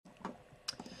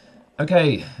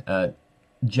Okay,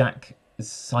 Jacques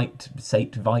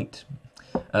Saetveit.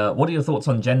 What are your thoughts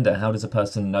on gender? How does a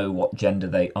person know what gender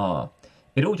they are?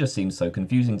 It all just seems so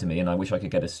confusing to me, and I wish I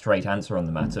could get a straight answer on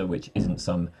the matter, which isn't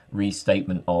some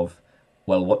restatement of,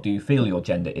 well, what do you feel your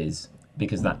gender is?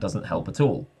 Because that doesn't help at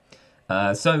all.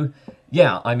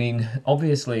 Yeah, I mean,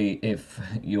 obviously, if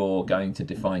you're going to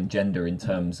define gender in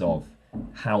terms of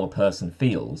how a person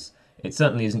feels, it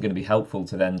certainly isn't going to be helpful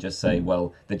to then just say,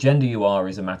 well, the gender you are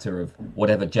is a matter of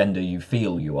whatever gender you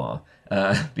feel you are.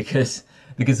 Because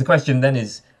the question then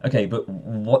is, okay, but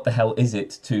what the hell is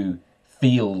it to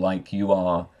feel like you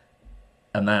are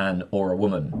a man or a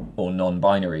woman or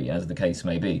non-binary, as the case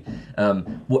may be?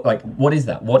 What is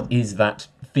that? What is that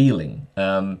feeling?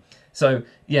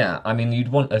 Yeah, I mean,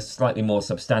 you'd want a slightly more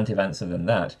substantive answer than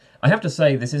that. I have to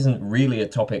say, this isn't really a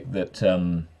topic that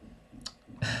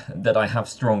that I have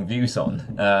strong views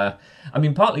on. I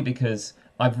mean, partly because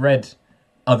I've read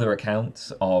other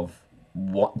accounts of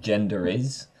what gender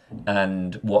is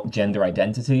and what gender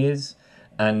identity is,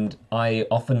 and I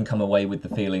often come away with the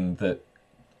feeling that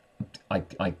I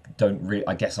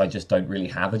guess I just don't really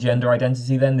have a gender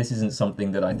identity then. This isn't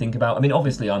something that I think about. I mean,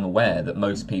 obviously I'm aware that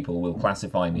most people will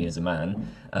classify me as a man,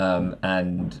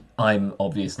 and I'm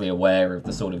obviously aware of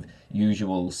the sort of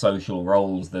usual social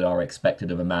roles that are expected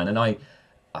of a man, and I'm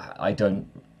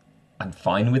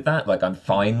fine with that. Like, I'm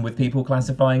fine with people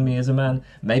classifying me as a man.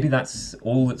 Maybe that's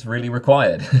all that's really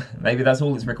required. Maybe that's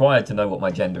all that's required to know what my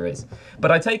gender is.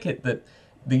 But I take it that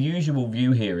the usual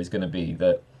view here is going to be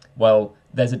that, well,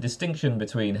 there's a distinction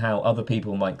between how other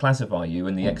people might classify you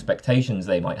and the expectations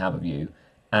they might have of you,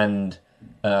 and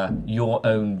your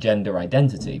own gender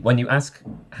identity. When you ask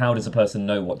how does a person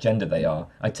know what gender they are,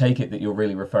 I take it that you're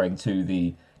really referring to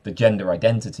the gender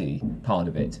identity part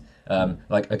of it.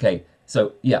 Okay,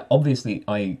 so yeah, obviously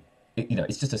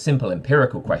it's just a simple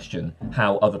empirical question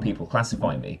how other people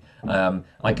classify me.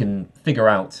 I can figure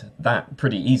out that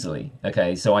pretty easily.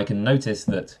 Okay, so I can notice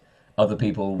that other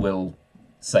people will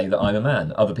say that I'm a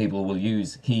man. Other people will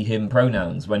use he, him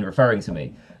pronouns when referring to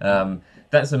me.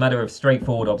 That's a matter of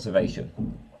straightforward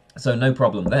observation. So no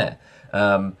problem there.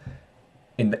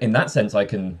 In that sense, I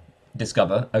can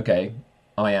discover, okay,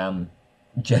 I am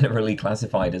generally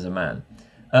classified as a man.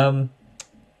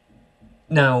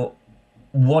 Now,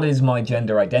 what is my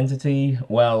gender identity?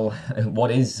 Well,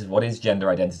 what is gender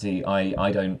identity?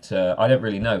 I don't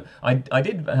really know. I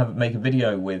did make a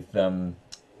video with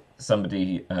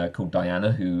somebody called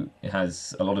Diana who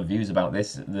has a lot of views about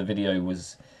this. The video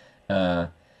was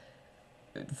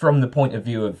from the point of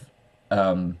view of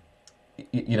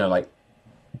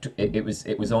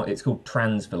it's called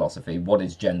trans philosophy. What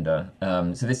is gender?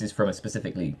 So this is from a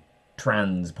specifically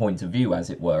trans point of view, as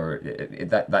it were.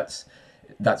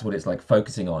 That's what it's like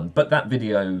focusing on. But that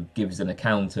video gives an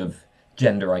account of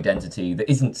gender identity that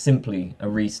isn't simply a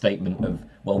restatement of,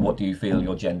 well, what do you feel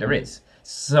your gender is?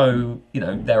 So,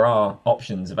 there are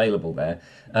options available there.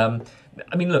 I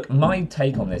mean, look, my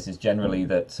take on this is generally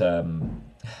that,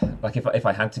 if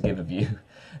I had to give a view,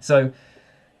 so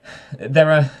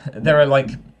there are like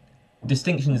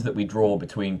distinctions that we draw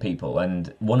between people,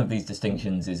 and one of these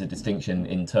distinctions is a distinction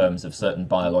in terms of certain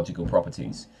biological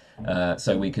properties.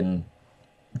 So we can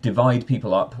divide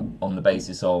people up on the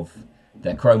basis of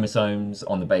their chromosomes,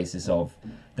 on the basis of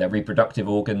their reproductive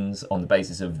organs, on the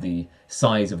basis of the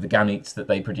size of the gametes that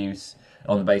they produce,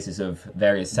 on the basis of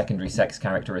various secondary sex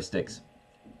characteristics.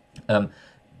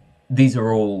 These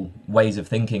are all ways of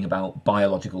thinking about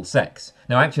biological sex.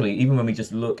 Now, actually, even when we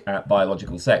just look at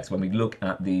biological sex, when we look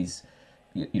at these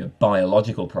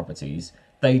biological properties,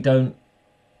 they don't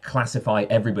classify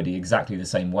everybody exactly the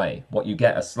same way. What you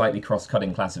get are slightly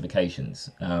cross-cutting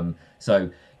classifications.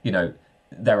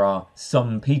 There are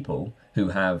some people who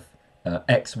have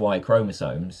XY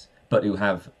chromosomes, but who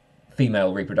have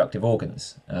female reproductive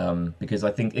organs. Because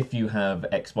I think if you have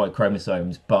XY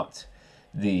chromosomes, but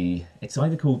it's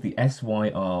either called the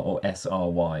SYR or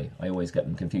SRY. I always get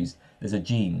them confused. There's a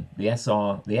gene, the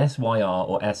SYR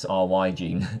or SRY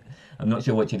gene. I'm not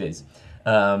sure which it is.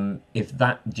 If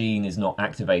that gene is not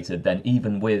activated, then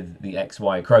even with the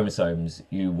XY chromosomes,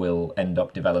 you will end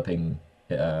up developing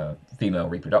female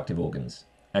reproductive organs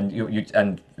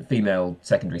and female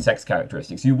secondary sex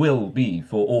characteristics. You will be,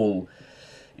 for all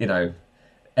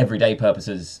everyday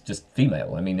purposes, just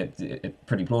female. I mean, it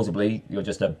pretty plausibly, you're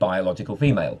just a biological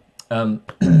female.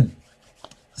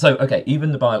 So okay,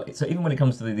 even when it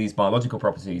comes to these biological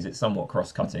properties, it's somewhat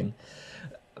cross-cutting.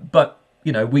 But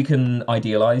we can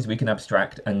idealize, we can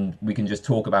abstract, and we can just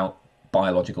talk about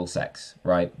biological sex,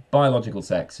 right? Biological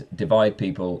sex, divide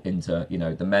people into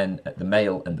the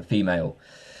male and the female.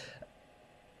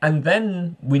 And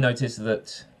then we notice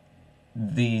that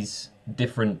these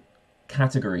different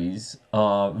categories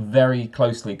are very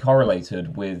closely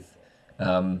correlated with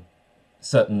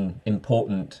certain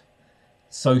important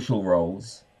social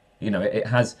roles. You know, it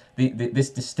has this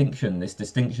distinction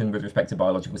with respect to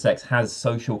biological sex has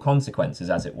social consequences,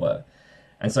 as it were.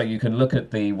 And so you can look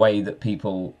at the way that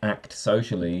people act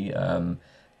socially.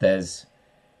 There's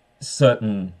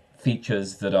certain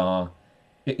features that are,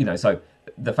 you know, so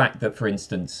the fact that, for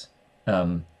instance,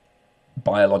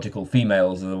 biological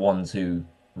females are the ones who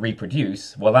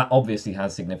reproduce, well, that obviously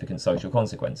has significant social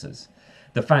consequences.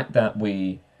 The fact that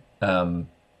we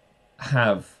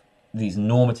have these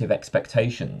normative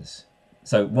expectations.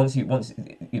 So once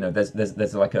you know,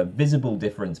 there's like a visible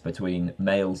difference between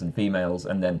males and females,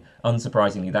 and then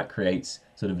unsurprisingly that creates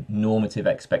sort of normative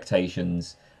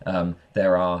expectations.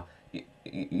 There are,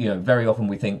 you know, very often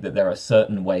we think that there are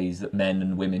certain ways that men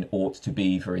and women ought to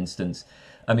be, for instance.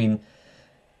 I mean,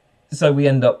 so we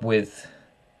end up with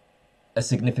a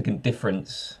significant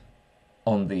difference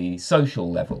on the social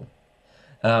level.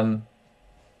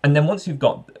 And then once you've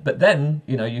got, but then,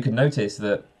 you know, you can notice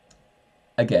that,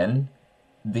 again,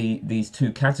 these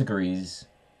two categories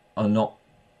are not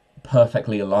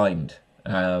perfectly aligned.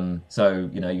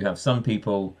 So, you know, you have some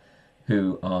people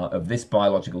who are of this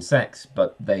biological sex,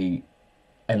 but they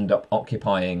end up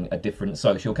occupying a different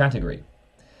social category.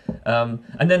 And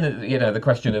then, you know, the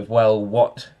question of, well,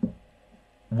 what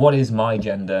is my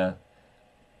gender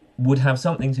would have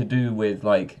something to do with,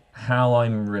 like, how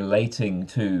I'm relating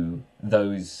to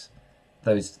those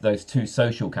two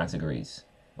social categories.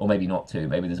 Or maybe not two,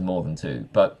 maybe there's more than two.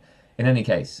 But in any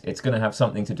case, it's going to have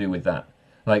something to do with that.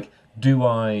 Like, do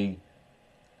I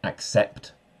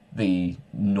accept the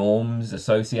norms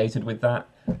associated with that?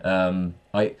 I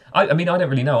mean, I don't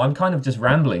really know. I'm kind of just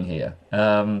rambling here.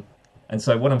 And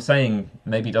so what I'm saying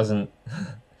maybe doesn't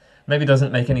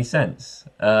make any sense.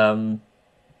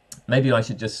 Maybe I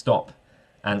should just stop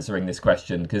answering this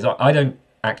question, because I don't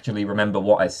actually remember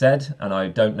what I said, and I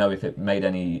don't know if it made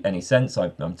any sense.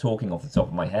 I'm talking off the top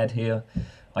of my head here.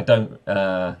 I don't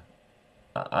know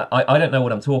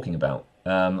what I'm talking about.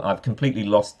 I've completely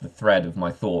lost the thread of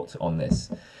my thought on this.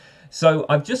 So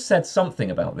I've just said something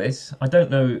about this. I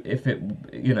don't know if it,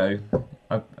 you know,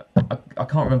 I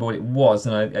can't remember what it was,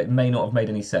 and it may not have made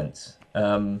any sense.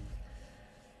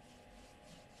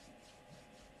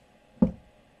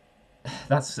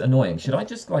 That's annoying. Should I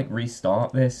just, like,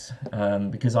 restart this?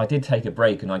 Because I did take a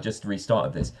break and I just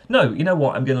restarted this. No, you know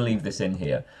what? I'm going to leave this in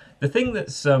here. The thing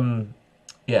that's,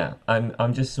 yeah,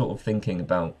 I'm just sort of thinking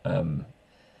about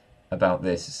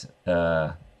this,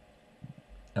 about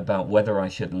whether I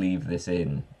should leave this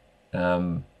in.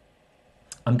 I'm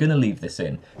going to leave this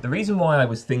in. The reason why I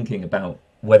was thinking about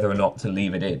whether or not to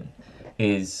leave it in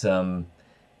is,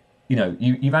 you know,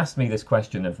 you've asked me this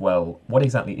question of, well, what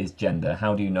exactly is gender?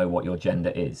 How do you know what your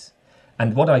gender is?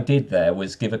 And what I did there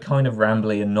was give a kind of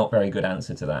rambly and not very good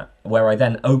answer to that, where I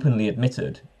then openly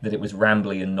admitted that it was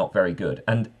rambly and not very good.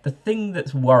 And the thing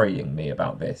that's worrying me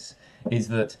about this is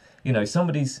that, you know,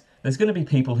 there's going to be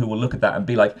people who will look at that and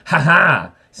be like,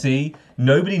 ha-ha, see,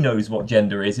 nobody knows what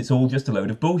gender is, it's all just a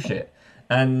load of bullshit.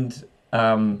 And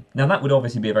now that would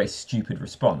obviously be a very stupid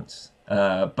response.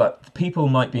 But people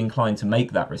might be inclined to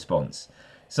make that response.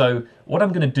 So what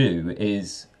I'm going to do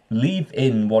is leave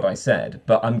in what I said,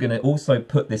 but I'm going to also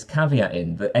put this caveat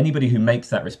in that anybody who makes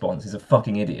that response is a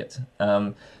fucking idiot.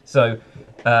 So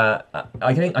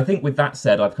I think with that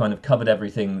said, I've kind of covered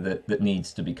everything that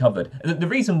needs to be covered. The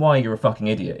reason why you're a fucking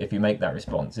idiot if you make that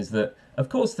response is that, of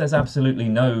course, there's absolutely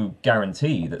no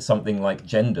guarantee that something like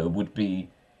gender would be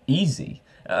easy.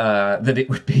 That it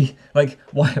would be, like,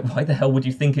 why the hell would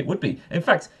you think it would be? In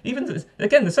fact, even,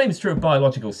 again, the same is true of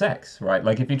biological sex, right?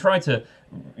 Like, if you try to,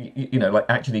 you know, like,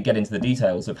 actually get into the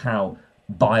details of how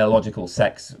biological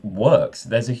sex works,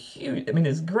 there's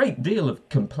a great deal of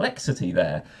complexity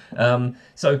there.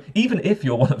 So even if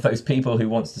you're one of those people who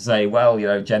wants to say, well, you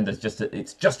know, gender's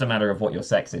it's just a matter of what your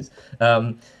sex is,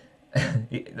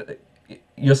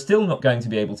 you're still not going to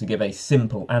be able to give a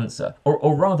simple answer.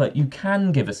 Or rather, you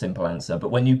can give a simple answer, but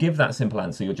when you give that simple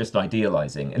answer, you're just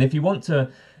idealizing. And if you want to,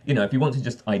 you know, if you want to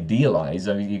just idealize,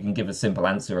 you can give a simple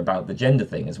answer about the gender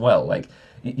thing as well. Like,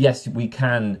 yes, we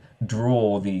can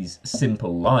draw these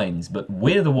simple lines, but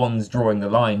we're the ones drawing the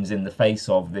lines in the face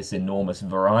of this enormous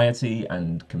variety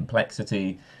and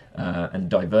complexity and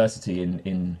diversity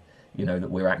in you know, that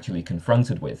we're actually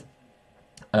confronted with.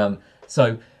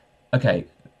 So, okay.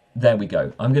 There we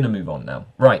go. I'm going to move on now.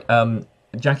 Right.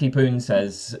 Jackie Poon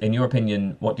says, in your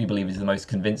opinion, what do you believe is the most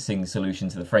convincing solution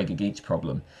to the Frege-Geach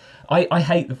problem? I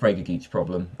hate the Frege-Geach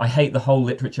problem. I hate the whole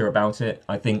literature about it.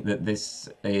 I think that this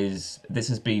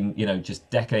has been, you know, just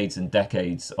decades and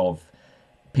decades of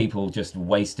people just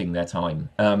wasting their time.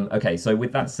 Okay, so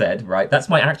with that said, right, that's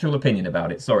my actual opinion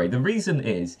about it. Sorry. The reason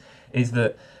is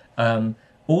that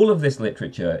all of this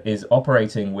literature is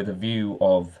operating with a view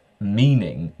of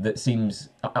meaning that seems,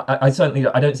 I certainly,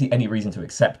 I don't see any reason to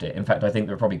accept it. In fact, I think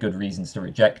there are probably good reasons to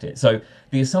reject it. So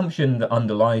the assumption that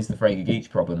underlies the Frege-Geach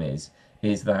problem is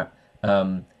that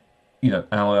you know,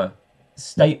 our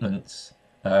statements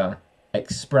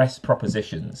express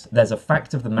propositions. There's a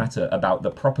fact of the matter about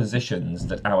the propositions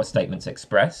that our statements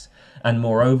express, and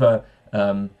moreover,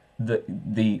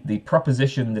 the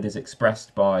proposition that is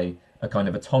expressed by a kind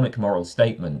of atomic moral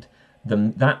statement,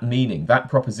 that meaning, that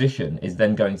proposition is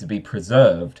then going to be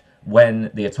preserved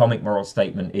when the atomic moral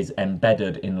statement is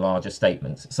embedded in larger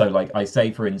statements. So like I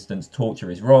say, for instance,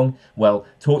 torture is wrong. Well,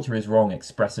 torture is wrong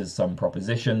expresses some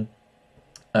proposition,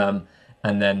 and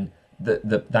then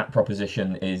that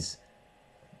proposition is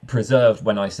preserved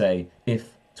when I say,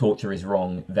 if torture is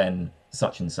wrong, then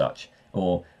such and such,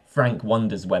 or Frank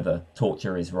wonders whether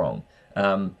torture is wrong.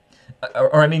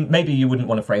 Or I mean, maybe you wouldn't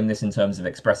want to frame this in terms of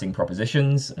expressing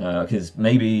propositions, because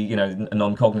maybe, you know,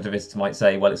 non-cognitivists might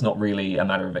say, well, it's not really a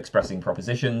matter of expressing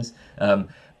propositions,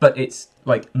 but it's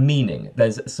like meaning.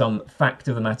 There's some fact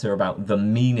of the matter about the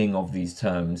meaning of these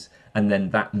terms, and then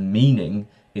that meaning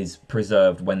is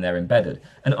preserved when they're embedded.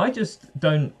 And I just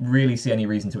don't really see any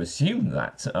reason to assume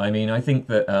that. I mean, I think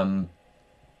that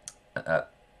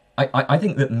I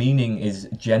think that meaning is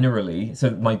generally,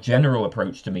 so my general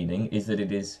approach to meaning is that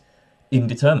it is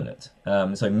indeterminate.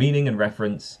 So meaning and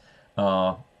reference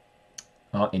are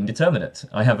indeterminate.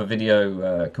 I have a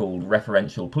video called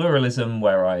Referential Pluralism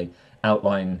where I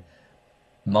outline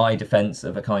my defense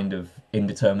of a kind of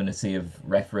indeterminacy of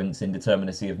reference,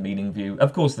 indeterminacy of meaning view.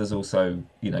 Of course, there's also,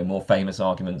 you know, more famous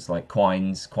arguments like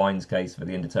Quine's case for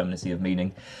the indeterminacy of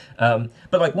meaning. But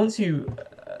like once you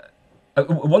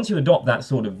adopt that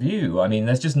sort of view, I mean,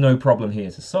 there's just no problem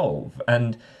here to solve.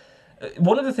 And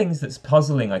one of the things that's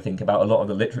puzzling, I think, about a lot of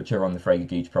the literature on the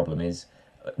Frege-Geach problem is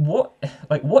what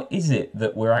is it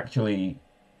that we're actually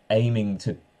aiming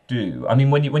to do? I mean,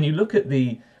 when you look at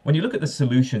the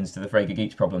solutions to the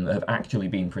Frege-Geach problem that have actually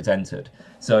been presented.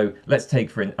 So let's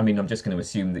take I mean, I'm just going to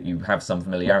assume that you have some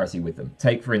familiarity with them.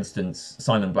 Take, for instance,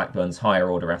 Simon Blackburn's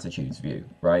higher order attitudes view,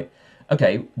 right?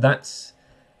 Okay, that's,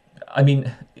 I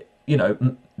mean, you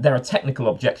know, there are technical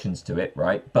objections to it,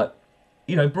 right? But,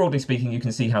 you know, broadly speaking, you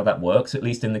can see how that works, at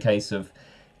least in the case of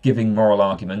giving moral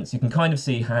arguments. You can kind of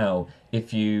see how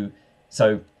if you,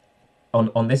 so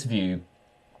on this view,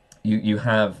 you're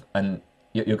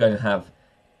going to have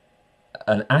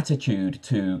an attitude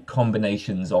to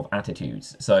combinations of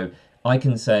attitudes. So I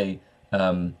can say,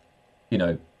 you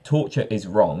know, torture is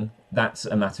wrong. That's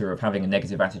a matter of having a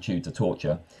negative attitude to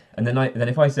torture. And then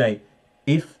if I say,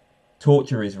 if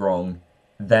torture is wrong,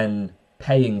 then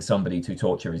paying somebody to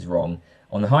torture is wrong.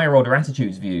 On the higher order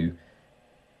attitudes view,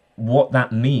 what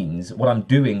that means, what I'm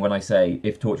doing when I say,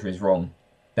 if torture is wrong,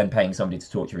 then paying somebody to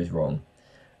torture is wrong,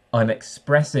 I'm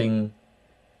expressing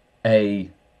a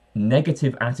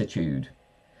negative attitude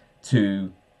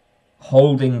to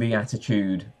holding the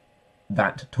attitude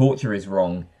that torture is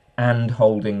wrong and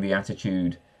holding the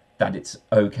attitude that it's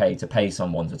okay to pay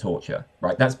someone to torture,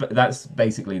 right? That's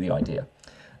basically the idea.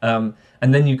 And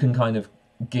then you can kind of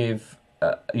give,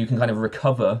 you can kind of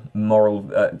recover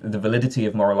the validity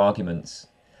of moral arguments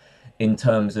in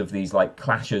terms of these like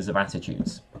clashes of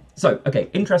attitudes. So, okay,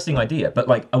 interesting idea, but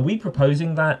like, are we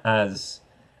proposing that as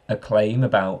a claim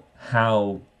about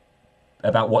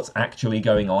what's actually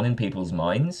going on in people's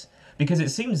minds? Because it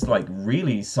seems like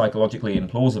really psychologically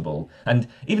implausible, and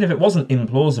even if it wasn't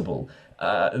implausible,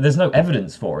 there's no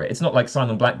evidence for it. It's not like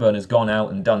Simon Blackburn has gone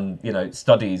out and done, you know,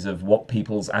 studies of what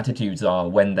people's attitudes are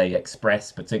when they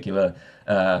express particular,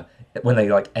 when they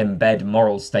like embed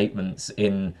moral statements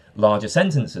in larger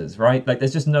sentences, right? Like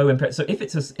there's just no so if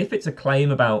it's a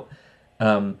claim about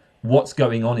what's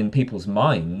going on in people's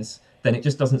minds, then it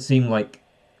just doesn't seem like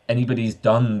anybody's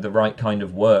done the right kind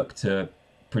of work to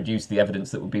produce the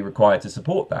evidence that would be required to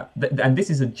support that. And this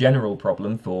is a general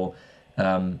problem for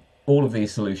all of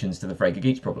these solutions to the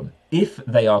Frege-Geach problem, if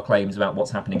they are claims about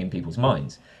what's happening in people's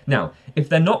minds. Now, if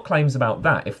they're not claims about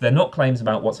that, if they're not claims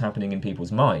about what's happening in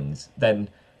people's minds, then,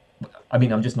 I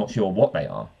mean, I'm just not sure what they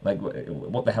are. Like,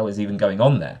 what the hell is even going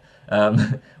on there?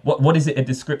 What is it a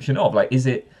description of? Like, is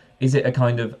it a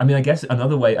kind of, I mean, I guess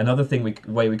another way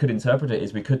we could interpret it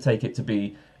is we could take it to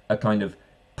be a kind of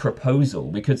proposal.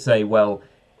 We could say, well,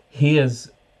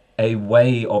 here's a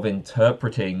way of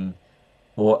interpreting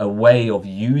or a way of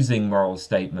using moral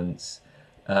statements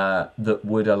that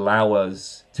would allow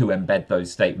us to embed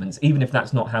those statements, even if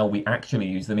that's not how we actually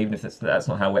use them, even if that's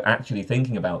not how we're actually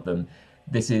thinking about them.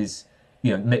 This is,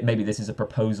 maybe this is a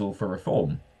proposal for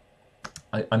reform.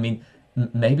 I mean,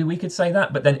 maybe we could say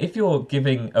that, but then if you're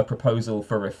giving a proposal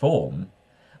for reform,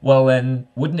 well then,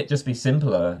 wouldn't it just be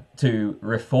simpler to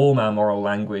reform our moral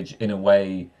language in a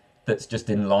way that's just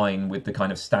in line with the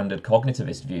kind of standard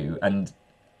cognitivist view? And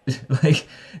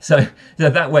so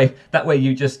that way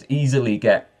you just easily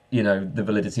get, the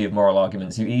validity of moral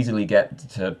arguments. You easily get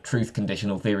to truth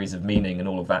conditional theories of meaning and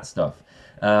all of that stuff.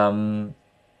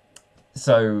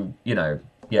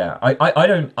 Yeah,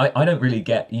 I don't really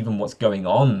get even what's going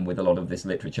on with a lot of this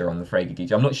literature on the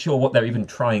Frege-Geach. I'm not sure what they're even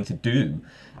trying to do.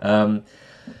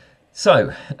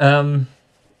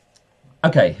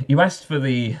 Okay, you asked for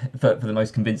the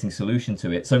most convincing solution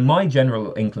to it. So my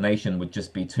general inclination would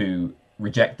just be to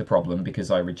reject the problem,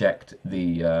 because I reject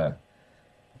the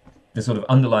sort of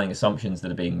underlying assumptions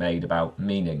that are being made about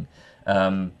meaning.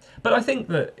 But I think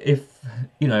that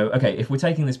if we're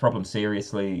taking this problem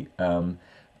seriously,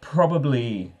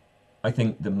 probably I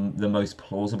think the most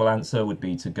plausible answer would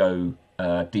be to go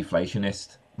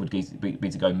deflationist, would be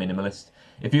to go minimalist.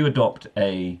 If you adopt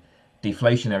a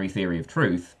deflationary theory of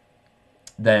truth,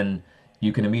 then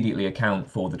you can immediately account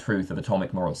for the truth of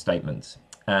atomic moral statements.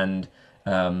 And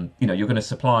you're going to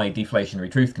supply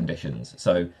deflationary truth conditions.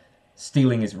 So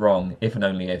stealing is wrong if and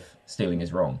only if stealing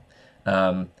is wrong.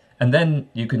 And then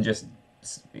you can just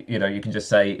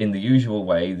say in the usual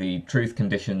way, the truth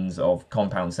conditions of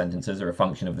compound sentences are a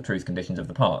function of the truth conditions of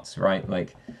the parts, right?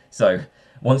 So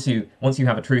once you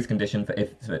have a truth condition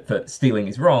for stealing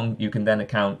is wrong, you can then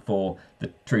account for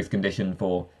the truth condition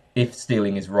for if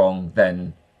stealing is wrong,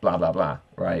 then blah blah blah,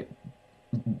 right?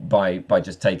 By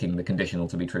just taking the conditional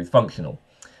to be truth functional.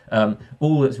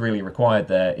 All that's really required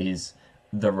there is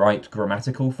the right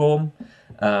grammatical form.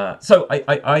 So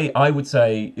I would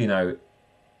say,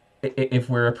 if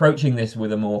we're approaching this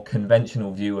with a more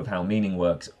conventional view of how meaning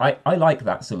works, I like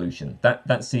that solution.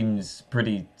 That seems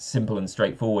pretty simple and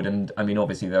straightforward. And I mean,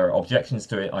 obviously there are objections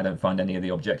to it. I don't find any of the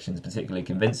objections particularly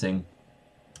convincing.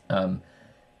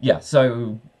 Yeah,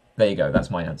 so there you go. That's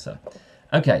my answer.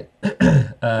 Okay.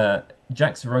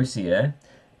 Jacques Rossier,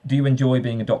 do you enjoy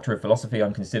being a doctor of philosophy?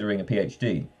 I'm considering a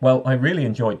PhD. Well, I really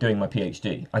enjoyed doing my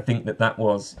PhD. I think that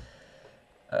was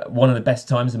one of the best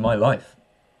times in my life,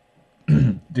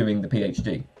 doing the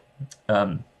PhD.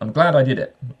 I'm glad I did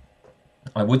it.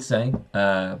 I would say,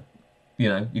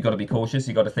 you've got to be cautious.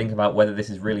 You've got to think about whether this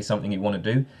is really something you want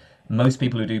to do. Most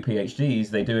people who do PhDs,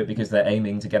 they do it because they're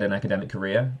aiming to get an academic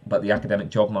career, but the academic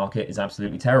job market is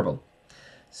absolutely terrible.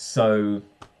 So,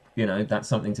 that's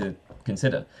something to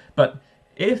consider. But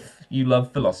if you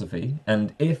love philosophy,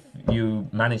 and if you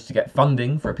manage to get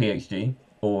funding for a PhD,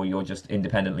 or you're just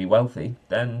independently wealthy,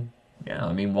 then, yeah,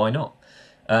 I mean, why not?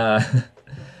 But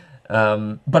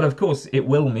of course, it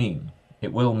will mean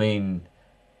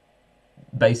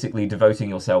basically devoting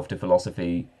yourself to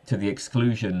philosophy to the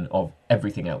exclusion of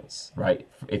everything else, right?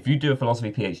 If you do a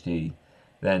philosophy PhD,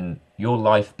 then your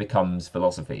life becomes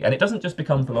philosophy. And it doesn't just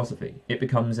become philosophy. It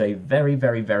becomes a very,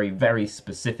 very, very, very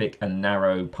specific and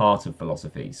narrow part of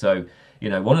philosophy. So,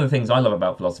 one of the things I love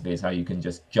about philosophy is how you can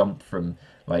just jump from,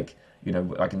 I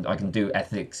can do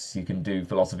ethics, you can do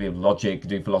philosophy of logic,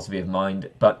 do philosophy of mind.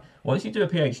 But once you do a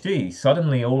PhD,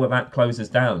 suddenly all of that closes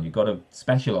down. You've got to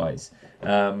specialize.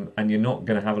 And you're not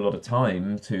going to have a lot of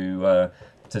time to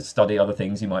study other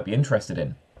things you might be interested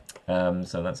in.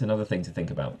 So that's another thing to think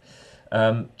about.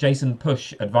 Jason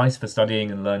Push, advice for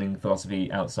studying and learning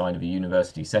philosophy outside of a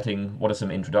university setting. What are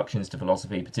some introductions to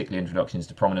philosophy, particularly introductions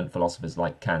to prominent philosophers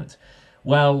like Kant?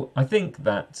 Well, I think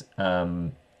that,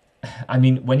 for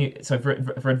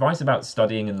advice about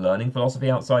studying and learning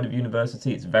philosophy outside of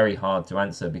university, it's very hard to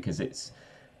answer because it's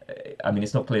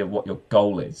not clear what your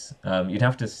goal is. You'd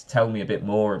have to tell me a bit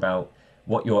more about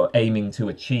what you're aiming to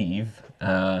achieve.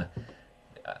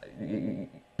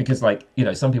 Because,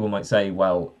 some people might say,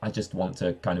 well, I just want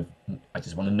to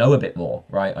know a bit more,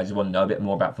 right? I just want to know a bit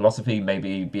more about philosophy,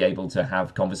 maybe be able to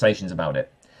have conversations about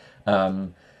it.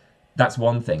 That's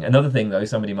one thing. Another thing, though,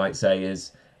 somebody might say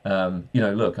is,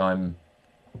 look, I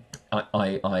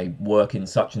work in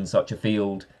such and such a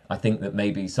field. I think that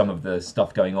maybe some of the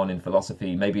stuff going on in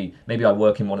philosophy, maybe I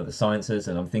work in one of the sciences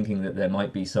and I'm thinking that there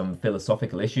might be some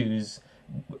philosophical issues,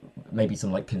 maybe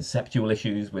some conceptual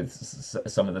issues with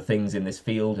some of the things in this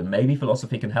field, and maybe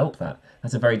philosophy can help that.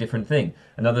 That's a very different thing.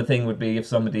 Another thing would be if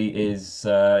somebody is,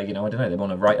 I don't know, they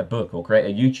want to write a book or create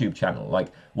a YouTube channel.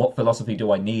 What philosophy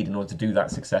do I need in order to do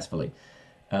that successfully?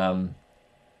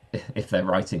 if they're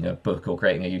writing a book or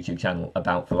creating a YouTube channel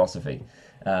about philosophy.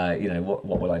 What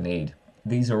will I need?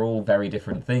 These are all very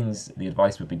different things. The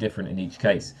advice would be different in each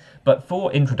case. But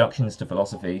for introductions to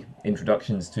philosophy,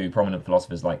 introductions to prominent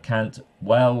philosophers like Kant,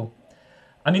 well,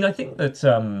 I mean, I think that...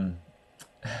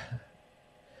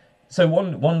 So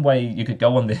one way you could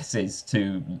go on this is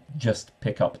to just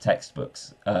pick up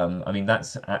textbooks. I mean,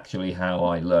 that's actually how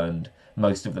I learned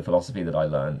most of the philosophy that I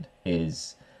learned.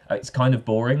 It's kind of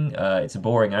boring. It's a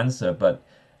boring answer, but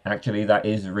actually that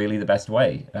is really the best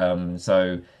way.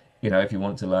 If you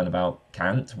want to learn about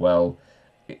Kant, well,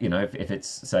 if it's,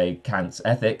 say, Kant's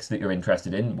ethics that you're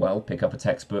interested in, well, pick up a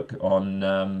textbook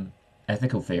on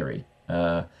ethical theory.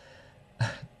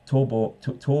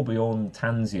 Torbjorn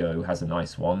Tanzio has a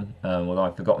nice one, although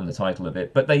I've forgotten the title of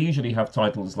it. But they usually have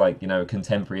titles like,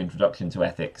 Contemporary Introduction to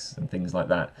Ethics and things like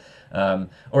that.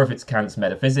 Or if it's Kant's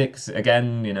Metaphysics,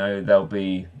 again, there'll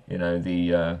be, I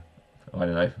don't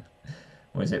know,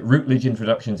 what is it? Routledge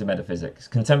Introduction to Metaphysics,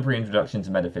 Contemporary Introduction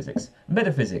to Metaphysics,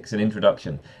 Metaphysics and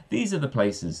Introduction. These are the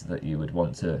places that you would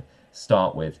want to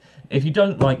start with. If you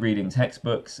don't like reading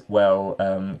textbooks, well,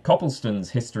 Copleston's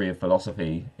History of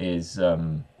Philosophy is...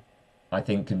 I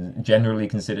think generally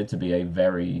considered to be a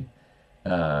very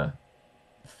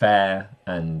fair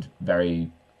and very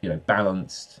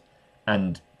balanced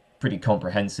and pretty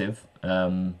comprehensive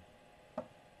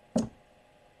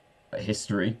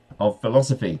history of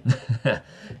philosophy.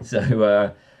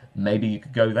 So maybe you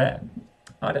could go there.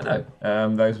 I don't know.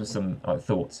 Those were some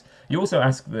thoughts. You also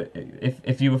asked that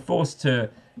if you were forced to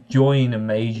join a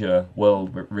major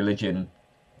world religion,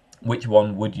 which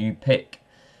one would you pick?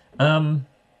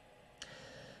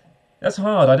 That's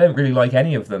hard. I don't really like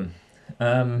any of them.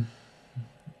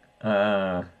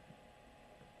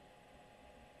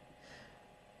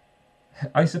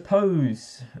 I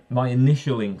suppose my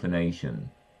initial inclination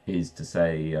is to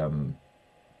say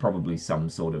probably some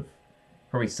sort of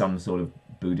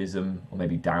Buddhism or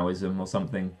maybe Taoism or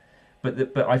something.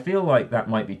 But I feel like that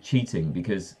might be cheating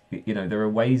because there are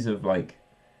ways of like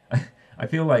I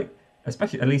feel like,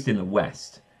 especially at least in the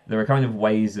West, there are kind of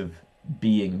ways of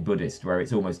being Buddhist where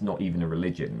it's almost not even a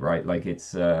religion, right? Like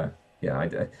it's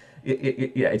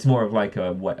it's more of like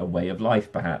a way of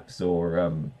life perhaps,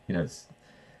 or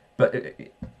but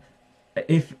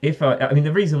if I mean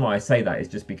the reason why I say that is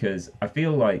just because I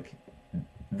feel like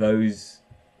those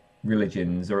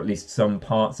religions, or at least some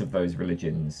parts of those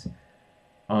religions,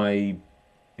 they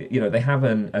have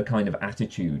a kind of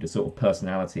attitude, a sort of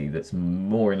personality that's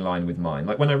more in line with mine.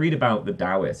 Like when I read about the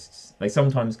Taoists, they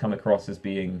sometimes come across as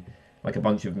being like a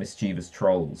bunch of mischievous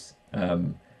trolls,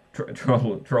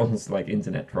 trolls like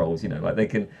internet trolls. Like they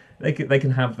can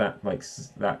have that, like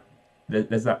that.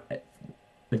 There's that.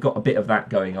 They've got a bit of that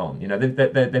going on.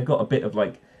 They've got a bit of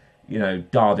like,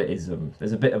 Dadaism.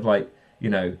 There's a bit of like,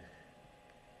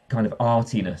 kind of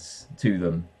artiness to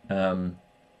them.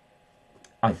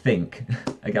 I think.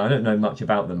 Again, I don't know much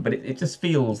about them, but it just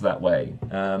feels that way.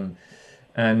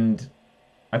 And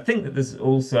I think that there's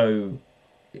also,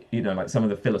 like some of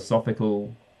the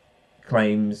philosophical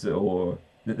claims, or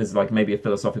that there's like maybe a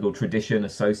philosophical tradition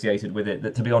associated with it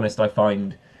that, to be honest, I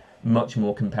find much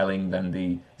more compelling than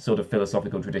the sort of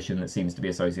philosophical tradition that seems to be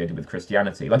associated with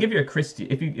Christianity. Like if you're a Christian,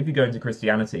 if you go into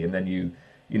Christianity and then you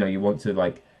want to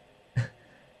like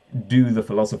do the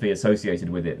philosophy associated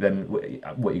with it, then what you're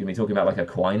going to be talking about, like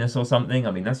Aquinas or something?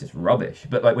 I mean, that's just rubbish.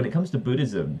 But like when it comes to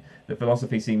Buddhism, the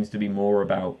philosophy seems to be more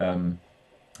about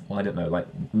I don't know, like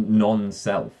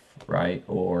non-self, right?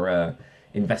 Or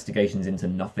investigations into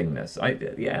nothingness.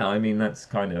 I mean, that's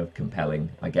kind of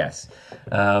compelling, I guess.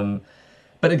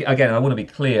 But again, I want to be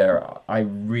clear, I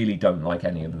really don't like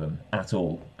any of them at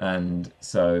all. And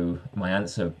so my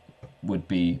answer would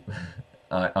be,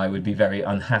 I would be very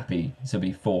unhappy to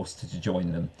be forced to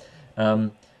join them.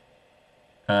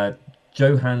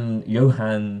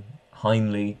 Johannes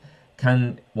Heinle,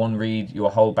 can one read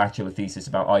your whole bachelor thesis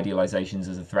about idealizations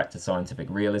as a threat to scientific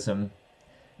realism?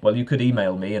 Well, you could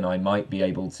email me and I might be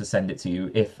able to send it to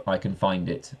you if I can find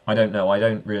it. I don't know. I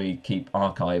don't really keep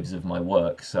archives of my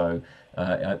work, so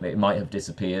it might have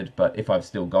disappeared, but if I've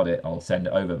still got it, I'll send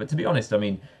it over. But to be honest, I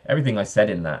mean, everything I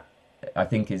said in that, I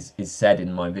think is said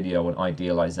in my video on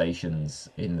idealizations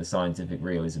in the scientific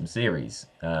realism series.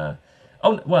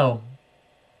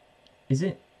 Is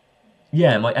it?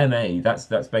 Yeah, my MA, that's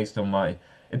based on my...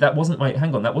 That wasn't my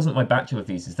bachelor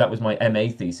thesis, that was my MA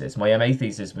thesis. My MA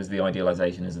thesis was the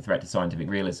idealization as a threat to scientific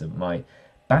realism. My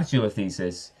bachelor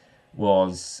thesis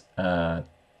was not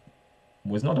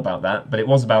about that, but it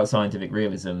was about scientific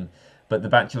realism. But the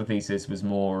bachelor thesis was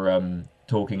more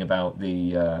talking about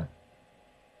the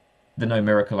the no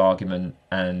miracle argument,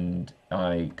 and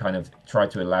I kind of try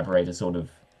to elaborate a sort of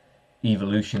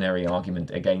evolutionary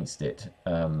argument against it.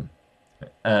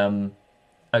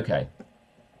 Okay,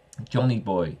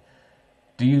 JohhnyBoy,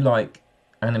 do you like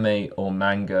anime or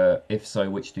manga? If so,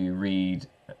 which do you read?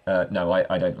 No,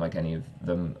 I don't like any of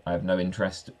them. I have no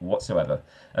interest whatsoever.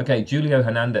 Okay, Julio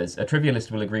Hernandez, a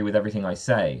trivialist will agree with everything I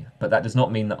say, but that does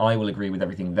not mean that I will agree with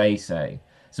everything they say.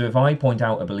 So if I point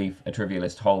out a belief a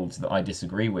trivialist holds that I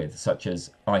disagree with, such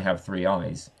as I have 3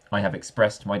 eyes, I have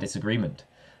expressed my disagreement.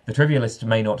 The trivialist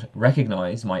may not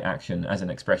recognize my action as an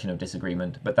expression of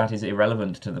disagreement, but that is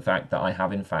irrelevant to the fact that I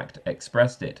have in fact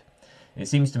expressed it. It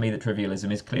seems to me that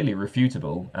trivialism is clearly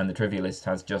refutable, and the trivialist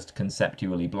has just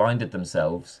conceptually blinded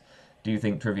themselves. Do you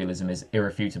think trivialism is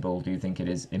irrefutable? Do you think it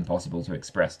is impossible to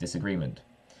express disagreement?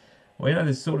 Well, you know,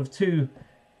 there's sort of 2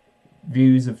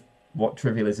 views of what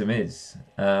trivialism is.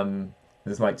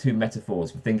 There's like 2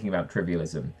 metaphors for thinking about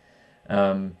trivialism.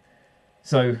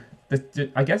 So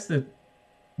I guess the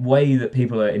way that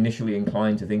people are initially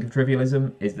inclined to think of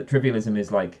trivialism is that trivialism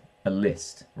is like a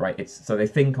list, right? So they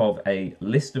think of a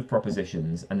list of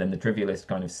propositions, and then the trivialist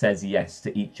kind of says yes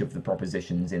to each of the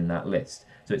propositions in that list.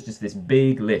 So it's just this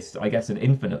big list, I guess an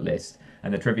infinite list,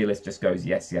 and the trivialist just goes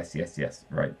yes, yes, yes, yes,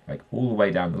 right? Like all the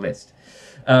way down the list.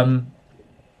 I'm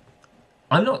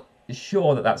not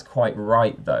sure that that's quite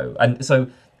right, though. And so,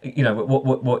 you know,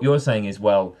 what you're saying is,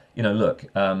 well, you know, look,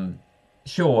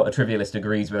 sure, a trivialist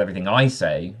agrees with everything I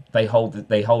say. They hold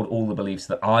all the beliefs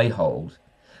that I hold,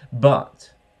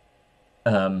 but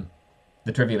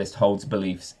the trivialist holds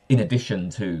beliefs in addition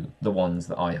to the ones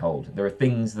that I hold. There are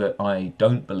things that I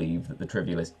don't believe that the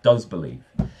trivialist does believe.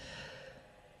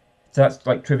 So that's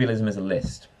like trivialism as a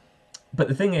list. But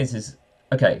the thing is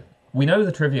okay, we know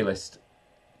the trivialist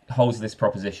holds this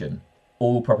proposition.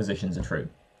 All propositions are true.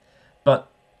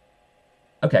 But,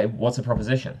 okay, what's a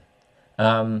proposition?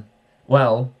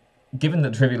 Well, given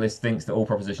that the trivialist thinks that all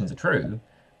propositions are true,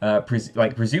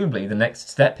 presumably the next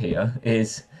step here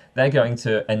is they're going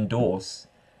to endorse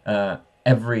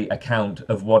every account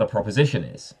of what a proposition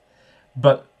is.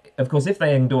 But, of course, if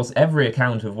they endorse every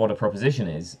account of what a proposition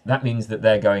is, that means that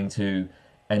they're going to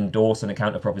endorse an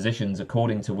account of propositions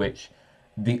according to which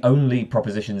the only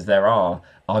propositions there are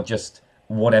just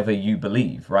whatever you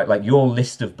believe, right? Like your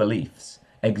list of beliefs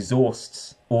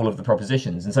exhausts all of the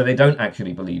propositions, and so they don't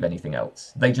actually believe anything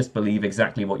else. They just believe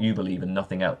exactly what you believe and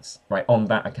nothing else, right? On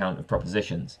that account of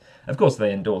propositions. Of course,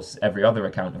 they endorse every other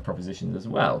account of propositions as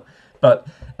well, but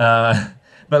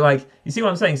like, you see what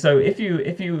I'm saying? So if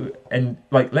you and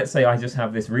like, let's say I just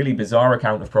have this really bizarre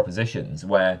account of propositions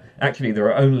where actually there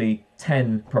are only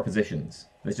 10 propositions.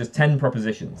 There's just 10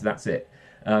 propositions. That's it.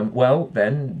 Well,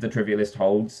 then the trivialist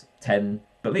holds 10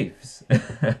 beliefs,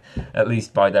 at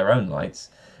least by their own lights.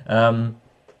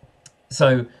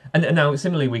 So, and now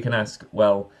similarly we can ask,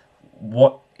 well,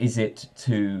 what is it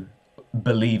to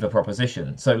believe a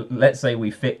proposition? So let's say we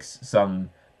fix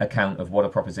some account of what a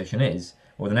proposition is.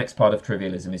 Well, the next part of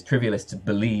trivialism is trivialists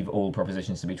believe all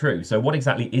propositions to be true. So what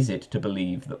exactly is it to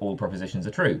believe that all propositions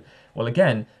are true? Well,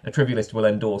 again, a trivialist will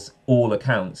endorse all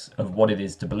accounts of what it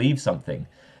is to believe something.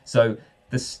 So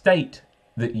the state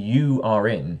that you are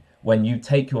in when you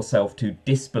take yourself to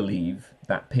disbelieve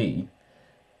that P,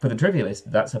 for the trivialist,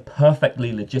 that's a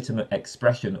perfectly legitimate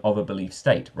expression of a belief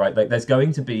state, right? Like there's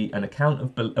going to be an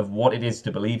account of what it is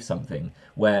to believe something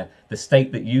where the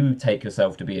state that you take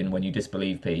yourself to be in when you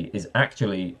disbelieve P is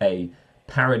actually a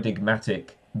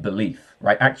paradigmatic belief,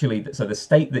 right? Actually, so the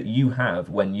state that you have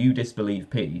when you disbelieve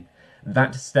P,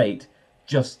 that state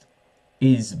just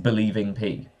is believing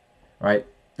P, right?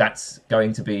 There's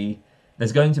going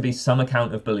to be some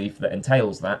account of belief that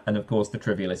entails that, and of course the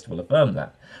trivialist will affirm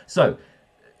that. So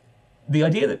the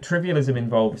idea that trivialism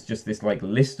involves just this like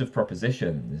list of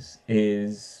propositions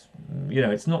is, you know,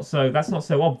 that's not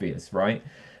so obvious, right?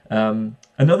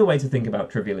 Another way to think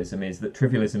about trivialism is that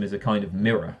trivialism is a kind of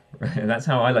mirror, right? And that's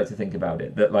how I like to think about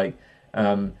it. That like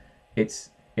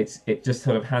it just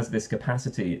sort of has this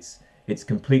capacity. It's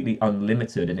completely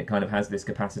unlimited, and it kind of has this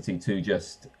capacity to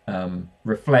just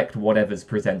reflect whatever's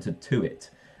presented to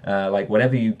it. Like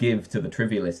whatever you give to the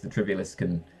trivialist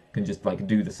can just like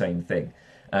do the same thing.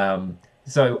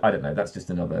 So I don't know. That's just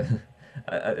another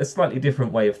a slightly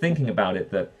different way of thinking about it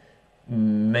that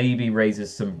maybe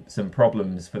raises some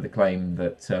problems for the claim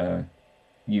that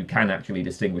you can actually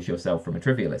distinguish yourself from a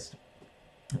trivialist.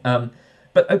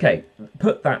 But okay,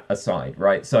 put that aside,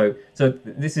 right? So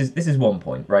this is one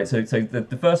point, right? So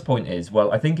the first point is,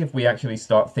 well, I think if we actually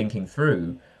start thinking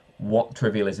through what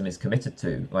trivialism is committed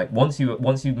to, like once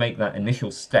you make that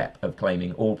initial step of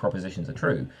claiming all propositions are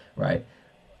true, right?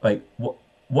 Like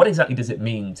what exactly does it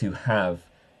mean to have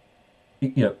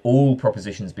all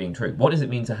propositions being true. What does it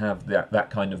mean to have that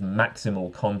kind of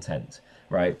maximal content,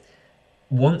 right?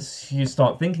 Once you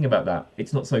start thinking about that,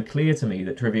 it's not so clear to me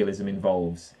that trivialism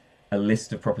involves a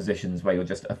list of propositions where you're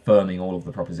just affirming all of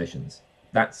the propositions.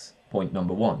 That's point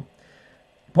number one.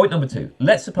 Point number two,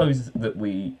 let's suppose that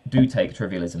we do take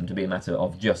trivialism to be a matter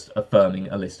of just affirming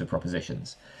a list of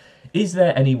propositions. Is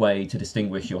there any way to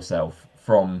distinguish yourself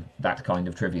from that kind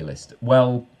of trivialist?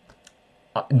 Well,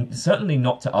 certainly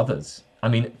not to others. I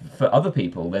mean, for other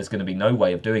people, there's going to be no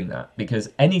way of doing that, because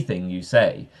anything you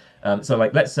say, so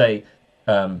like, let's say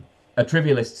a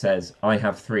trivialist says, I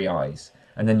have 3 eyes,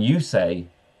 and then you say,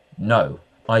 no,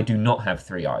 I do not have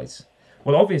 3 eyes.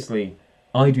 Well, obviously,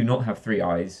 I do not have 3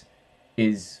 eyes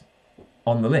is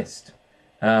on the list.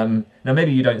 Now,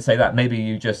 maybe you don't say that. Maybe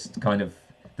you just kind of,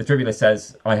 the trivialist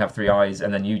says, I have 3 eyes,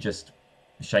 and then you just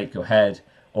shake your head,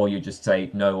 or you just say,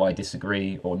 no, I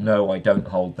disagree, or no, I don't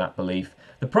hold that belief.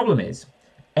 The problem is,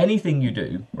 anything you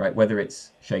do, right, whether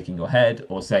it's shaking your head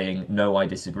or saying, no, I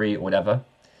disagree, or whatever,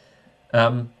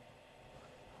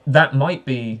 that might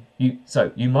be, you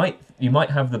might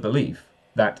have the belief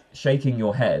that shaking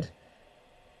your head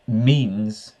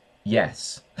means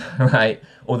yes, right?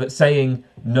 Or that saying,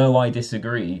 no, I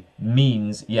disagree,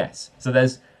 means yes. So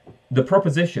there's the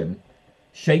proposition,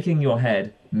 shaking your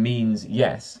head means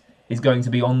yes, is going to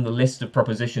be on the list of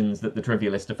propositions that the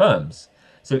trivialist affirms.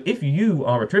 So if you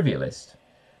are a trivialist,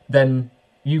 then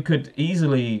you could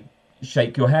easily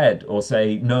shake your head or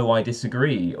say, no, I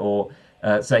disagree, or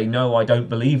say, no, I don't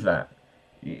believe that.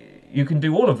 You can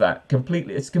do all of that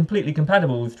completely. It's completely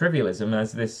compatible with trivialism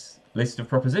as this list of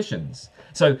propositions.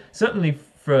 So certainly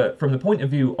from the point of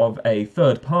view of a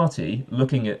third party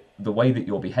looking at the way that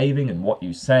you're behaving and what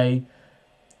you say,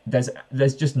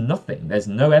 there's just nothing. There's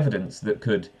no evidence that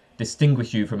could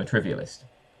distinguish you from a trivialist.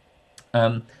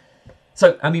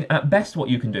 So, I mean, at best what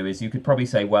you can do is you could probably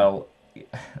say, well,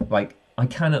 like, I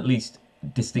can at least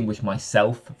distinguish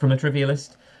myself from a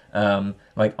trivialist.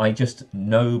 Like, I just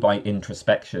know by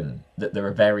introspection that there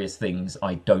are various things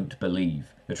I don't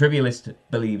believe. The trivialist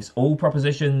believes all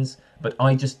propositions, but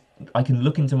I can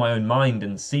look into my own mind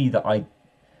and see that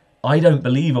I don't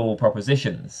believe all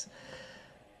propositions.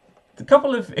 A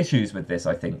couple of issues with this,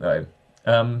 I think, though.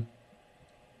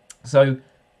 So,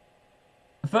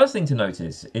 the first thing to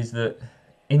notice is that,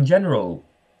 in general,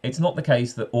 it's not the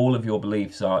case that all of your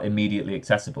beliefs are immediately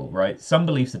accessible, right? Some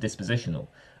beliefs are dispositional.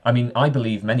 I mean, I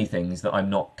believe many things that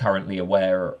I'm not currently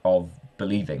aware of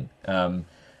believing.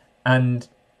 And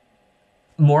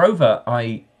moreover,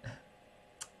 I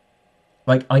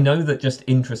know that just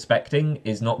introspecting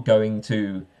is not going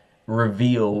to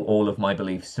reveal all of my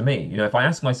beliefs to me. You know, if I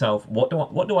ask myself, what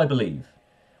do I believe?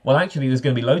 Well, actually, there's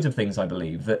going to be loads of things I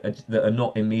believe that are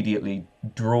not immediately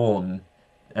drawn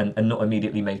and not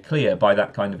immediately made clear by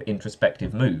that kind of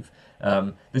introspective move.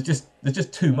 There's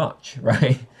just too much,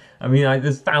 right? I mean,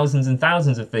 there's thousands and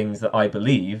thousands of things that I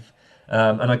believe,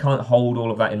 and I can't hold all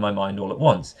of that in my mind all at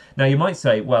once. Now, you might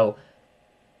say, well,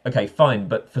 okay, fine,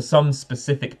 but for some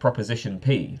specific proposition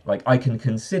P, like I can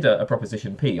consider a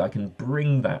proposition P, I can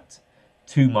bring that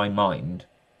to my mind,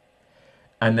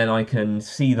 and then I can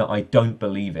see that I don't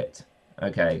believe it.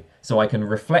 Okay, so I can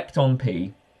reflect on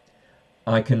P,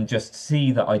 I can just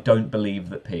see that I don't believe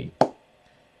that P.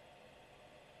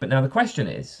 But now the question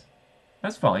is,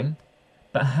 that's fine,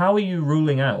 but how are you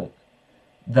ruling out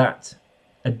that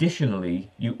additionally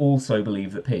you also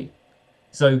believe that P?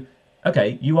 So,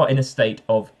 okay, you are in a state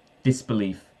of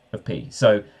disbelief of P.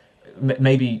 So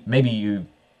maybe you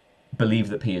believe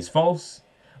that P is false,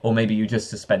 or maybe you just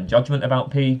suspend judgment about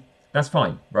P. That's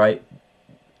fine, right?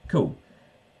 Cool.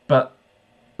 But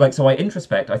like, so I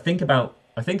introspect, I think about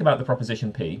the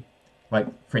proposition P, like,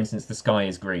 for instance, the sky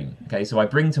is green. Okay, so I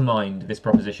bring to mind this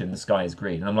proposition, the sky is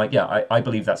green. And I'm like, yeah, I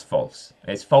believe that's false.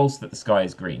 It's false that the sky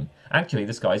is green. Actually,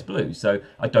 the sky is blue, so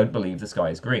I don't believe the sky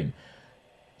is green.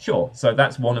 Sure, so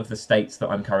that's one of the states that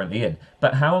I'm currently in.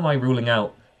 But how am I ruling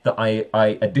out that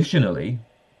I additionally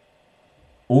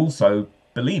also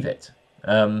believe it?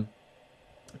 The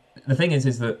thing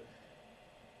is that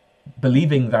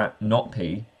believing that not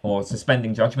P, or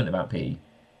suspending judgment about P,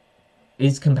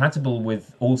 is compatible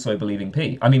with also believing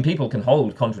P. I mean, people can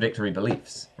hold contradictory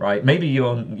beliefs, right? Maybe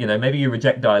maybe you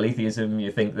reject dialetheism,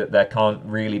 you think that there can't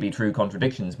really be true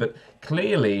contradictions, but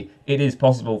clearly it is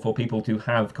possible for people to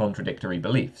have contradictory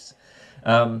beliefs.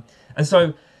 And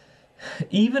so,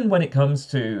 even when it comes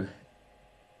to...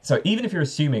 So even if you're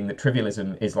assuming that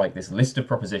trivialism is like this list of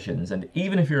propositions, and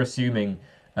even if you're assuming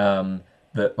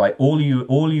that like all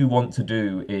you want to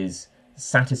do is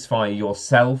satisfy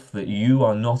yourself that you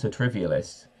are not a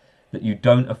trivialist, that you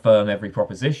don't affirm every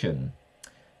proposition,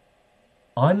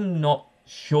 I'm not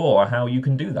sure how you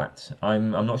can do that.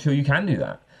 I'm not sure you can do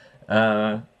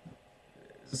that.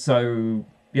 So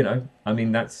you know, I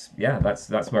mean, that's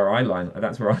where I land.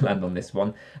 That's where I land on this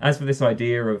one. As for this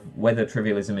idea of whether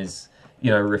trivialism is,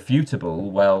 you know, refutable,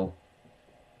 well,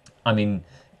 I mean,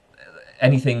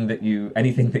 anything that you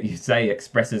say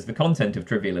expresses the content of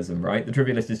trivialism, right? The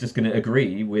trivialist is just going to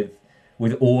agree with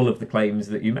all of the claims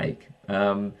that you make.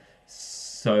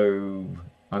 So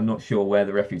I'm not sure where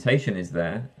the refutation is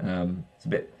there.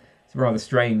 It's rather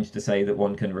strange to say that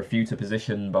one can refute a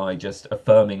position by just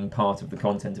affirming part of the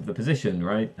content of the position,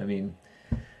 right? I mean,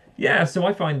 yeah, so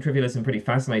I find trivialism pretty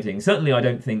fascinating. Certainly I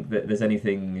don't think that there's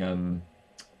anything,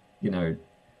 you know,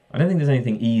 I don't think there's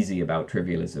anything easy about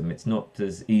trivialism. It's not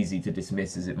as easy to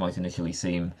dismiss as it might initially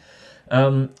seem.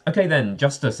 Okay then,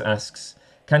 Justus asks,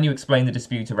 can you explain the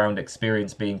dispute around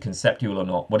experience being conceptual or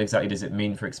not? What exactly does it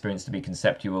mean for experience to be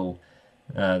conceptual?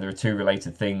 There are two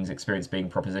related things, experience being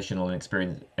propositional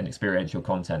and experiential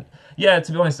content. Yeah,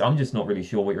 to be honest, I'm just not really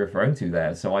sure what you're referring to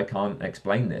there, so I can't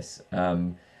explain this. I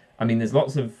mean, there's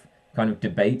lots of kind of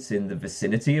debates in the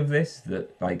vicinity of this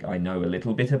that, like, I know a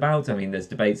little bit about. I mean, there's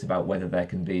debates about whether there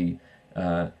can be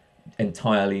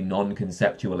entirely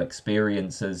non-conceptual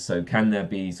experiences. So can there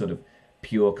be sort of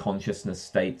pure consciousness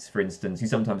states, for instance? You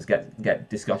sometimes get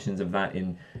discussions of that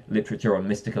in literature on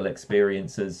mystical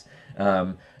experiences.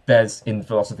 There's, in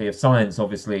philosophy of science,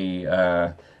 obviously,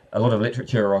 a lot of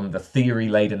literature on the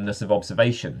theory-ladenness of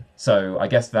observation. So I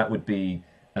guess that would be,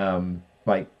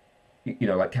 like, you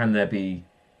know, like, can there be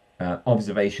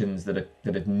observations that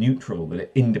are neutral, that are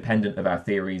independent of our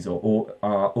theories, or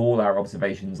are all our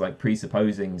observations like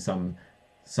presupposing some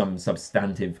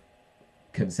substantive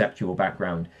conceptual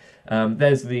background?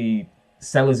 There's the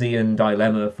Salesian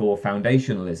dilemma for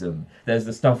foundationalism. There's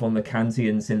the stuff on the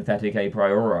Kantian synthetic a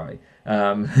priori.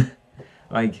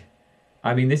 Like,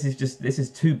 I mean, this is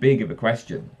too big of a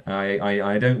question.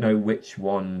 I don't know which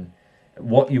one,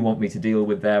 what you want me to deal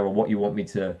with there, or what you want me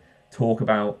to talk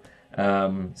about.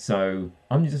 So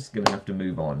I'm just going to have to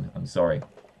move on. I'm sorry.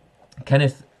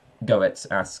 Kenneth Goetz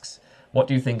asks, what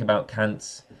do you think about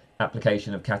Kant's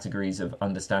application of categories of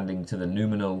understanding to the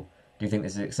noumenal? Do you think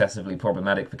this is excessively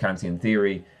problematic for Kantian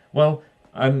theory? Well,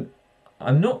 I'm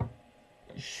not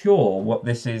sure what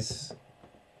this is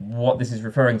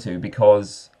referring to,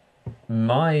 because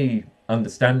my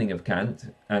understanding of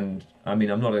Kant, and I mean,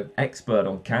 I'm not an expert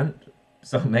on Kant,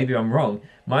 so maybe I'm wrong.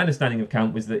 My understanding of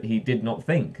Kant was that he did not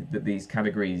think that these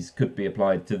categories could be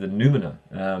applied to the noumena.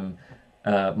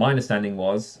 My understanding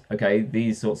was, okay,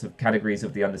 these sorts of categories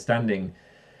of the understanding,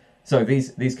 so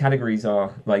these categories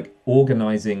are like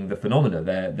organizing the phenomena.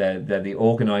 They're the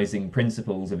organizing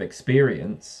principles of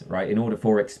experience, right? In order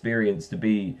for experience to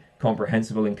be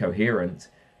comprehensible and coherent,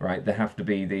 right, there have to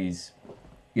be these,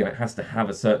 you know, it has to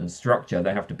have a certain structure.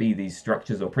 There have to be these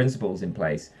structures or principles in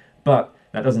place. But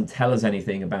that doesn't tell us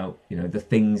anything about, you know, the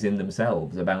things in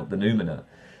themselves, about the noumena.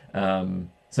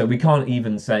 So we can't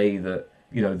even say that,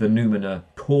 you know, the noumena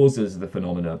causes the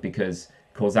phenomena, because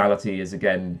causality is,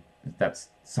 again, that's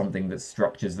something that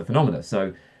structures the phenomena.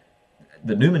 So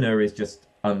the noumena is just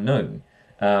unknown.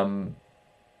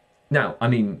 Now, I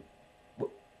mean,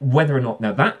 whether or not,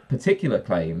 now that particular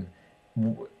claim,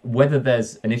 whether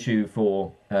there's an issue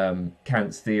for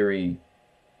Kant's theory,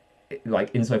 like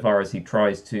insofar as he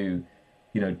tries to,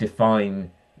 you know, define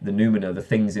the noumena, the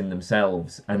things in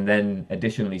themselves, and then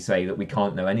additionally say that we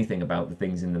can't know anything about the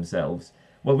things in themselves,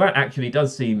 well, that actually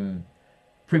does seem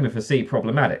prima facie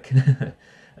problematic.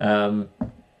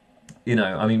 You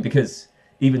know, I mean, because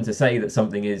even to say that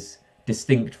something is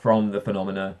distinct from the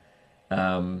phenomena,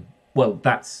 well,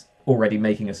 that's already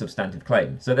making a substantive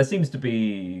claim. So there seems to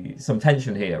be some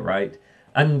tension here, right?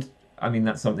 And I mean,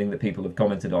 that's something that people have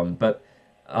commented on. But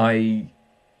I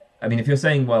mean, if you're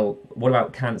saying, well, what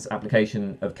about Kant's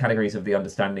application of categories of the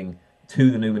understanding to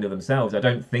the noumena themselves? I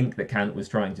don't think that Kant was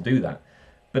trying to do that.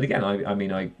 But again, I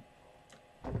mean,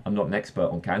 I'm not an expert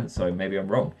on Kant, so maybe I'm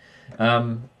wrong.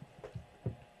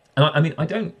 And I mean, I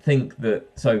don't think that.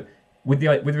 So with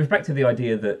respect to the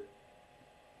idea that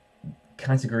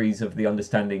categories of the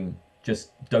understanding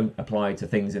just don't apply to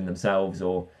things in themselves,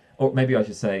 or maybe I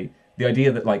should say the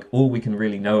idea that, like, all we can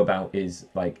really know about is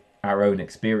like our own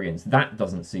experience, that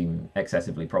doesn't seem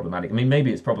excessively problematic. I mean,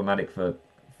 maybe it's problematic for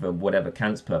whatever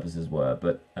Kant's purposes were,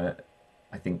 but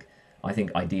I think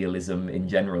idealism in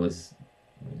general is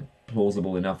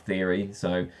plausible enough theory.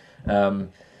 So,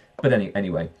 but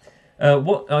anyway,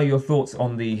 what are your thoughts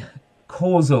on the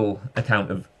causal account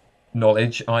of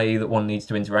knowledge, i.e. that one needs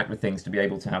to interact with things to be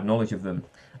able to have knowledge of them?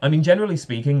 I mean, generally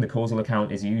speaking, the causal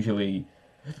account is usually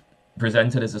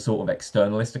presented as a sort of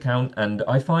externalist account, and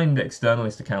I find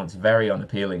externalist accounts very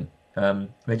unappealing.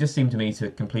 They just seem to me to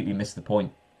completely miss the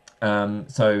point.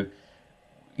 So,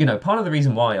 part of the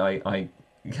reason why I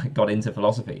got into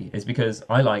philosophy is because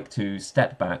I like to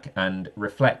step back and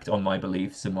reflect on my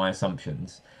beliefs and my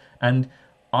assumptions. And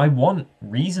I want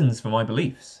reasons for my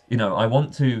beliefs. I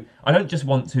don't just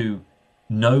want to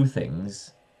know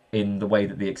things in the way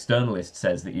that the externalist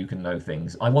says that you can know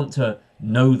things. I want to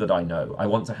know that I know. I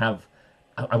want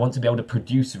to be able to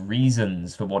produce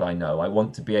reasons for what I know. I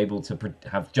want to be able to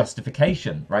have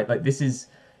justification, right? Like, this is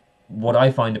what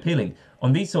I find appealing.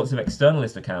 On these sorts of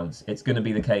externalist accounts, it's going to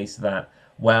be the case that,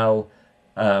 well,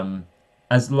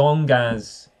 as long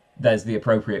as there's the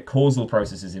appropriate causal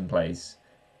processes in place,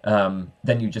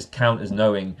 then you just count as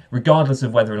knowing, regardless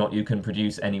of whether or not you can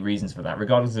produce any reasons for that,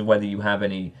 regardless of whether you have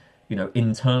any,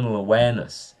 internal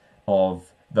awareness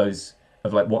of those,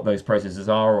 of like what those processes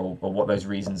are, or what those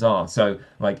reasons are. So,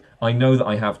 like, I know that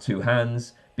I have two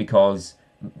hands because,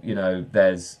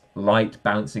 there's light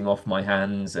bouncing off my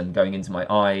hands and going into my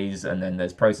eyes, and then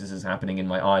there's processes happening in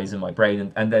my eyes and my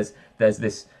brain, and there's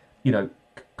this,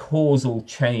 causal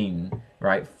chain,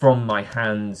 right, from my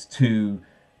hands to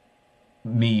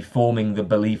me forming the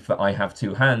belief that I have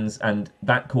two hands, and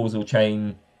that causal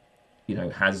chain,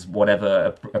 has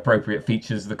whatever appropriate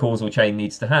features the causal chain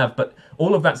needs to have, but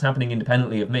all of that's happening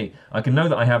independently of me. I can know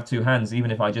that I have two hands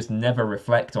even if I just never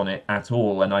reflect on it at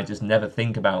all, and I just never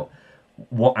think about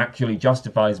what actually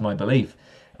justifies my belief.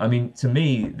 I mean, to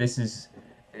me, this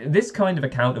kind of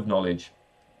account of knowledge,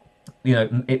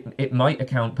 it might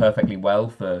account perfectly well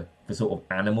for sort of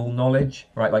animal knowledge,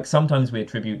 right? Like, sometimes we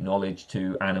attribute knowledge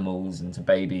to animals and to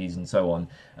babies and so on,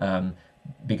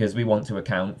 because we want to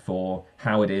account for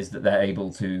how it is that they're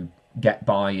able to get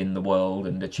by in the world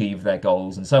and achieve their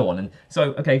goals and so on. And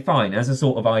so, okay, fine, as a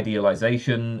sort of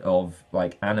idealization of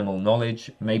like animal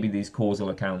knowledge, maybe these causal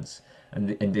accounts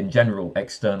and in general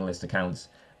externalist accounts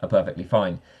are perfectly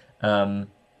fine.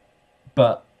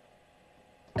 But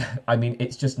I mean,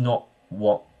 it's just not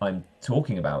what I'm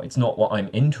talking about. It's not what I'm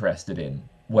interested in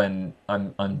when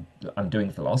I'm doing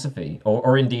philosophy,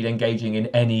 or indeed engaging in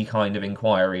any kind of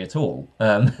inquiry at all.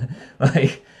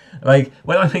 Like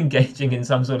when I'm engaging in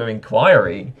some sort of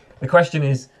inquiry, the question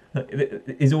is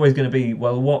always going to be,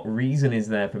 well, what reason is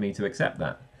there for me to accept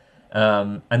that?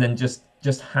 And then just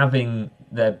having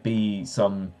there be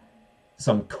some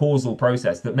causal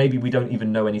process that maybe we don't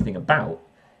even know anything about.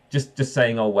 Just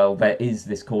saying, oh, well, there is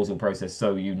this causal process,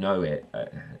 so you know it.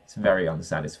 It's very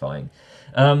unsatisfying.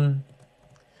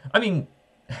 I mean,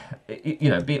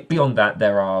 beyond that,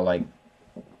 there are, like,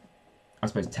 I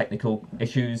suppose, technical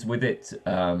issues with it.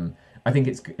 I think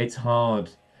it's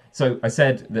hard. So I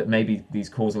said that maybe these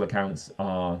causal accounts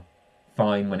are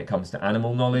fine when it comes to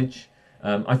animal knowledge.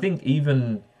 I think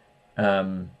even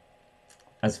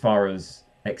as far as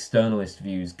externalist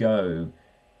views go,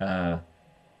 at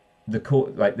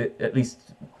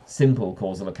least simple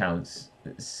causal accounts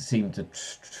seem to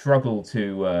struggle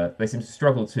to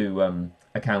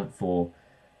account for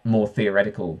more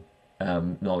theoretical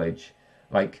knowledge.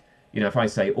 Like, if I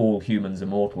say all humans are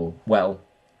mortal, well,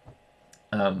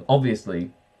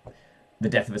 obviously the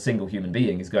death of a single human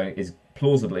being is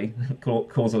plausibly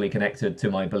causally connected to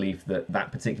my belief that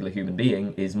that particular human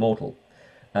being is mortal.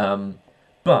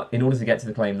 But in order to get to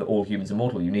the claim that all humans are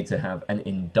mortal, you need to have an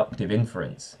inductive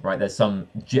inference, right? There's some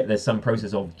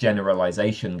process of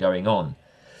generalization going on.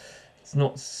 It's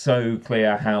not so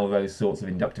clear how those sorts of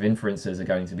inductive inferences are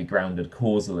going to be grounded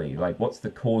causally. Like, what's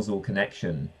the causal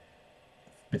connection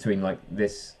between, like,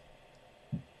 this,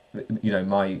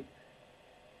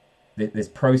 this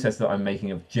process that I'm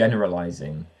making of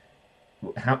generalizing?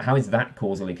 How is that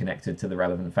causally connected to the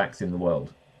relevant facts in the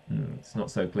world? It's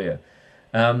not so clear.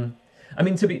 I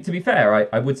mean, to be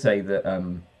fair, I would say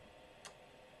that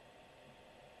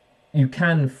you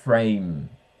can frame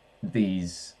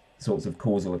these sorts of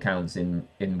causal accounts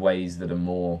in ways that are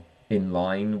more in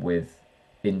line with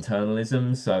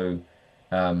internalism. So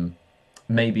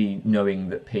maybe knowing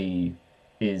that P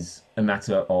is a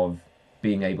matter of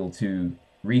being able to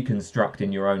reconstruct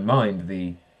in your own mind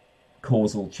the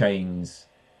causal chains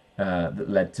that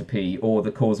led to P, or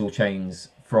the causal chains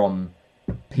from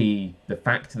P, the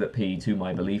fact that P, to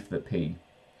my belief that P.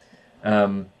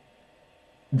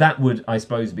 That would, I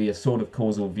suppose, be a sort of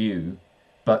causal view,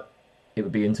 but it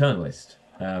would be internalist.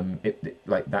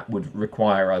 That would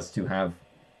require us to have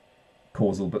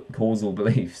causal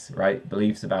beliefs, right?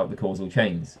 Beliefs about the causal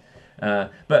chains.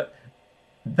 But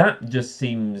that just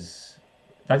seems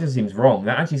wrong.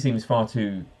 That actually seems far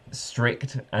too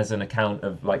strict as an account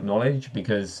of, like, knowledge,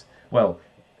 because, well,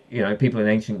 people in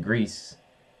ancient Greece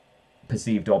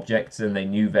perceived objects and they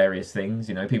knew various things.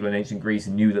 People in ancient Greece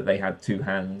knew that they had two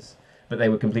hands. but they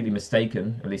were completely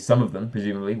mistaken, at least some of them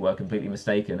presumably were completely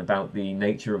mistaken about the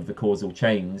nature of the causal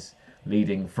chains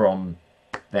leading from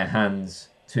their hands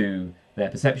to their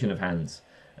perception of hands.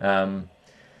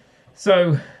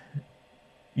 So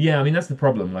yeah, I mean, that's the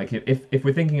problem. Like, if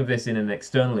we're thinking of this in an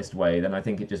externalist way, then I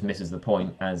think it just misses the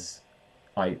point, as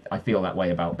I feel that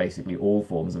way about basically all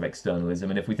forms of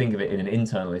externalism. And if we think of it in an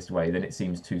internalist way, then it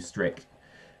seems too strict.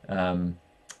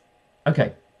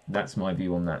 Okay, that's my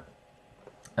view on that.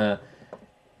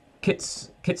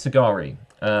 Kitsuragi.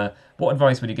 What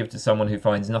advice would you give to someone who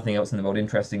finds nothing else in the world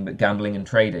interesting but gambling and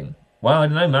trading? Well, I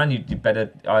don't know, man. You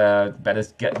better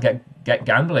get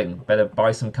gambling. Better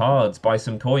buy some cards, buy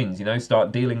some coins. You know,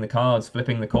 start dealing the cards,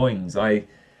 flipping the coins.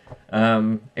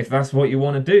 If that's what you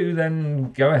want to do,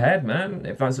 then go ahead, man.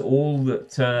 If that's all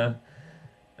that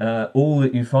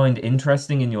you find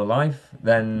interesting in your life,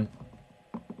 then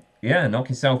yeah, knock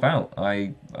yourself out.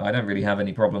 I don't really have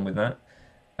any problem with that.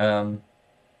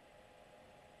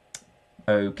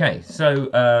 Okay, so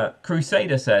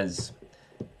Krusader says,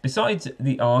 besides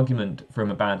the argument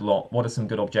from a bad lot, what are some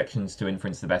good objections to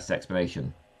inference the best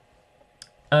explanation?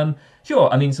 Sure,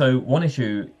 I mean, so one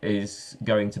issue is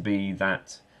going to be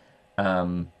that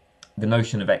the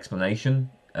notion of explanation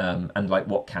and like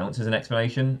what counts as an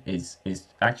explanation is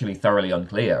actually thoroughly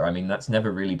unclear. I mean, that's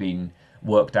never really been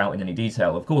worked out in any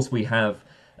detail. Of course, we have,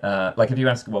 like if you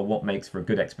ask, well, what makes for a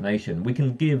good explanation, we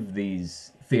can give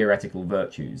these theoretical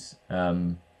virtues,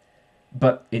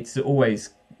 but it's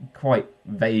always quite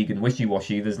vague and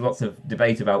wishy-washy. There's lots of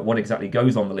debate about what exactly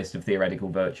goes on the list of theoretical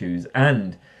virtues,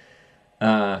 and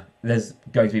there's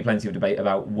going to be plenty of debate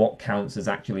about what counts as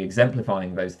actually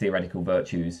exemplifying those theoretical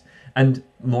virtues. And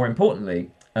more importantly,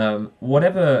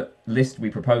 whatever list we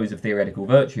propose of theoretical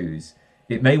virtues,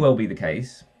 it may well be the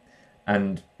case,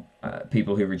 and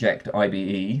people who reject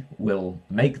IBE will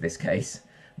make this case,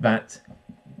 that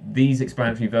these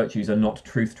explanatory virtues are not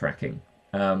truth-tracking.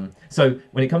 So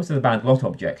when it comes to the bad lot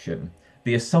objection,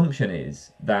 the assumption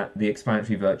is that the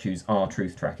explanatory virtues are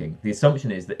truth-tracking. The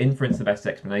assumption is that inference the best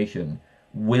explanation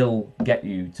will get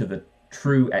you to the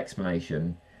true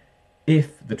explanation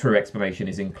if the true explanation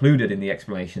is included in the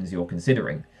explanations you're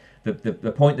considering.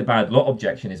 The point the bad lot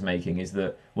objection is making is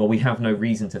that, well, we have no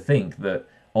reason to think that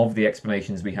of the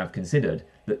explanations we have considered,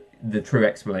 that the true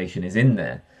explanation is in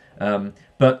there.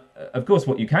 But of course,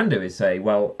 what you can do is say,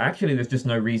 well, actually, there's just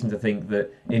no reason to think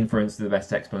that inference to the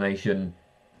best explanation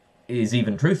is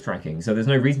even truth tracking. So there's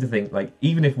no reason to think, like,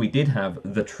 even if we did have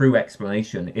the true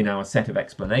explanation in our set of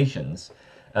explanations,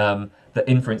 that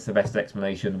inference to the best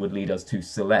explanation would lead us to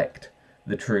select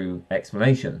the true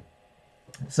explanation.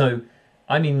 So,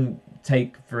 I mean,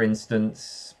 take, for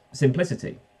instance,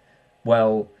 simplicity.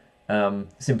 Well,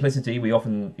 simplicity, we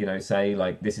often, say,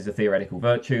 like, this is a theoretical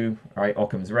virtue, right?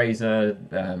 Occam's razor,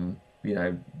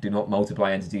 do not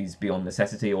multiply entities beyond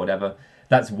necessity or whatever.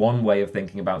 That's one way of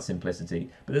thinking about simplicity.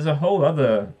 But there's a whole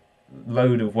other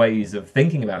load of ways of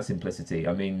thinking about simplicity.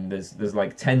 I mean, there's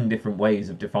like 10 different ways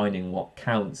of defining what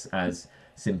counts as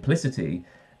simplicity,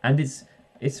 and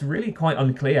it's really quite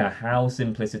unclear how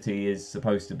simplicity is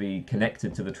supposed to be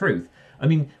connected to the truth. I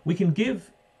mean, we can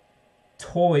give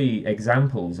toy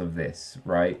examples of this,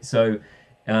 right? So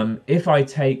if I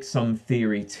take some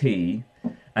theory T,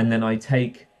 and then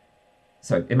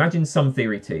imagine some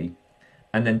theory T,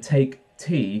 and then take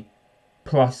T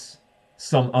plus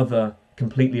some other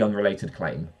completely unrelated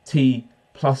claim. T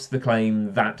plus the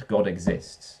claim that God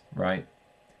exists, right?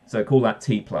 So call that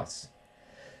T plus.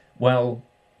 Well,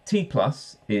 T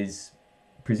plus is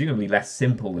presumably less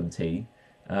simple than T,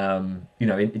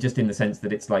 just in the sense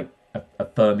that it's like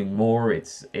affirming more,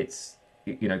 it's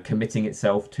committing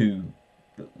itself to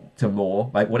more.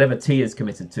 Like whatever T is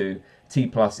committed to, T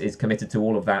plus is committed to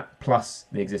all of that plus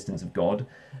the existence of God.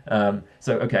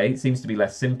 So okay, it seems to be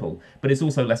less simple, but it's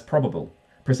also less probable,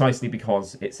 precisely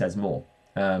because it says more.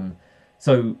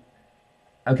 So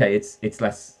okay, it's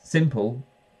less simple,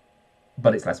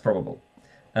 but it's less probable.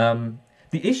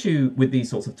 The issue with these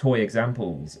sorts of toy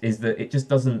examples is that it just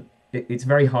doesn't. It's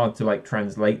very hard to like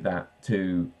translate that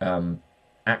to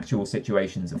actual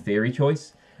situations of theory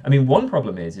choice. I mean, one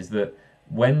problem is that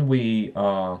when we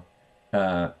are,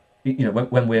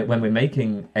 when we're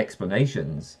making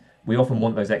explanations, we often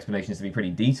want those explanations to be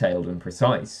pretty detailed and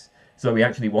precise. So we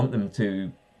actually want them to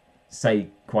say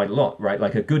quite a lot, right?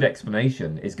 Like a good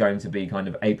explanation is going to be kind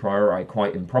of a priori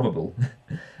quite improbable,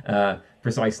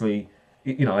 precisely.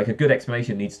 Like a good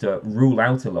explanation needs to rule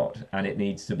out a lot, and it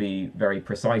needs to be very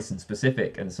precise and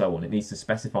specific and so on. It needs to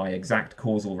specify exact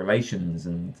causal relations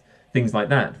and things like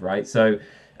that, right? So,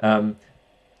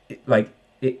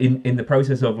 in the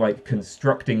process of like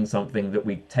constructing something that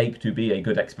we take to be a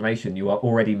good explanation, you are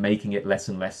already making it less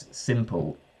and less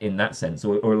simple in that sense,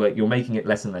 or like you're making it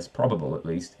less and less probable at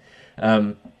least.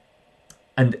 And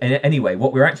anyway,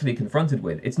 what we're actually confronted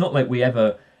with, it's not like we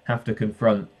ever have to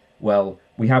confront, well,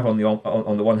 we have on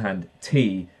the one hand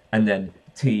T and then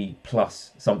T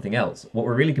plus something else. What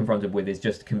we're really confronted with is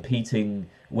just competing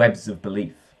webs of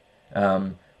belief,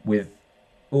 with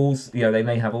all, they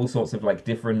may have all sorts of like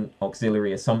different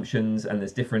auxiliary assumptions, and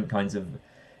there's different kinds of,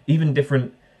 even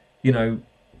different,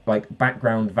 like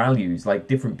background values. Like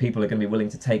different people are going to be willing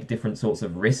to take different sorts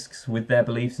of risks with their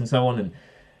beliefs and so on. And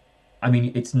I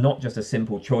mean, it's not just a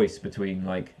simple choice between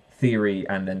like theory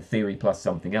and then theory plus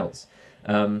something else.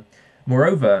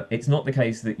 Moreover, it's not the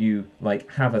case that you like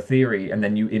have a theory and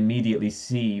then you immediately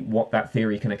see what that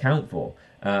theory can account for.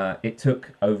 It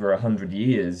took over 100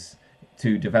 years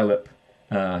to develop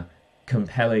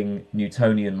compelling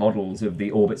Newtonian models of the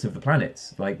orbits of the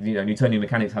planets. Like, Newtonian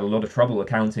mechanics had a lot of trouble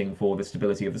accounting for the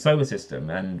stability of the solar system.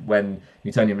 And when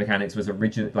Newtonian mechanics was on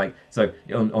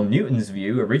Newton's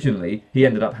view, originally, he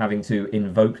ended up having to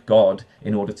invoke God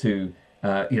in order to,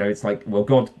 it's like, well,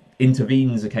 God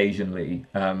intervenes occasionally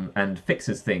and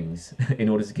fixes things in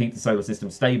order to keep the solar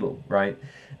system stable, right?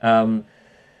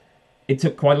 It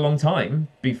took quite a long time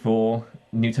before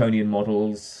Newtonian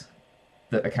models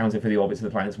that accounted for the orbits of the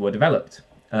planets were developed.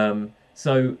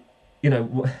 So,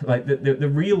 like the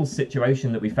real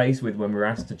situation that we face with when we're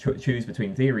asked to choose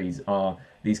between theories are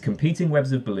these competing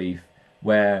webs of belief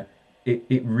where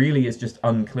it really is just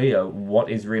unclear what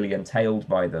is really entailed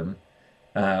by them,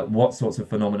 what sorts of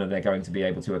phenomena they're going to be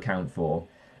able to account for.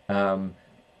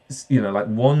 Like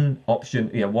one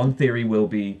option, one theory will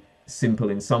be simple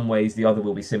in some ways, the other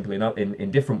will be simple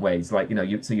in different ways. Like,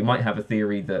 so you might have a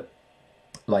theory that,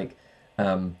 like,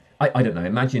 I don't know,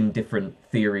 imagine different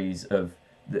theories of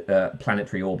the,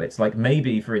 planetary orbits. Like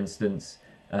maybe, for instance,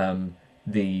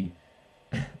 the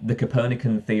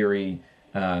Copernican theory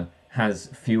has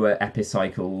fewer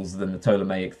epicycles than the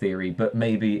Ptolemaic theory, but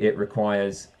maybe it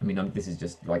requires, this is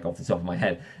just like off the top of my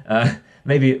head,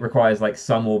 maybe it requires like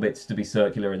some orbits to be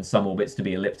circular and some orbits to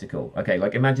be elliptical. Okay,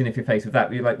 like imagine if you're faced with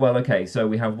that, you're like, well, okay, so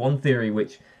we have one theory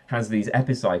which has these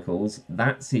epicycles,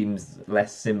 that seems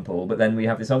less simple, but then we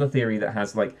have this other theory that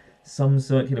has like some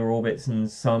circular orbits and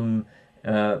some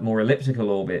more elliptical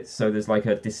orbits, so there's like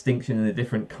a distinction in the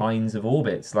different kinds of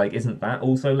orbits. Like, isn't that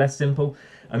also less simple?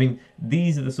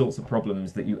 These are the sorts of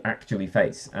problems that you actually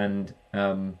face. And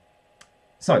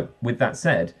so with that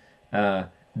said,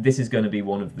 this is going to be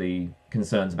one of the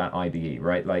concerns about IBE,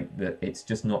 right? Like that it's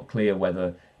just not clear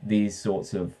whether these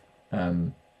sorts of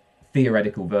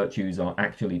theoretical virtues are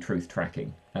actually truth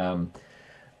tracking.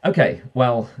 Okay,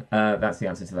 well, that's the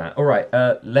answer to that. All right,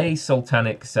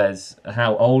 le-sultanic says,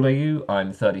 how old are you?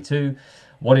 I'm 32.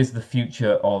 What is the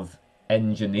future of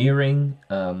engineering?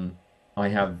 I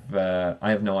have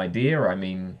no idea.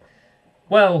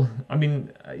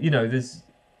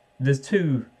 There's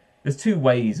two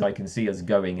ways I can see us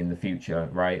going in the future,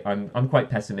 right? I'm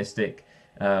quite pessimistic.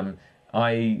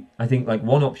 I think like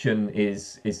one option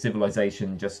is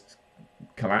civilization just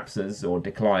collapses or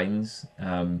declines,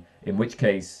 in which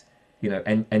case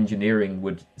engineering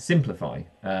would simplify.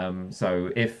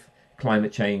 So if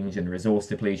climate change and resource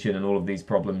depletion and all of these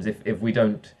problems, if we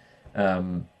don't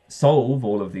solve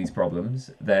all of these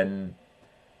problems, then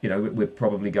we're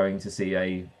probably going to see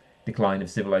a decline of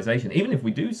civilization. Even if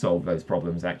we do solve those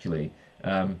problems, actually,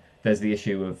 there's the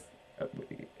issue of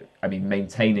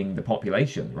maintaining the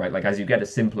population, right? Like as you get a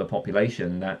simpler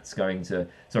population, as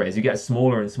you get a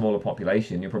smaller and smaller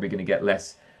population, you're probably going to get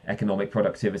less economic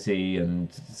productivity.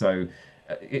 And so,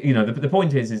 the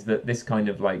point is that this kind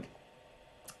of like,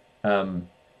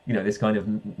 this kind of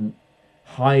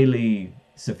highly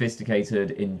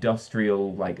sophisticated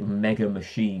industrial like mega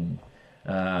machine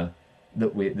that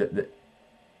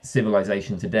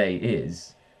civilization today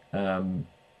is,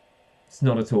 it's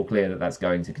not at all clear that that's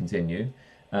going to continue.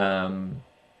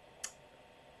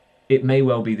 It may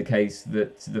well be the case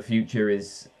that the future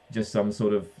is just some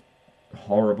sort of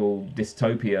horrible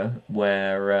dystopia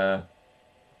where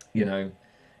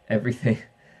everything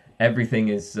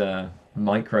is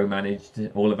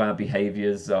micromanaged, all of our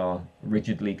behaviors are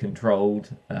rigidly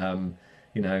controlled,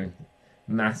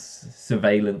 mass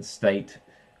surveillance state,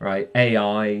 right?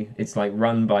 AI, it's like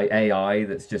run by AI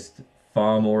that's just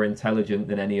far more intelligent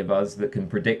than any of us, that can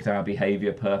predict our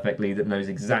behavior perfectly, that knows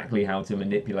exactly how to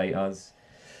manipulate us.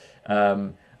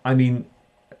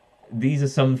 These are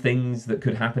some things that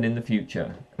could happen in the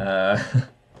future.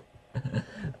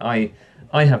 I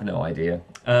have no idea.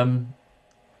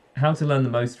 How to learn the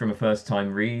most from a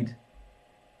first-time read?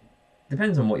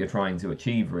 depends on what you're trying to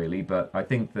achieve, really. But I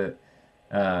think that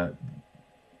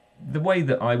the way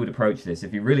that I would approach this,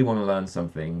 if you really want to learn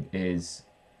something, is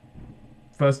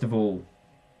first of all,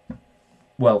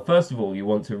 you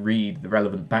want to read the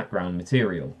relevant background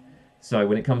material. So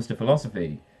when it comes to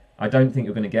philosophy, I don't think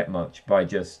you're going to get much by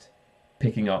just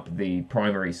picking up the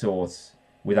primary source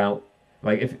without,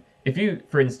 like, if you,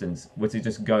 for instance, were to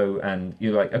just go and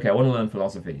you're like, okay, I want to learn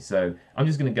philosophy, so I'm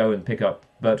just going to go and pick up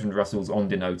Bertrand Russell's On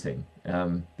Denoting,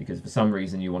 because for some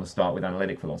reason you want to start with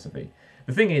analytic philosophy.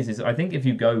 The thing is I think if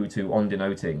you go to On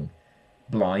Denoting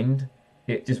blind,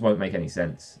 it just won't make any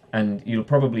sense, and you'll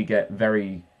probably get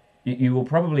you will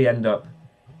probably end up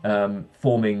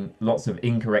forming lots of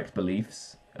incorrect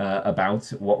beliefs about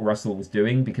what Russell was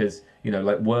doing, because, you know,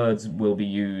 like, words will be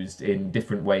used in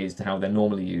different ways to how they're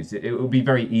normally used. It will be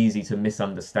very easy to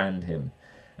misunderstand him.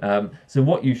 So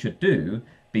what you should do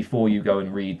before you go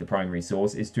and read the primary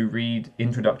source is to read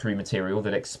introductory material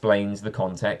that explains the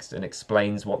context and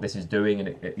explains what this is doing, and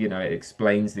it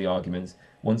explains the arguments.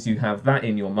 Once you have that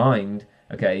in your mind,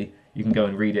 okay, you can go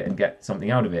and read it and get something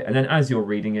out of it. And then as you're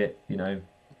reading it,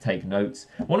 take notes.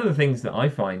 One of the things that I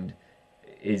find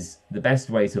is the best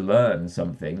way to learn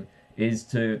something is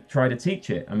to try to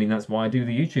teach it. I mean, that's why I do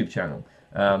the YouTube channel.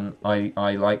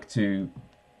 I like to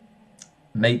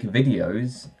make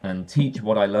videos and teach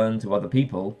what I learn to other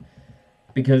people,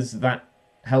 because that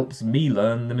helps me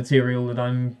learn the material that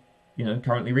I'm,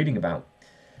 currently reading about.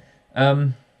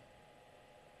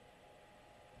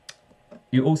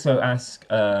 You also ask,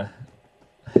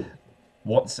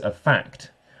 what's a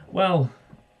fact? Well,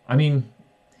 I mean,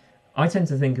 I tend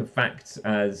to think of facts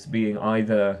as being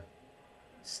either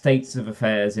states of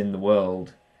affairs in the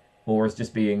world, or as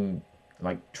just being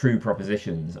like true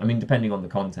propositions. I mean, depending on the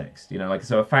context,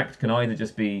 so a fact can either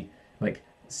just be like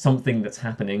something that's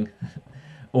happening,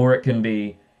 or it can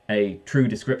be a true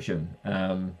description.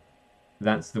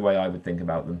 That's the way I would think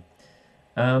about them.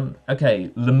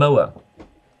 Okay, Lmaoh,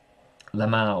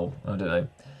 I don't know.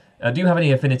 Do you have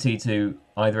any affinity to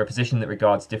either a position that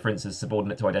regards difference as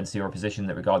subordinate to identity, or a position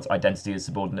that regards identity as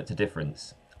subordinate to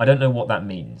difference? I don't know what that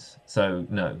means, so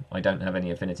no, I don't have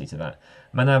any affinity to that.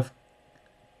 Manav,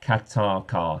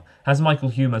 Khatarkar. Has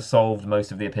Michael Huemer solved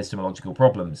most of the epistemological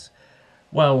problems?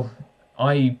 Well,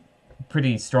 I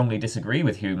pretty strongly disagree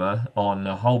with Huemer on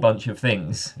a whole bunch of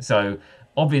things, so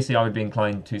obviously I would be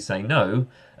inclined to say no.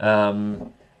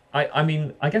 I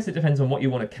mean, I guess it depends on what you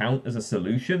want to count as a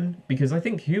solution, because I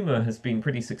think Huemer has been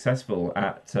pretty successful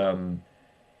at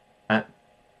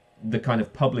the kind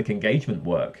of public engagement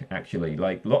work, actually.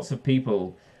 Like, lots of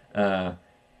people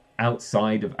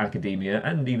outside of academia,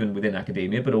 and even within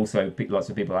academia, but also lots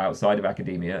of people outside of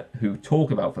academia who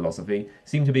talk about philosophy,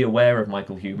 seem to be aware of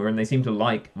Michael Huemer, and they seem to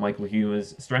like Michael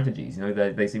Huemer's strategies.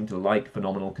 They seem to like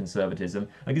phenomenal conservatism.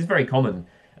 Like, it's very common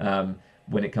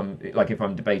when it comes, like, if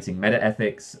I'm debating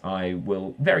meta-ethics, I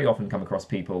will very often come across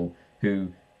people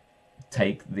who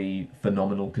take the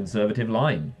phenomenal conservative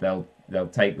line. They'll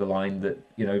take the line that,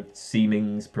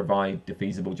 seemings provide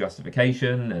defeasible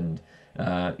justification, and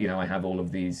I have all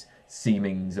of these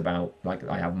seemings about, like,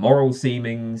 I have moral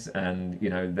seemings, and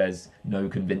there's no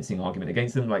convincing argument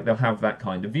against them. Like, they'll have that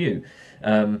kind of view.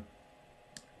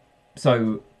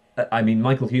 So I mean,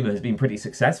 Michael Huemer has been pretty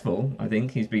successful. I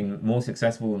think he's been more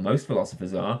successful than most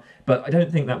philosophers are, but I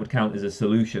don't think that would count as a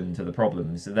solution to the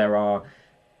problems. There are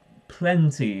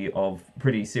plenty of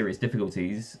pretty serious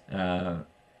difficulties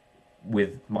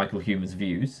with Michael Huemer's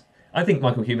views. I think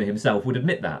Michael Huemer himself would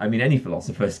admit that. I mean, any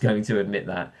philosopher is going to admit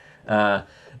that.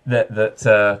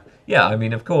 Yeah, I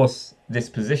mean, of course, this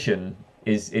position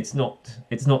it's not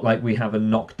like we have a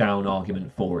knockdown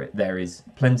argument for it. There is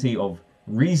plenty of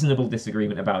reasonable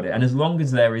disagreement about it, and as long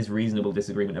as there is reasonable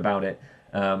disagreement about it,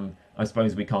 I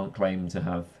suppose we can't claim to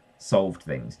have solved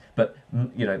things. But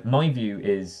my view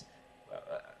is,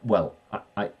 well,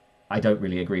 I don't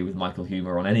really agree with Michael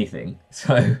Huemer on anything,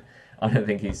 so I don't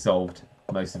think he's solved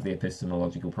most of the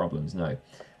epistemological problems. No.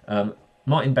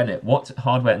 Martin Bennett, what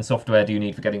hardware and software do you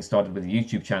need for getting started with a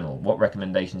YouTube channel? What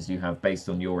recommendations do you have based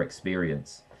on your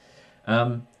experience?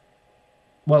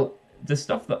 Well, the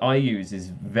stuff that I use is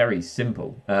very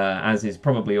simple, as is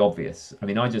probably obvious. I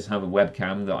mean, I just have a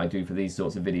webcam that I do for these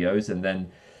sorts of videos, and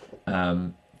then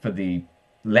for the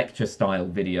lecture-style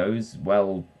videos,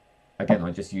 well, again,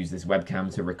 I just use this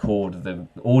webcam to record the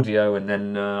audio, and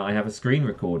then I have a screen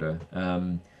recorder.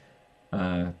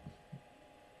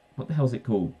 What the hell is it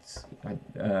called?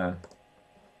 What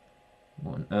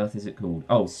on earth is it called?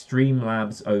 Oh,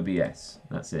 Streamlabs OBS.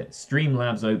 That's it.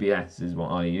 Streamlabs OBS is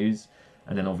what I use.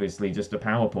 And then obviously just a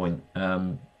PowerPoint.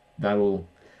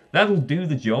 That'll do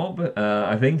the job.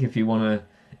 I think if you want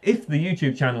if the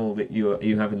YouTube channel that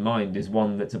you have in mind is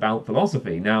one that's about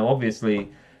philosophy, now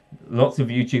obviously lots of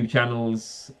YouTube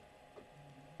channels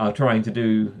are trying to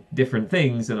do different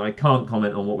things, and I can't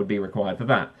comment on what would be required for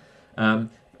that.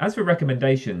 As for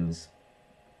recommendations,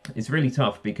 it's really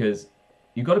tough because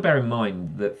you've got to bear in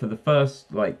mind that for the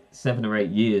first like 7 or 8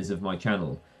 years of my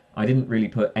channel, I didn't really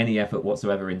put any effort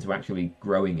whatsoever into actually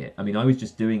growing it. I mean, I was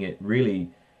just doing it really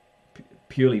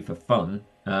purely for fun,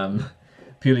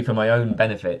 purely for my own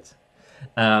benefit,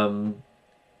 and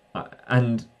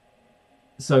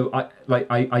so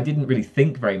I didn't really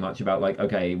think very much about like,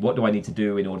 okay, what do I need to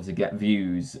do in order to get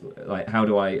views? Like, how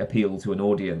do I appeal to an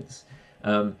audience?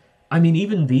 I mean,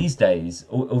 even these days,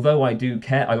 although I do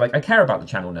care, I care about the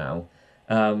channel now.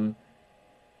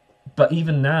 But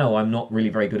even now, I'm not really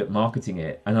very good at marketing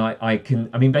it, and I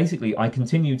mean, basically, I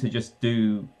continue to just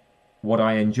do what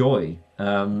I enjoy,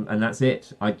 and that's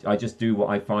it. I just do what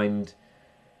I find,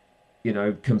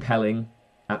 compelling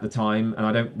at the time, and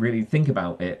I don't really think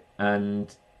about it.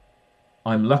 And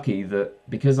I'm lucky that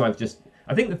because I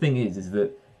think the thing is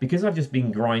that because I've just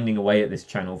been grinding away at this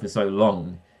channel for so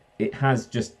long, it has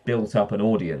just built up an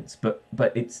audience. But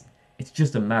it's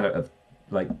just a matter of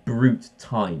like brute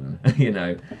time,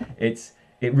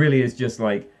 it really is just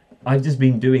like I've just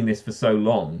been doing this for so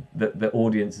long that the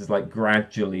audience is like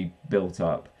gradually built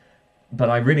up, but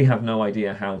I really have no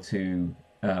idea how to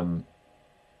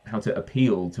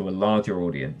appeal to a larger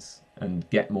audience and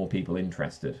get more people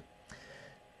interested.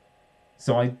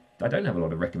 So I don't have a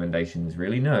lot of recommendations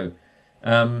really. No.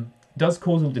 Does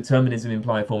causal determinism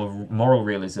imply a form of moral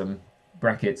realism?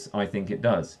 Brackets, I think it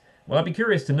does. Well, I'd be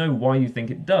curious to know why you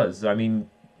think it does. I mean,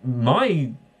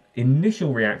 my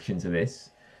initial reaction to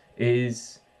this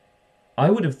is I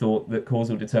would have thought that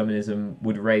causal determinism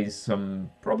would raise some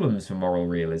problems for moral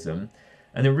realism.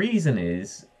 And the reason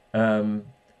is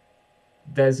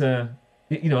there's a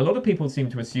lot of people seem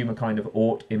to assume a kind of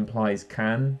ought implies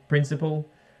can principle,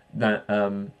 that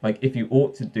like if you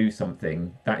ought to do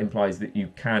something, that implies that you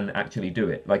can actually do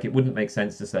it. Like it wouldn't make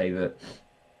sense to say that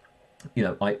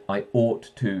I ought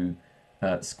to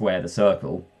square the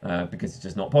circle because it's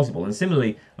just not possible. And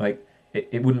similarly, like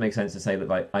it wouldn't make sense to say that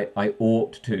like I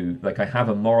ought to, like I have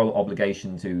a moral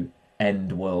obligation to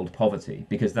end world poverty,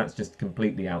 because that's just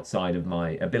completely outside of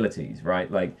my abilities, right?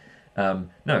 Like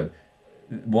no,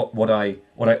 what I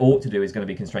ought to do is going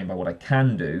to be constrained by what I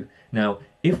can do. Now,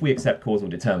 if we accept causal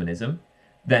determinism,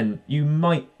 then you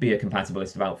might be a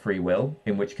compatibilist about free will,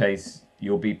 in which case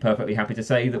you'll be perfectly happy to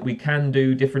say that we can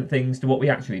do different things to what we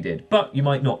actually did. But you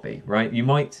might not be, right? You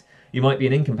might be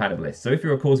an incompatibilist. So if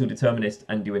you're a causal determinist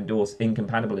and you endorse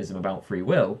incompatibilism about free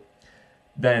will,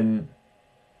 then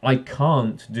I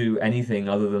can't do anything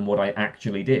other than what I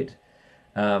actually did.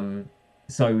 So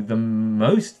the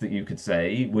most that you could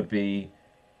say would be,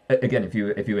 again, if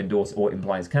you endorse or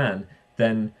implies can,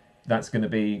 then that's going to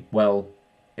be, well,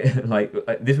 like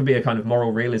this would be a kind of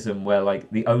moral realism where like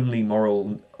the only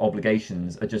moral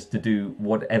obligations are just to do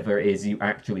whatever it is you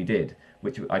actually did,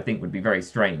 which I think would be very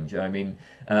strange. I mean,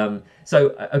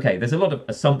 okay, there's a lot of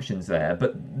assumptions there,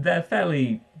 but they're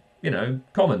fairly,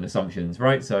 common assumptions,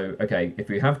 right? So, okay, if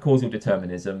we have causal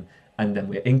determinism and then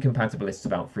we're incompatibilists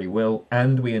about free will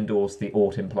and we endorse the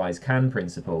ought implies can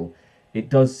principle, it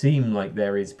does seem like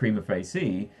there is prima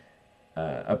facie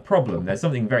a problem. There's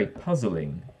something very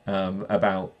puzzling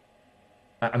about.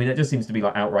 I mean, it just seems to be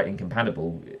like outright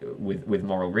incompatible with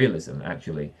moral realism.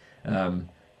 Actually,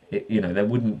 there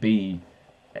wouldn't be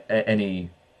any.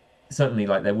 Certainly,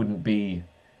 like there wouldn't be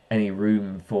any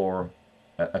room for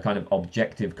a kind of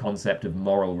objective concept of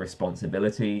moral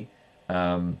responsibility.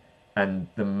 And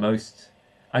the most,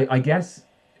 I guess,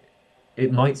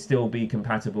 it might still be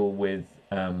compatible with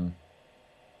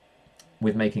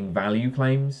making value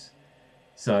claims.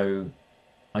 So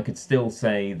I could still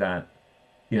say that,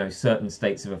 certain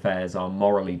states of affairs are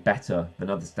morally better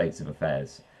than other states of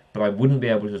affairs. But I wouldn't be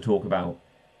able to talk about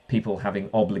people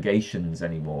having obligations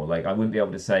anymore. Like, I wouldn't be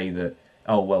able to say that,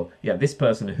 oh, well, yeah, this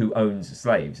person who owns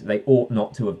slaves, they ought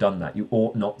not to have done that. You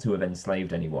ought not to have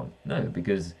enslaved anyone. No,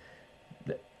 because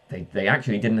they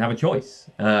actually didn't have a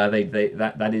choice.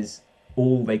 That is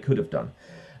all they could have done.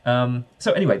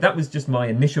 So anyway, that was just my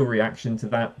initial reaction to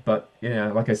that. But,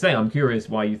 like I say, I'm curious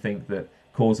why you think that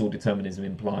causal determinism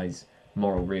implies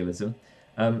moral realism.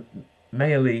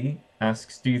 Mea Lee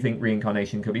asks, do you think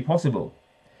reincarnation could be possible?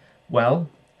 Well,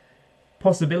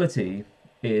 possibility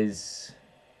is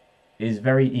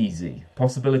very easy.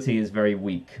 Possibility is very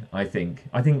weak, I think.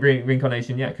 I think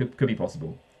reincarnation, yeah, could be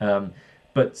possible.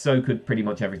 But so could pretty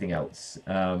much everything else.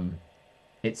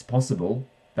 It's possible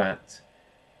that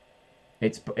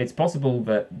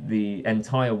the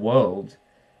entire world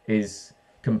is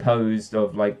composed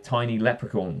of like tiny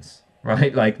leprechauns,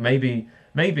 right? Like maybe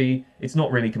it's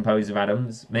not really composed of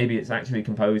atoms. Maybe it's actually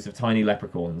composed of tiny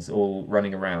leprechauns all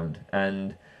running around,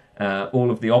 and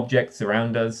all of the objects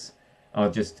around us are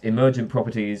just emergent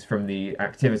properties from the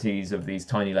activities of these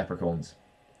tiny leprechauns.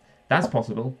 That's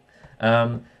possible.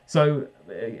 So,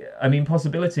 I mean,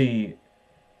 possibility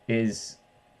is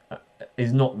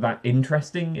not that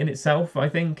interesting in itself, I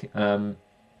think. And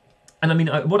I mean,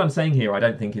 what I'm saying here, I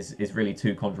don't think is really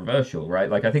too controversial, right?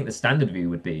 Like, I think the standard view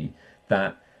would be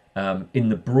that in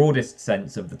the broadest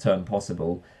sense of the term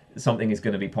possible, something is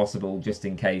going to be possible just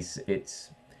in case it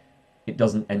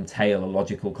doesn't entail a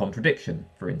logical contradiction,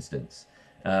 for instance.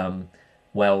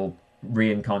 Well,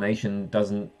 reincarnation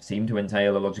doesn't seem to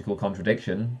entail a logical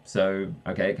contradiction, so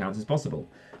okay, it counts as possible.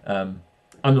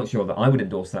 I'm not sure that I would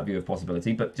endorse that view of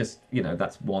possibility, but just,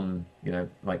 that's one,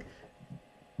 like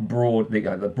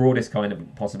the broadest kind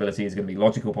of possibility is going to be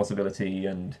logical possibility,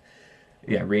 and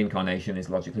yeah, reincarnation is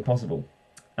logically possible.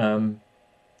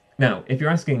 Now, if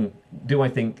you're asking, do I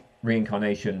think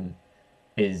reincarnation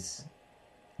is,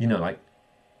 like,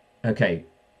 okay,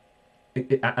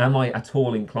 am I at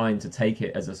all inclined to take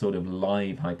it as a sort of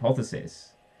live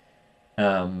hypothesis?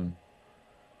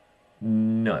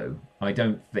 No, I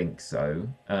don't think so.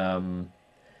 I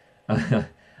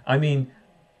mean,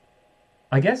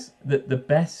 I guess that the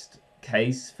best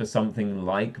case for something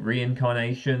like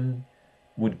reincarnation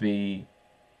would be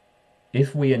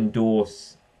if we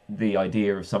endorse the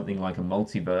idea of something like a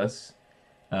multiverse,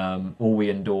 or we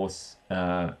endorse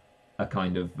a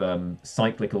kind of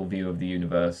cyclical view of the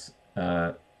universe,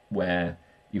 where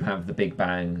you have the Big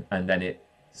Bang and then it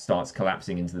starts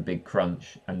collapsing into the Big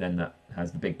Crunch, and then that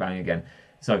has the Big Bang again.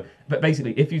 So, but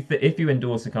basically, if you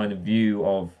endorse a kind of view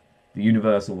of the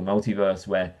universe or the multiverse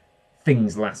where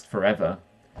things last forever,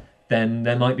 then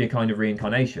there might be a kind of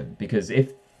reincarnation. Because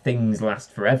if things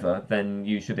last forever, then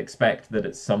you should expect that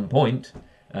at some point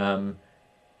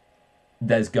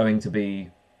there's going to be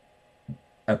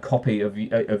a copy of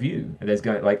you. There's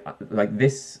going like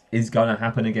this is going to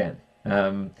happen again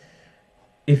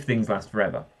if things last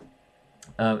forever.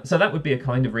 So that would be a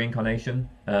kind of reincarnation,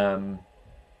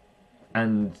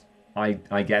 and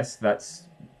I guess that's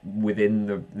within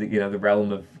the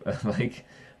realm of like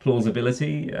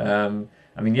plausibility.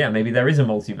 I mean, yeah, maybe there is a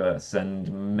multiverse,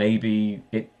 and maybe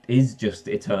it is just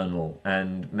eternal,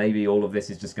 and maybe all of this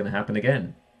is just going to happen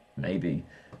again. Maybe.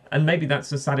 And maybe that's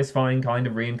a satisfying kind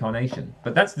of reincarnation.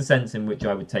 But that's the sense in which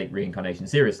I would take reincarnation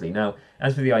seriously. Now,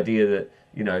 as for the idea that,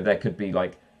 there could be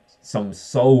like some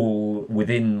soul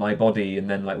within my body, and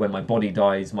then like when my body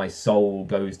dies, my soul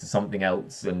goes to something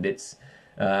else, and it's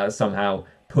somehow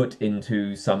put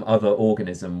into some other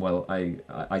organism. Well,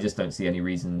 I just don't see any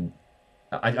reason.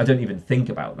 I don't even think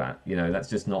about that. That's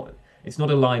just not. It's not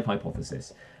a live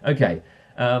hypothesis. Okay,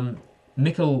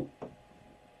 Míkel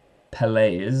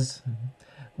Peláez.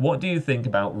 What do you think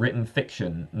about written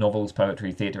fiction, novels,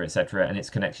 poetry, theatre, etc., and its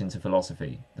connection to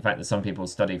philosophy? The fact that some people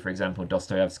study, for example,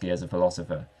 Dostoevsky as a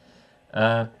philosopher.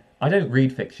 I don't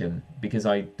read fiction because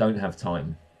I don't have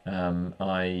time.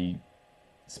 I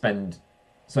spend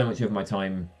so much of my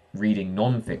time reading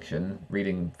non-fiction,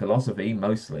 reading philosophy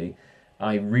mostly.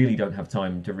 I really don't have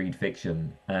time to read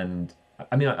fiction. And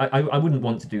I mean, I wouldn't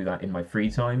want to do that in my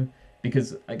free time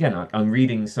because, again, I'm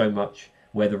reading so much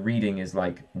where the reading is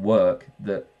like work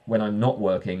that when I'm not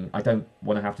working, I don't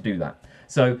want to have to do that.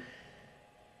 So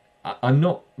I'm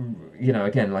not,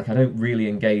 again, like I don't really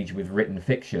engage with written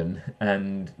fiction,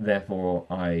 and therefore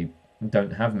I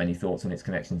don't have many thoughts on its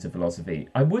connection to philosophy.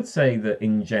 I would say that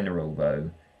in general, though,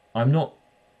 I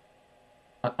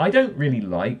don't really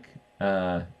like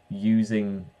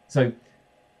using. So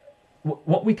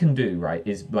what we can do, right,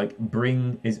 is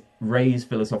raise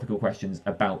philosophical questions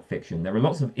about fiction. There are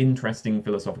lots of interesting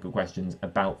philosophical questions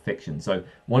about fiction. So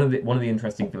one of the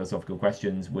interesting philosophical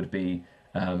questions would be,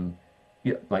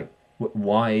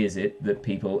 why is it that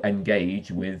people engage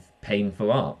with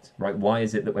painful art, right? Why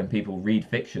is it that when people read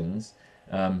fictions,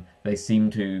 they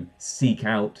seem to seek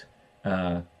out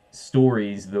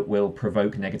stories that will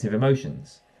provoke negative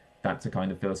emotions? That's a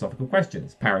kind of philosophical question.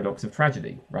 It's paradox of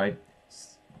tragedy, right?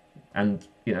 And,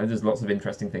 there's lots of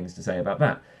interesting things to say about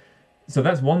that. So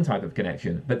that's one type of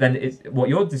connection. But then it's what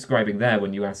you're describing there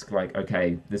when you ask, like,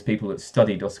 okay, there's people that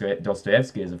study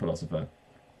Dostoevsky as a philosopher.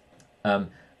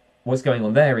 What's going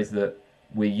on there is that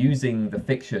we're using the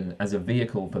fiction as a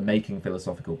vehicle for making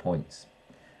philosophical points.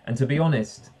 And to be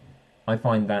honest, I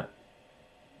find that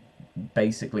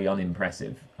basically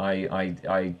unimpressive. I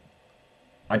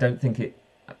don't think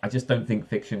I just don't think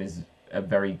fiction is a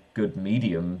very good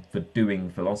medium for doing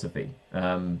philosophy,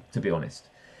 to be honest.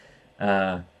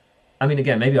 I mean,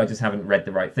 again, maybe I just haven't read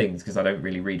the right things because I don't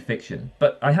really read fiction.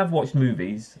 But I have watched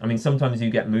movies. I mean, sometimes you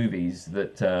get movies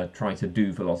that try to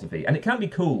do philosophy. And it can be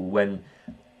cool when...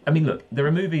 I mean, look, there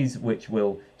are movies which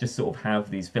will just sort of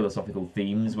have these philosophical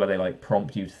themes where they, like,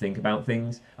 prompt you to think about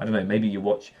things. I don't know, maybe you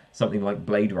watch something like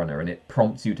Blade Runner and it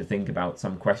prompts you to think about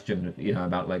some question, you know,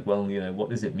 about, like, well, you know, what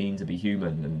does it mean to be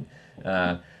human?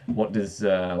 And what does,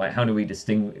 like, how do we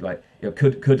distinguish, like, you know,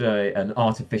 could an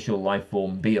artificial life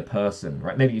form be a person,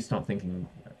 right? Maybe you start thinking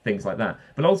things like that.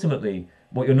 But ultimately,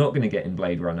 what you're not going to get in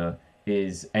Blade Runner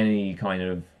is any kind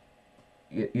of,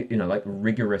 you know, like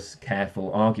rigorous,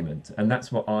 careful argument. And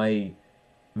that's what I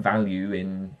value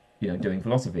in, you know, doing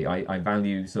philosophy. I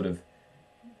value sort of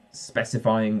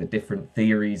specifying the different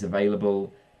theories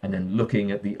available and then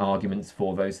looking at the arguments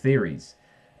for those theories.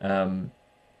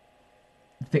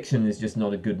 Fiction is just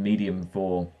not a good medium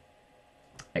for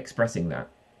expressing that,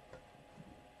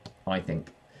 I think.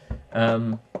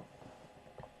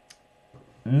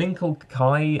 Minkle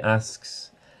Kie asks,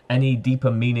 any deeper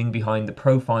meaning behind the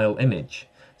profile image?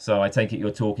 So I take it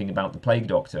you're talking about the Plague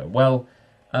Doctor. Well,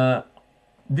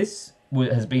 this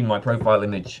has been my profile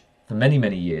image for many,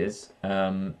 many years.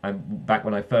 Back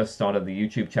when I first started the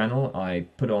YouTube channel, I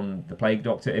put on the Plague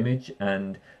Doctor image,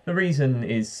 and the reason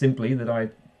is simply that I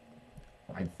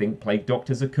think Plague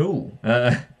Doctors are cool.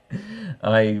 You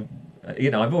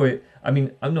know, I've always... I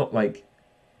mean, I'm not like...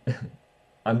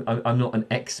 I'm not an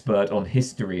expert on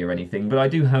history or anything, but I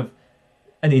do have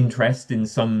an interest in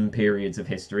some periods of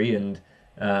history, and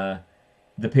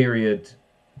the period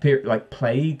like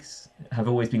plagues have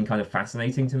always been kind of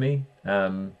fascinating to me.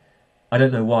 I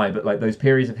don't know why, but like those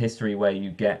periods of history where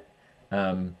you get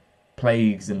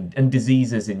plagues and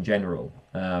diseases in general,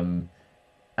 and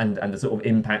the sort of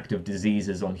impact of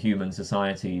diseases on human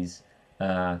societies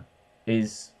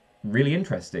is really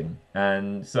interesting.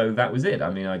 And so that was it. I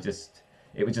mean,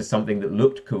 it was just something that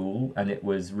looked cool, and it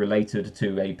was related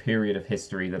to a period of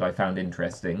history that I found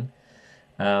interesting.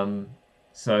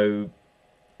 So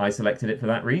I selected it for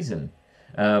that reason.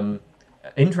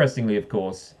 Interestingly, of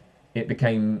course, it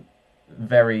became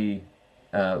very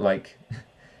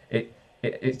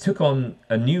it took on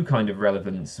a new kind of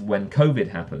relevance when COVID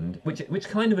happened, which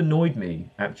kind of annoyed me,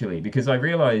 actually, because I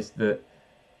realized that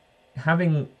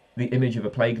having the image of a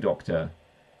plague doctor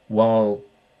while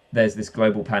there's this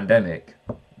global pandemic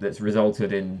that's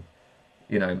resulted in,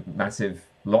 you know, massive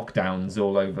lockdowns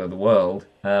all over the world,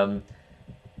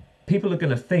 people are going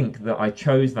to think that I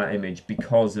chose that image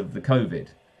because of the COVID.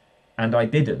 And I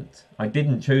didn't. I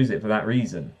didn't choose it for that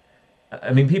reason.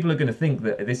 I mean, people are going to think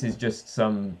that this is just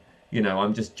some, you know,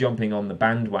 I'm just jumping on the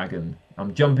bandwagon.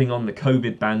 I'm jumping on the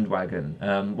COVID bandwagon.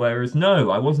 Whereas, no,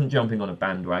 I wasn't jumping on a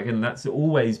bandwagon. That's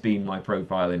always been my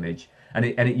profile image. And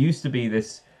it used to be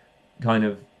this kind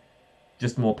of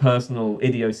just more personal,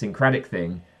 idiosyncratic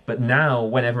thing. But now,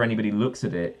 whenever anybody looks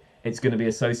at it, it's going to be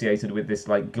associated with this,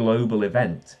 like, global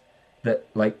event that,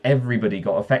 like, everybody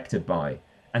got affected by.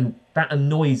 And that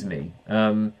annoys me.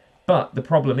 But the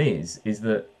problem is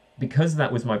that because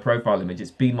that was my profile image, it's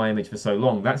been my image for so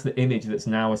long, that's the image that's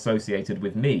now associated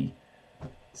with me.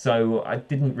 So I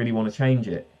didn't really want to change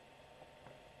it.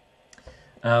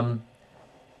 Mokmar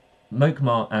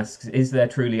asks, is there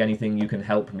truly anything you can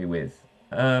help me with?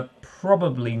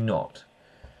 Probably not.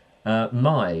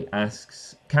 Mai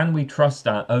asks, can we trust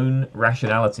our own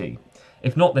rationality?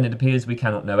 If not, then it appears we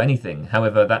cannot know anything.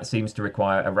 However, that seems to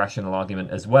require a rational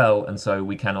argument as well, and so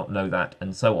we cannot know that,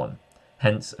 and so on.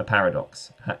 Hence, a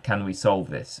paradox. Can we solve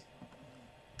this?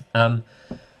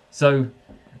 So,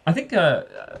 I think,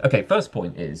 okay, first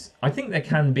point is, I think there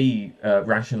can be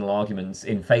rational arguments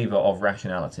in favour of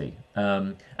rationality.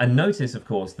 And notice, of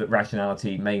course, that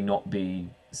rationality may not be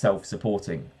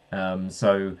self-supporting.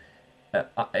 So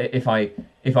the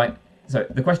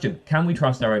question, can we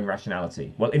trust our own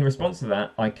rationality? Well, in response to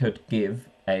that, I could give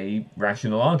a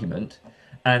rational argument,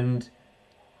 and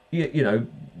you know,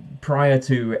 prior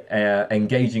to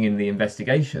engaging in the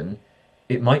investigation,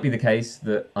 it might be the case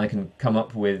that I can come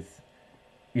up with,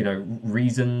 you know,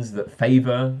 reasons that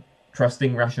favour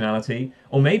trusting rationality,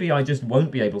 or maybe I just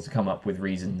won't be able to come up with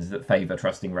reasons that favour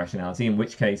trusting rationality, in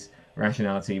which case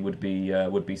rationality would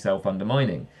be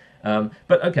self-undermining.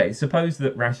 But okay, suppose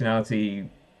that rationality,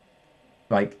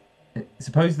 like,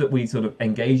 suppose that we sort of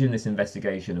engage in this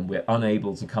investigation and we're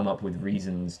unable to come up with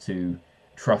reasons to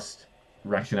trust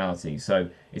rationality. So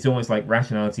it's almost like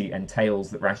rationality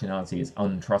entails that rationality is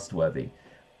untrustworthy.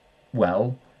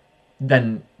 Well,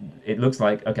 then it looks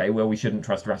like, okay, well, we shouldn't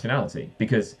trust rationality,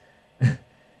 because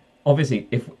obviously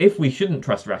if we shouldn't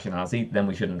trust rationality, then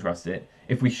we shouldn't trust it.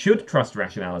 If we should trust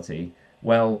rationality,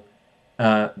 well,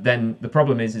 then the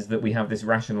problem is that we have this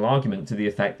rational argument to the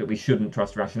effect that we shouldn't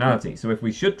trust rationality. So if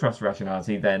we should trust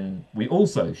rationality, then we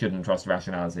also shouldn't trust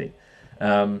rationality.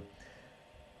 Now,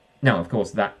 of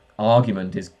course, that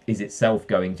argument is itself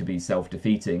going to be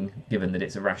self-defeating, given that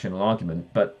it's a rational argument.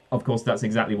 But of course, that's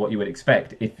exactly what you would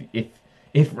expect.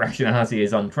 If rationality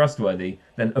is untrustworthy,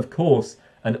 then of course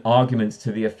an argument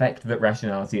to the effect that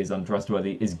rationality is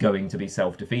untrustworthy is going to be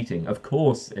self-defeating. Of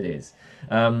course it is.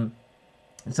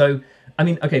 So, I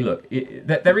mean, okay, look,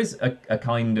 there is a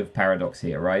kind of paradox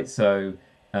here, right? So,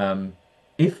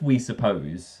 if we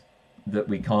suppose that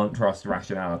we can't trust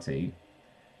rationality,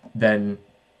 then,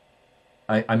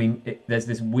 I mean, there's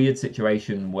this weird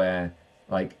situation where,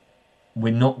 like,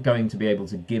 we're not going to be able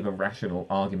to give a rational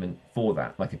argument for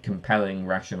that, like a compelling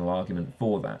rational argument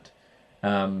for that.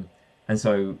 And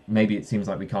so maybe it seems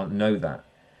like we can't know that.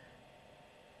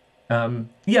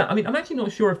 Yeah, I mean, I'm actually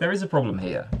not sure if there is a problem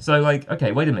here. So, like,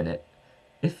 okay, wait a minute.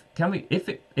 If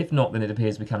not, then it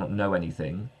appears we cannot know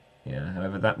anything. Yeah,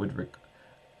 however, that would...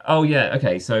 Oh, yeah,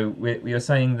 okay, so we are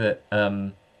saying that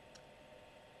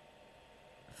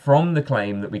from the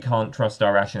claim that we can't trust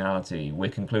our rationality, we're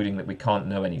concluding that we can't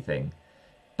know anything.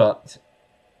 But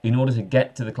in order to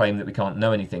get to the claim that we can't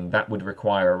know anything, that would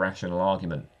require a rational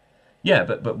argument. Yeah,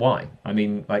 but why? I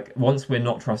mean, like, once we're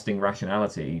not trusting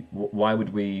rationality, why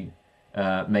would we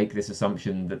make this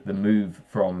assumption that the move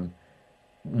from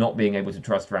not being able to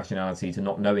trust rationality to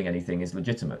not knowing anything is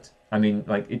legitimate? I mean,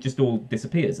 like, it just all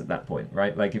disappears at that point,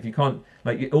 right? Like, if you can't,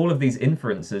 like, all of these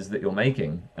inferences that you're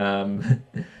making,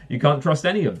 you can't trust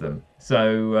any of them.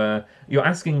 So you're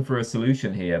asking for a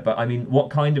solution here, but I mean, what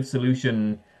kind of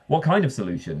solution? What kind of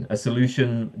solution? A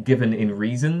solution given in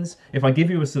reasons? If I give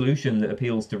you a solution that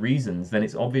appeals to reasons, then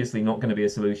it's obviously not going to be a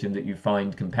solution that you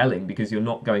find compelling because you're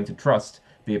not going to trust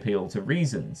the appeal to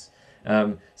reasons.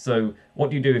 So what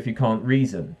do you do if you can't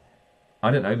reason?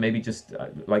 I don't know, maybe just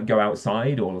like go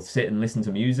outside or sit and listen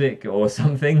to music or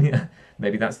something.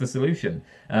 Maybe that's the solution.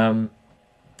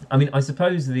 I mean, I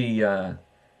suppose the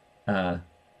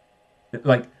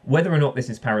like whether or not this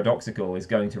is paradoxical is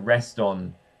going to rest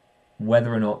on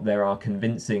whether or not there are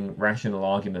convincing rational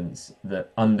arguments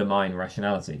that undermine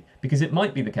rationality. Because it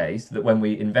might be the case that when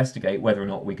we investigate whether or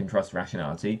not we can trust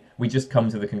rationality, we just come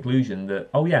to the conclusion that,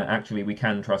 oh yeah, actually we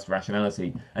can trust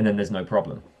rationality, and then there's no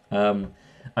problem.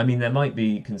 I mean, there might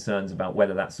be concerns about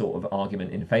whether that sort of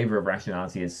argument in favour of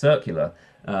rationality is circular.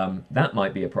 That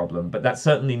might be a problem, but that's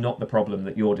certainly not the problem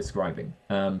that you're describing.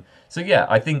 So yeah,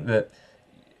 I think that...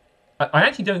 I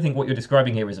actually don't think what you're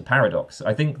describing here is a paradox.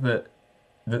 I think that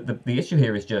the issue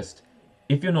here is just,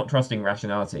 if you're not trusting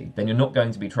rationality, then you're not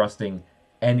going to be trusting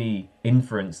any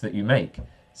inference that you make.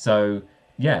 So,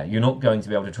 yeah, you're not going to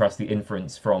be able to trust the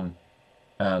inference from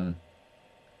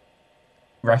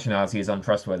rationality is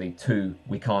untrustworthy to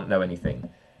we can't know anything.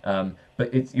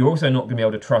 But you're also not going to be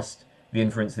able to trust the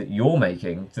inference that you're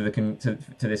making to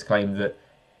this claim that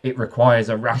it requires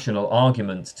a rational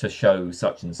argument to show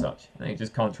such and such. You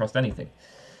just can't trust anything.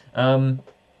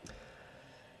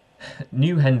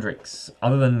 New Hendricks,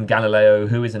 other than Galileo,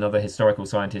 who is another historical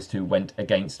scientist who went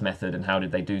against method, and how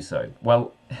did they do so?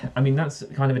 Well, I mean, that's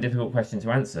kind of a difficult question to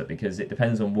answer because it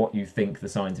depends on what you think the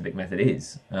scientific method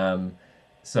is.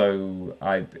 So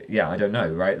I don't know,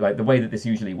 right? Like, the way that this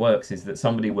usually works is that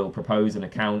somebody will propose an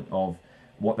account of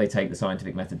what they take the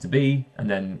scientific method to be, and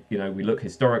then, you know, we look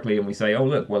historically and we say, oh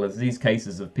look, well, there's these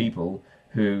cases of people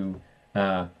who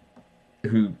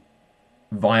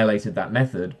violated that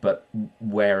method, but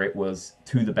where it was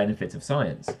to the benefit of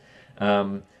science.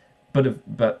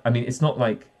 But I mean, it's not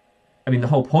like, I mean, the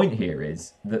whole point here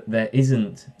is that there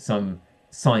isn't some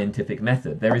scientific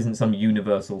method. There isn't some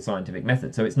universal scientific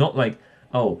method. So it's not like,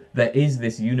 oh, there is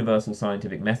this universal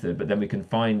scientific method, but then we can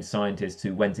find scientists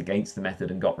who went against the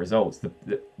method and got results.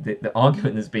 The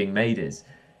argument that's being made is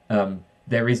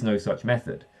there is no such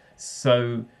method.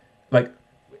 So, like,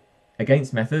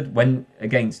 against method, when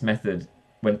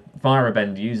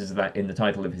Feyerabend uses that in the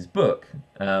title of his book,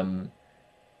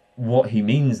 what he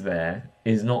means there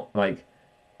is not like,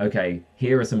 okay,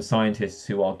 here are some scientists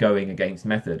who are going against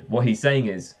method. What he's saying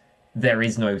is there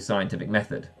is no scientific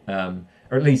method,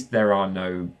 or at least there are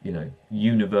no, you know,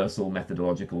 universal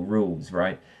methodological rules,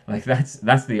 right? Like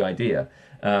that's the idea.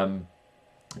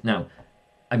 Now,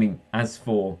 I mean, as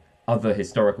for other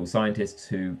historical scientists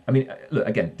who, I mean, look,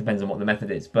 again, it depends on what the method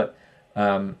is, but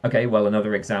okay, well,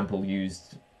 another example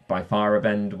used by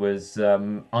Feyerabend was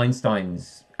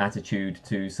Einstein's attitude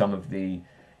to some of the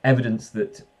evidence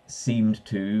that seemed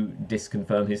to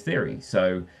disconfirm his theory.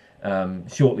 So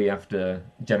shortly after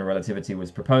general relativity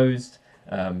was proposed,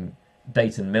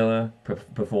 Dayton Miller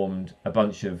performed a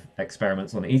bunch of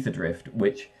experiments on ether drift,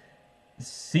 which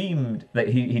seemed that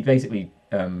he basically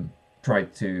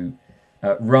tried to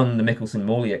run the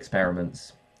Michelson-Morley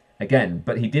experiments again,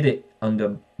 but he did it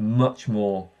under much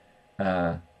more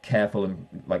careful and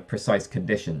like precise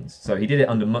conditions. So he did it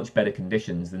under much better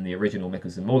conditions than the original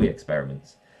Michelson-Morley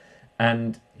experiments,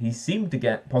 and he seemed to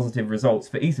get positive results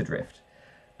for ether drift.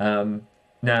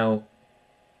 Now,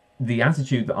 the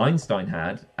attitude that Einstein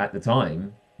had at the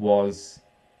time was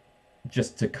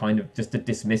just to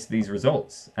dismiss these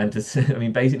results and to say, I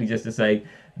mean, basically just to say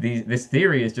this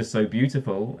theory is just so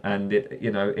beautiful, and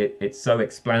it's so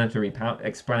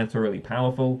explanatorily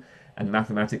powerful and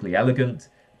mathematically elegant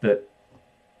that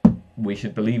we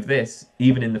should believe this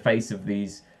even in the face of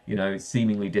these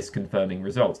seemingly disconfirming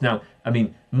results. Now, I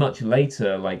mean, much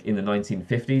later, like in the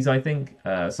 1950s, I think,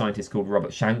 a scientist called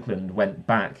Robert Shankland went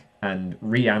back and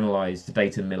reanalyzed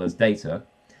Dayton Miller's data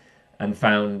and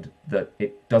found that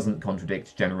it doesn't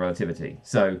contradict general relativity.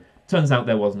 So turns out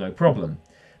there was no problem.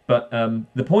 But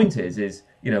the point is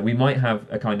we might have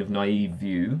a kind of naive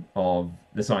view of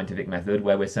the scientific method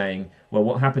where we're saying, well,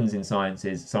 what happens in science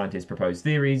is scientists propose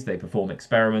theories, they perform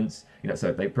experiments,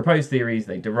 so they propose theories,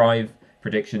 they derive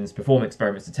predictions, perform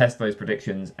experiments to test those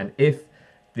predictions, and if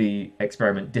the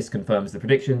experiment disconfirms the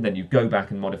prediction, then you go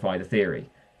back and modify the theory.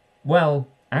 Well,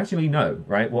 actually, no,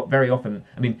 right? What very often,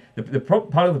 I mean,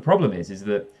 part of the problem is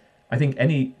that I think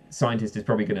any scientist is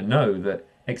probably going to know that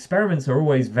experiments are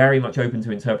always very much open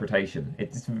to interpretation.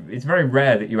 It's very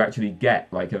rare that you actually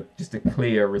get like just a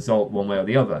clear result one way or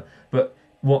the other. But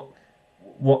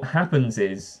what happens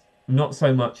is not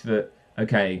so much that,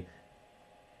 okay,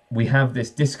 we have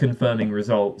this disconfirming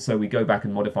result, so we go back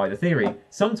and modify the theory.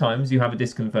 Sometimes you have a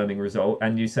disconfirming result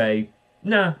and you say,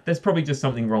 nah, there's probably just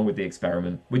something wrong with the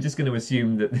experiment. We're just going to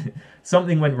assume that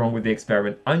something went wrong with the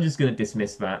experiment. I'm just going to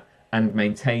dismiss that and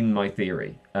maintain my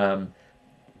theory.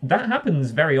 That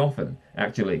happens very often,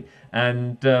 actually.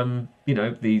 And,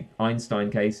 the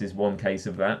Einstein case is one case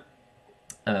of that.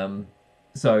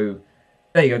 So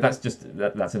there you go.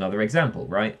 That's another example,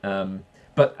 right?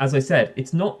 But as I said,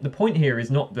 the point here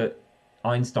is not that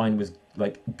Einstein was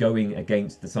like going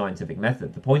against the scientific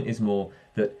method. The point is more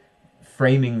that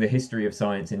framing the history of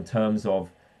science in terms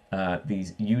of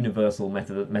these universal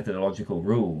methodological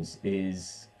rules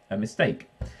is a mistake.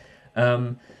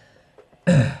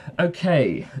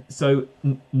 Okay, so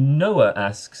Noah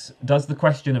asks, does the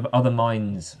question of other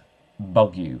minds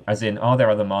bug you? As in, are there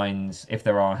other minds? If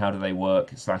there are, how do they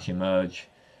work / emerge?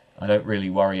 I don't really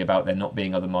worry about there not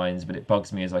being other minds, but it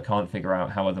bugs me as I can't figure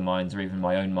out how other minds or even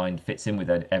my own mind fits in with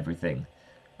everything.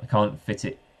 I can't fit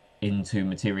it into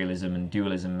materialism, and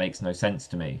dualism makes no sense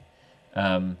to me.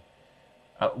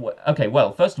 Okay,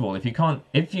 well, first of all, if you can't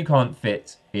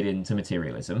fit it into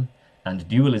materialism, and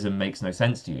dualism makes no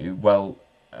sense to you, well,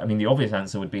 I mean, the obvious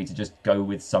answer would be to just go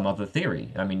with some other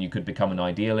theory. I mean, you could become an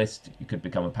idealist, you could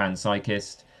become a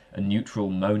panpsychist, a neutral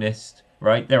monist,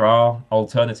 right? There are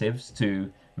alternatives to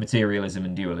materialism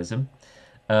and dualism.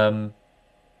 So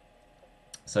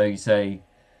you say,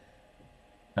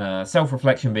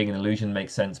 self-reflection being an illusion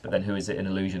makes sense, but then who is it an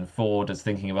illusion for? Does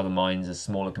thinking of other minds as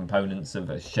smaller components of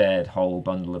a shared whole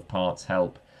bundle of parts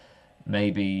help?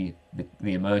 Maybe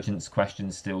the emergence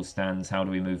question still stands. How do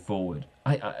we move forward?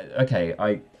 I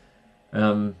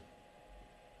don't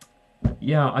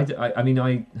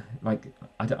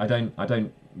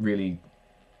really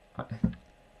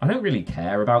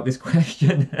care about this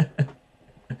question.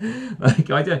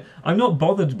 I'm not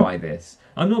bothered by this.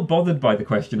 I'm not bothered by the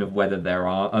question of whether there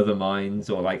are other minds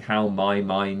or like how my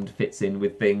mind fits in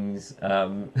with things.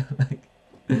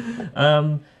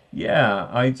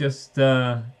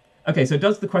 Okay, so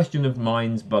does the question of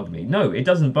minds bug me? No, it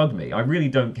doesn't bug me. I really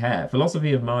don't care.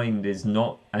 Philosophy of mind is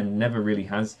not, and never really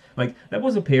has, like, there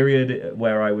was a period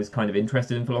where I was kind of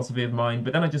interested in philosophy of mind,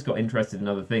 but then I just got interested in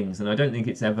other things, and I don't think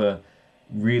it's ever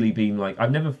really been like, I've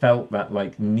never felt that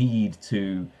like need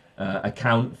to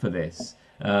account for this.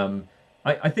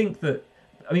 I think that,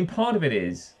 I mean, part of it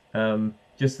is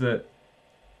just that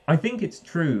I think it's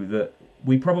true that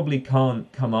we probably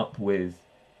can't come up with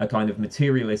a kind of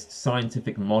materialist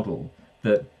scientific model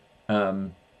that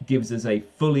gives us a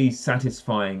fully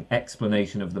satisfying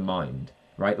explanation of the mind,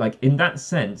 right? Like, in that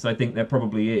sense, I think there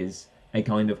probably is a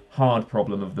kind of hard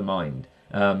problem of the mind.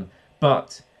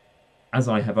 But as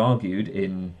I have argued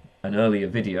in an earlier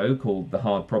video called The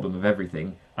Hard Problem of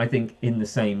Everything, I think in the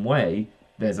same way,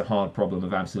 there's a hard problem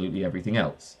of absolutely everything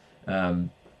else.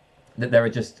 That there are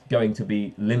just going to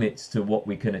be limits to what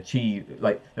we can achieve.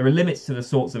 Like, there are limits to the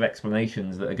sorts of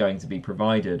explanations that are going to be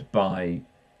provided by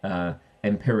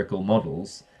empirical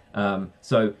models.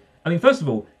 So I mean, first of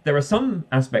all, there are some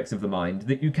aspects of the mind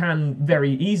that you can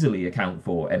very easily account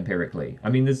for empirically. I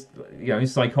mean, there's,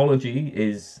 psychology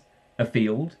is a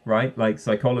field, right? Like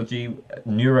psychology,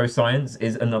 neuroscience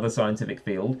is another scientific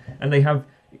field, and they have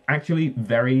actually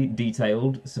very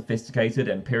detailed, sophisticated,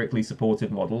 empirically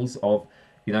supported models of,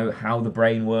 how the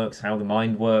brain works, how the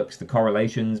mind works, the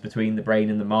correlations between the brain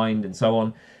and the mind, and so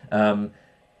on.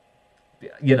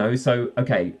 So,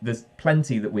 okay, there's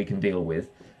plenty that we can deal with.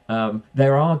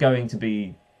 There are going to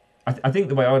be, I think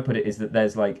the way I would put it is that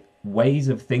there's like ways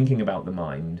of thinking about the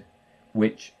mind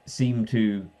which seem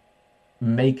to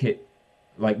make it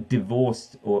like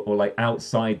divorced or like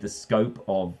outside the scope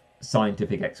of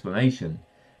scientific explanation.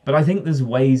 But I think there's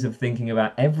ways of thinking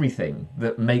about everything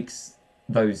that makes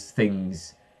those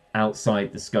things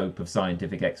outside the scope of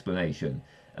scientific explanation.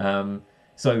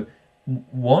 So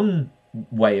one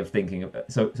way of thinking,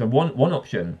 so one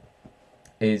option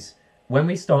is when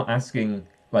we start asking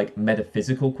like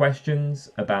metaphysical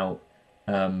questions about,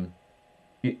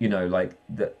 like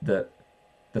the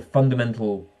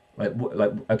fundamental,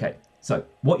 okay. So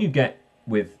what you get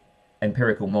with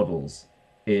empirical models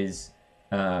is,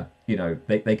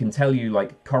 they can tell you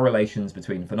like correlations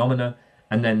between phenomena,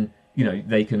 and then,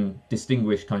 they can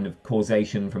distinguish kind of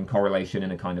causation from correlation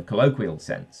in a kind of colloquial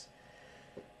sense.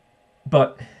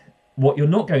 But what you're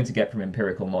not going to get from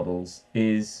empirical models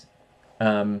is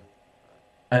an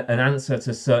answer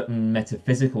to certain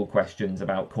metaphysical questions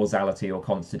about causality or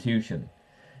constitution.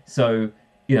 So,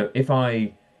 if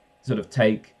I sort of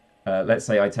take, let's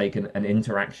say I take an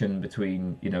interaction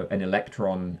between, an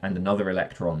electron and another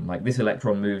electron, like this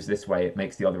electron moves this way, it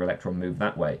makes the other electron move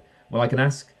that way. Well, I can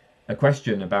ask a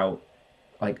question about,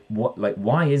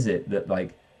 why is it that,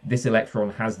 like, this electron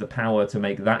has the power to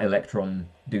make that electron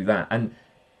do that? And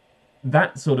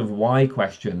that sort of why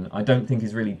question, I don't think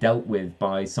is really dealt with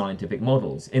by scientific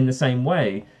models. In the same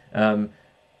way, I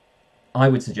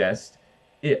would suggest,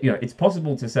 it's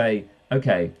possible to say,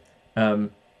 okay,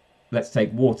 let's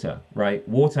take water, right?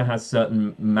 Water has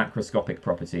certain macroscopic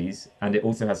properties, and it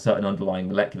also has certain underlying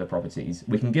molecular properties.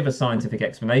 We can give a scientific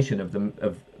explanation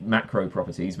of macro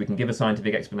properties. We can give a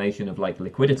scientific explanation of like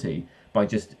liquidity by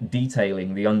just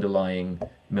detailing the underlying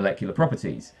molecular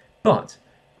properties. But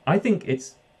I think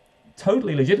it's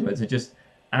totally legitimate to just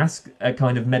ask a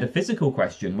kind of metaphysical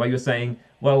question where you're saying,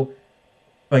 well,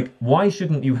 like, why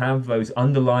shouldn't you have those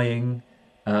underlying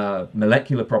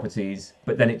molecular properties,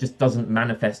 but then it just doesn't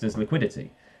manifest as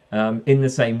liquidity? In the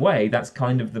same way, that's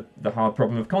kind of the hard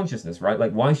problem of consciousness, right?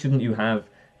 Like, why shouldn't you have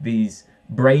these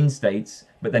brain states,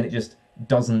 but then it just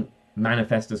doesn't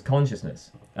manifest as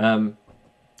consciousness? To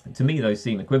me, those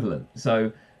seem equivalent.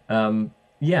 So,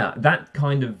 that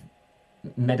kind of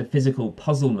metaphysical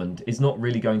puzzlement is not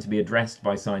really going to be addressed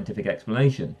by scientific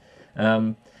explanation.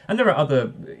 And there are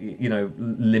other,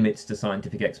 limits to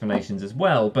scientific explanations as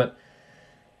well, but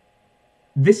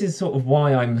this is sort of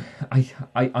why I'm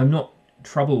not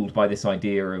troubled by this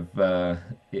idea of, I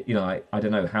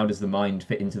don't know, how does the mind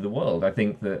fit into the world? I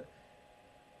think that,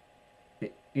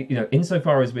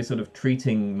 insofar as we're sort of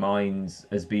treating minds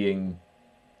as being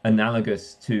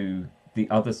analogous to the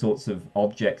other sorts of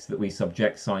objects that we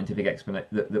subject scientific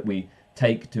that we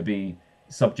take to be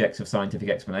subjects of scientific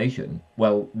explanation,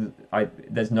 well,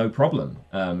 there's no problem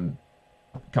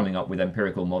coming up with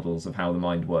empirical models of how the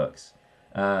mind works.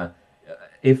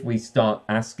 If we start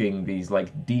asking these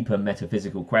like deeper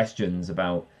metaphysical questions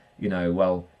about,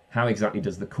 well, how exactly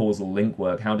does the causal link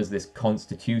work? How does this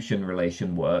constitution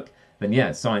relation work? Then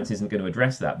yeah, science isn't going to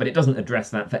address that, but it doesn't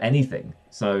address that for anything.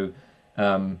 So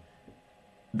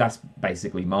that's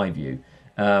basically my view.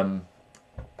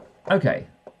 Okay,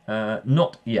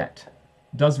 not yet.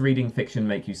 Does reading fiction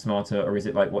make you smarter, or is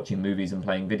it like watching movies and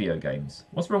playing video games?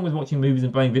 What's wrong with watching movies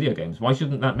and playing video games? Why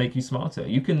shouldn't that make you smarter?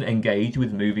 You can engage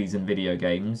with movies and video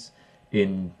games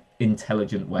in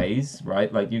intelligent ways,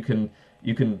 right? Like you can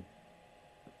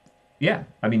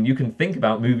think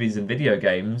about movies and video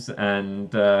games,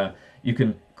 and you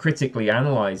can critically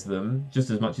analyze them just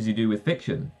as much as you do with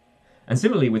fiction. And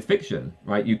similarly with fiction,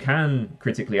 right? You can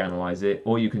critically analyze it,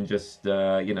 or you can just,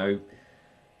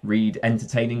 read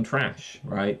entertaining trash,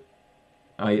 right?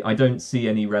 I don't see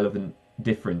any relevant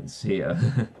difference here.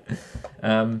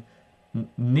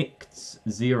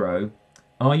 Nicked0,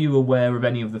 are you aware of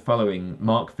any of the following?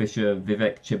 Mark Fisher,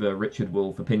 Vivek Chibber, Richard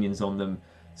Wolff, opinions on them.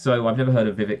 So I've never heard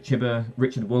of Vivek Chibber.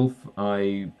 Richard Wolff,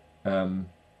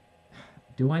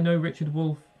 do I know Richard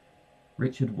Wolff?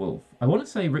 Richard Wolff. I want to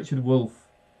say Richard Wolff.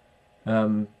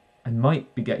 I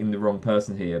might be getting the wrong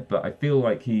person here, but I feel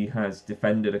like he has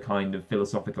defended a kind of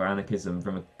philosophical anarchism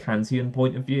from a Kantian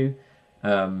point of view.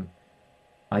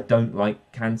 I don't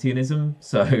like Kantianism,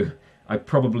 so I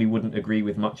probably wouldn't agree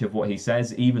with much of what he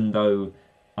says, even though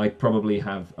I probably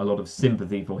have a lot of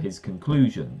sympathy for his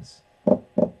conclusions.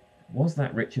 Was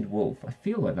that Richard Wolff? I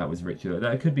feel like that was Richard.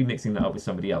 I could be mixing that up with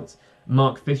somebody else.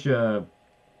 Mark Fisher.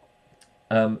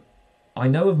 I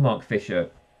know of Mark Fisher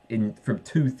from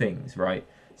two things, right?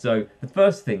 So the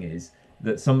first thing is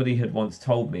that somebody had once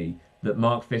told me that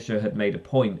Mark Fisher had made a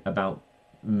point about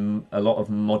a lot of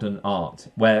modern art,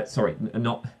 where, sorry,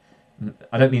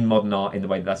 I don't mean modern art in the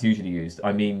way that's usually used.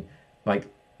 I mean, like,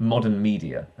 modern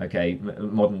media, okay?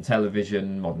 Modern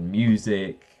television, modern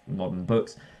music, modern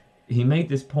books. He made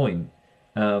this point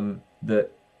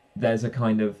that there's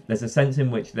a sense in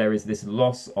which there is this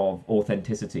loss of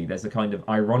authenticity. There's a kind of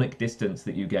ironic distance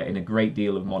that you get in a great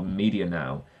deal of modern media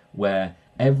now, where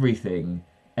everything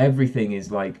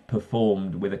is like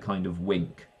performed with a kind of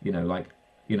wink. You know, like,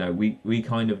 you know, we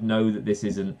kind of know that this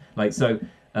isn't like so.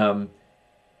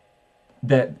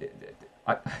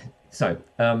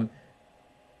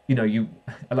 You know,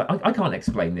 I can't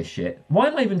explain this shit. Why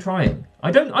am I even trying?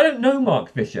 I don't know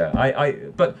Mark Fisher.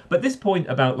 But this point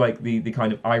about like the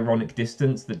kind of ironic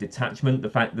distance, the detachment, the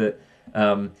fact that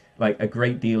like a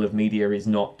great deal of media is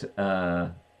not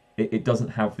it doesn't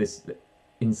have this,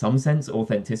 in some sense,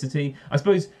 authenticity. I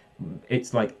suppose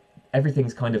it's like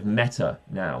everything's kind of meta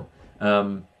now.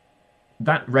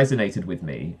 That resonated with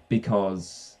me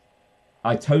because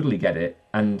I totally get it,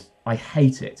 and I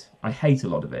hate it. I hate a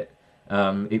lot of it.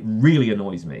 It really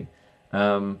annoys me.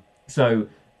 So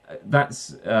that's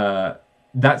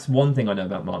one thing I know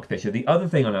about Mark Fisher. The other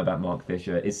thing I know about Mark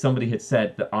Fisher is somebody had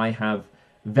said that I have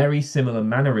very similar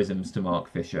mannerisms to Mark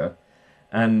Fisher,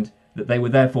 and that they were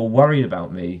therefore worried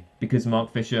about me because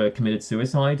Mark Fisher committed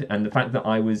suicide, and the fact that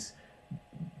I was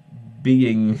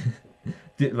being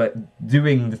like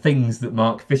doing the things that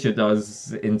Mark Fisher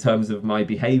does in terms of my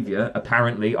behaviour.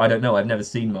 Apparently, I don't know. I've never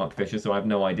seen Mark Fisher, so I have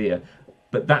no idea.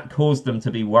 But that caused them to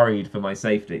be worried for my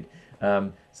safety.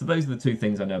 So those are the two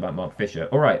things I know about Mark Fisher.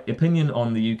 All right, opinion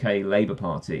on the UK Labour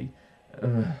Party.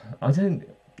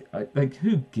 Like,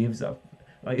 who gives up?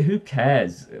 Like, who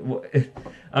cares?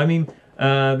 I mean,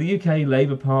 the UK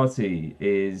Labour Party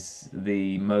is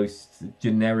the most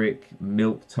generic,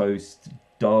 milquetoast,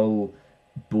 dull,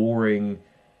 boring,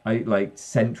 like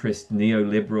centrist,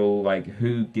 neoliberal. Like,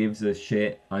 who gives a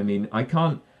shit? I mean, I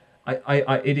can't.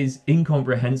 It is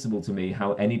incomprehensible to me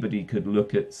how anybody could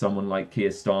look at someone like Keir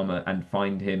Starmer and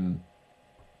find him.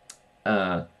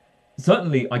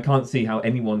 Certainly, I can't see how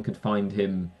anyone could find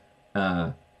him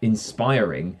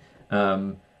inspiring. I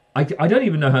don't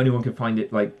even know how anyone could find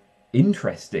it like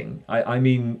interesting. I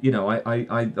mean, you know,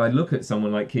 I look at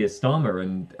someone like Keir Starmer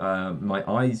and my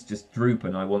eyes just droop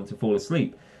and I want to fall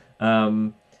asleep.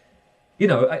 You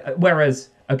know, whereas,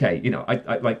 okay, you know,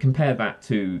 I like compare that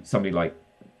to somebody like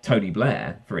Tony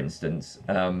Blair, for instance.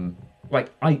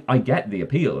 Like, I get the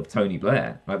appeal of Tony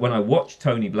Blair. Like, when I watch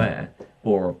Tony Blair,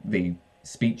 or the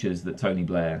speeches that Tony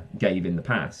Blair gave in the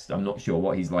past, I'm not sure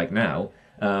what he's like now,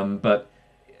 but,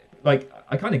 like,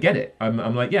 I kind of get it.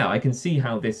 I'm like, yeah, I can see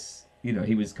how this, you know,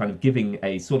 he was kind of giving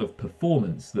a sort of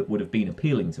performance that would have been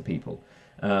appealing to people.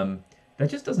 There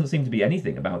just doesn't seem to be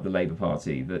anything about the Labour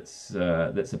Party that's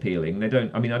appealing. They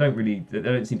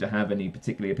don't seem to have any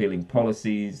particularly appealing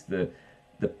policies.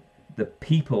 The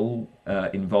people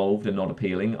involved are not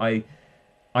appealing.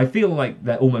 I feel like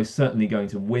they're almost certainly going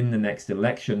to win the next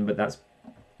election, but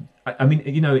I mean,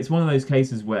 you know, it's one of those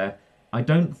cases where I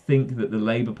don't think that the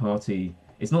Labour Party,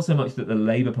 it's not so much that the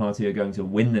Labour Party are going to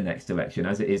win the next election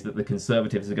as it is that the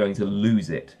Conservatives are going to lose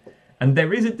it. And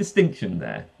there is a distinction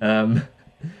there.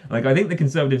 Like, I think the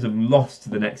Conservatives have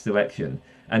lost the next election,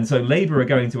 and so Labour are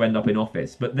going to end up in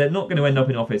office, but they're not going to end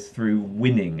up in office through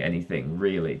winning anything,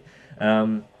 really.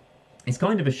 It's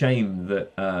kind of a shame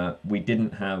that we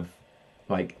didn't have,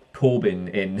 like,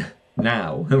 Corbyn in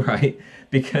now, right?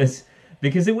 Because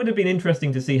it would have been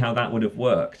interesting to see how that would have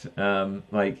worked.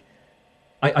 Like,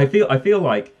 I feel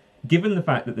like, given the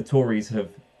fact that the Tories have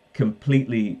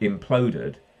completely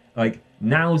imploded, like,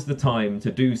 now's the time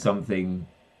to do something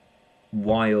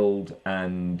wild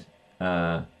and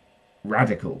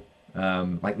radical.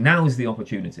 Like, now's the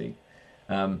opportunity.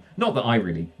 Not that I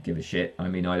really give a shit. I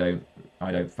mean, I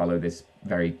don't follow this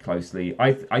very closely.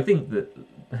 I think that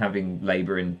having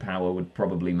Labour in power would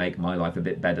probably make my life a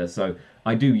bit better. So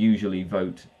I do usually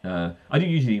vote.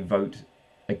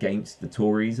 Against the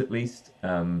Tories, at least.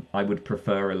 I would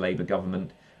prefer a Labour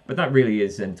government, but that really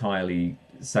is entirely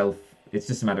it's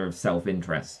just a matter of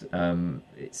self-interest.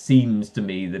 It seems to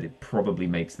me that it probably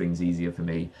makes things easier for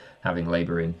me having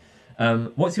Labour in.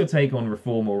 What's your take on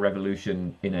reform or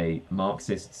revolution in a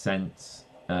Marxist sense?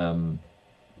 I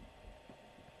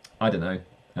don't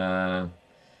know.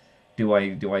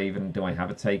 do I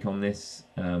have a take on this?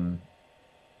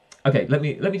 Okay, let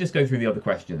me just go through the other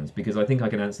questions, because I think I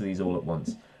can answer these all at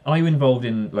once. Are you involved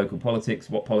in local politics?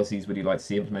 What policies would you like to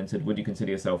see implemented? Would you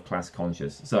consider yourself class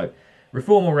conscious? So,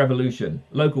 reform or revolution?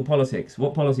 Local politics.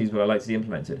 What policies would I like to see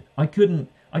implemented? I don't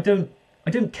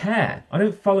care. I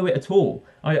don't follow it at all.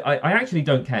 I actually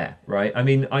don't care, right? I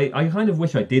mean, I kind of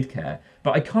wish I did care,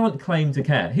 but I can't claim to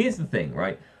care. Here's the thing,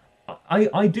 right?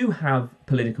 I do have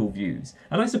political views,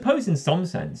 and I suppose in some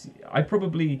sense I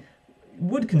probably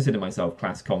would consider myself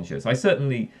class conscious. I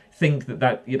certainly think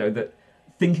that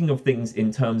thinking of things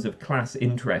in terms of class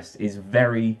interest is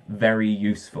very, very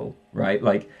useful, right?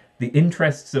 Like, the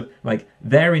interests of, like,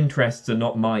 their interests are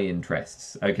not my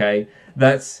interests, okay?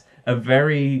 That's a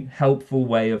very helpful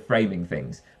way of framing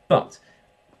things. But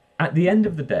at the end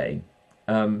of the day,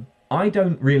 I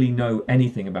don't really know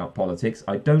anything about politics.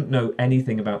 I don't know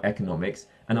anything about economics,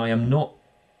 and I am not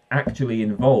actually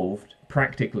involved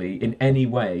practically in any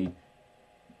way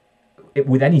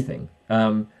with anything.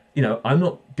 I'm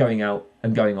not going out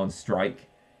and going on strike,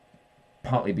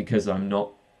 partly because I'm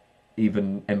not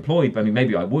even employed. I mean,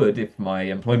 maybe I would if my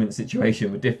employment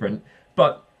situation were different,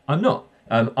 but I'm not.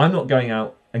 I'm not going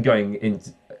out and going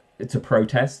into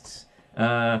protests.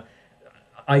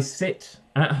 I sit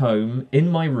at home in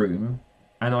my room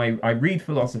and I read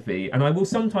philosophy, and I will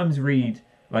sometimes read,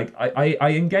 like,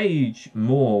 I engage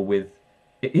more with,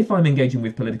 if I'm engaging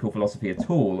with political philosophy at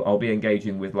all, I'll be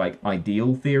engaging with, like,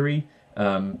 ideal theory.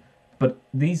 But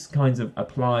these kinds of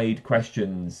applied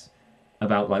questions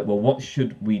about, like, well, what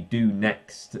should we do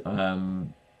next?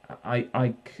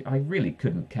 I really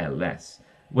couldn't care less.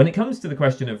 When it comes to the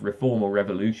question of reform or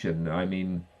revolution, I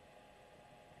mean,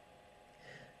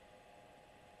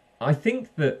 I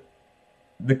think that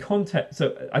the context.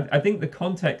 So I think the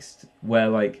context where,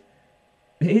 like,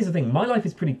 here's the thing: my life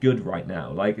is pretty good right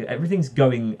now. Like, everything's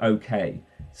going okay.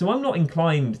 So I'm not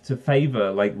inclined to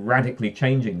favour, like, radically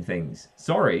changing things.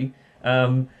 Sorry.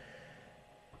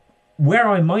 Where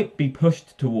I might be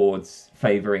pushed towards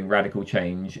favouring radical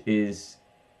change is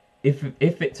if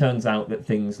it turns out that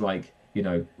things like,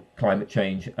 climate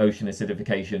change, ocean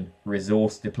acidification,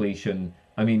 resource depletion,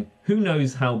 I mean, who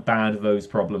knows how bad those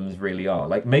problems really are?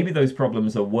 Like, maybe those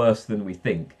problems are worse than we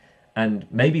think, and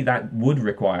maybe that would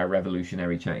require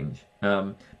revolutionary change.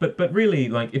 But really,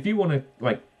 like, if you want to,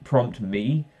 like, prompt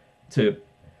me to,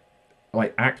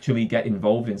 like, actually get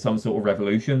involved in some sort of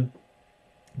revolution,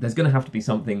 there's going to have to be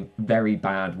something very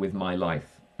bad with my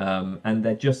life. And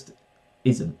there just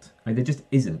isn't. There just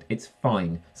isn't. It's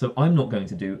fine. So I'm not going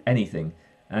to do anything.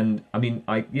 And I mean,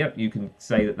 you can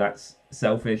say that that's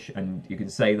selfish, and you can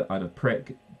say that I'm a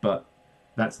prick, but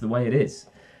that's the way it is.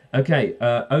 Okay,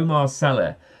 Omar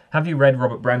Saleh. Have you read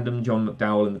Robert Brandom, John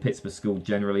McDowell, and the Pittsburgh School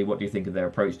generally? What do you think of their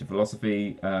approach to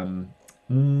philosophy?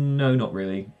 No, not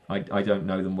really. I don't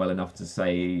know them well enough to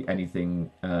say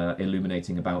anything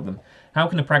illuminating about them. How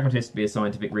can a pragmatist be a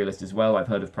scientific realist as well? I've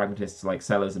heard of pragmatists like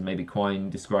Sellers and maybe Quine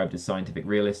described as scientific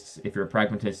realists. If you're a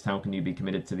pragmatist, how can you be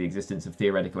committed to the existence of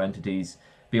theoretical entities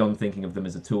beyond thinking of them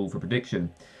as a tool for prediction?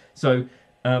 So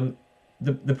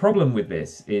the problem with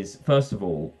this is, first of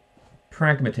all,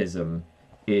 pragmatism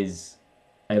is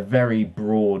a very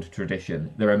broad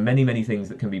tradition. There are many, many things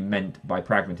that can be meant by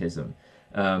pragmatism.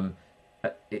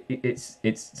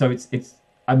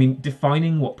 I mean,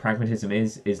 defining what pragmatism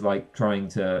is like trying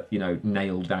to,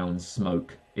 nail down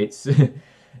smoke. It's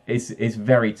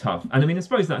very tough. And I mean, I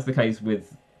suppose that's the case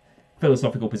with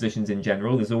philosophical positions in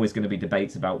general. There's always going to be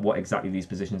debates about what exactly these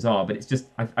positions are, but it's just,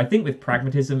 I think with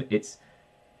pragmatism, it's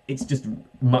just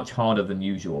much harder than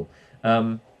usual.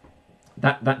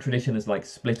 That tradition is, like,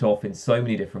 split off in so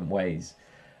many different ways.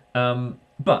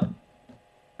 But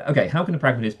okay, how can a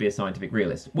pragmatist be a scientific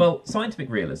realist? Well,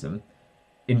 scientific realism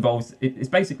involves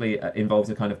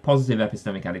a kind of positive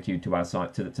epistemic attitude to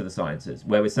the sciences,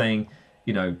 where we're saying,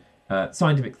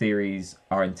 scientific theories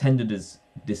are intended as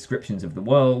descriptions of the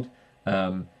world.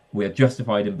 We are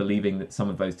justified in believing that some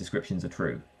of those descriptions are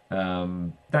true.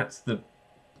 That's the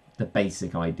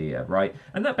basic idea, right?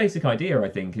 And that basic idea, I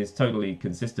think, is totally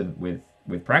consistent with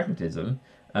pragmatism.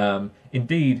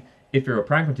 Indeed, if you're a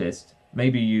pragmatist,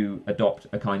 maybe you adopt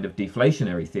a kind of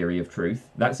deflationary theory of truth.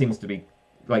 That seems to be,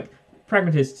 like,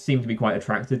 pragmatists seem to be quite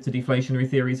attracted to deflationary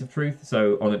theories of truth.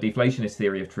 So on a deflationist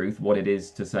theory of truth, what it is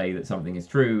to say that something is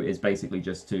true is basically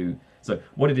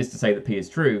what it is to say that P is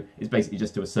true is basically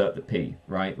just to assert that P,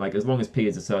 right? Like, as long as P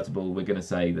is assertable, we're going to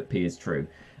say that P is true.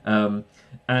 And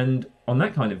on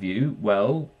that kind of view,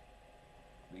 well,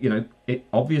 it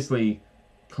obviously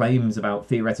claims about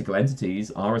theoretical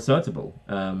entities are assertable.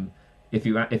 If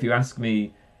you ask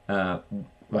me,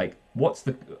 like,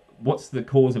 what's the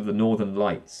cause of the northern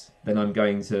lights, then I'm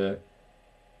going to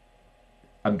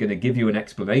give you an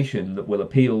explanation that will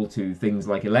appeal to things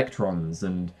like electrons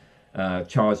and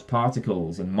charged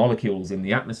particles and molecules in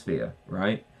the atmosphere,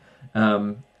 right?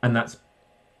 And that's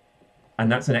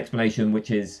an explanation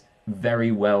which is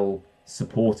very well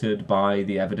supported by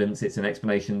the evidence. It's an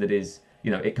explanation that is,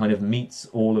 it kind of meets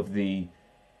all of the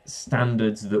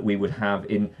standards that we would have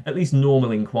in at least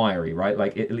normal inquiry, right?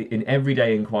 Like in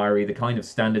everyday inquiry, the kind of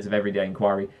standards of everyday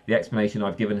inquiry, the explanation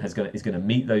I've given is going to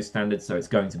meet those standards, so it's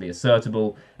going to be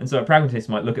assertable. And so a pragmatist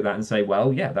might look at that and say,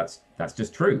 well, yeah, that's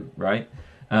just true, right?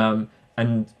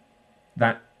 And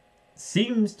that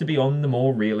seems to be on the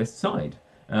more realist side.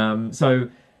 So,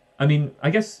 I mean, I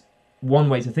guess one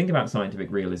way to think about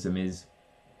scientific realism is,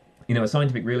 a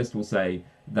scientific realist will say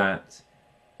that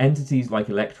entities like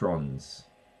electrons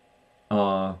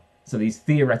are, so these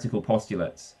theoretical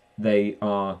postulates, they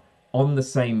are on the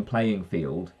same playing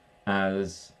field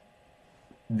as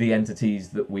the entities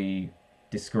that we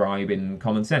describe in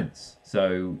common sense.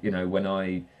 So, when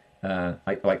I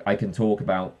can talk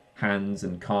about hands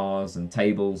and cars and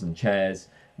tables and chairs,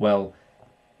 well,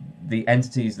 the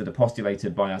entities that are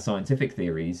postulated by our scientific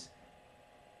theories,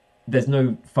 there's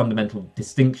no fundamental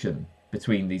distinction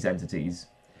between these entities.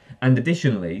 And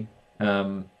additionally,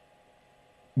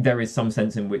 there is some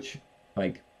sense in which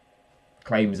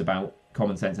claims about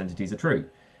common sense entities are true.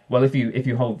 Well, if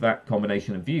you hold that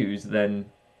combination of views, then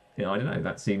I don't know,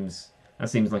 that seems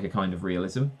like a kind of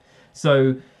realism.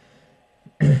 So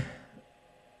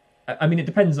I mean, it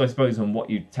depends, I suppose, on what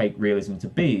you take realism to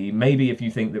be. Maybe if you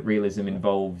think that realism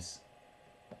involves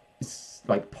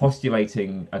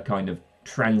postulating a kind of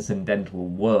transcendental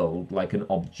world, like an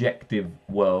objective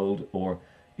world, or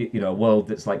a world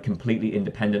that's completely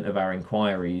independent of our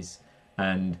inquiries,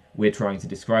 and we're trying to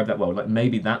describe that world,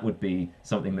 maybe that would be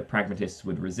something that pragmatists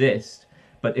would resist.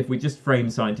 But if we just frame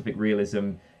scientific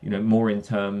realism, more in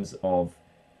terms of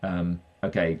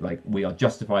okay, we are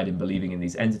justified in believing in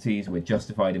these entities, we're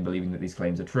justified in believing that these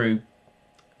claims are true,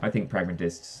 I think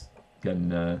pragmatists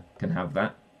can have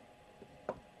that.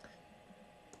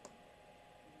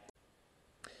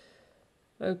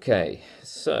 Okay,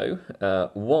 so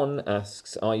one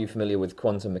asks, are you familiar with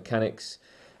quantum mechanics?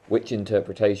 Which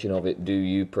interpretation of it do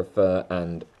you prefer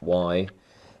and why?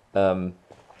 I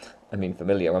mean,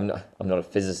 familiar, I'm not a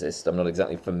physicist, I'm not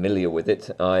exactly familiar with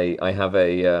it. I have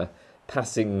a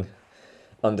passing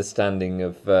understanding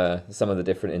of some of the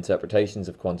different interpretations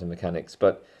of quantum mechanics,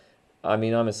 but I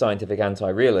mean, I'm a scientific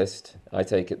anti-realist. I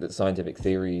take it that scientific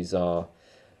theories are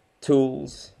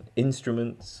tools,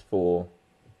 instruments for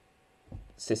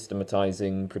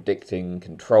systematizing, predicting,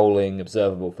 controlling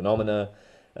observable phenomena.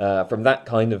 From that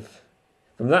point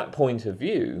of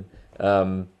view,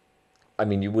 I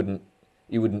mean, you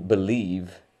wouldn't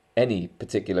believe any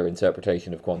particular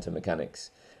interpretation of quantum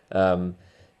mechanics.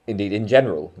 Indeed, in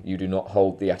general, you do not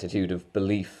hold the attitude of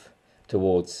belief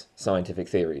towards scientific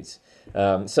theories.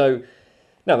 So,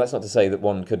 now that's not to say that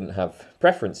one couldn't have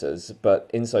preferences, but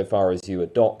insofar as you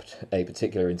adopt a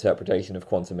particular interpretation of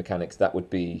quantum mechanics, that would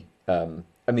be,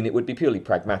 it would be purely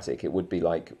pragmatic. It would be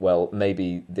like, well,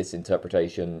 maybe this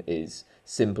interpretation is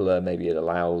simpler, maybe it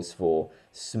allows for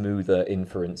smoother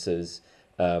inferences,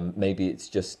 maybe it's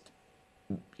just,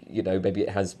 maybe it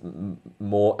has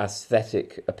more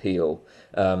aesthetic appeal.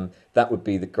 That would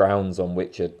be the grounds on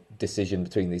which a decision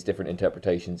between these different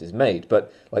interpretations is made.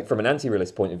 But from an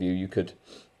anti-realist point of view, you could,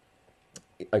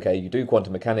 okay, you do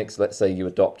quantum mechanics, let's say you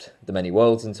adopt the many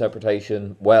worlds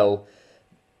interpretation. Well,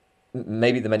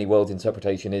 maybe the many worlds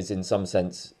interpretation is in some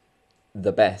sense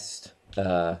the best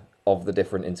of the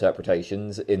different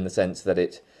interpretations, in the sense that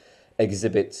it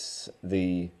exhibits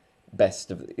the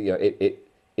best of,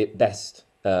 it best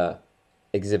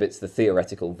exhibits the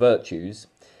theoretical virtues.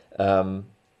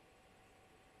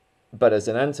 But as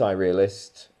an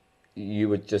anti-realist, you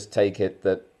would just take it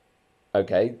that,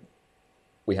 okay,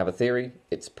 we have a theory,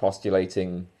 it's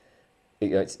postulating,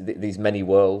 these many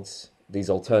worlds, these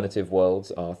alternative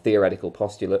worlds are theoretical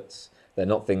postulates. They're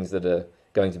not things that are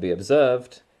going to be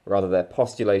observed, rather they're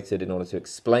postulated in order to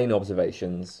explain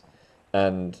observations,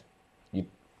 and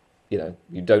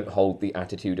you don't hold the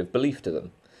attitude of belief to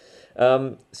them.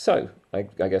 So I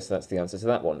guess that's the answer to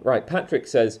that one. Right, Patrick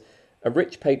says, a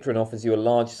rich patron offers you a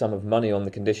large sum of money on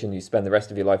the condition you spend the rest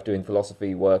of your life doing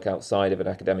philosophy work outside of an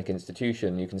academic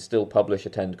institution. You can still publish,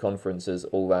 attend conferences,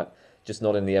 all that, just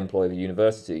not in the employ of a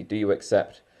university. Do you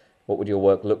accept? What would your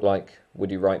work look like? Would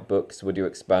you write books? Would you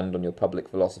expand on your public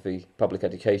philosophy, public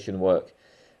education work?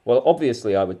 Well,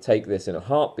 obviously I would take this in a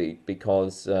heartbeat,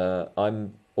 because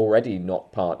I'm already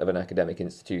not part of an academic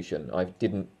institution. I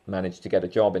didn't manage to get a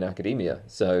job in academia.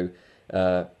 So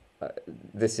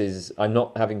I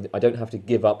don't have to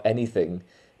give up anything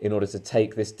in order to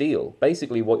take this deal.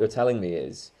 Basically, what you're telling me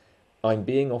is I'm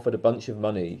being offered a bunch of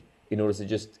money in order to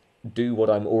just do what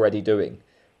I'm already doing.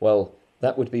 Well,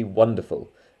 that would be wonderful.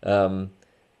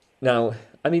 Now,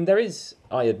 I mean, there is,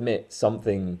 I admit,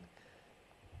 something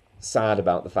sad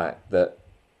about the fact that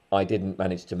I didn't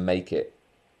manage to make it.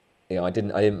 I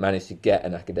didn't manage to get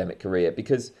an academic career,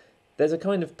 because there's a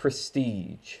kind of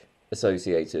prestige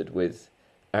associated with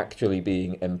actually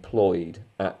being employed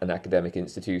at an academic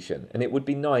institution, and it would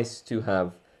be nice to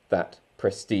have that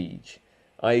prestige.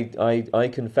 I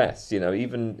confess,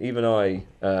 even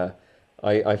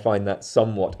I find that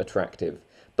somewhat attractive.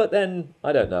 But then,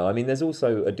 I don't know, I mean, there's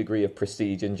also a degree of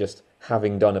prestige in just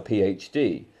having done a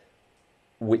PhD,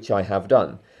 which I have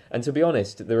done. And to be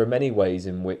honest, there are many ways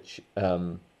in which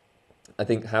I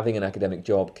think having an academic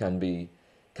job can be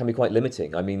quite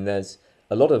limiting. I mean, there's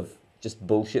a lot of just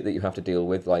bullshit that you have to deal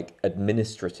with, like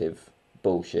administrative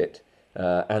bullshit,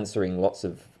 answering lots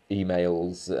of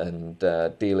emails and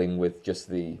dealing with just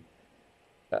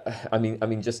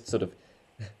just sort of,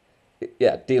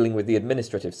 yeah, dealing with the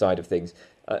administrative side of things.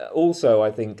 Also,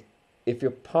 I think if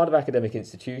you're part of academic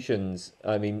institutions,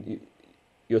 I mean,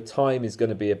 your time is going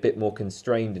to be a bit more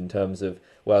constrained in terms of,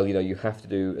 well, you have to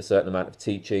do a certain amount of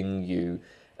teaching. You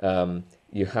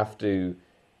have to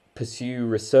pursue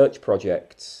research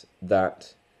projects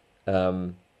that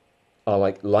are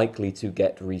likely to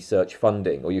get research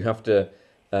funding, or you have to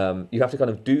kind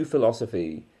of do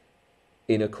philosophy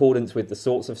in accordance with the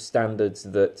sorts of standards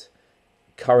that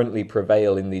currently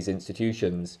prevail in these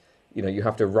institutions. You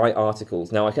have to write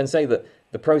articles. Now, I can say that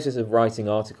the process of writing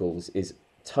articles is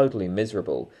totally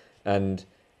miserable, and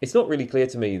it's not really clear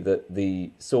to me that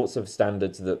the sorts of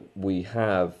standards that we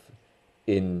have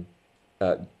in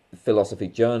philosophy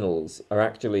journals are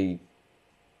actually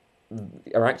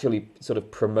sort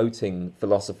of promoting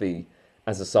philosophy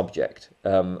as a subject.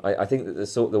 I think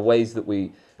that the ways that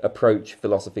we approach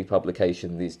philosophy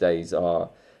publication these days are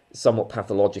somewhat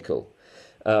pathological.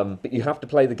 But you have to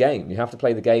play the game. You have to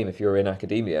play the game if you're in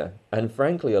academia. And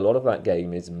frankly, a lot of that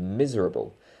game is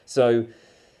miserable. So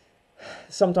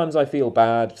sometimes I feel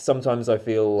bad. Sometimes I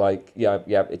feel like, yeah,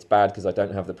 it's bad because I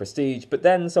don't have the prestige. But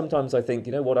then sometimes I think,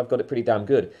 you know what, I've got it pretty damn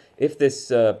good. If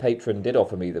this patron did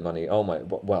offer me the money, oh my,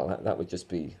 well, that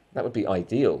would be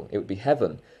ideal. It would be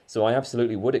heaven. So I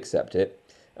absolutely would accept it.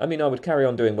 I mean, I would carry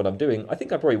on doing what I'm doing. I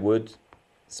think I probably would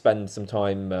spend some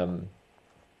time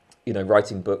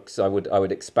writing books. I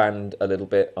would expand a little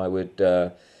bit. I would,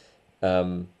 I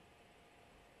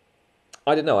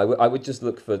don't know. I would just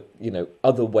look for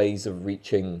other ways of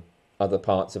reaching other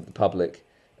parts of the public.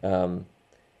 I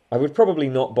would probably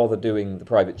not bother doing the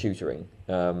private tutoring.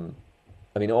 I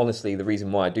mean, honestly, the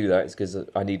reason why I do that is because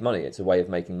I need money. It's a way of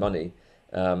making money,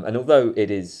 and although it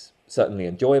is certainly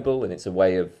enjoyable and it's a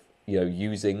way of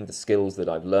using the skills that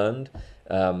I've learned.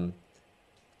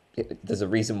 There's a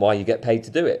reason why you get paid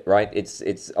to do it, right?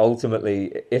 It's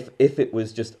ultimately, if it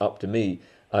was just up to me,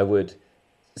 I would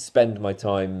spend my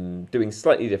time doing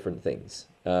slightly different things.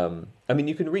 I mean,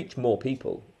 you can reach more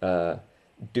people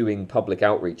doing public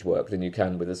outreach work than you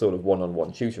can with a sort of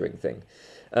one-on-one tutoring thing.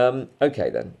 Okay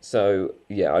then, so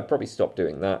yeah, I'd probably stop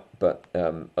doing that, but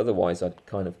otherwise I'd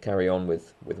kind of carry on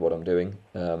with what I'm doing.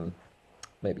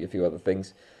 Maybe a few other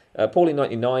things.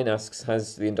 Paulie99 asks,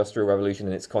 has the Industrial Revolution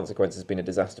and its consequences been a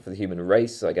disaster for the human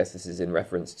race? I guess this is in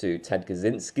reference to Ted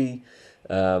Kaczynski.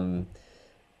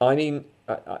 I mean,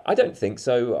 I don't think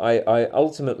so. I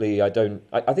ultimately, I think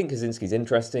Kaczynski's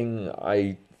interesting.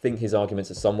 I think his arguments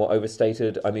are somewhat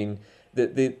overstated. I mean,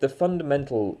 the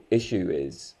fundamental issue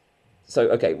is,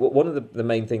 so, okay, one of the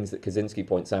main things that Kaczynski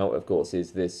points out, of course,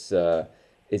 is this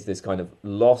kind of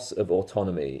loss of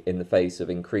autonomy in the face of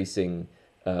increasing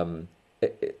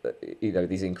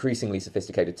these increasingly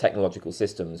sophisticated technological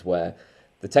systems, where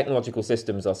the technological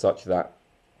systems are such that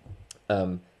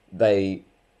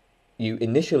you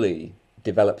initially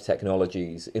develop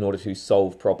technologies in order to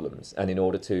solve problems, and in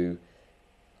order to,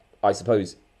 I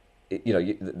suppose,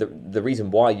 the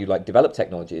reason why you develop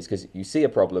technology is because you see a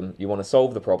problem, you want to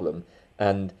solve the problem,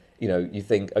 and you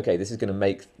think, okay, this is going to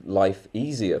make life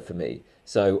easier for me.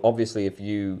 So obviously, if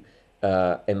you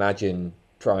imagine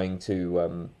trying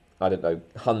to I don't know,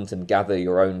 hunt and gather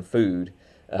your own food,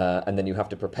 and then you have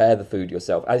to prepare the food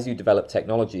yourself. As you develop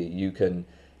technology, you can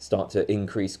start to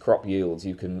increase crop yields.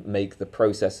 You can make the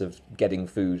process of getting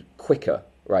food quicker,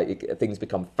 right? Things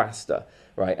become faster,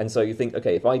 right? And so you think,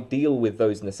 okay, if I deal with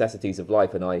those necessities of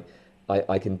life, and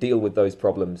I can deal with those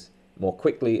problems more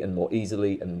quickly and more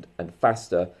easily and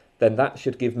faster, then that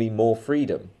should give me more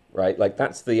freedom, right? Like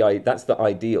that's the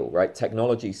ideal, right?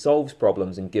 Technology solves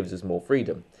problems and gives us more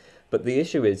freedom. But the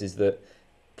issue is that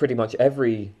pretty much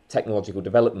every technological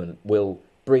development will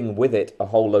bring with it a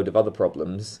whole load of other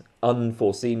problems,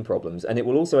 unforeseen problems, and it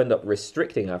will also end up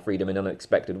restricting our freedom in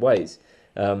unexpected ways.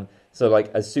 So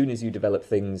like as soon as you develop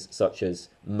things such as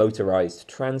motorized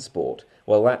transport,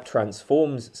 well, that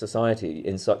transforms society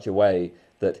in such a way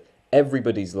that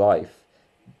everybody's life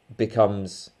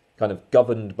becomes kind of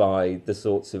governed by the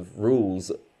sorts of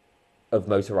rules of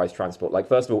motorized transport. Like,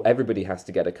 first of all, everybody has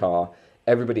to get a car,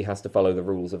 everybody has to follow the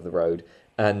rules of the road.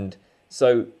 And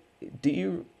so do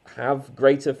you have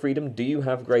greater freedom? Do you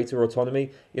have greater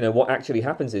autonomy? You know, what actually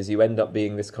happens is you end up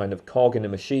being this kind of cog in a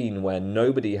machine where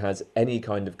nobody has any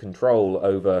kind of control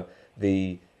over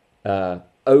the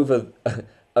over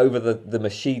the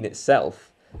machine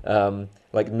itself.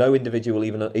 Like no individual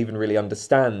even really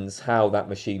understands how that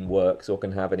machine works or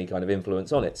can have any kind of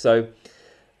influence on it. So,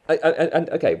 and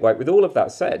okay, right, with all of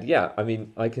that said, yeah, I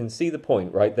mean, I can see the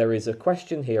point, right? There is a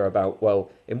question here about,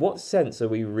 well, in what sense are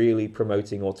we really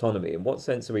promoting autonomy? In what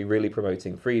sense are we really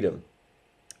promoting freedom?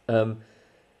 But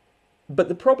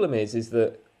the problem is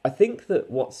that I think that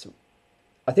what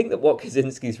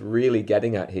Kaczynski's really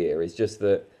getting at here is just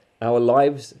that our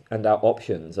lives and our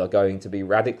options are going to be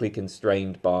radically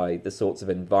constrained by the sorts of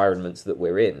environments that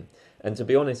we're in. And to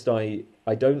be honest, I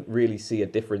don't really see a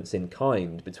difference in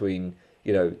kind between,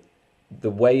 you know,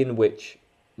 the way in which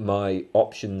my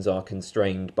options are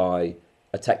constrained by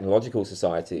a technological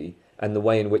society and the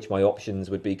way in which my options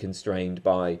would be constrained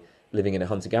by living in a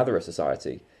hunter-gatherer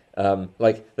society.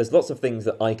 Like, there's lots of things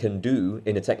that I can do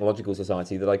in a technological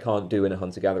society that I can't do in a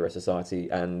hunter-gatherer society,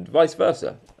 and vice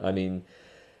versa. I mean,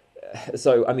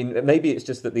 maybe it's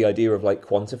just that the idea of like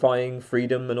quantifying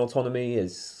freedom and autonomy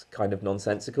is kind of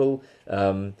nonsensical.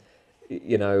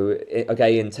 You know,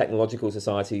 okay, in technological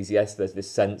societies, yes, there's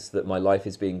this sense that my life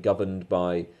is being governed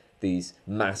by these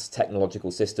mass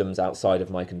technological systems outside of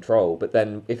my control. But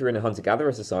then if you're in a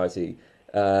hunter-gatherer society,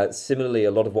 similarly,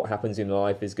 a lot of what happens in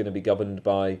life is going to be governed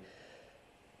by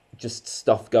just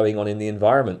stuff going on in the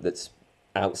environment that's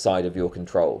outside of your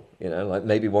control. You know, like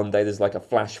maybe one day there's like a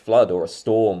flash flood or a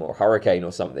storm or a hurricane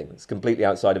or something that's completely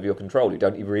outside of your control. You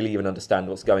don't really even understand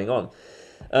what's going on.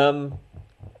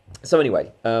 So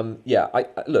anyway, yeah, I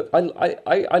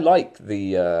like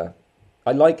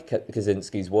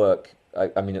Kaczynski's work.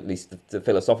 I mean, at least the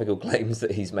philosophical claims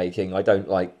that he's making. I don't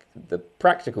like the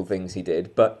practical things he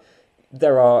did, but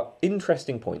there are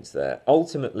interesting points there.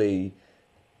 Ultimately,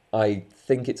 I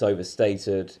think it's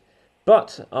overstated,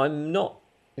 but I'm not,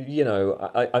 you know,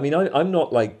 I'm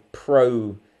not like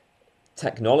pro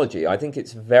technology. I think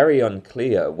it's very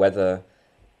unclear whether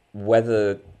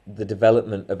the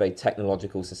development of a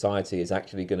technological society is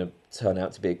actually going to turn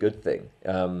out to be a good thing.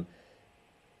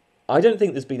 I don't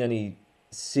think there's been any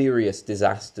serious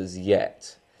disasters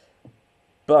yet,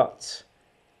 but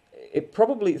I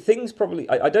don't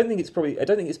think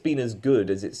it's been as good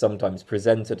as it's sometimes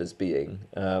presented as being.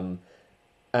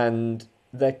 And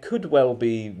there could well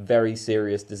be very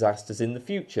serious disasters in the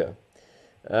future.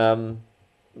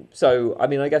 So, I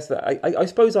mean, I guess that I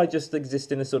suppose I just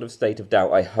exist in a sort of state of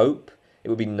doubt. I hope it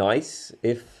would be nice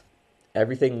if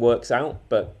everything works out,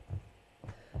 but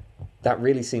that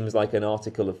really seems like an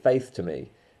article of faith to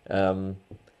me.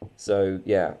 So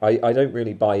yeah, I don't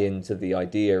really buy into the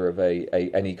idea of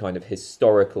any kind of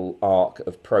historical arc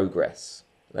of progress.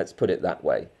 Let's put it that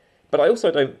way. But I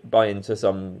also don't buy into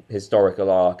some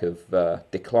historical arc of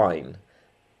decline.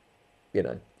 You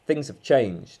know, things have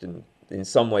changed and in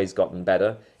some ways gotten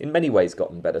better, in many ways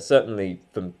gotten better. Certainly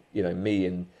from, you know, me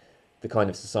and the kind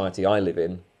of society I live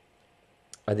in,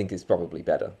 I think it's probably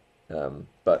better.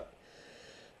 But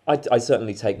I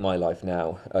certainly take my life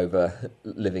now over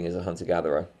living as a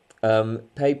hunter-gatherer.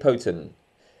 Pei Poten.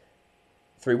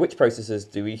 Through which processes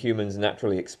do we humans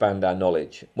naturally expand our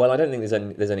knowledge? Well, I don't think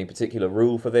there's any particular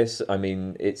rule for this. I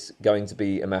mean, it's going to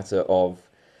be a matter of,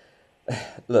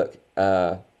 look,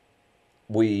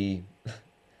 we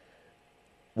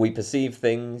perceive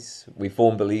things, we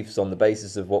form beliefs on the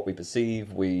basis of what we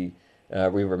perceive, we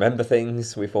remember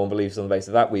things, we form beliefs on the basis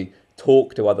of that, we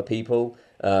talk to other people,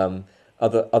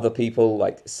 other people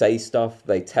like say stuff,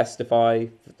 they testify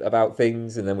about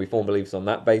things, and then we form beliefs on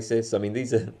that basis. I mean,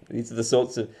 these are the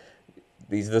sorts of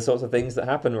things that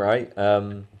happen, right?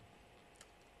 And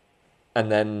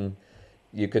then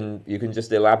you can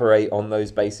just elaborate on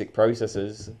those basic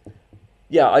processes.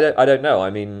 Yeah, I don't know. I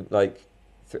mean, like,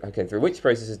 through which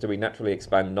processes do we naturally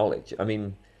expand knowledge? I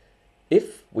mean,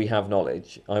 if we have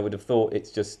knowledge, I would have thought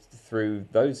it's just through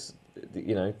those,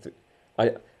 you know,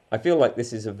 I feel like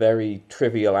this is a very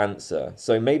trivial answer,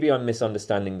 so maybe I'm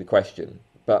misunderstanding the question,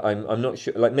 but I'm not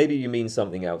sure. Like, maybe you mean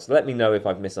something else. Let me know if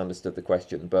I've misunderstood the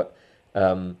question. But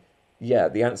yeah,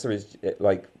 the answer is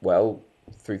like, well,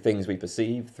 through things we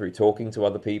perceive, through talking to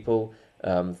other people,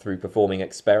 through performing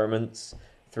experiments,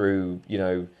 through,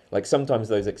 like sometimes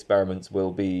those experiments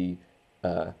will be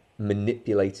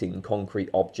manipulating concrete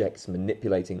objects,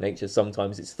 manipulating nature.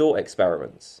 Sometimes it's thought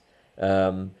experiments.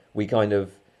 We kind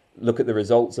of look at the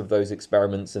results of those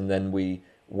experiments and then we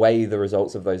weigh the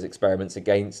results of those experiments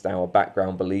against our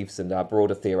background beliefs and our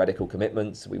broader theoretical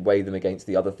commitments. We weigh them against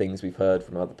the other things we've heard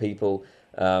from other people.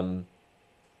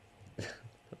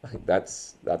 I think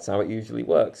that's how it usually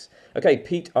works. Okay,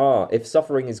 Pete R. If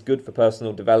suffering is good for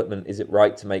personal development, is it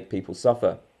right to make people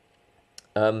suffer?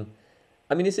 I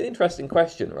mean, it's an interesting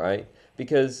question, right?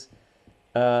 Because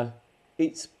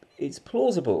it's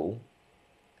plausible,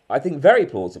 I think very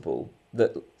plausible,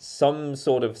 that some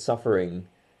sort of suffering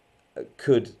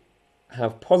could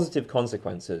have positive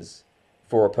consequences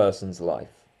for a person's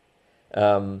life.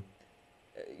 When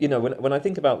I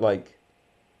think about like,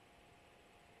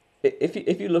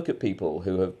 if you look at people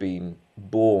who have been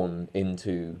born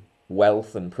into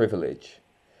wealth and privilege,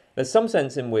 there's some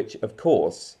sense in which, of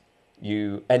course,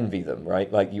 you envy them,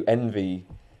 right? Like you envy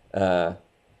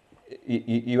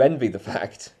you envy the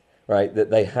fact, right, that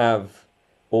they have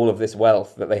all of this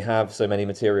wealth, that they have so many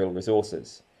material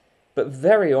resources. But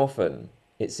very often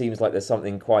it seems like there's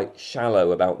something quite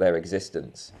shallow about their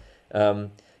existence. There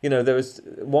was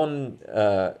one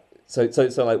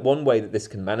so like one way that this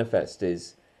can manifest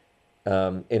is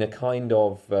in a kind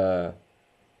of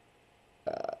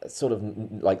sort of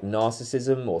like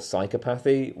narcissism or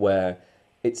psychopathy, where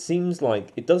it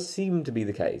does seem to be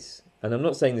the case, and I'm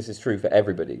not saying this is true for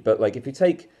everybody, but like if you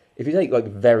take like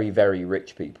very, very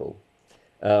rich people,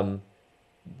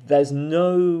 there's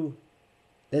no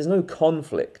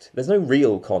conflict, there's no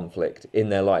real conflict in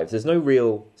their lives, there's no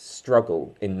real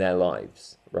struggle in their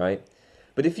lives, right?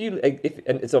 But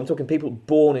and so I'm talking people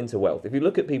born into wealth. If you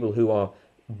look at people who are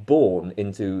born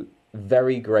into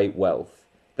very great wealth,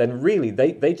 then really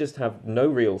they just have no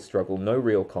real struggle, no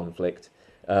real conflict.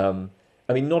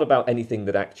 I mean, not about anything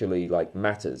that actually like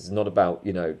matters, not about,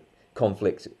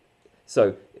 conflict.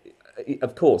 So,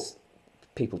 of course,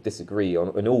 people disagree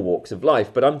in all walks of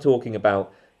life, but I'm talking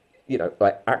about,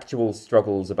 like actual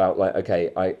struggles about like,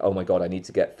 okay, oh my God, I need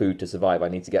to get food to survive. I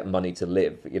need to get money to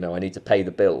live. I need to pay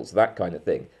the bills, that kind of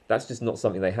thing. That's just not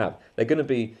something they have. They're going to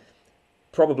be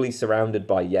probably surrounded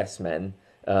by yes men.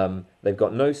 They've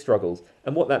got no struggles.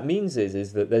 And what that means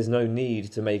is that there's no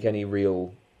need to make any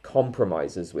real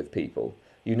compromises with people.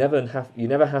 You never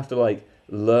have to like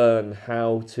learn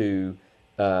how to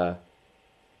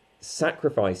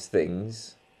sacrifice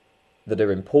things that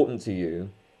are important to you.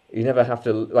 You never have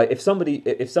to, like, if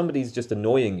somebody's just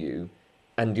annoying you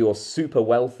and you're super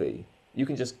wealthy, you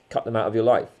can just cut them out of your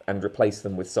life and replace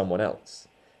them with someone else.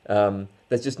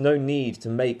 There's just no need to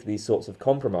make these sorts of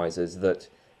compromises that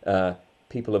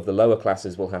people of the lower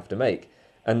classes will have to make.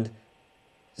 And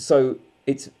so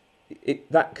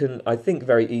that can, I think,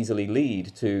 very easily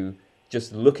lead to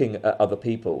just looking at other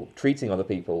people, treating other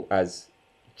people as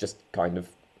just kind of,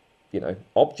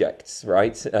 objects,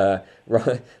 right?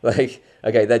 Right, like,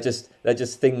 okay, they're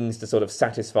just things to sort of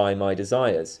satisfy my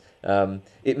desires.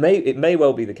 It may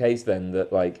well be the case then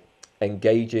that like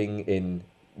engaging in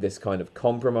this kind of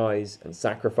compromise and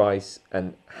sacrifice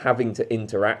and having to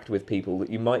interact with people that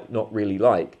you might not really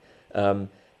like,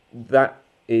 that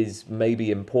is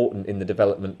maybe important in the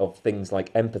development of things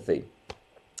like empathy.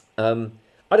 I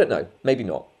don't know, maybe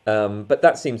not, but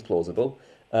that seems plausible.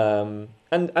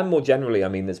 And more generally, I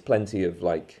mean, there's plenty of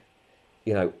like,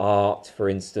 art, for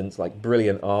instance, like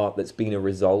brilliant art that's been a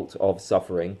result of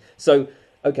suffering. So,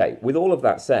 okay, with all of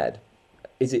that said,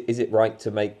 is it right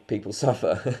to make people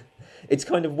suffer? It's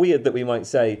kind of weird that we might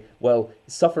say, well,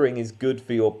 suffering is good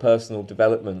for your personal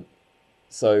development,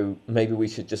 so maybe we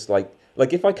should just like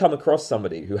if I come across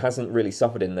somebody who hasn't really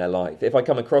suffered in their life, if I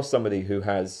come across somebody who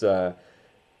has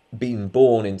been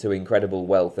born into incredible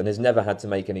wealth and has never had to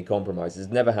make any compromises,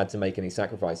 never had to make any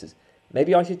sacrifices,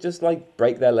 maybe I should just like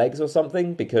break their legs or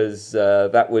something, because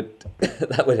that would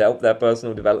that would help their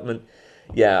personal development.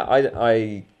 Yeah,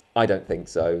 I don't think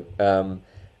so.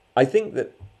 I think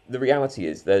that the reality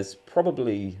is there's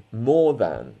probably more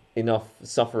than enough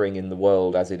suffering in the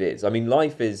world as it is. I mean,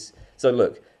 life is... So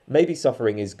look, maybe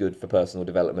suffering is good for personal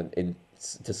development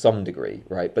to some degree,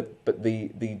 right? But the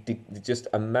just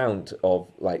amount of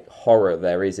like horror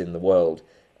there is in the world,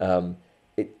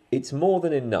 it's more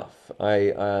than enough.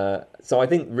 So I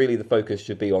think really the focus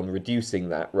should be on reducing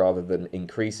that rather than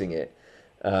increasing it.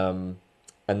 And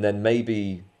then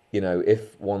maybe,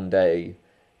 if one day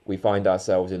we find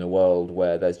ourselves in a world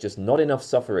where there's just not enough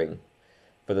suffering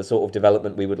for the sort of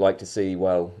development we would like to see,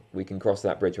 well, we can cross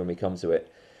that bridge when we come to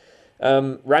it.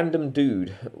 Random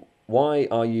dude, why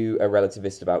are you a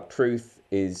relativist about truth?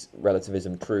 Is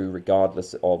relativism true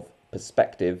regardless of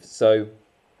perspective? So,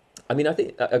 I mean, I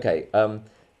think, okay,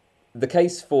 the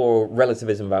case for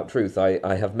relativism about truth,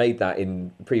 I have made that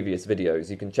in previous videos.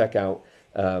 You can check out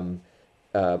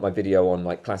my video on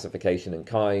like classification and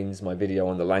kinds, my video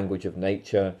on the language of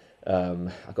nature.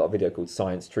 I've got a video called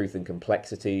Science, Truth and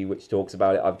Complexity, which talks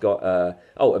about it. I've got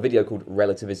a video called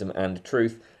Relativism and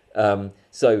Truth.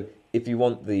 So if you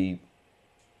want the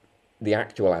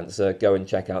actual answer, go and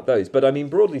check out those. But I mean,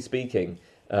 broadly speaking,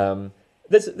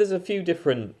 there's a few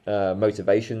different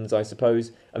motivations, I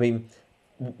suppose. I mean,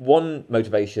 one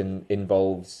motivation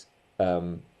involves,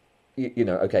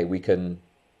 okay, we can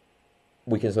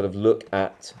sort of look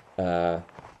at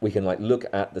look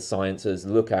at the sciences,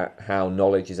 look at how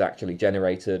knowledge is actually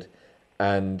generated,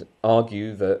 and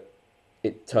argue that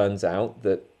it turns out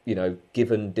that,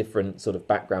 given different sort of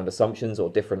background assumptions or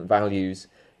different values,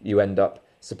 you end up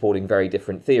supporting very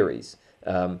different theories.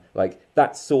 Like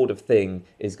that sort of thing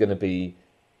is going to be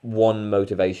one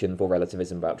motivation for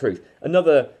relativism about truth.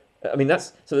 Another, I mean,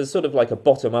 so there's sort of like a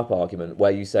bottom-up argument where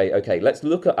you say, okay, let's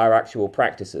look at our actual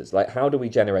practices. Like, how do we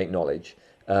generate knowledge?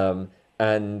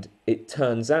 And it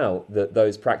turns out that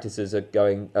those practices are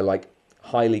like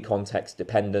highly context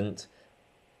dependent.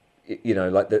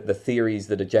 Like the theories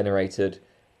that are generated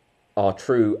are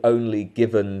true only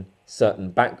given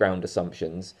certain background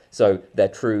assumptions. So they're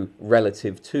true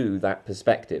relative to that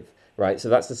perspective, right? So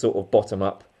that's the sort of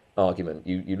bottom-up argument.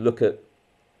 You look at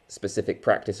specific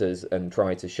practices and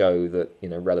try to show that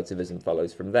relativism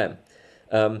follows from them.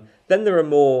 Then there are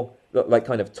more like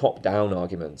kind of top-down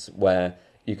arguments where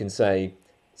you can say,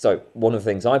 so one of the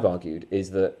things I've argued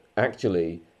is that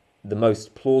actually the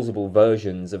most plausible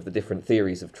versions of the different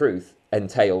theories of truth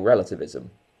entail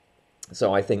relativism.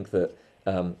 So I think that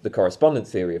the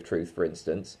correspondence theory of truth, for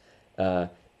instance,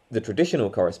 the traditional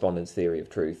correspondence theory of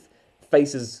truth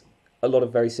faces a lot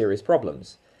of very serious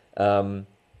problems. And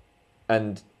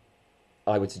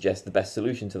I would suggest the best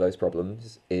solution to those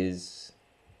problems is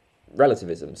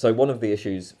relativism. So one of the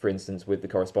issues, for instance, with the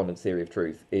correspondence theory of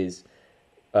truth is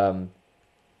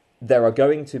there are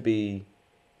going to be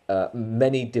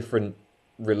many different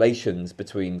relations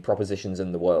between propositions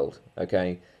and the world,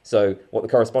 okay? So what the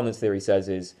correspondence theory says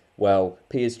is, well,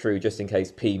 P is true just in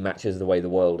case P matches the way the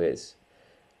world is.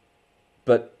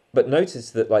 But notice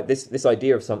that like this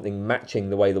idea of something matching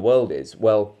the way the world is,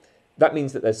 well, that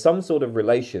means that there's some sort of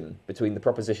relation between the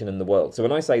proposition and the world. So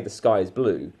when I say the sky is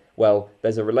blue, well,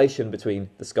 there's a relation between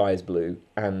the sky is blue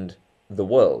and the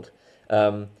world.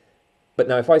 But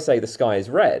now if I say the sky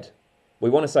is red, we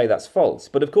want to say that's false.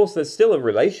 But of course, there's still a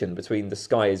relation between the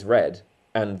sky is red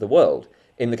and the world.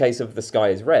 In the case of the sky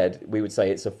is red, we would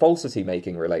say it's a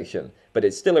falsity-making relation, but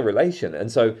it's still a relation.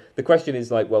 And so the question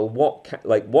is like, well,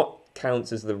 what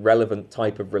counts as the relevant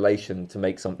type of relation to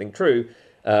make something true?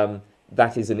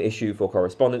 That is an issue for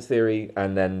correspondence theory,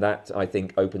 and then that, I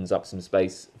think, opens up some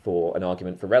space for an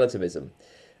argument for relativism.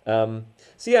 So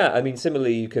yeah, I mean,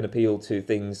 similarly, you can appeal to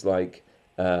things like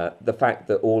the fact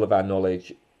that all of our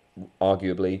knowledge,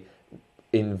 arguably,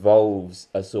 involves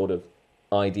a sort of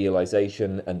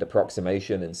idealization and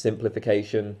approximation and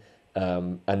simplification,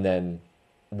 and then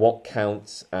what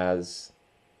counts as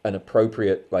an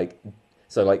appropriate,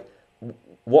 so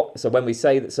when we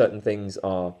say that certain things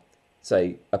are,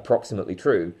 say, approximately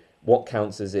true, what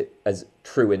counts as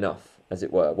true enough, as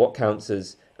it were? What counts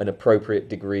as an appropriate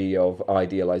degree of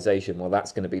idealization? Well,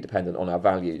 that's going to be dependent on our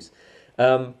values.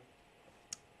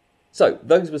 So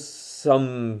those were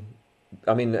some,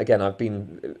 I mean, again,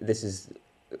 this is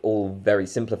all very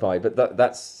simplified, but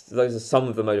those are some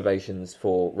of the motivations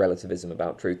for relativism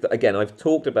about truth that, again, I've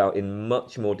talked about in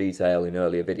much more detail in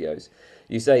earlier videos.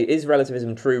 You say, is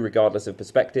relativism true regardless of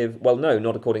perspective? Well, no,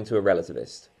 not according to a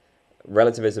relativist.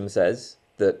 Relativism says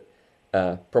that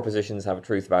propositions have a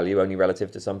truth value only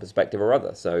relative to some perspective or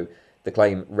other. So the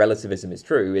claim relativism is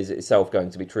true is itself going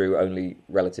to be true only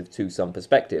relative to some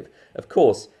perspective. Of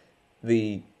course,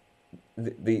 the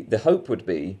hope would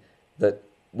be that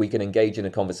we can engage in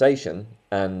a conversation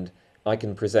and I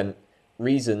can present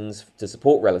reasons to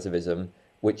support relativism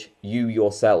which you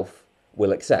yourself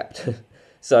will accept.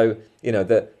 So,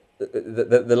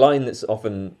 the line that's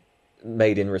often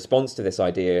made in response to this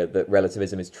idea that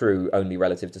relativism is true only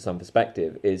relative to some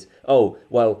perspective is, oh,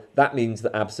 well, that means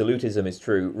that absolutism is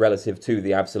true relative to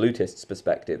the absolutist's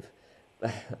perspective.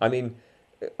 I mean,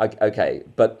 okay,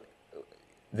 but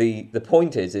the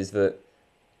point is that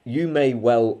you may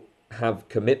well have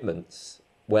commitments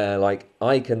where, like,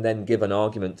 I can then give an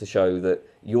argument to show that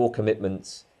your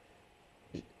commitments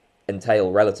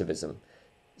entail relativism.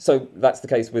 So that's the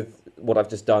case with what I've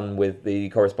just done with the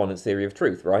correspondence theory of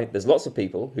truth, right? There's lots of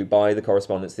people who buy the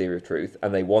correspondence theory of truth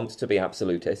and they want to be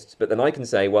absolutists, but then I can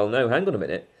say, well, no, hang on a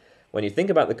minute. When you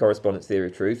think about the correspondence theory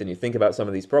of truth and you think about some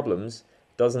of these problems,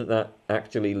 doesn't that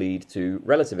actually lead to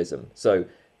relativism? So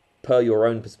per your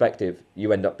own perspective,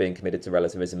 you end up being committed to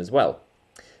relativism as well.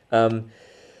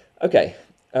 Okay,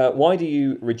 why do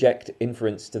you reject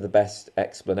inference to the best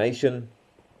explanation?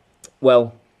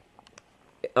 Well,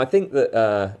 I think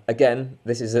that, again,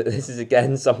 this is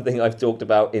again something I've talked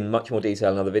about in much more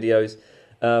detail in other videos.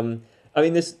 I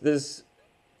mean, there's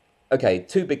okay,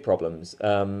 two big problems.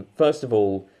 First of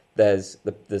all, there's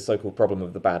the so-called problem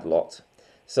of the bad lot.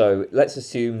 So let's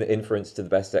assume that inference to the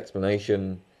best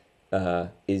explanation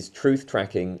is truth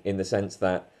tracking in the sense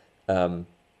that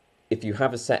if you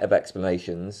have a set of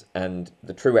explanations and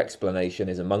the true explanation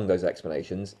is among those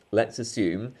explanations, let's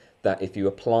assume that if you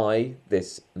apply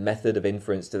this method of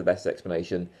inference to the best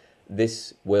explanation,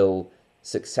 this will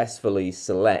successfully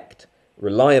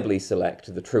reliably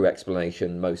select the true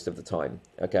explanation most of the time.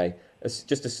 Okay,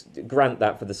 just to grant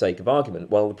that for the sake of argument.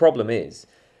 Well, the problem is,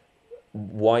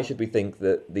 why should we think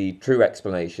that the true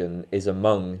explanation is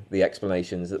among the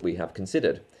explanations that we have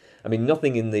considered? I mean,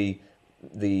 nothing in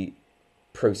the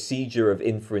procedure of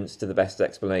inference to the best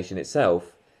explanation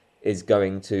itself is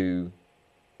going to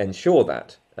ensure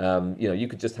that. You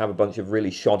could just have a bunch of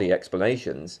really shoddy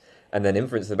explanations and then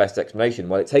inference to the best explanation.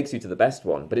 Well, it takes you to the best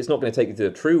one, but it's not going to take you to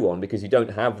the true one because you don't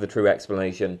have the true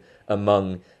explanation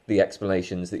among the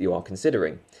explanations that you are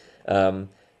considering. I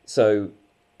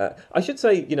should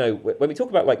say, when we talk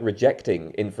about like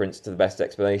rejecting inference to the best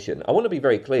explanation, I want to be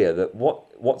very clear that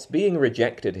what's being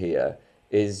rejected here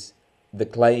is the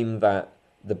claim that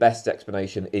the best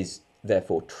explanation is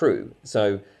therefore true.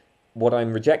 So what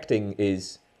I'm rejecting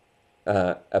is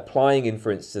applying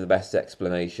inference to the best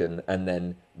explanation and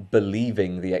then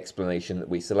believing the explanation that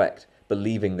we select,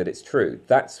 believing that it's true.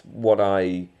 That's what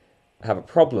I have a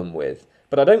problem with.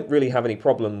 But I don't really have any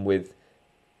problem with,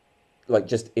 like,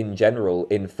 just in general,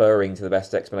 inferring to the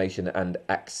best explanation and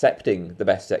accepting the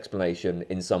best explanation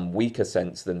in some weaker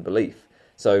sense than belief.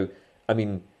 So, I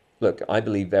mean, look, I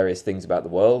believe various things about the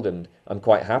world, and I'm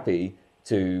quite happy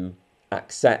to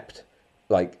accept,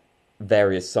 like,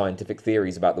 various scientific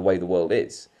theories about the way the world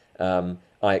is.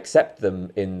 I accept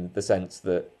them in the sense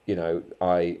that,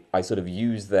 I sort of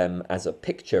use them as a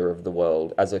picture of the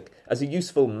world, as a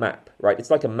useful map, right? It's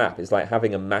like a map. It's like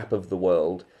having a map of the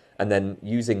world, and then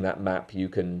using that map, you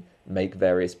can make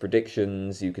various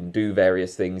predictions, you can do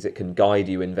various things, it can guide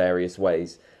you in various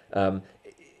ways.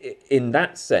 In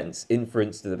that sense,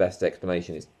 inference to the best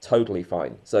explanation is totally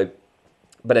fine. So,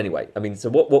 but anyway, I mean, so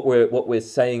what we're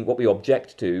saying, what we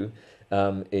object to,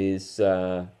 is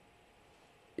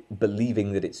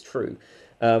believing that it's true.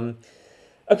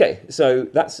 Okay, so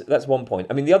that's one point.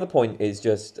 I mean, the other point is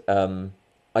just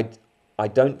I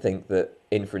don't think that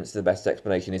inference to the best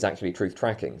explanation is actually truth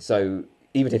tracking. So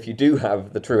even if you do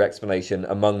have the true explanation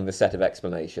among the set of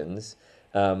explanations,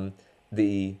 what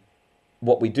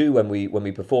we do when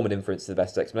we perform an inference to the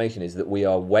best explanation is that we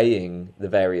are weighing the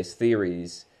various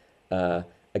theories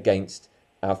against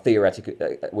our theoretical.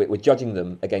 We're judging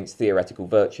them against theoretical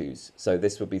virtues. So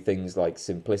this would be things like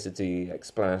simplicity,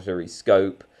 explanatory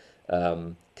scope,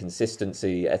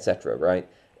 consistency, etc. Right?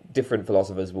 Different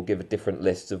philosophers will give different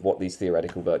lists of what these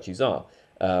theoretical virtues are.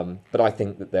 But I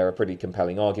think that there are pretty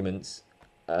compelling arguments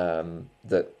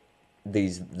that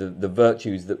the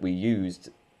virtues that we used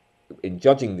in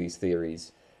judging these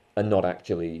theories are not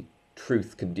actually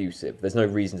truth conducive. There's no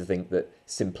reason to think that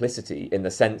simplicity, in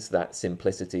the sense that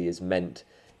simplicity is meant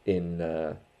in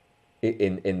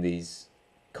these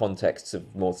contexts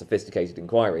of more sophisticated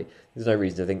inquiry, there's no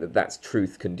reason to think that that's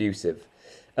truth conducive.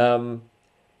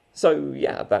 So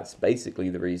yeah, that's basically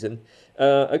the reason.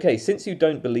 Okay, since you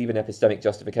don't believe in epistemic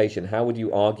justification, how would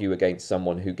you argue against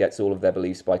someone who gets all of their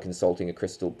beliefs by consulting a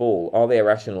crystal ball? Are they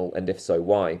irrational, and if so,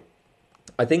 why?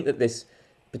 I think that this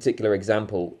particular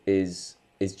example is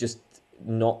just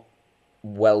not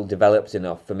well developed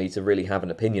enough for me to really have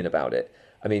an opinion about it.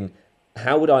 I mean,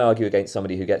 how would I argue against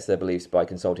somebody who gets their beliefs by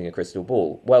consulting a crystal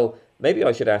ball? Well, maybe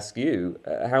I should ask you,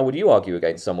 how would you argue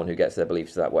against someone who gets their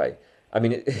beliefs that way? I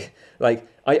mean, I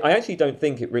actually don't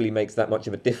think it really makes that much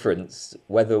of a difference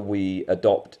whether we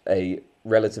adopt a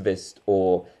relativist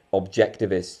or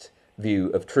objectivist view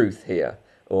of truth here.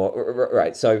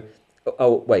 Right, so...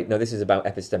 Oh, wait, no, this is about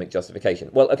epistemic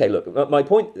justification. Well, okay, look, my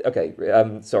point... Okay,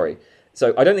 sorry.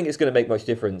 So I don't think it's going to make much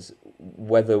difference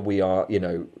whether we are,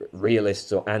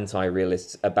 realists or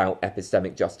anti-realists about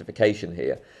epistemic justification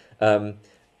here.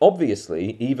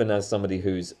 Obviously, even as somebody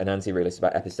who's an anti-realist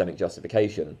about epistemic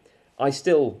justification, I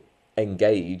still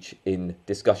engage in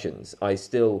discussions. I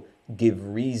still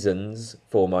give reasons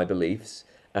for my beliefs,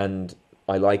 and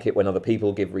I like it when other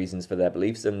people give reasons for their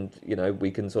beliefs, and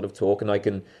we can sort of talk, and I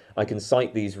can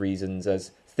cite these reasons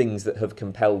as things that have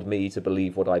compelled me to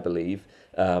believe what I believe,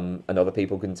 and other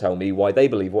people can tell me why they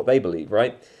believe what they believe,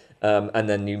 right? And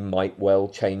then you might well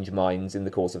change minds in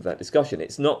the course of that discussion.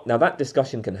 It's not now that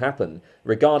discussion can happen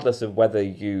regardless of whether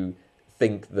you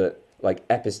think that like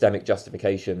epistemic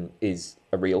justification is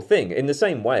a real thing. In the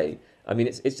same way, I mean,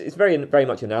 it's very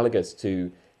much analogous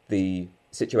to the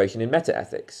situation in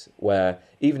metaethics, where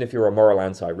even if you're a moral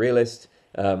anti-realist,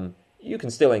 you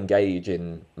can still engage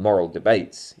in moral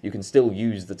debates. You can still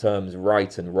use the terms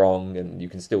right and wrong, and you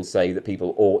can still say that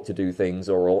people ought to do things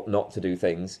or ought not to do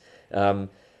things. And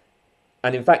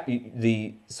in fact,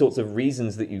 the sorts of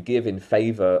reasons that you give in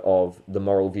favour of the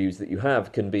moral views that you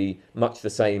have can be much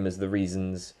the same as the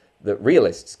reasons that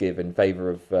realists give in favour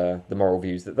of the moral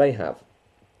views that they have.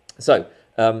 So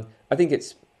I think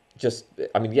it's just,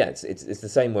 I mean, yeah, it's the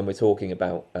same when we're talking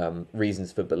about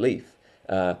reasons for belief.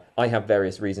 I have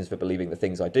various reasons for believing the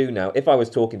things I do. Now, if I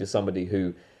was talking to somebody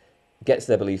who gets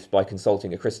their beliefs by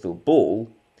consulting a crystal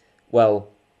ball, well,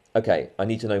 okay, I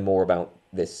need to know more about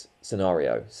this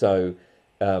scenario. So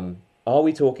are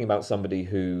we talking about somebody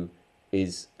who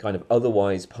is kind of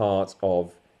otherwise part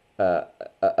of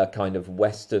a kind of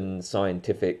Western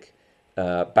scientific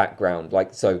background?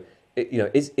 Like, so,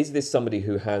 is this somebody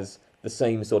who has the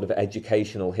same sort of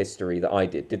educational history that I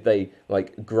did? Did they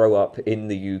like grow up in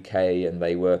the UK and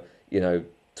they were,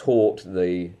 taught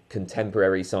the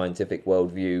contemporary scientific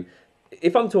worldview?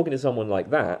 If I'm talking to someone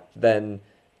like that, then,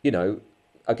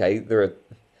 okay,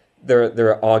 there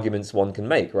are arguments one can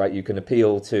make, right? You can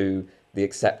appeal to the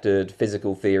accepted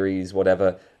physical theories,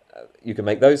 whatever. You can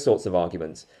make those sorts of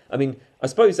arguments. I mean, I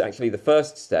suppose actually the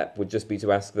first step would just be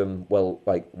to ask them, well,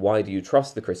 like, why do you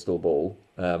trust the crystal ball?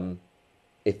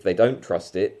 If they don't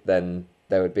trust it, then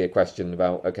there would be a question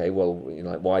about, okay, well,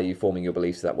 why are you forming your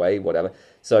beliefs that way, whatever.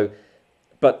 So,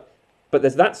 but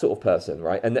there's that sort of person,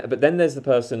 right? But then there's the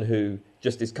person who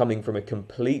just is coming from a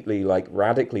completely like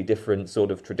radically different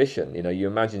sort of tradition. You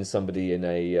imagine somebody in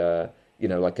a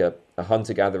like a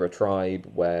hunter-gatherer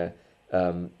tribe where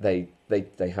they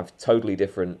have totally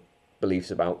different beliefs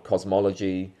about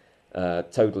cosmology,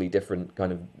 totally different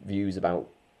kind of views about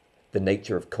the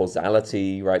nature of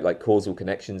causality, right? Like causal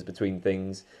connections between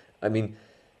things. I mean,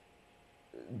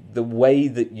 the way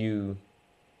that you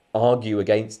argue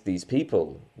against these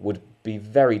people would be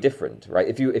very different, right?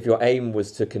 If your aim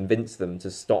was to convince them to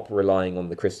stop relying on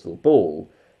the crystal ball,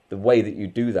 the way that you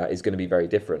do that is going to be very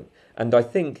different. And I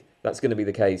think that's going to be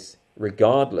the case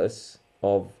regardless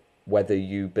of whether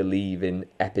you believe in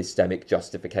epistemic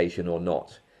justification or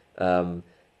not.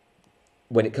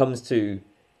 When it comes to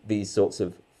these sorts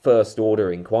of first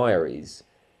order inquiries,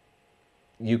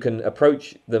 you can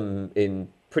approach them in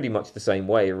pretty much the same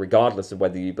way, regardless of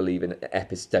whether you believe in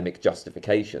epistemic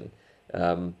justification.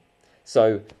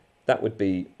 So that would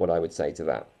be what I would say to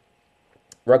that.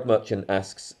 Rug Merchant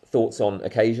asks, thoughts on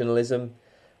occasionalism?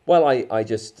 Well, I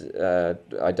just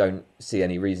I don't see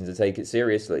any reason to take it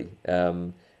seriously.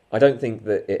 I don't think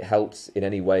that it helps in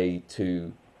any way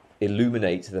to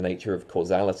illuminate the nature of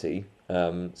causality.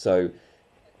 So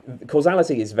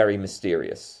causality is very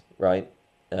mysterious, right?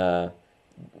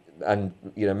 And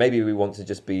maybe we want to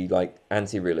just be like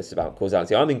anti-realist about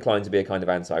causality. I'm inclined to be a kind of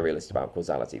anti-realist about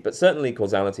causality, but certainly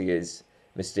causality is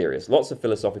mysterious. Lots of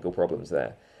philosophical problems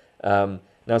there.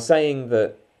 Now, saying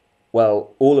that,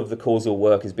 well, all of the causal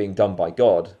work is being done by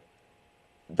God,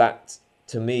 that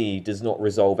to me does not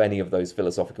resolve any of those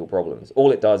philosophical problems.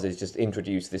 All it does is just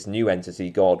introduce this new entity,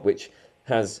 God, which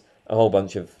has a whole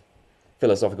bunch of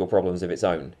philosophical problems of its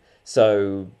own.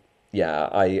 So yeah,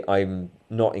 I'm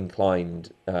not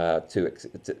inclined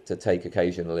to take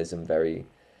occasionalism very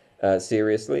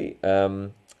seriously.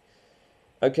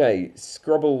 Okay,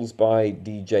 Scrubbles by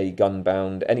DJ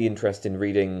Gunbound. Any interest in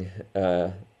reading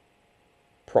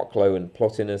Proclo and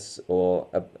Plotinus or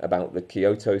about the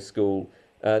Kyoto school?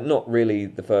 Not really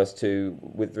the first two.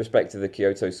 With respect to the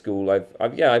Kyoto school,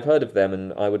 I've heard of them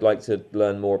and I would like to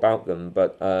learn more about them,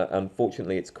 but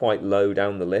unfortunately it's quite low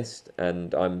down the list,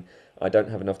 and I don't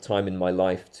have enough time in my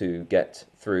life to get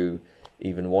through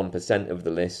even 1% of the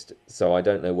list, so I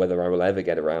don't know whether I will ever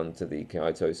get around to the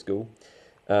Kyoto school.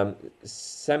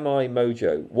 Semi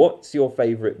Mojo, what's your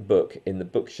favourite book in the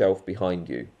bookshelf behind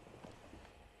you?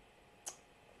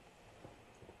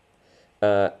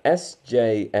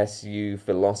 SJSU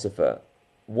Philosopher,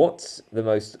 what's the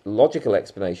most logical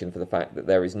explanation for the fact that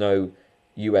there is no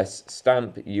US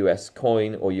stamp, US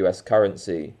coin, or US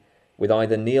currency with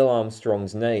either Neil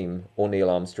Armstrong's name or Neil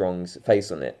Armstrong's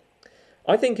face on it?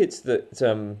 I think it's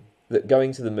that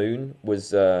going to the moon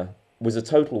was a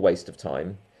total waste of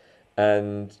time,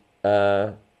 and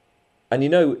uh, and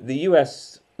the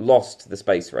US lost the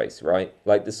space race, right?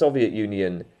 Like the Soviet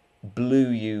Union blew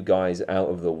you guys out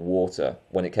of the water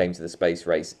when it came to the space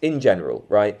race in general,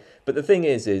 right? But the thing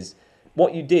is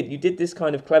what you did this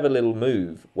kind of clever little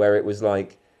move where it was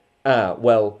like,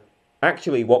 well,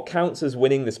 actually what counts as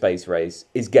winning the space race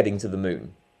is getting to the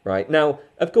moon, right? Now,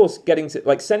 of course, getting to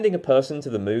like sending a person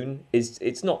to the moon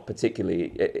it's not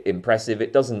particularly impressive.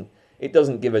 It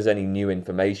doesn't give us any new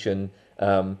information.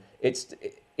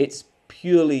 It's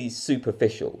purely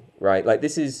superficial, right? Like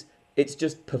it's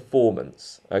just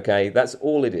performance, okay? That's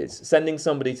all it is. Sending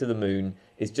somebody to the moon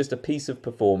is just a piece of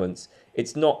performance.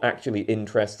 It's not actually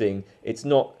interesting. It's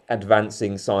not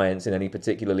advancing science in any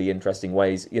particularly interesting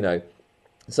ways,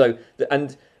 So,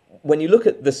 and when you look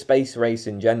at the space race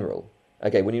in general,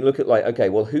 okay, when you look at like, okay,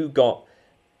 well, who got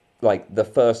like the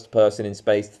first person in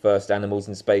space, the first animals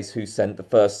in space, who sent the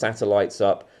first satellites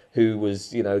up, who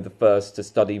was, the first to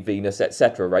study Venus,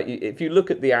 etc., right? If you look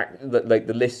at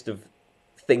the list of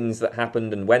things that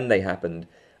happened and when they happened,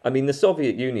 I mean, the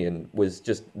Soviet Union was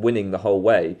just winning the whole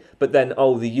way. But then,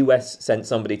 the US sent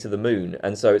somebody to the moon.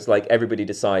 And so it's like everybody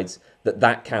decides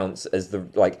that counts as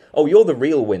you're the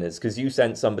real winners because you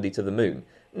sent somebody to the moon.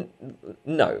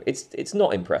 No, it's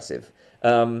not impressive.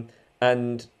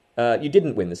 And you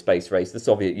didn't win the space race. The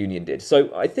Soviet Union did.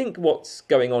 So I think what's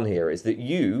going on here is that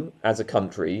you, as a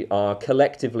country, are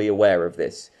collectively aware of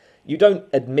this. You don't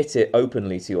admit it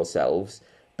openly to yourselves,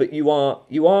 but you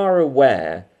are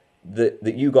aware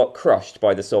that you got crushed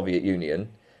by the Soviet Union.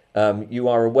 You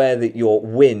are aware that your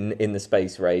win in the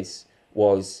space race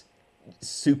was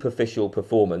superficial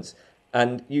performance.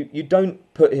 And you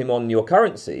don't put him on your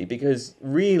currency because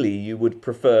really you would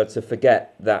prefer to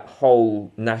forget that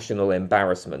whole national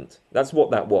embarrassment. That's what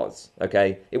that was,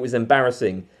 okay? It was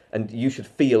embarrassing, and you should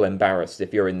feel embarrassed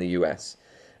if you're in the US.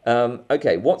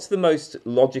 Okay, what's the most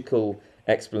logical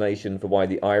explanation for why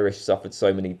the Irish suffered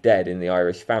so many dead in the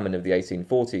Irish famine of the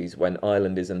 1840s, when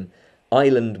Ireland is an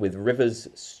island with rivers,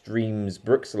 streams,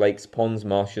 brooks, lakes, ponds,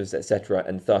 marshes, etc.,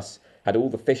 and thus had all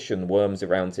the fish and worms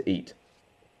around to eat?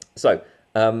 So,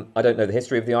 I don't know the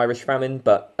history of the Irish famine,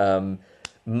 but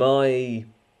my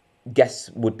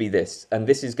guess would be this, and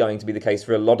this is going to be the case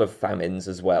for a lot of famines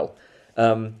as well.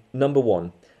 Number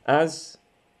one, as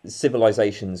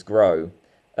civilizations grow,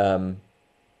 as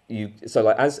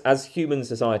human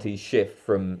societies shift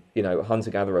from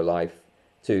hunter-gatherer life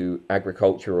to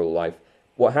agricultural life,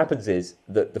 what happens is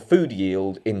that the food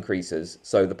yield increases,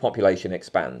 so the population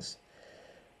expands.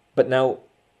 But now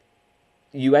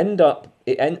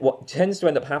what tends to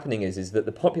end up happening is that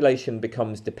the population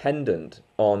becomes dependent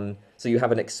on, so you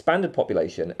have an expanded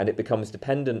population and it becomes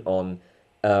dependent on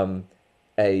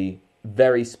a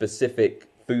very specific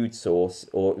food source,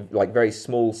 or like very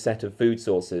small set of food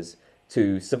sources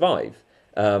to survive.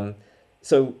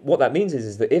 So what that means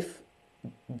is that if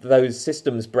those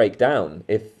systems break down,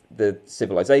 if the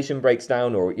civilization breaks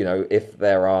down, or if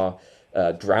there are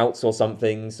droughts or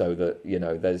something, so that you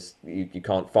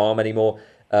can't farm anymore,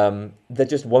 there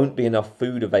just won't be enough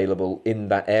food available in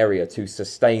that area to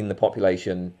sustain the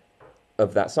population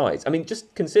of that size. I mean,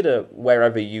 just consider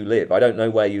wherever you live. I don't know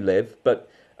where you live, but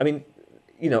I mean,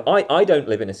 I don't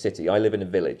live in a city. I live in a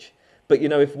village. But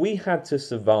if we had to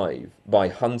survive by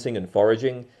hunting and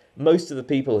foraging, most of the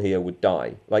people here would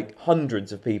die. Like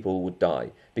hundreds of people would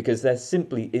die because there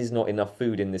simply is not enough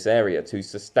food in this area to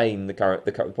sustain the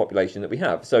current population that we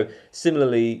have. So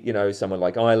similarly, somewhere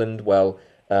like Ireland, well,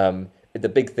 the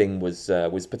big thing was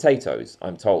potatoes,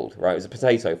 I'm told, right? It was a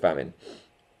potato famine.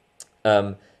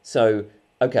 So,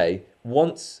 okay,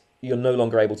 once you're no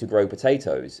longer able to grow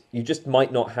potatoes, you just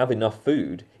might not have enough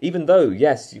food, even though,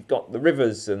 yes, you've got the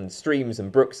rivers and streams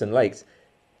and brooks and lakes.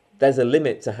 There's a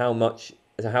limit to how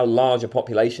large a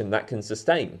population that can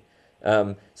sustain.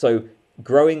 So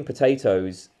growing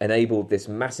potatoes enabled this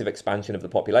massive expansion of the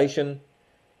population.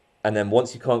 And then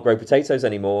once you can't grow potatoes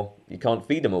anymore, you can't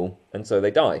feed them all, and so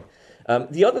they die.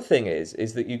 The other thing is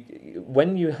that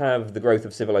when you have the growth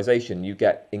of civilization, you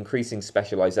get increasing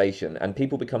specialization, and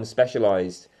people become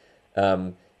specialized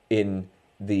in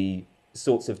the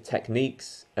sorts of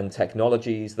techniques and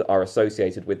technologies that are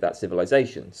associated with that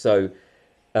civilization. So,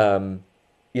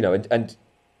 and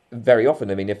very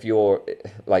often, I mean, if you're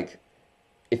like,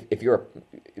 if you're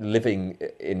living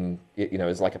in,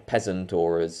 as like a peasant,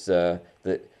 or as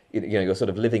you're sort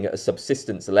of living at a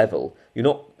subsistence level,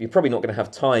 you're probably not going to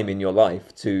have time in your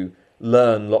life to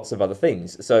learn lots of other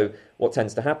things. So what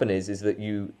tends to happen is that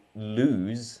you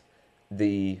lose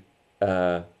the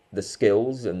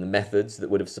skills and the methods that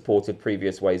would have supported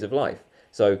previous ways of life.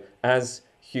 So as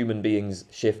human beings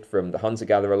shift from the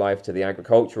hunter-gatherer life to the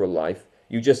agricultural life,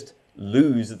 you just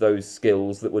lose those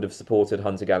skills that would have supported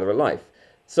hunter-gatherer life.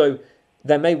 So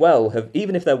there may well have,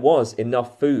 even if there was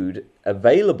enough food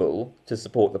available to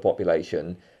support the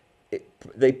population,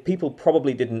 people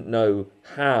probably didn't know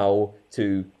how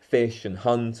to fish and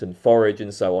hunt and forage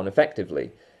and so on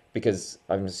effectively, because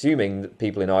I'm assuming that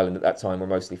people in Ireland at that time were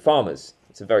mostly farmers.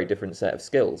 It's a very different set of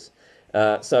skills.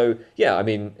 So, yeah, I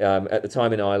mean, at the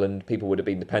time in Ireland, people would have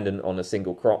been dependent on a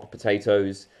single crop,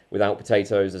 potatoes. Without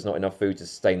potatoes, there's not enough food to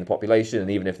sustain the population. And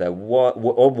even if there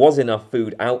was enough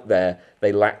food out there,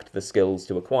 they lacked the skills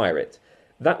to acquire it.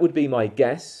 That would be my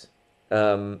guess.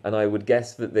 And I would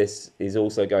guess that this is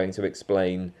also going to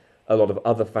explain a lot of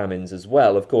other famines as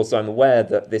well. Of course, I'm aware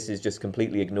that this is just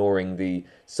completely ignoring the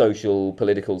social,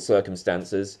 political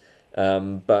circumstances.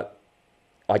 But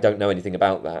I don't know anything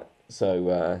about that.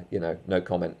 So, no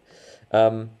comment.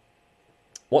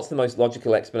 What's the most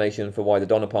logical explanation for why the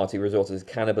Donner Party resorted to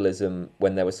cannibalism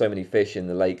when there were so many fish in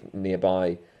the lake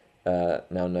nearby,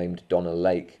 now named Donner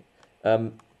Lake?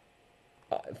 From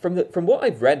what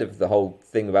I've read of the whole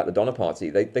thing about the Donner Party,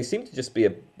 they seem to just be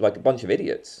a bunch of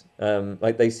idiots.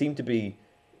 They seem to be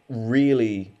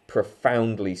really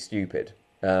profoundly stupid.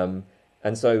 And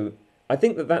so I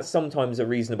think that that's sometimes a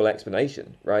reasonable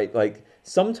explanation, right? Like,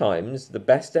 sometimes the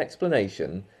best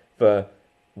explanation for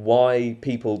why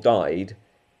people died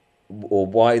or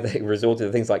why they resorted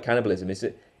to things like cannibalism is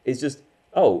just,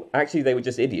 oh, actually they were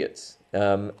just idiots.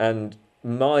 And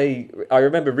I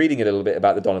remember reading a little bit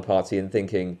about the Donner Party and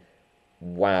thinking,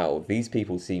 wow, these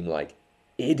people seem like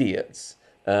idiots.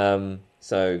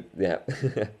 So, yeah.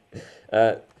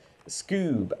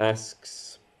 Scoob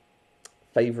asks,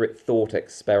 favourite thought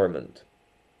experiment?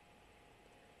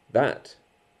 That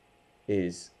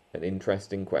is an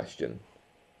interesting question.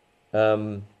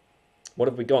 What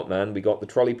have we got, man? We got the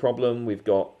trolley problem, we've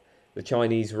got the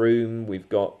Chinese room, we've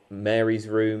got Mary's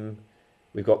room,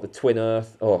 we've got the twin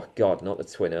earth. Oh, God, not the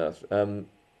twin earth.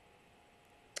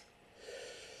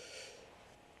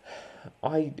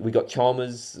 We got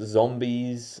Chalmers,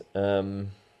 zombies. I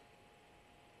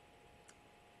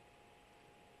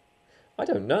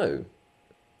don't know.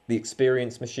 The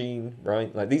experience machine,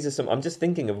 right? Like, these are some. I'm just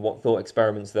thinking of what thought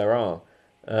experiments there are.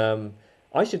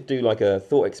 I should do like a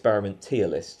thought experiment tier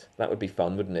list. That would be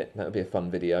fun, wouldn't it? That would be a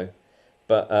fun video.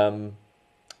 But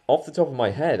off the top of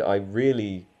my head, I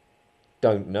really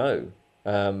don't know.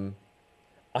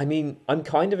 I mean, I'm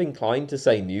kind of inclined to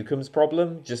say Newcomb's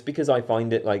problem just because I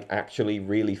find it like actually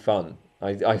really fun.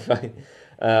 I find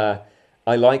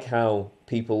I like how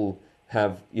people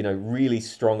have, really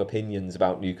strong opinions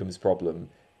about Newcomb's problem,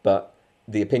 but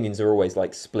the opinions are always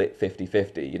like split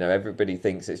 50-50. Everybody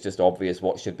thinks it's just obvious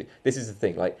what should be. This is the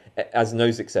thing, like, as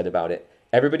Nozick said about it,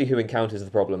 everybody who encounters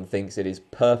the problem thinks it is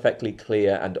perfectly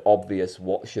clear and obvious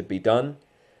what should be done,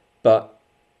 but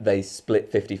they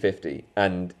split 50-50,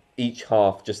 and each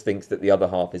half just thinks that the other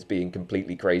half is being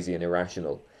completely crazy and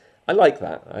irrational. I like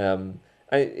that.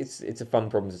 It's a fun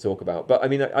problem to talk about. But I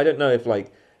mean, I don't know if,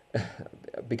 like,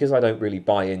 because I don't really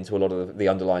buy into a lot of the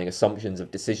underlying assumptions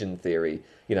of decision theory,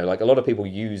 like, a lot of people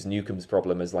use Newcomb's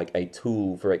problem as like a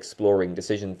tool for exploring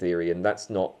decision theory, and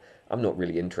I'm not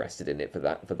really interested in it for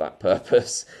that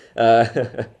purpose.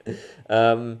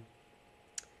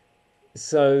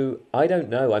 So I don't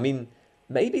know. I mean,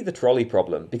 maybe the trolley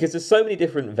problem, because there's so many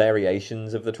different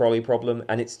variations of the trolley problem,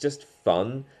 and it's just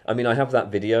fun. I mean, I have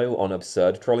that video on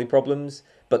absurd trolley problems,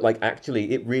 but like,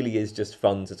 actually, it really is just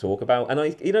fun to talk about.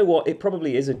 And you know what? It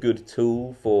probably is a good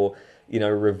tool for,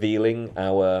 revealing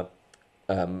our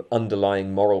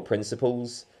underlying moral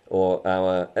principles, or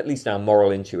at least our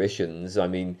moral intuitions. I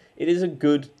mean, it is a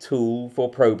good tool for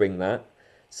probing that.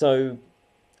 So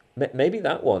maybe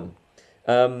that one.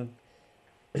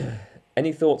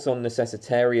 Any thoughts on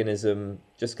necessitarianism?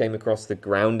 Just came across the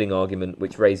grounding argument,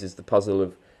 which raises the puzzle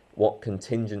of what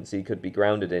contingency could be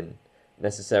grounded in.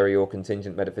 Necessary or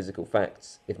contingent metaphysical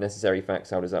facts. If necessary facts,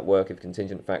 how does that work? If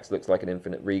contingent facts looks like an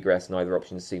infinite regress, neither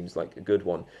option seems like a good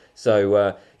one.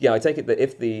 So yeah, I take it that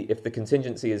if the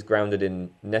contingency is grounded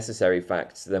in necessary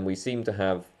facts, then we seem to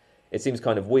have. It seems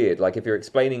kind of weird. Like, if you're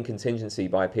explaining contingency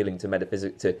by appealing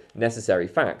to necessary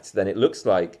facts, then it looks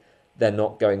like they're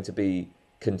not going to be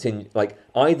like,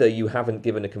 either you haven't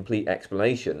given a complete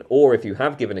explanation, or if you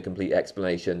have given a complete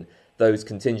explanation, those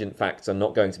contingent facts are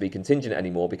not going to be contingent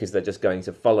anymore because they're just going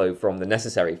to follow from the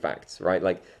necessary facts, right?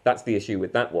 Like, that's the issue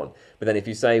with that one. But then if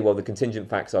you say, well, the contingent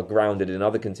facts are grounded in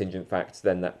other contingent facts,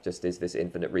 then that just is this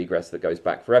infinite regress that goes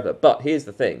back forever. But here's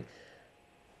the thing.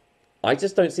 I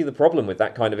just don't see the problem with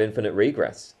that kind of infinite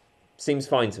regress. Seems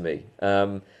fine to me.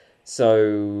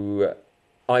 So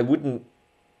I wouldn't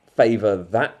favour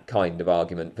that kind of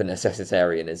argument for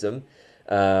necessitarianism.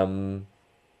 So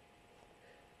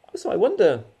I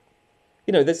wonder,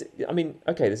 there's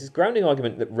this grounding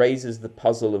argument that raises the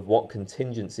puzzle of what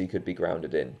contingency could be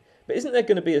grounded in. But isn't there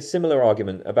going to be a similar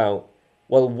argument about,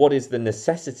 well, what is the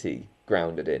necessity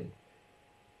grounded in?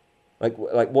 Like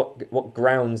what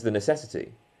grounds the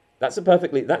necessity? That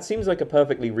seems like a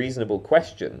perfectly reasonable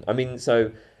question. I mean,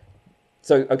 so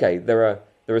okay, there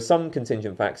are some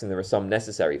contingent facts and there are some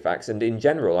necessary facts, and in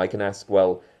general, I can ask,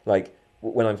 well, like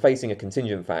when I'm facing a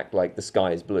contingent fact, like the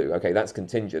sky is blue, okay, that's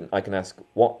contingent. I can ask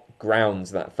what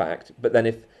grounds that fact. But then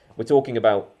if we're talking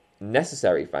about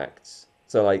necessary facts,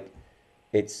 so like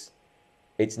it's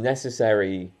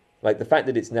necessary, like the fact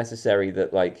that it's necessary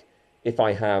that like if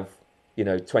I have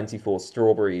 24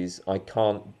 strawberries, I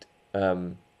can't.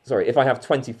 If I have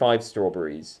 25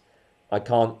 strawberries, I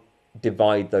can't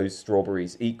divide those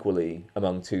strawberries equally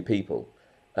among two people,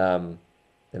 at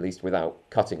least without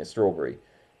cutting a strawberry.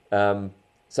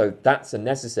 So that's a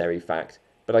necessary fact,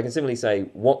 but I can simply say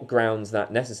what grounds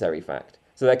that necessary fact.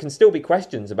 So there can still be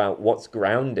questions about what's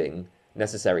grounding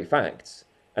necessary facts,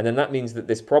 and then that means that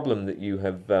this problem that you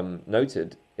have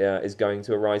noted is going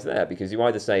to arise there, because you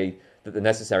either say that the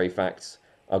necessary facts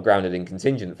are grounded in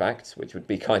contingent facts, which would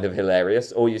be kind of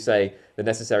hilarious, or you say the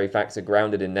necessary facts are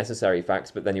grounded in necessary facts,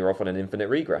 but then you're off on an infinite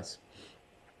regress.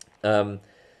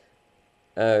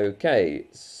 Okay,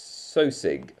 so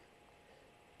Sig.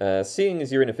 Seeing as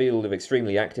you're in a field of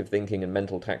extremely active thinking and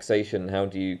mental taxation, how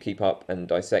do you keep up and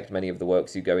dissect many of the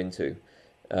works you go into?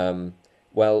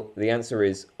 Well, the answer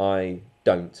is I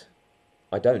don't.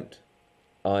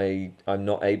 I'm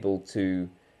not able to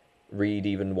read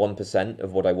even 1%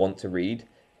 of what I want to read.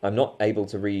 I'm not able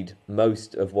to read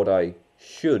most of what I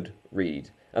should read.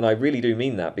 And I really do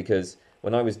mean that, because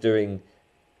when I was doing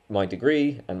my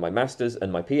degree and my master's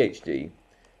and my PhD,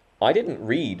 I didn't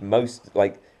read most,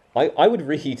 like, I would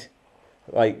read,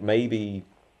 like, maybe,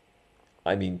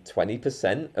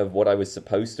 20% of what I was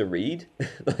supposed to read.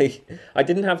 Like, I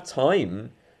didn't have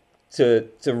time to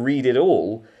read it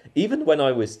all. Even when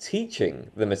I was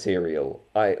teaching the material,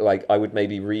 I would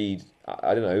maybe read,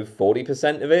 I don't know,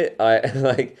 40% of it.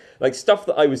 Like stuff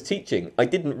that I was teaching, I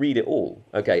didn't read it all.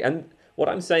 Okay, and what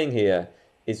I'm saying here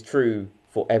is true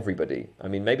for everybody. I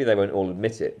mean, maybe they won't all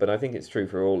admit it, but I think it's true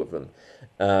for all of them.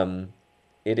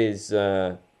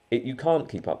 You can't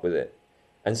keep up with it.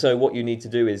 And so what you need to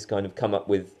do is kind of come up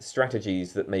with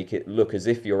strategies that make it look as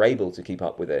if you're able to keep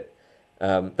up with it.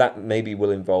 That maybe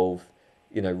will involve,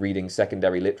 reading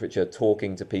secondary literature,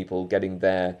 talking to people, getting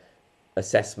their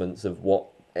assessments of what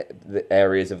the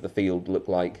areas of the field look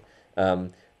like.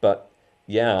 But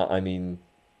yeah, I mean,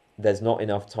 there's not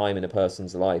enough time in a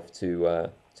person's life to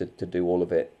do all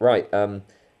of it. Right.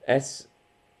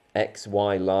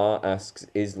 SXY La asks,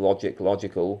 is logic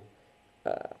logical?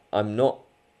 I'm not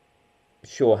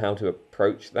sure how to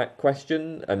approach that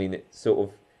question. I mean, it's sort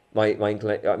of my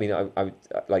intellect. I mean, I would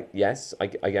like, yes, I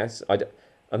guess.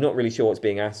 I'm not really sure what's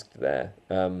being asked there.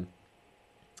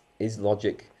 Is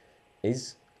logic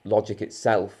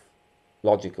itself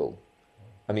logical?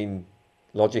 I mean,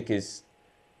 logic is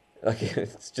like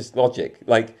it's just logic.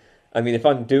 Like, I mean, if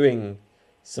I'm doing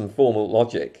some formal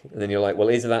logic, and then you're like, well,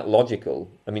 is that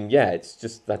logical? I mean, yeah,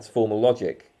 that's formal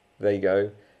logic. There you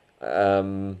go.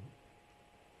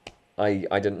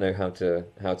 I don't know how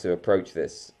to approach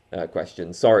this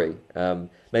question. Sorry.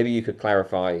 Maybe you could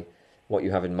clarify what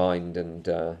you have in mind, and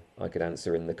I could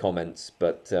answer in the comments.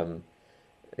 But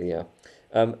yeah.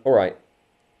 All right.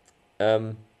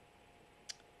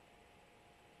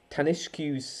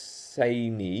 Tanishku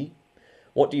Saini,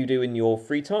 what do you do in your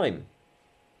free time?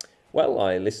 Well,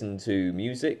 I listen to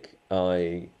music.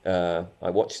 I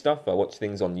watch stuff. I watch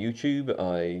things on YouTube.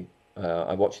 I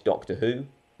watch Doctor Who.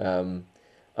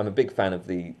 I'm a big fan of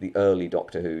the early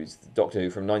Doctor Who's, Doctor Who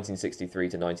from 1963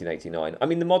 to 1989. I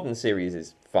mean, the modern series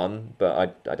is fun,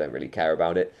 but I don't really care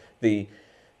about it.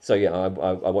 So yeah, I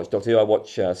watch Doctor Who. I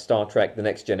watch Star Trek: The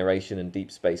Next Generation and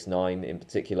Deep Space Nine in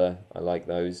particular. I like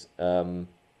those.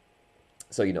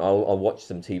 So I'll watch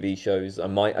some TV shows. I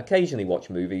might occasionally watch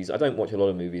movies. I don't watch a lot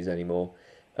of movies anymore.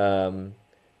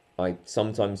 I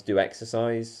sometimes do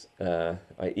exercise. I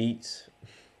eat.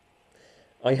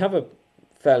 I have a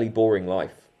fairly boring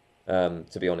life,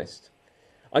 to be honest.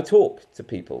 I talk to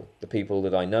people, the people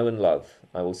that I know and love.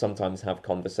 I will sometimes have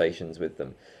conversations with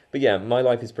them. But yeah, my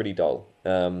life is pretty dull.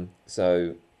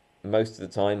 So most of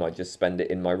the time I just spend it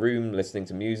in my room listening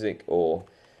to music or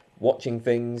watching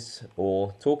things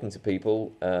or talking to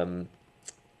people. And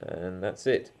that's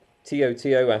it.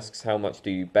 Tio asks, how much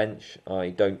do you bench? I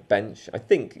don't bench. I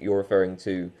think you're referring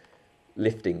to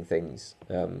lifting things,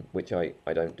 which I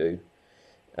don't do.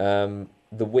 The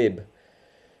Wib.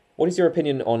 What is your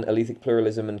opinion on alethic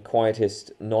pluralism and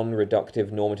quietist,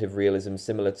 non-reductive normative realism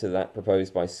similar to that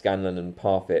proposed by Scanlon and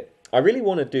Parfit? I really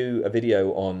want to do a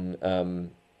video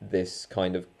on this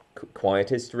kind of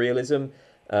quietist realism.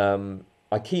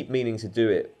 I keep meaning to do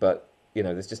it, but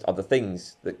there's just other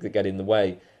things that get in the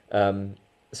way.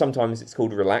 Sometimes it's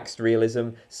called relaxed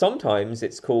realism. Sometimes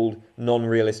it's called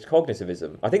non-realist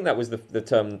cognitivism. I think that was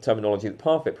the terminology that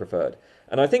Parfit preferred.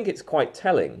 And I think it's quite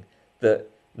telling that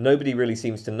nobody really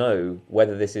seems to know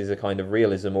whether this is a kind of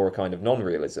realism or a kind of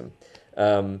non-realism.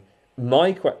 So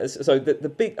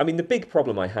the big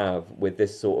problem I have with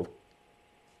this sort of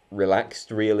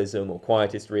relaxed realism or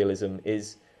quietist realism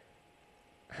is,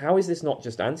 how is this not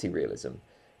just anti-realism?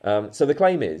 So the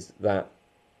claim is that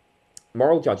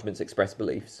moral judgments express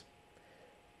beliefs,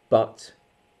 but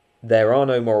there are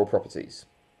no moral properties,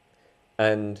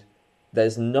 and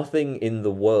there's nothing in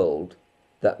the world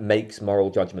that makes moral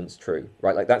judgments true,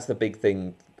 right? Like, that's the big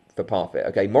thing for Parfit.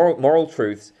 Okay, moral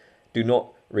truths do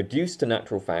not reduce to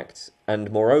natural facts,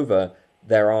 and moreover,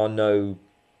 there are no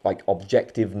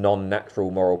objective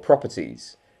non-natural moral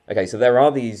properties. Okay, so there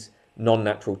are these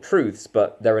non-natural truths,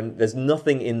 but there's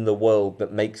nothing in the world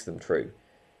that makes them true.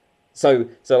 So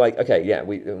okay, yeah,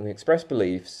 we express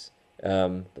beliefs,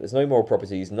 but there's no moral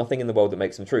properties, nothing in the world that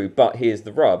makes them true. But here's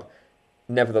the rub: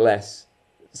 nevertheless,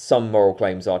 some moral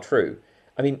claims are true.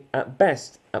 I mean, at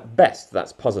best,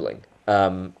 that's puzzling.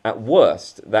 At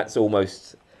worst, that's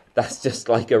just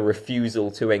like a refusal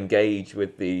to engage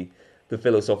with the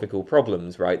philosophical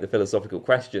problems, right? The philosophical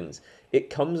questions. It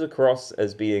comes across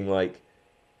as being like,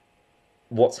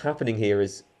 what's happening here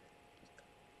is,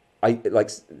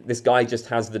 this guy just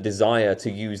has the desire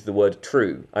to use the word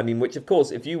true. I mean, which of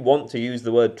course, if you want to use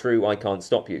the word true, I can't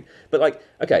stop you. But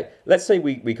okay, let's say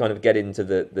we kind of get into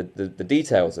the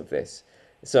details of this.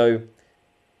 So,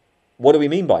 what do we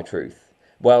mean by truth?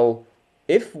 Well,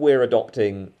 if we're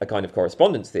adopting a kind of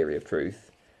correspondence theory of truth,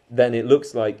 then it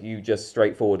looks like you just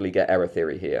straightforwardly get error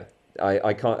theory here.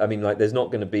 There's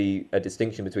not going to be a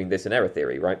distinction between this and error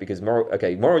theory, right? Because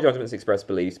moral judgments express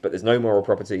beliefs, but there's no moral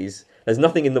properties. There's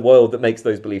nothing in the world that makes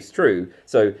those beliefs true.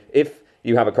 So if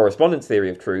you have a correspondence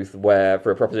theory of truth where for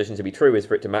a proposition to be true is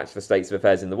for it to match the states of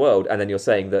affairs in the world, and then you're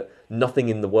saying that nothing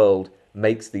in the world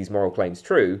makes these moral claims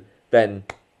true, then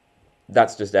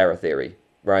that's just error theory,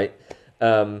 right?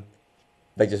 There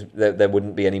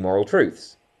wouldn't be any moral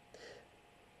truths.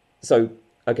 So,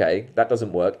 okay, that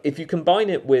doesn't work. If you combine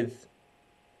it with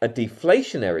a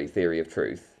deflationary theory of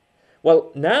truth,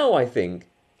 well, now I think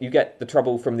you get the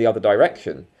trouble from the other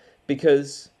direction.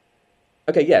 Because,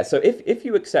 okay, yeah, so if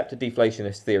you accept a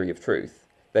deflationist theory of truth,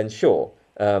 then sure,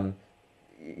 the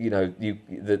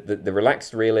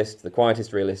relaxed realist, the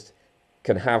quietist realist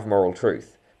can have moral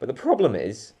truth. But the problem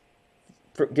is,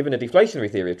 given a deflationary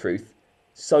theory of truth,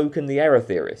 so can the error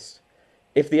theorist.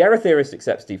 If the error theorist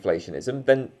accepts deflationism,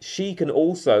 then she can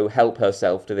also help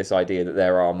herself to this idea that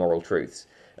there are moral truths.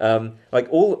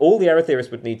 All the error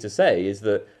theorist would need to say is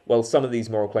that, well, some of these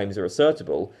moral claims are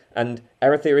assertable, and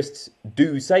error theorists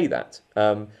do say that.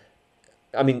 Not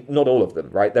all of them,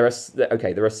 right? There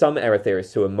are some error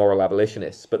theorists who are moral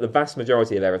abolitionists, but the vast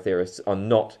majority of error theorists are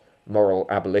not moral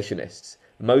abolitionists.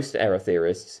 Most error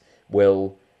theorists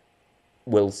will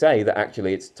say that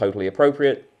actually it's totally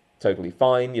appropriate, totally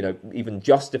fine, even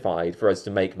justified for us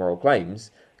to make moral claims.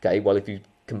 Okay, well, if you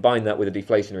combine that with a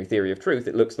deflationary theory of truth,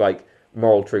 it looks like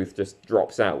moral truth just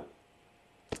drops out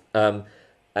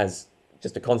as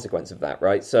just a consequence of that,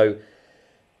 right? So,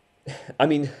 I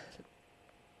mean,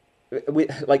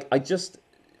 I just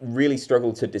really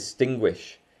struggle to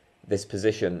distinguish this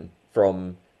position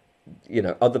from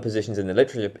other positions in the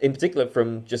literature, in particular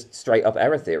from just straight up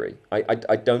error theory.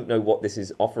 I don't know what this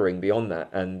is offering beyond that.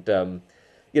 And,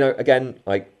 again,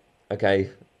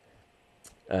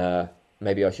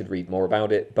 maybe I should read more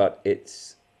about it, but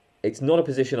it's not a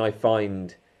position I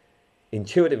find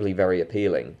intuitively very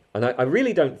appealing. And I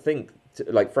really don't think,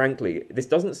 frankly, this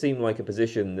doesn't seem like a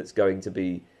position that's going to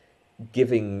be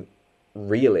giving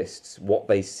realists what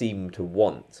they seem to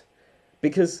want.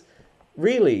 Because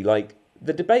really,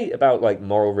 the debate about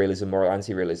moral realism, moral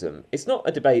anti-realism, it's not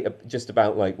a debate just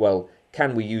about well,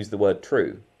 can we use the word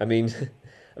true?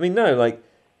 No,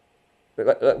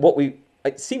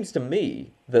 it seems to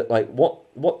me that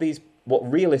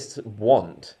what realists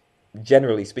want,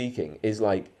 generally speaking, is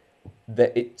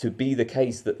that it to be the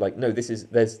case that no,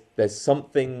 there's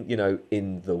something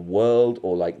in the world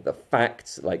or the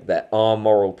facts, there are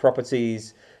moral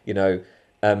properties,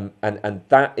 and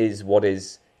that is what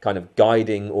is kind of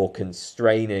guiding or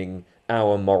constraining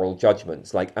our moral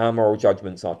judgments. Our moral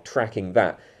judgments are tracking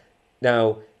that.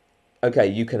 Now, okay,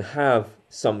 you can have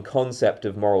some concept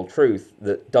of moral truth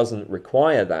that doesn't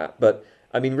require that. But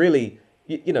I mean, really,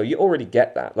 you already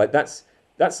get that. Like that's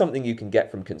something you can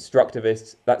get from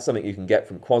constructivists. That's something you can get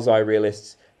from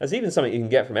quasi-realists. That's even something you can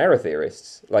get from error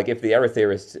theorists. Like if the error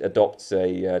theorist adopts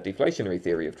a deflationary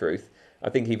theory of truth, I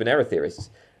think even error theorists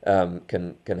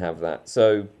can have that.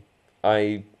 So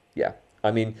I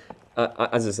mean,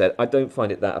 as I said, I don't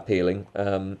find it that appealing.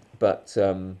 But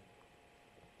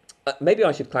maybe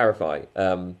I should clarify.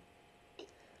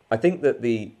 I think that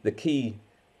the key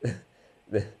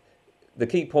the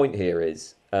key point here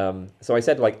is, so I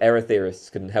said like error theorists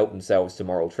can help themselves to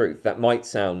moral truth. That might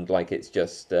sound like it's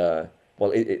just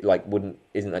it like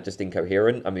isn't that just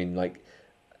incoherent? I mean, like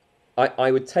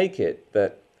I would take it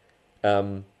that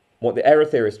what the error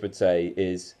theorist would say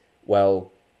is,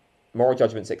 well, moral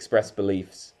judgments express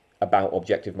beliefs about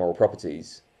objective moral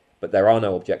properties, but there are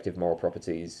no objective moral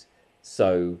properties.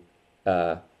 So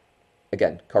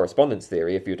again, correspondence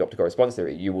theory, if you adopt a correspondence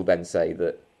theory, you will then say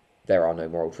that there are no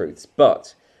moral truths.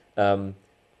 But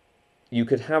you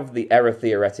could have the error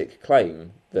theoretic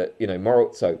claim that,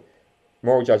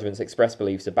 moral judgments express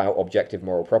beliefs about objective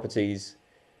moral properties,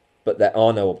 but there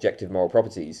are no objective moral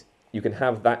properties. You can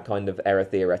have that kind of error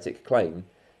theoretic claim.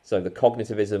 So the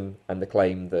cognitivism and the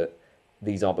claim that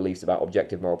these are beliefs about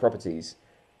objective moral properties.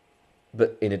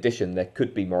 But in addition, there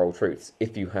could be moral truths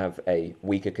if you have a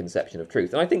weaker conception of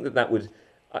truth. And I think that would,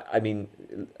 I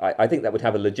think that would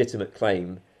have a legitimate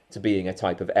claim to being a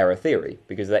type of error theory,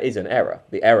 because there is an error.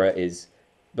 The error is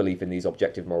belief in these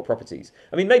objective moral properties.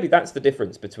 I mean, maybe that's the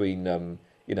difference between, the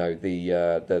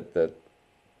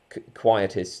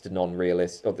quietist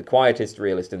non-realist, or the quietist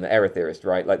realist and the error theorist,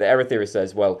 right? Like the error theorist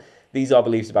says, well, these are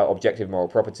beliefs about objective moral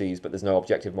properties, but there's no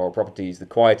objective moral properties. The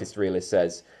quietist realist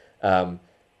says, they're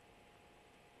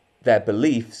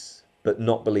beliefs, but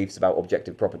not beliefs about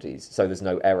objective properties, so there's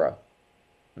no error.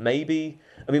 Maybe,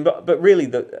 I mean, but really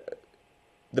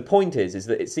the point is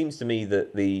that it seems to me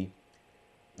that the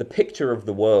picture of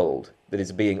the world that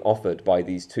is being offered by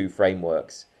these two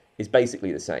frameworks is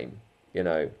basically the same.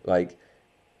 Like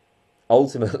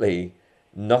ultimately,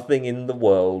 nothing in the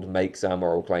world makes our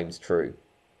moral claims true.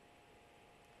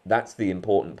 That's the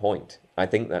important point. I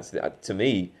think to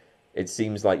me, it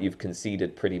seems like you've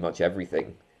conceded pretty much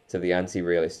everything to the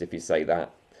anti-realist if you say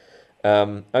that.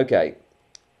 Okay.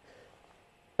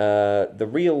 The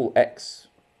real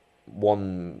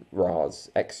X1 Ras,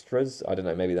 extras, I don't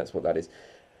know, maybe that's what that is.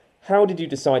 How did you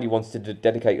decide you wanted to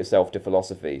dedicate yourself to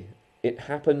philosophy? It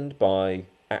happened by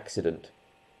accident.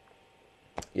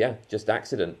 Yeah, just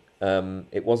accident.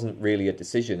 It wasn't really a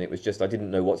decision. It was just I didn't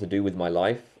know what to do with my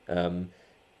life.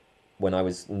 When I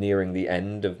was nearing the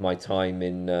end of my time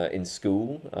in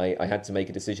school, I had to make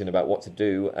a decision about what to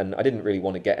do, and I didn't really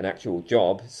want to get an actual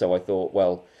job, so I thought,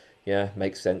 well, yeah,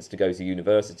 makes sense to go to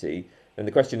university. And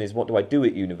the question is, what do I do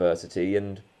at university?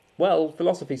 And, well,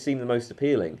 philosophy seemed the most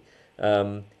appealing.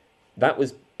 That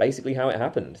was basically how it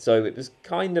happened. So it was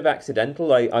kind of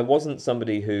accidental. I wasn't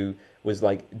somebody who was,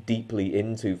 like, deeply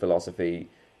into philosophy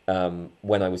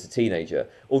when I was a teenager,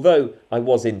 although I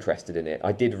was interested in it.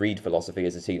 I did read philosophy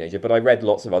as a teenager, but I read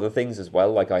lots of other things as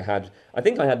well. Like I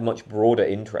think I had much broader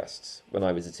interests when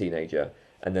I was a teenager,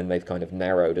 and then they've kind of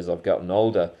narrowed as I've gotten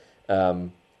older.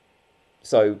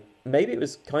 So maybe it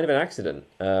was kind of an accident.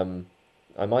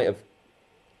 I might have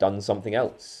done something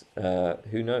else.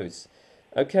 Who knows?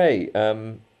 Okay,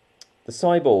 the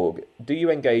cyborg. Do you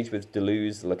engage with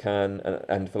Deleuze, Lacan,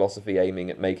 and philosophy aiming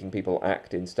at making people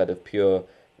act instead of pure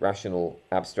rational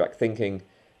abstract thinking,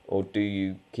 or do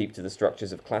you keep to the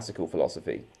structures of classical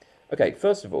philosophy? Okay,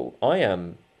 first of all, I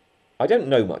don't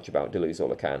know much about Deleuze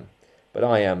or Lacan, but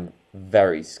I am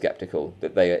very skeptical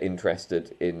that they are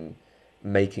interested in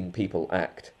making people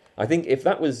act. I think if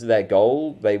that was their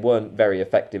goal, they weren't very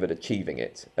effective at achieving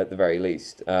it, at the very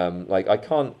least. Like I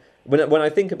can't, when I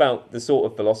think about the sort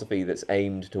of philosophy that's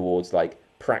aimed towards like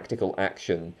practical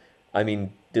action, I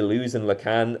mean, Deleuze and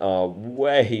Lacan are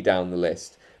way down the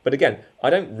list. But again,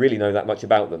 I don't really know that much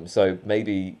about them, so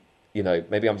maybe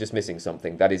I'm just missing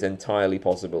something. That is entirely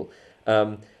possible.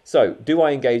 So, do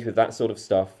I engage with that sort of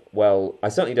stuff? Well, I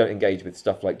certainly don't engage with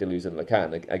stuff like Deleuze and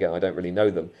Lacan. Again, I don't really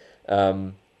know them.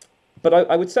 But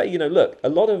I would say, look, a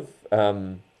lot of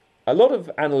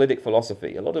analytic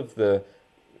philosophy, a lot of the,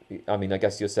 I mean, I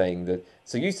guess you're saying that.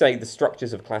 So you say the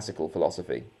structures of classical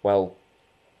philosophy. Well,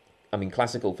 I mean,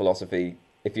 classical philosophy.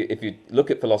 If you look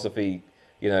at philosophy,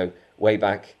 way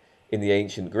back in the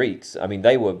ancient Greeks, I mean,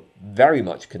 they were very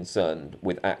much concerned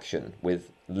with action, with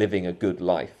living a good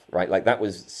life, right? Like that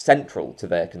was central to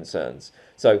their concerns.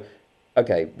 So,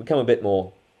 okay, become a bit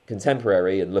more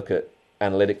contemporary and look at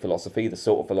analytic philosophy, the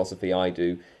sort of philosophy I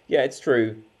do. Yeah, it's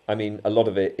true. I mean, a lot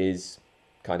of it is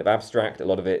kind of abstract, a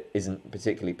lot of it isn't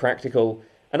particularly practical,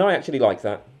 and I actually like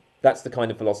that. That's the kind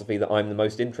of philosophy that I'm the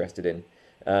most interested in.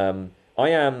 I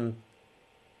am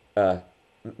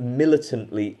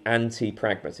militantly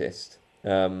anti-pragmatist.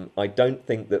 I don't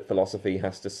think that philosophy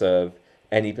has to serve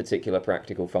any particular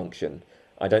practical function.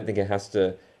 I don't think it has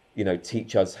to,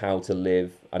 teach us how to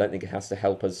live. I don't think it has to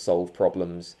help us solve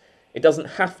problems. It doesn't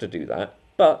have to do that,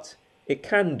 but it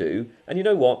can do. And you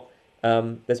know what?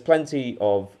 There's plenty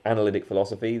of analytic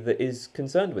philosophy that is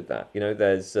concerned with that.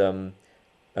 There's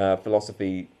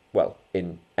philosophy, well,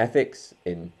 in ethics,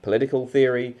 in political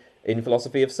theory, in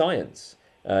philosophy of science.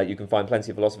 You can find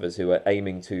plenty of philosophers who are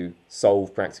aiming to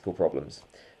solve practical problems.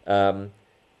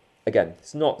 Again,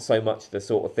 it's not so much the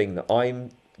sort of thing that I'm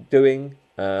doing.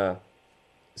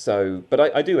 But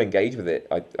I do engage with it,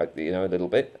 a little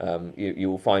bit. You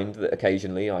will find that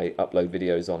occasionally I upload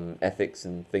videos on ethics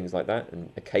and things like that, and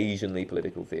occasionally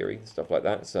political theory and stuff like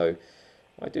that. So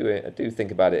I do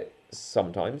think about it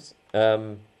sometimes.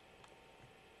 Have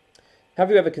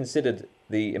you ever considered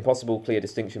the impossible clear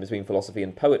distinction between philosophy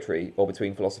and poetry, or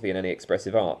between philosophy and any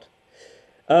expressive art?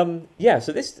 Yeah,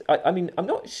 so this, I mean, I'm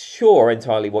not sure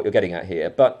entirely what you're getting at here,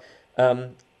 but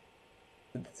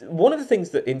one of the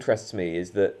things that interests me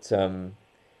is that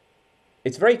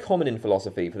it's very common in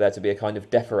philosophy for there to be a kind of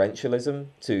deferentialism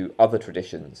to other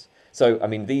traditions. So, I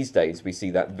mean, these days we see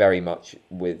that very much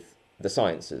with the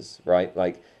sciences, right?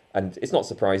 And it's not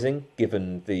surprising,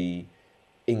 given the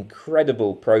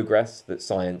incredible progress that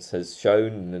science has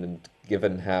shown, and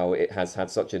given how it has had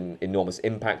such an enormous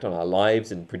impact on our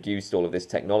lives and produced all of this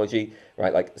technology,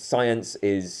 right? Like, science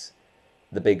is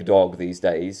the big dog these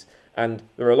days, and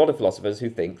there are a lot of philosophers who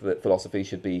think that philosophy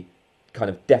should be kind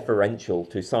of deferential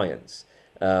to science.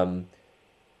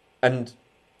 And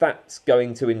that's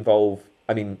going to involve,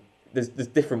 I mean, there's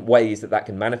different ways that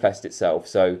can manifest itself.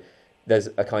 So there's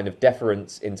a kind of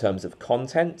deference in terms of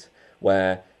content,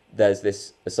 where there's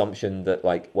this assumption that,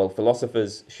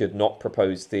 philosophers should not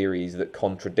propose theories that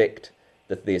contradict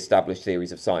the established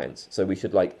theories of science. So we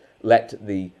should let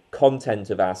the content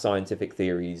of our scientific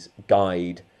theories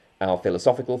guide our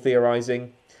philosophical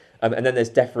theorizing. And then there's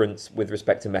deference with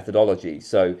respect to methodology.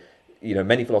 So,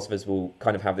 many philosophers will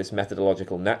kind of have this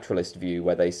methodological naturalist view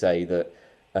where they say that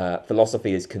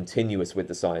philosophy is continuous with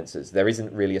the sciences. There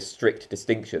isn't really a strict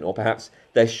distinction, or perhaps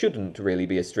there shouldn't really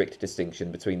be a strict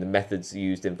distinction between the methods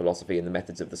used in philosophy and the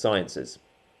methods of the sciences.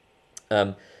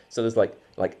 So there's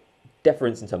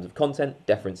deference in terms of content,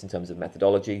 deference in terms of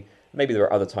methodology. Maybe there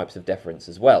are other types of deference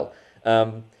as well.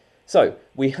 So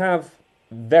we have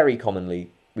very commonly,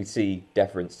 we see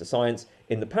deference to science.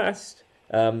 In the past,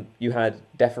 you had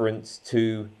deference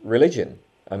to religion.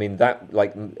 I mean, that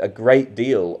a great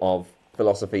deal of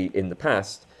philosophy in the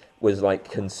past was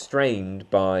constrained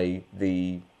by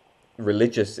the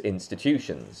religious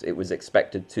institutions. It was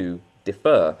expected to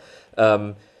defer.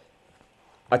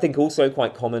 I think also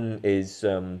quite common is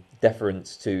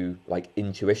deference to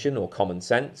intuition or common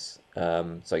sense.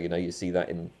 So you see that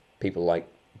in people like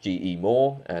G.E.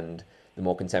 Moore and the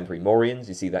more contemporary Moreans.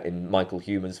 You see that in Michael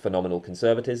Huemer's phenomenal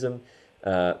conservatism.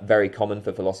 Very common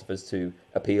for philosophers to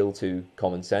appeal to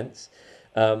common sense.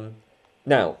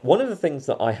 Now, one of the things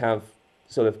that I have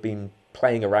sort of been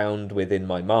playing around with in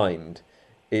my mind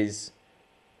is,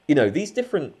 these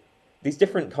different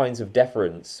kinds of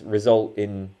deference result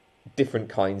in different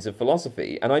kinds of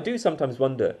philosophy. And I do sometimes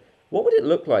wonder, what would it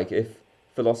look like if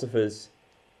philosophers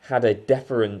had a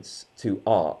deference to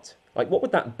art? What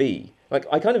would that be?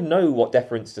 I kind of know what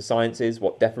deference to science is,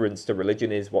 what deference to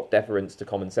religion is, what deference to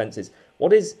common sense is.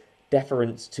 What is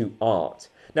deference to art?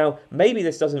 Now, maybe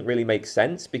this doesn't really make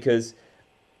sense because,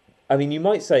 I mean, you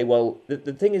might say, well,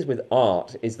 the thing is with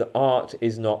art is that art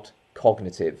is not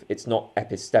cognitive. It's not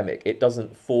epistemic. It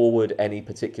doesn't forward any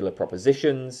particular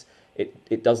propositions.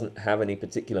 It doesn't have any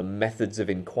particular methods of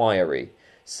inquiry.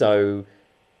 So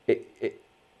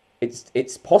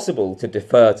it's possible to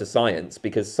defer to science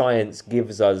because science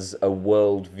gives us a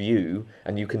worldview,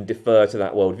 and you can defer to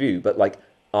that worldview. But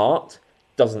art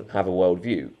doesn't have a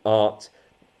worldview. Art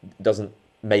doesn't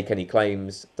make any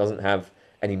claims, doesn't have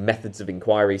any methods of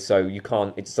inquiry, so you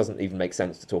can't. It just doesn't even make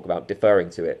sense to talk about deferring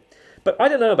to it. But I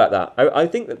don't know about that. I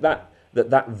think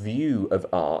that view of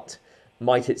art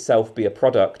might itself be a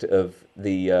product of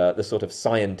the sort of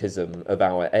scientism of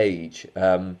our age.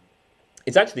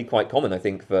 It's actually quite common, I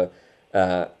think, for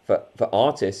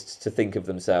artists to think of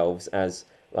themselves as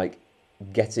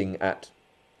getting at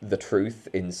the truth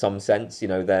in some sense.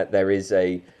 There is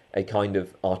a kind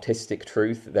of artistic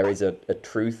truth. There is a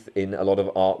truth in a lot of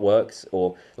artworks,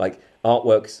 or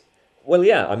artworks. Well,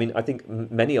 yeah, I mean, I think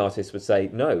many artists would say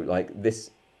no.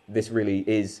 this really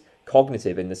is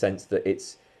cognitive in the sense that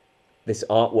this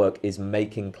artwork is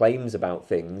making claims about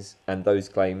things, and those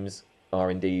claims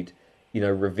are indeed,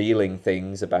 revealing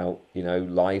things about,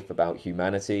 life, about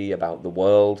humanity, about the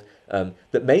world,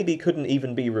 that maybe couldn't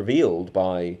even be revealed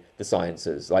by the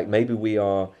sciences. Like maybe we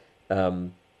are,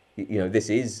 this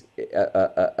is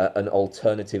an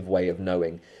alternative way of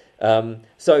knowing.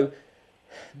 So,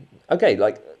 okay,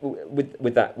 like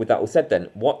with that all said, then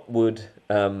what would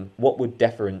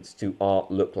deference to art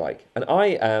look like? And I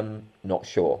am not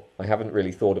sure. I haven't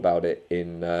really thought about it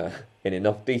in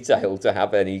enough detail to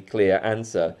have any clear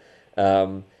answer.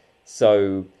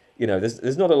 So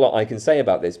there's not a lot I can say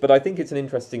about this, but I think it's an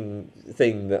interesting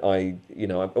thing that I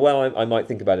might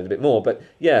think about it a bit more. But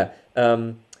yeah,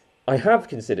 I have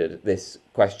considered this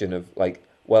question of like,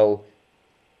 well,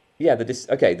 yeah, the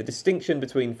distinction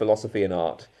between philosophy and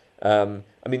art. I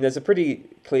mean, there's a pretty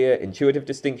clear intuitive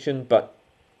distinction, but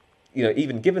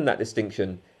even given that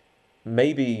distinction,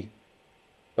 maybe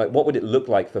like what would it look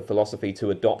like for philosophy to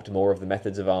adopt more of the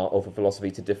methods of art, or for philosophy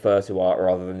to defer to art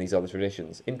rather than these other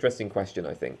traditions? Interesting question,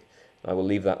 I think. I will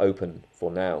leave that open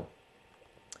for now.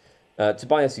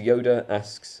 Tobias Yoda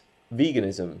asks,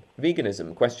 veganism,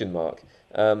 question mark.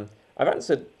 I've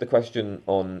answered the question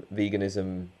on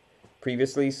veganism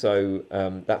previously, so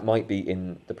that might be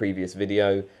in the previous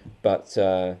video, but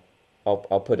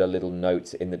I'll put a little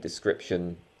note in the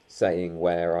description saying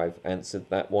where I've answered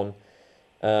that one.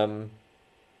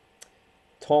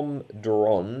 Tom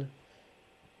Duron,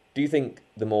 do you think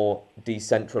the more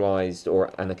decentralized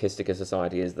or anarchistic a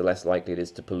society is, the less likely it is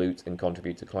to pollute and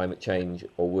contribute to climate change,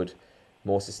 or would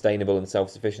more sustainable and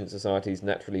self-sufficient societies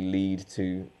naturally lead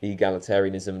to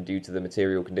egalitarianism due to the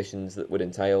material conditions that would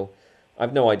entail?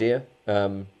 I've no idea,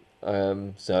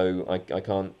 so I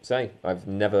can't say. I've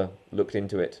never looked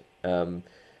into it.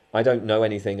 I don't know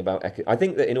anything about... I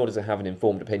think that in order to have an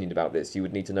informed opinion about this, you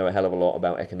would need to know a hell of a lot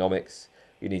about economics.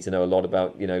 You need to know a lot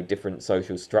about, different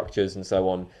social structures and so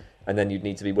on. And then you'd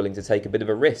need to be willing to take a bit of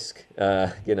a risk,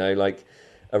 like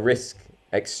a risk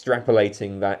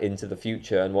extrapolating that into the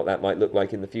future and what that might look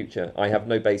like in the future. I have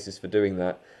no basis for doing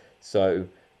that. So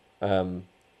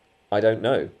I don't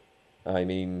know. I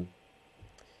mean,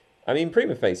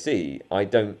 prima facie, I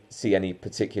don't see any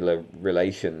particular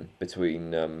relation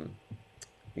between,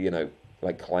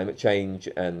 like climate change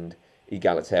and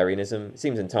egalitarianism. It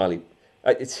seems entirely,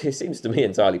 it seems to me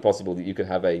entirely possible that you could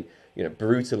have a,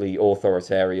 brutally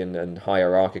authoritarian and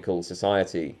hierarchical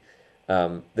society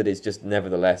that is just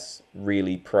nevertheless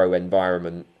really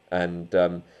pro-environment, and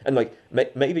like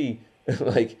maybe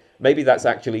like maybe that's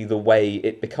actually the way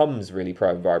it becomes really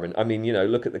pro-environment. I mean,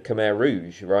 look at the Khmer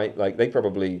Rouge, right? Like they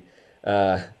probably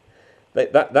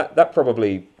that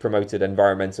probably promoted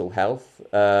environmental health,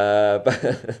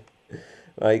 but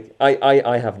like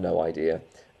I have no idea.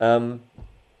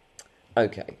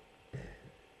 Okay.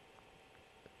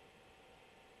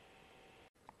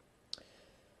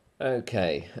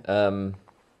 Okay.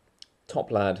 Top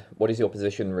Lad, what is your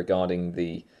position regarding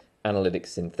the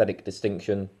analytic-synthetic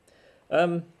distinction?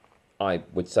 I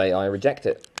would say I reject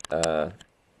it.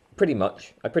 Pretty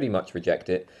much. I pretty much reject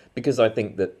it because I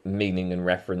think that meaning and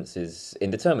reference is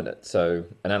indeterminate. So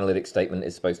an analytic statement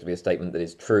is supposed to be a statement that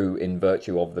is true in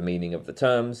virtue of the meaning of the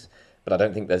terms, but I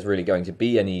don't think there's really going to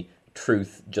be any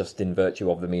truth just in virtue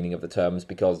of the meaning of the terms,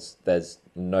 because there's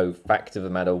no fact of the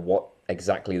matter what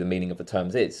exactly the meaning of the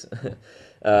terms is.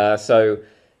 So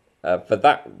for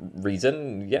that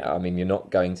reason, yeah, I mean, you're not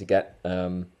going to get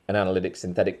an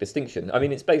analytic-synthetic distinction. I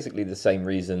mean, it's basically the same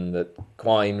reason that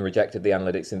Quine rejected the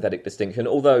analytic-synthetic distinction,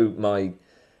 although my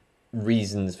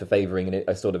reasons for favouring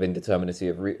a sort of indeterminacy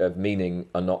of meaning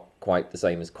are not quite the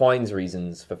same as Quine's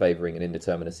reasons for favouring an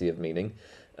indeterminacy of meaning.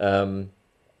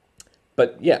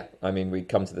 But yeah, I mean, we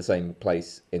come to the same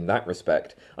place in that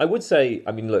respect. I would say,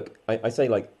 I mean, look, I say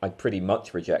like I pretty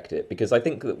much reject it, because I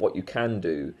think that what you can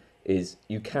do is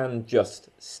you can just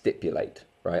stipulate,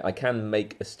 right? I can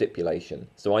make a stipulation.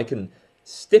 So I can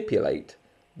stipulate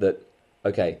that,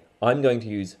 okay, I'm going to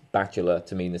use bachelor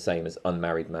to mean the same as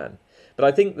unmarried man. But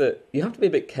I think that you have to be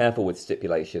a bit careful with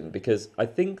stipulation, because I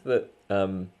think that,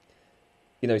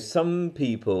 some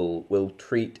people will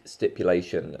treat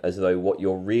stipulation as though what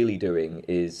you're really doing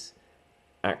is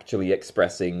actually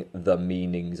expressing the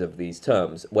meanings of these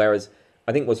terms. Whereas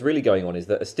I think what's really going on is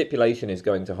that a stipulation is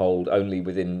going to hold only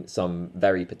within some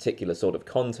very particular sort of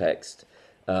context.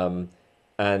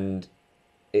 And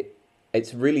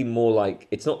it's really more like,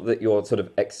 it's not that you're sort of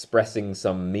expressing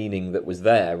some meaning that was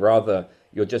there, rather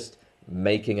you're just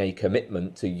making a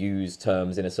commitment to use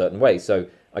terms in a certain way. So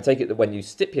I take it that when you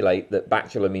stipulate that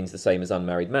bachelor means the same as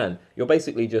unmarried man, you're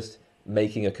basically just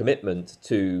making a commitment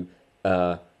to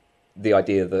the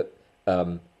idea that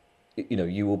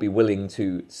you will be willing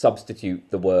to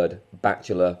substitute the word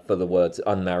bachelor for the words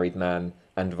unmarried man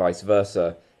and vice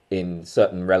versa in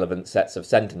certain relevant sets of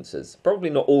sentences. Probably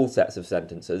not all sets of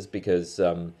sentences, because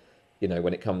when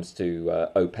it comes to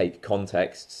opaque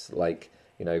contexts, like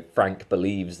Frank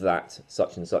believes that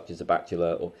such and such is a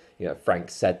bachelor, or Frank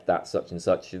said that such and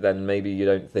such, then maybe you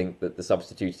don't think that the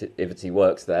substitutivity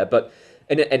works there. But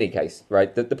in any case,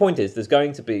 right, the point is, there's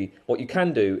going to be, what you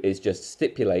can do is just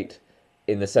stipulate,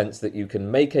 in the sense that you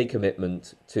can make a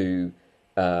commitment to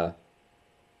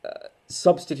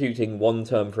substituting one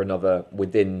term for another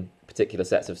within particular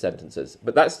sets of sentences.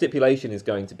 But that stipulation is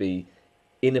going to be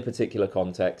in a particular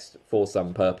context for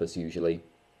some purpose, usually.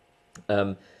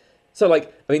 So,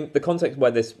 the context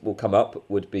where this will come up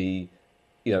would be,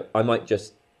 I might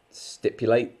just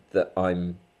stipulate that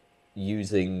I'm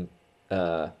using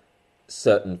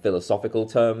certain philosophical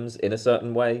terms in a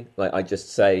certain way. Like, I just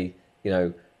say,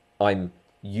 I'm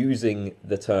using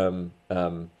the term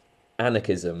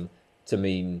anarchism to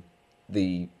mean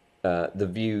the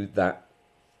view that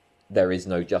there is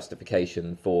no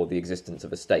justification for the existence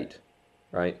of a state,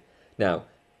 right? Now,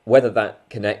 whether that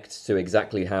connects to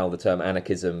exactly how the term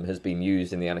anarchism has been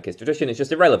used in the anarchist tradition is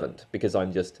just irrelevant, because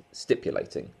I'm just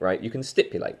stipulating, right? You can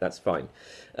stipulate, that's fine.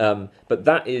 But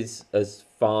that is as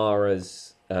far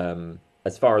as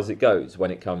it goes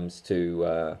when it comes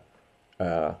to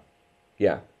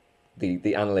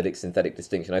the analytic synthetic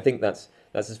distinction. I think that's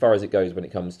as far as it goes when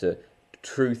it comes to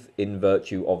truth in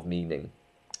virtue of meaning.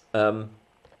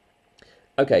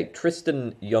 Okay,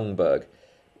 Tristan Youngberg.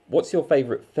 What's your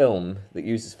favourite film that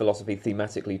uses philosophy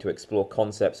thematically to explore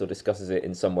concepts or discusses it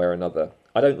in some way or another?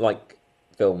 I don't like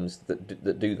films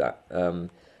that do that.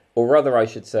 Or rather, I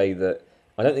should say that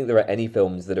I don't think there are any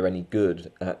films that are any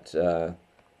good at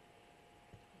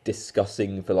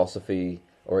discussing philosophy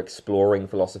or exploring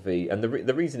philosophy. And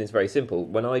the reason is very simple.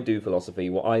 When I do philosophy,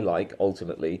 what I like,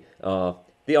 ultimately, are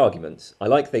the arguments. I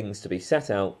like things to be set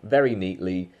out very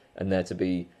neatly, and there to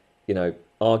be,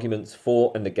 arguments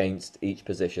for and against each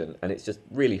position, and it's just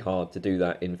really hard to do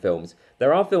that in films.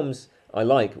 There are films I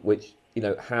like which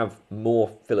have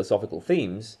more philosophical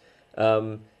themes,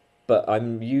 but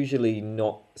I'm usually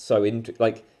not so into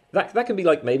that can be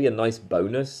maybe a nice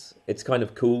bonus. It's kind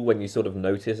of cool when you sort of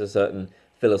notice a certain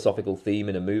philosophical theme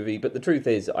in a movie, but the truth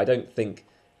is, I don't think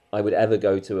I would ever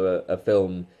go to a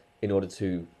film in order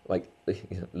to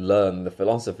learn the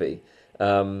philosophy.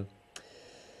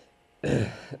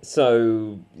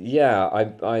 So yeah,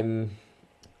 I'm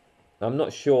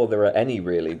not sure there are any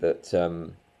really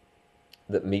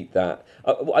that meet that.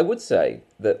 I would say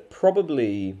that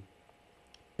probably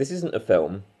this isn't a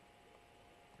film,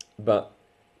 but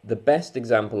the best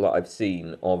example that I've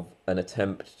seen of an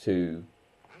attempt to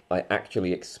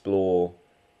actually explore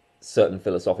certain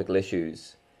philosophical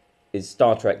issues is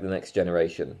Star Trek: The Next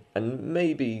Generation, and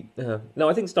maybe no,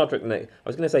 I think Star Trek. I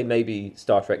was going to say maybe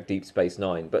Star Trek: Deep Space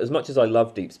Nine, but as much as I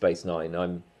love Deep Space Nine,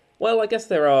 I guess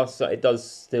there are. It does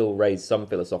still raise some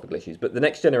philosophical issues, but The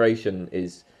Next Generation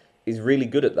is really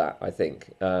good at that. I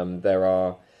think there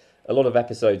are a lot of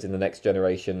episodes in The Next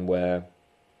Generation where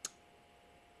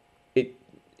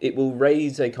it will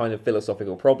raise a kind of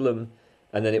philosophical problem,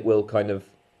 and then it will kind of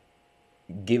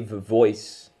give a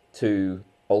voice to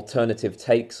alternative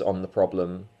takes on the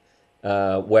problem,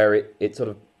 where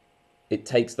it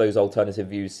takes those alternative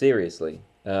views seriously,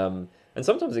 and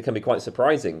sometimes it can be quite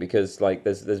surprising, because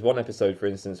there's one episode, for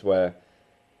instance, where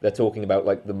they're talking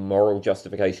about the moral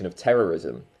justification of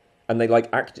terrorism, and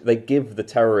they give the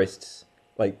terrorists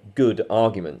good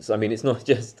arguments. I mean, it's not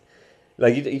just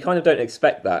you kind of don't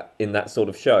expect that in that sort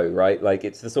of show, right?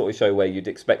 It's the sort of show where you'd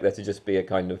expect there to just be a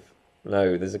kind of,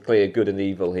 no, there's a clear good and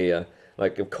evil here.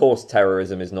 Of course,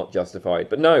 terrorism is not justified,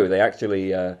 but no, they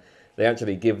actually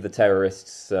give the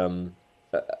terrorists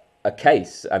a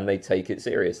case, and they take it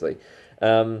seriously.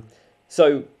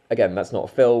 So again, that's not a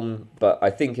film, but I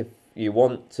think if you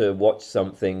want to watch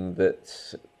something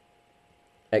that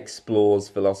explores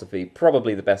philosophy,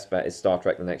 probably the best bet is Star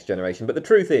Trek: The Next Generation. But the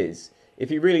truth is,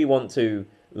 if you really want to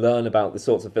learn about the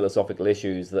sorts of philosophical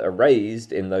issues that are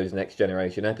raised in those Next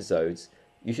Generation episodes,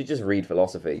 you should just read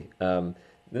philosophy.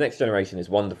 The Next Generation is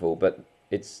wonderful, but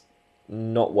it's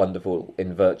not wonderful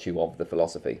in virtue of the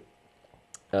philosophy.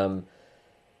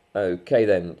 Okay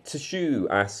then, Tashu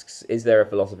asks, is there a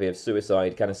philosophy of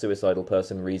suicide? Can a suicidal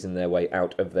person reason their way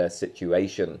out of their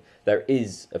situation? There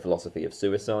is a philosophy of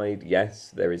suicide,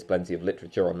 yes, there is plenty of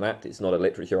literature on that. It's not a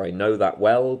literature I know that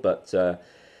well, but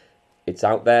it's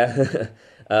out there.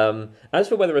 As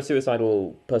for whether a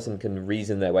suicidal person can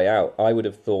reason their way out, I would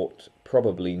have thought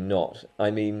probably not.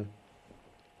 I mean,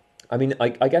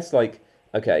 I guess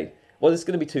okay, well, there's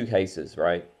going to be two cases,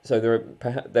 right? So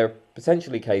there are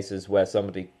potentially cases where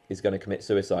somebody is going to commit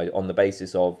suicide on the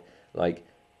basis of like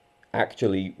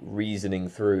actually reasoning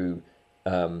through,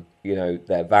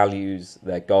 their values,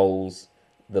 their goals,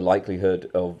 the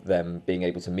likelihood of them being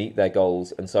able to meet their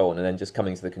goals, and so on, and then just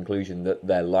coming to the conclusion that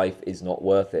their life is not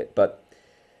worth it. But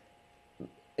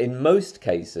in most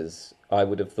cases, I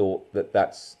would have thought that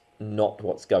that's not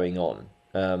what's going on.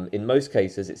 In most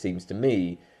cases, it seems to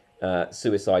me,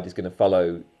 suicide is going to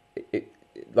follow it,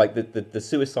 like the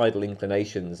suicidal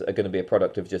inclinations are going to be a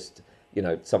product of just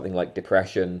something like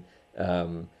depression,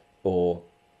 or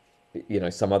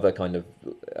some other kind of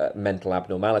mental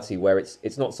abnormality, where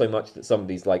it's not so much that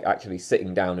somebody's like actually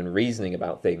sitting down and reasoning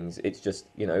about things. It's just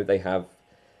they have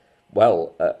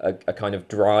a kind of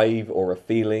drive or a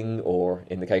feeling, or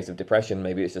in the case of depression,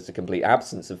 maybe it's just a complete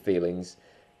absence of feelings,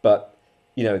 but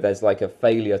there's like a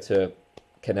failure to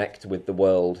connect with the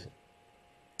world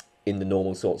in the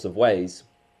normal sorts of ways,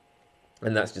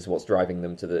 and that's just what's driving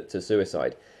them to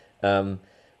suicide. But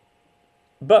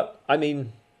I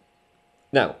mean,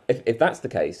 now if that's the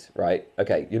case, right?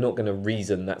 Okay, you're not going to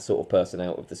reason that sort of person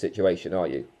out of the situation, are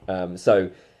you?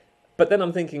 But then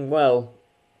I'm thinking, well,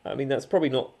 I mean, that's probably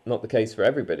not the case for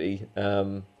everybody.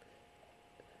 I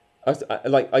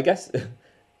guess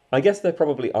I guess there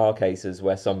probably are cases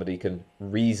where somebody can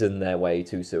reason their way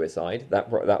to suicide.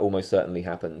 That almost certainly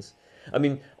happens. I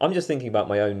mean, I'm just thinking about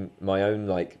my own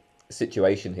like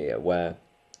situation here, where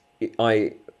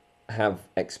I have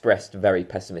expressed very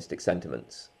pessimistic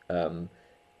sentiments in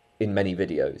many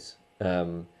videos.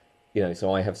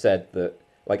 So I have said that,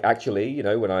 like, actually,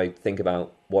 when I think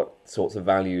about what sorts of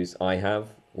values I have,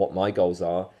 what my goals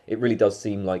are, it really does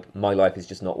seem like my life is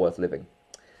just not worth living.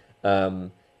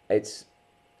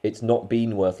 It's not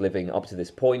been worth living up to this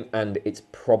point, and it's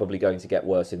probably going to get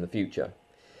worse in the future.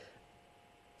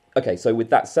 Okay, so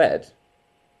with that said,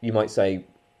 you might say,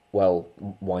 well,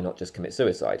 why not just commit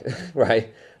suicide,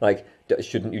 right? Like,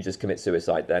 shouldn't you just commit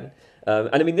suicide then?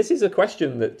 And I mean, this is a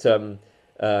question that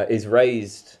is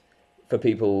raised for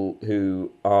people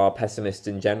who are pessimists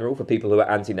in general, for people who are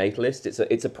anti-natalist.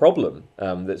 It's a problem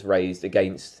that's raised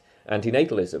against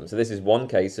antinatalism. So this is one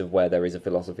case of where there is a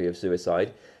philosophy of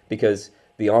suicide, because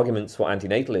the arguments for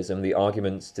antinatalism, the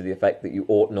arguments to the effect that you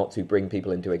ought not to bring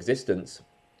people into existence,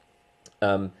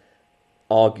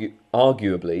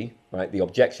 arguably, right, the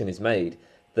objection is made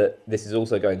that this is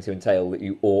also going to entail that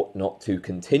you ought not to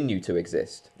continue to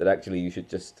exist, that actually you should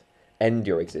just end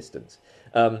your existence.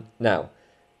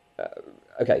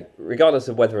 Okay, regardless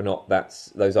of whether or not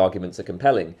those arguments are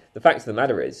compelling, the fact of the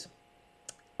matter is,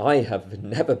 I have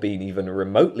never been even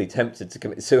remotely tempted to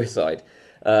commit suicide.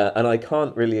 And I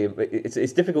can't really,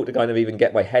 it's difficult to kind of even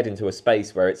get my head into a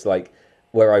space where it's like,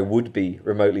 where I would be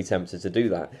remotely tempted to do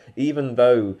that, even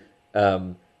though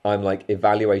I'm like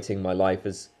evaluating my life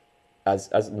as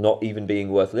not even being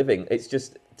worth living. It's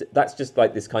just, that's just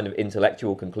like this kind of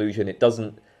intellectual conclusion. It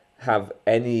doesn't have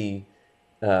any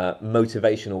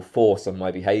motivational force on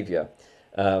my behavior.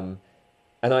 And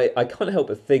I can't help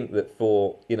but think that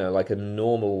for, like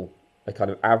a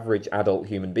kind of average adult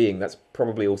human being, that's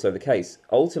probably also the case.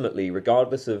 Ultimately,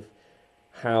 regardless of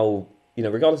how,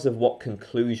 regardless of what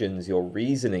conclusions you're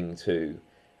reasoning to,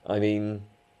 I mean,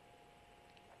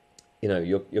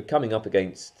 you're coming up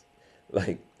against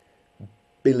like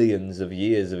billions of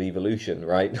years of evolution,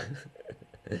 right?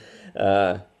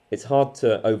 It's hard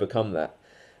to overcome that.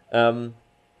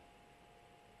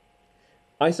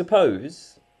 I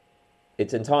suppose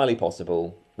it's entirely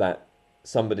possible that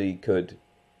somebody could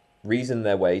reason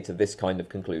their way to this kind of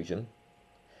conclusion,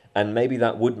 and maybe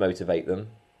that would motivate them,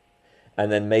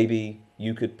 and then maybe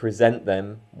you could present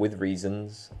them with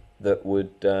reasons that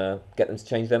would get them to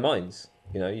change their minds.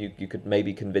 You could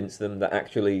maybe convince them that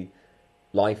actually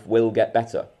life will get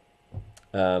better.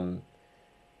 That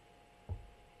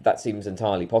seems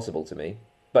entirely possible to me,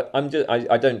 but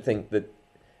I don't think that.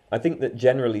 I think that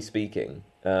generally speaking,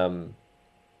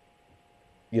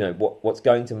 what's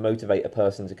going to motivate a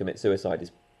person to commit suicide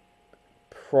is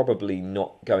probably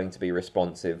not going to be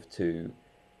responsive to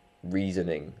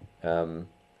reasoning. But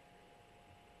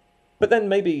then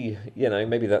maybe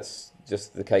that's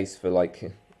just the case for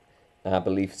like our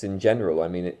beliefs in general. I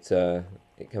mean, it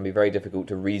can be very difficult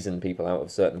to reason people out of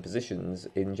certain positions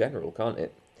in general, can't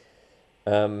it?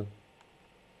 I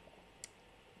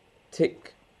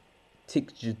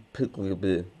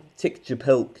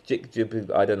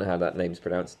don't know how that name's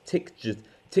pronounced.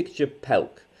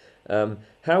 Tikjapelk.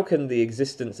 How can the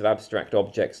existence of abstract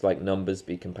objects like numbers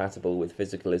be compatible with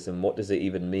physicalism? What does it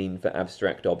even mean for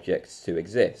abstract objects to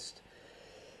exist?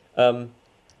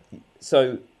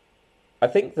 So I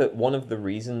think that one of the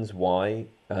reasons why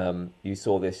you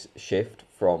saw this shift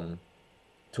from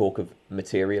talk of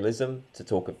materialism to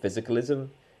talk of physicalism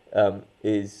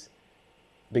is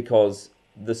because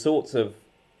the sorts of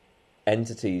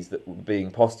entities that were being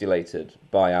postulated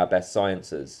by our best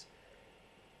sciences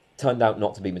turned out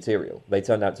not to be material. They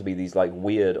turned out to be these like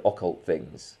weird occult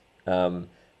things,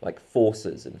 like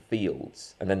forces and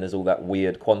fields, and then there's all that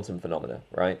weird quantum phenomena,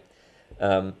 right?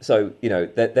 So, you know,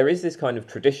 there is this kind of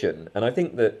tradition, and I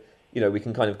think that, you know, we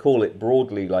can kind of call it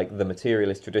broadly like the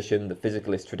materialist tradition, the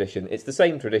physicalist tradition. It's the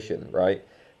same tradition, right?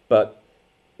 But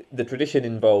the tradition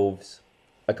involves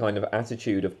a kind of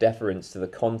attitude of deference to the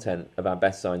content of our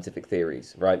best scientific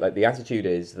theories, right? Like the attitude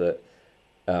is that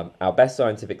our best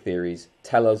scientific theories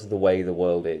tell us the way the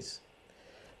world is.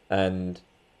 And,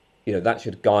 you know, that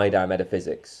should guide our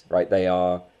metaphysics, right? They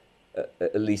are,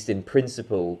 at least in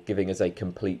principle, giving us a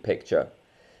complete picture.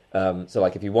 So,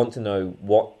 like, if you want to know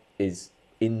what is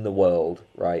in the world,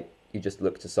 right, you just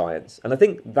look to science. And I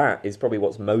think that is probably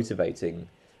what's motivating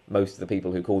most of the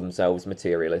people who call themselves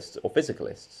materialists or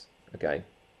physicalists, okay?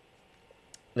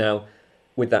 Now,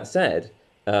 with that said,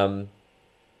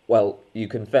 well, you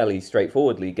can fairly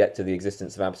straightforwardly get to the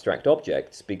existence of abstract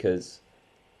objects because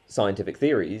scientific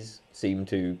theories seem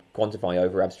to quantify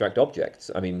over abstract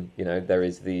objects. I mean, you know, there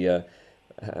is the,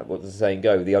 what does the saying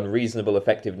go? The unreasonable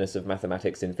effectiveness of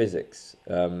mathematics in physics.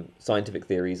 Scientific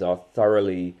theories are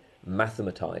thoroughly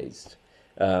mathematized.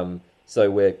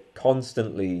 So we're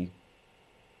constantly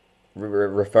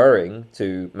referring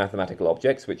to mathematical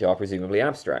objects, which are presumably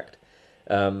abstract.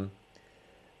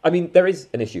 I mean, there is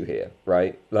an issue here,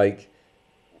 right? Like,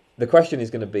 the question is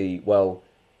going to be, well,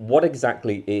 what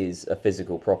exactly is a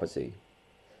physical property?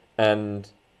 And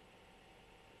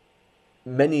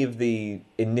many of the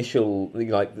initial,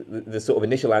 like, the sort of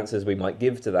initial answers we might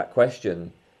give to that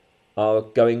question are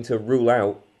going to rule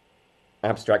out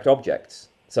abstract objects.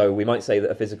 So we might say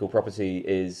that a physical property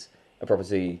is a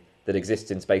property that exists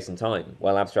in space and time.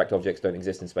 Well, abstract objects don't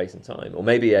exist in space and time. Or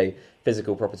maybe a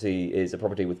physical property is a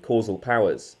property with causal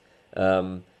powers,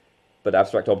 but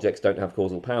abstract objects don't have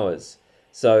causal powers.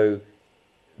 So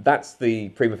that's the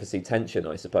prima facie tension,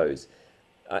 I suppose.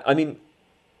 I mean,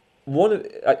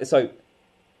 so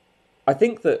I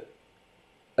think that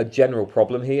a general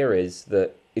problem here is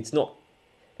that it's not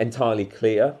entirely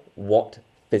clear what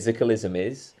physicalism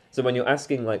is. So when you're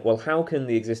asking, like, well, how can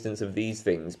the existence of these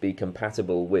things be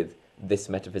compatible with this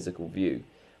metaphysical view?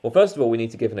 Well, first of all, we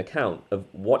need to give an account of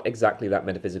what exactly that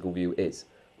metaphysical view is.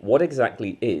 What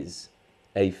exactly is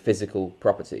a physical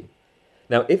property?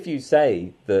 Now, if you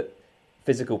say that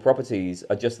physical properties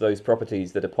are just those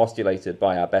properties that are postulated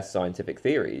by our best scientific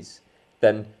theories,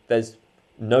 then there's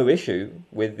no issue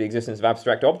with the existence of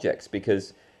abstract objects,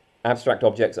 because abstract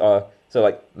objects are, so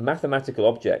like mathematical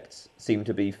objects seem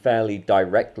to be fairly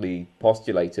directly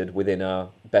postulated within our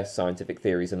best scientific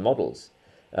theories and models.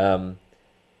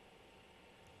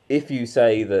 If you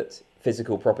say that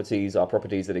physical properties are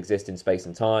properties that exist in space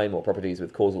and time, or properties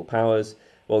with causal powers,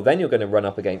 well, then you're going to run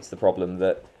up against the problem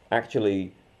that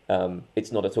actually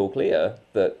it's not at all clear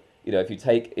that, you know, if you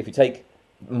take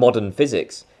modern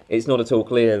physics, it's not at all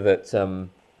clear that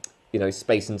you know,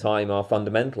 space and time are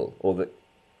fundamental, or that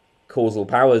causal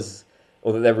powers,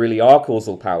 or that there really are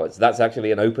causal powers. That's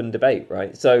actually an open debate,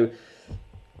 right? So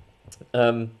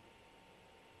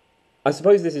I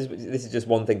suppose this is just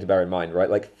one thing to bear in mind, right?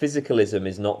 Like, physicalism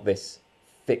is not this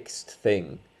fixed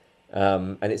thing,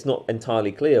 and it's not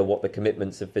entirely clear what the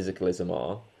commitments of physicalism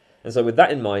are. And so with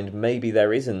that in mind, maybe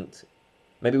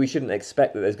we shouldn't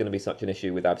expect that there's going to be such an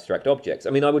issue with abstract objects.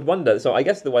 I mean, I would wonder, so I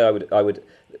guess the way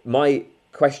my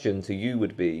question to you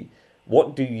would be,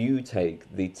 what do you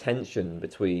take the tension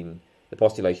between the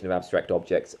postulation of abstract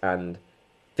objects and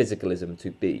physicalism to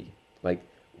be? Like,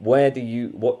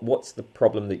 what's the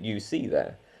problem that you see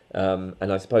there? And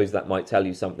I suppose that might tell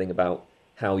you something about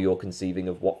how you're conceiving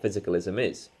of what physicalism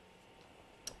is.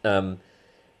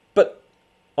 But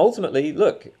ultimately,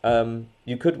 look,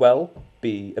 you could well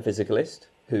be a physicalist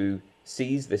who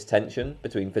sees this tension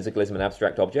between physicalism and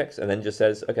abstract objects and then just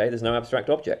says, okay, there's no abstract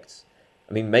objects.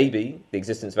 I mean, maybe the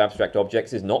existence of abstract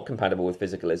objects is not compatible with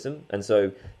physicalism, and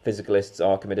so physicalists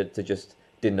are committed to just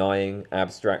denying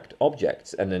abstract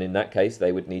objects, and then in that case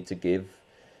they would need to give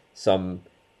some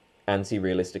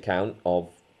anti-realist account of,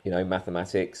 you know,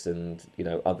 mathematics and, you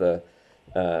know, other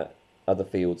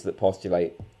fields that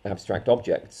postulate abstract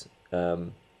objects.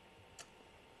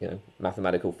 You know,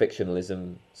 mathematical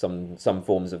fictionalism, some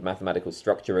forms of mathematical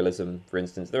structuralism, for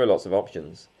instance. There are lots of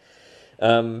options.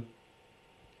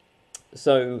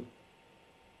 So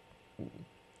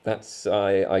that's,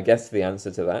 I guess, the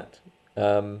answer to that.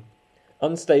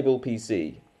 Unstable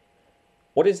PC.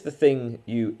 What is the thing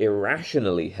you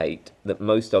irrationally hate that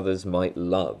most others might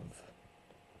love?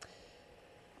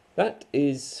 That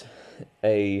is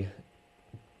a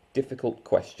difficult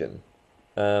question.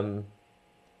 Because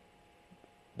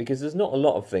there's not a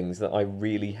lot of things that I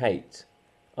really hate.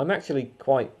 I'm actually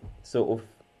quite sort of,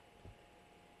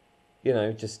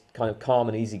 just kind of calm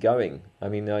and easygoing. I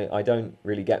mean, I don't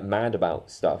really get mad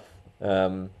about stuff.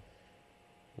 What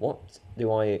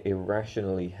do I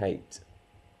irrationally hate?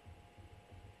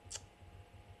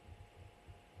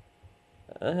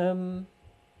 Well,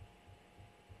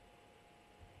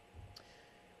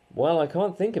 I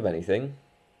can't think of anything.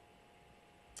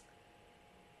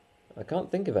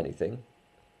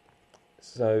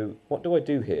 So what do I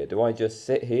do here? Do I just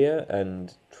sit here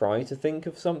and try to think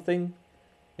of something?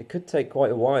 It could take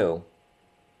quite a while.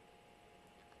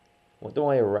 What do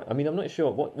I mean, I'm not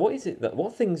sure. What is it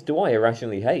what things do I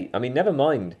irrationally hate? I mean, never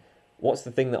mind what's the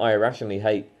thing that I irrationally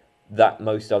hate that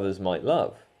most others might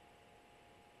love.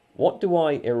 What do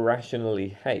I irrationally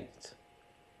hate?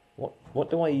 What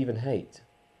do I even hate?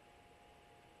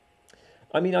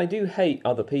 I mean, I do hate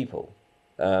other people,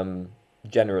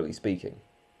 generally speaking.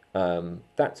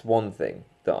 That's one thing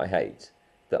that I hate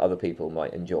that other people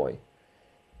might enjoy.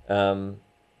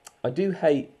 I do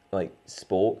hate like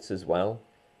sports as well.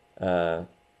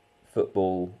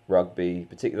 Football, rugby,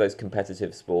 particularly those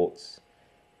competitive sports.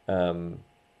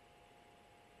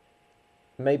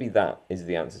 Maybe that is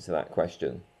the answer to that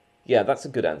question. Yeah, that's a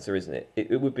good answer, isn't it?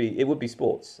 It would be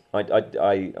sports.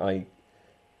 I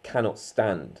cannot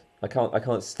stand. I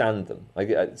can't stand them.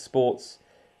 Sports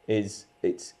it's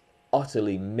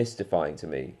utterly mystifying to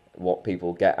me what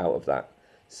people get out of that.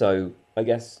 So I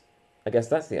guess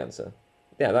that's the answer.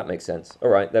 Yeah, that makes sense. All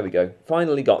right, there we go.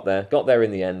 Finally got there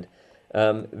in the end.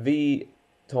 V.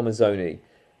 Tomazoni,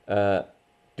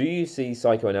 do you see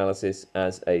psychoanalysis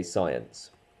as a science?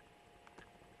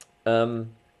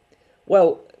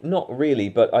 Well, not really,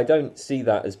 but I don't see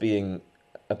that as being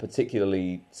a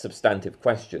particularly substantive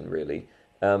question, really,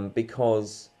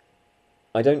 because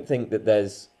I don't think that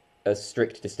there's a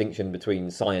strict distinction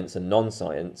between science and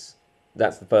non-science.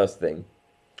 That's the first thing.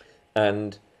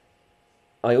 And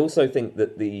I also think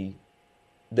that the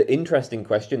interesting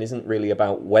question isn't really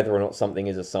about whether or not something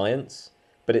is a science,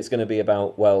 but it's going to be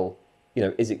about, well,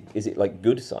 is it like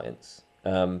good science?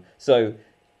 So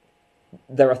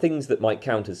there are things that might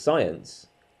count as science,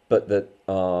 but that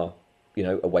are,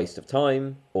 a waste of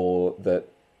time, or that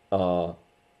are,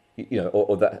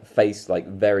 or that face like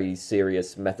very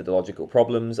serious methodological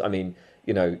problems. I mean,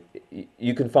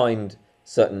 you can find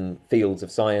certain fields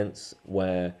of science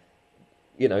where,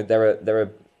 there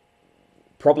are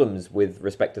problems with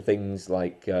respect to things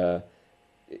like,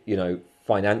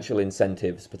 financial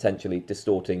incentives potentially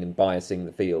distorting and biasing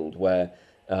the field. Where,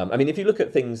 I mean, if you look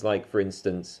at things like, for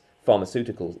instance,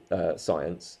 pharmaceutical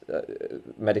science,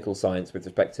 medical science with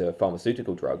respect to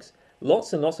pharmaceutical drugs,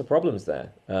 lots and lots of problems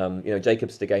there. Jacob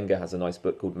Stegenga has a nice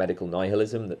book called Medical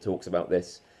Nihilism that talks about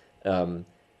this in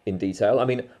detail. I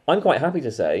mean, I'm quite happy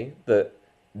to say that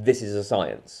this is a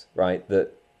science, right?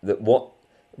 That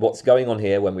what's going on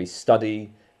here when we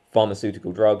study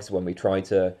pharmaceutical drugs, when we try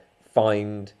to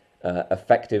find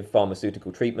effective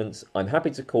pharmaceutical treatments, I'm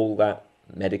happy to call that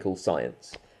medical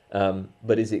science.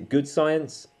 But is it good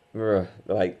science? There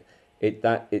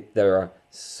are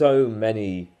so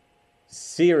many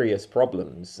serious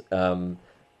problems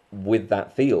with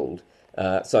that field.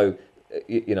 For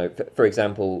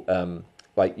example,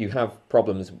 like you have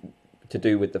problems to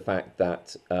do with the fact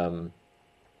that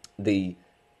the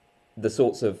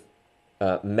sorts of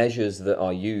measures that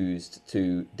are used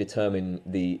to determine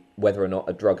whether or not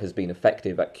a drug has been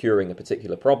effective at curing a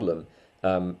particular problem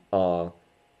are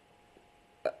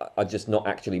just not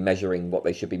actually measuring what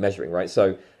they should be measuring, right?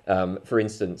 So, for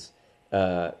instance,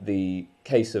 the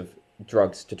case of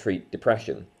drugs to treat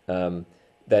depression,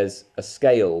 there's a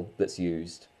scale that's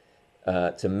used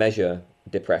to measure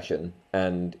depression,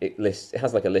 and it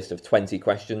has like a list of 20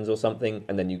 questions or something,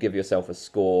 and then you give yourself a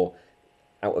score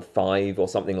out of 5 or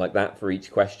something like that for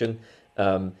each question,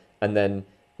 and then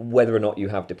whether or not you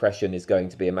have depression is going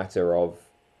to be a matter of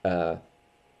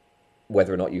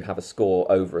whether or not you have a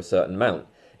score over a certain amount.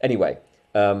 Anyway,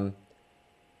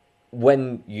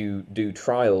 when you do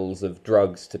trials of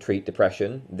drugs to treat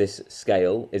depression, this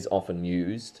scale is often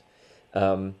used.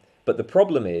 But the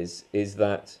problem is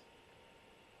that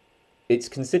it's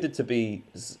considered to be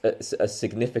a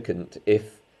significant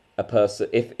if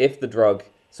the drug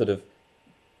sort of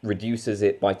reduces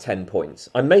it by 10 points.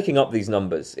 I'm making up these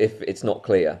numbers if it's not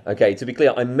clear. Okay, to be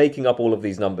clear, I'm making up all of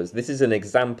these numbers. This is an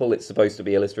example. It's supposed to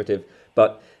be illustrative,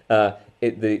 but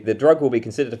the drug will be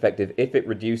considered effective if it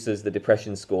reduces the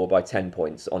depression score by 10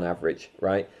 points on average,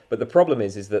 right? But the problem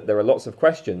is that there are lots of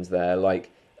questions there, like,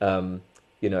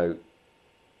 you know,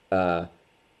 a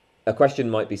question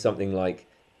might be something like,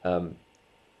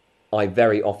 I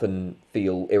very often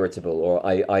feel irritable, or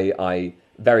I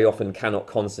very often cannot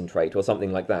concentrate, or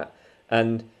something like that.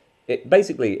 And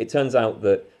it turns out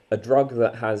that a drug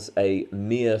that has a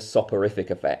mere soporific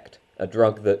effect, a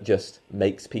drug that just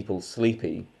makes people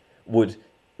sleepy, would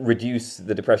reduce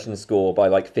the depression score by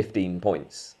like 15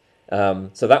 points.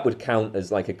 So that would count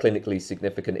as like a clinically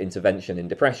significant intervention in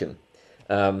depression.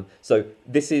 So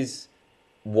this is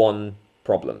one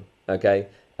problem, okay?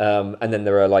 And then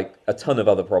there are like a ton of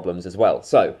other problems as well.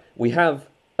 So we have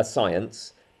a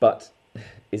science, but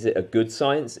is it a good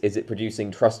science? Is it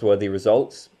producing trustworthy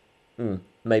results?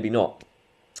 Maybe not.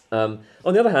 On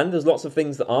the other hand, there's lots of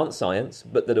things that aren't science,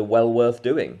 but that are well worth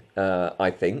doing,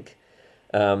 I think.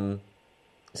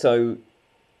 So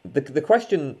the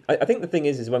question, I think the thing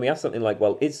is when we ask something like,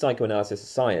 well, is psychoanalysis a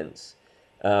science?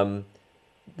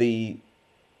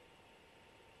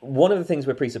 One of the things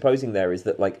we're presupposing there is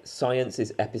that like science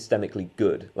is epistemically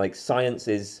good. Like science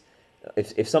is,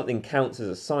 if something counts as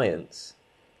a science,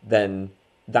 then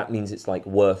that means it's like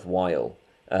worthwhile.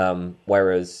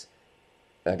 Whereas,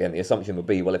 again, the assumption would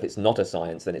be, well, if it's not a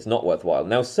science, then it's not worthwhile.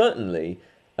 Now, certainly,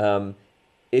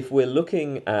 if we're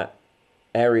looking at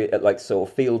like sort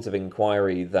of fields of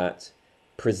inquiry that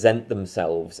present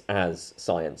themselves as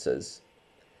sciences,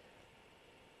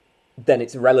 then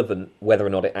it's relevant whether or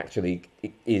not it actually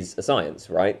is a science,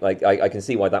 right? Like, I can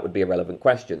see why that would be a relevant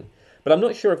question. But I'm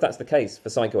not sure if that's the case for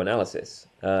psychoanalysis.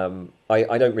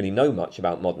 I don't really know much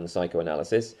about modern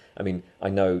psychoanalysis. I mean, I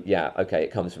know, yeah, okay,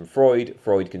 it comes from Freud.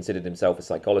 Freud considered himself a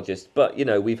psychologist. But, you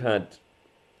know, we've had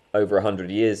over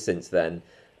 100 years since then.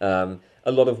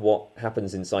 A lot of what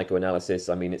happens in psychoanalysis,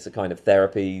 I mean, it's a kind of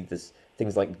therapy. There's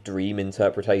things like dream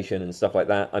interpretation and stuff like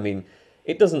that. I mean,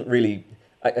 it doesn't really...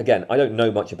 Again, I don't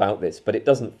know much about this, but it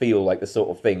doesn't feel like the sort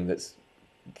of thing that's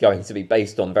going to be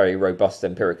based on very robust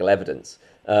empirical evidence.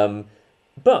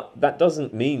 But that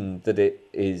doesn't mean that it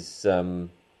is that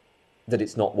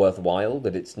it's not worthwhile,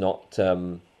 that it's not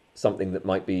something that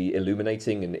might be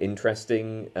illuminating and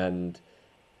interesting. And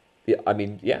yeah, I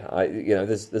mean, yeah, you know,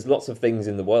 there's lots of things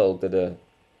in the world that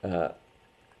are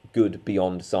good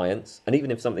beyond science, and even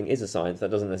if something is a science,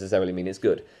 that doesn't necessarily mean it's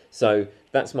good. So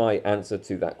that's my answer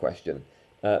to that question.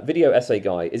 Video essay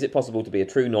guy, is it possible to be a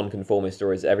true non-conformist,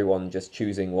 or is everyone just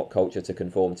choosing what culture to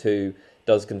conform to?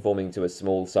 Does conforming to a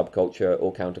small subculture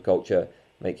or counterculture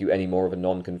make you any more of a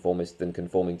non-conformist than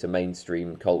conforming to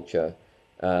mainstream culture?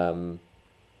 I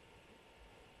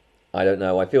don't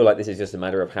know. I feel like this is just a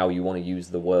matter of how you want to use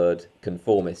the word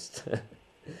conformist.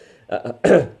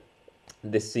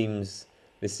 This seems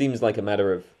like a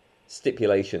matter of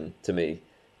stipulation to me.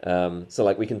 So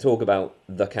like we can talk about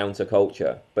the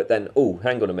counterculture, but then, oh,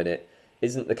 hang on a minute,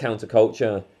 isn't the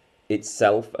counterculture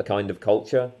itself a kind of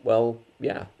culture? Well,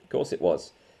 yeah, of course it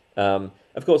was.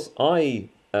 Of course, I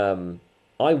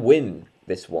win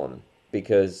this one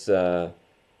because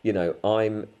you know,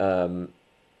 I'm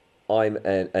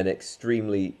an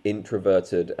extremely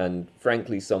introverted and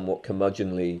frankly somewhat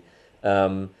curmudgeonly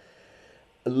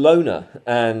loner,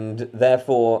 and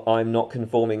therefore I'm not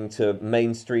conforming to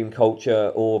mainstream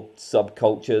culture or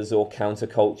subcultures or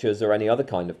countercultures or any other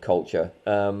kind of culture,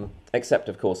 except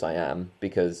of course I am,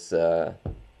 because I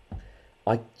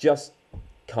just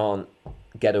can't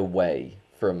get away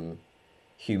from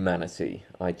humanity.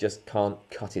 I just can't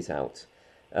cut it out.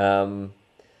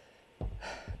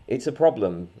 It's a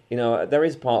problem. You know, there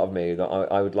is part of me that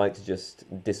I would like to just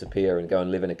disappear and go and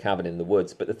live in a cabin in the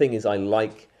woods, but the thing is, I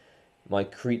like my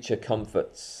creature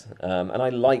comforts, and I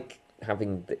like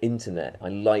having the internet. I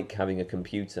like having a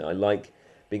computer. I like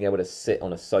being able to sit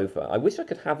on a sofa. I wish I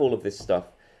could have all of this stuff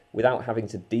without having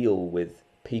to deal with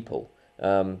people.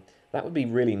 That would be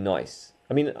really nice.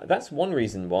 I mean, that's one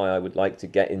reason why I would like to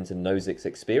get into Nozick's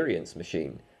experience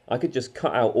machine. I could just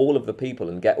cut out all of the people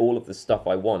and get all of the stuff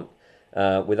I want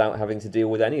without having to deal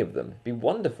with any of them. It'd be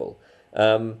wonderful.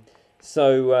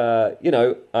 So, you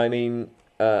know, I mean...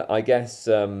 I guess,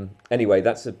 anyway,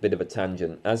 that's a bit of a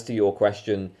tangent. As to your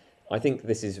question, I think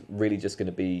this is really just going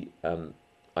to be,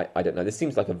 I don't know, this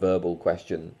seems like a verbal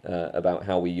question about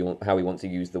how we want to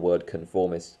use the word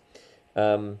conformist.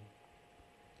 Okay,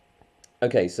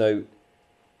 so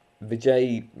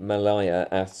Vijay Malaya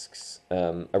asks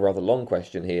a rather long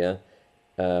question here.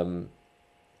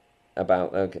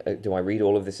 about, okay, do I read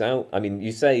all of this out? I mean,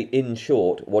 you say, in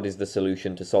short, what is the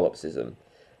solution to solipsism?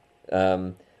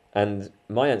 And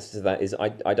my answer to that is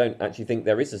I don't actually think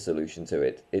there is a solution to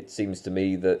it. It seems to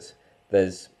me that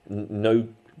there's no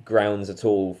grounds at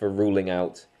all for ruling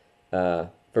out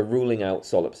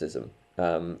solipsism.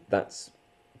 That's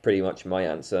pretty much my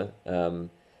answer.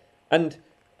 And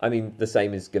I mean, the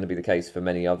same is going to be the case for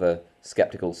many other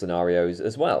skeptical scenarios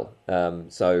as well.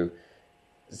 So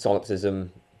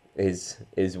solipsism is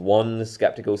one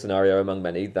skeptical scenario among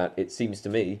many that it seems to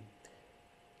me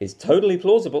is totally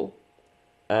plausible,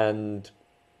 and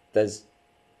there's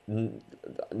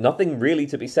nothing really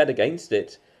to be said against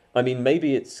it. I mean,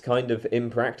 maybe it's kind of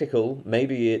impractical.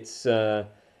 Maybe it's,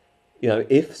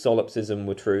 if solipsism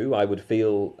were true, I would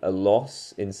feel a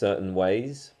loss in certain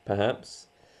ways, perhaps.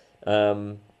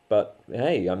 But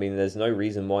hey, I mean, there's no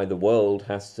reason why the world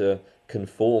has to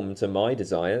conform to my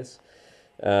desires.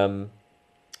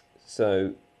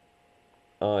 So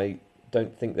I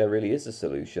don't think there really is a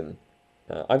solution.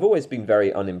 I've always been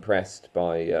very unimpressed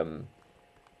by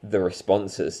the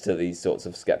responses to these sorts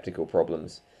of skeptical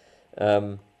problems.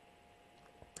 VL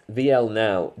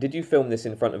now, did you film this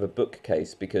in front of a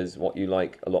bookcase because what you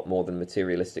like a lot more than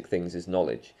materialistic things is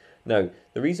knowledge? No,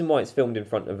 the reason why it's filmed in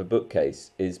front of a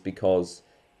bookcase is because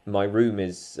my room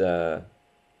is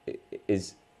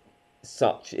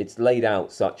such, it's laid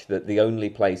out such that the only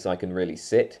place I can really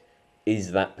sit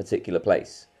is that particular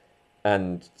place.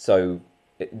 And so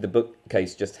the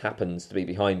bookcase just happens to be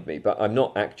behind me, but I'm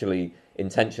not actually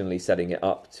intentionally setting it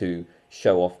up to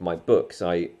show off my books.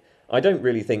 I don't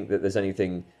really think that there's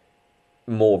anything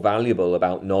more valuable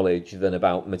about knowledge than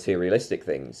about materialistic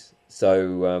things.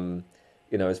 So,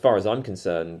 as far as I'm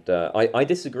concerned, I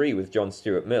disagree with John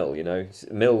Stuart Mill.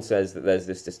 Mill says that there's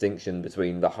this distinction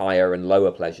between the higher and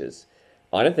lower pleasures.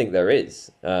 I don't think there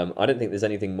is. I don't think there's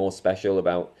anything more special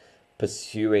about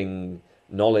pursuing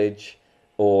knowledge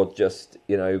or just,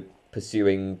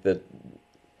 pursuing the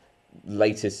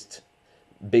latest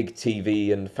big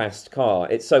TV and fast car.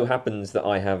 It so happens that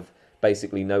I have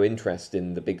basically no interest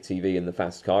in the big TV and the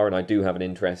fast car, and I do have an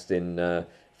interest in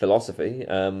philosophy.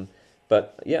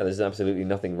 But yeah, there's absolutely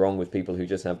nothing wrong with people who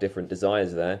just have different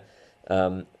desires there.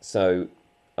 So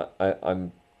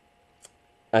I'm,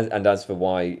 and as for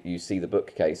why you see the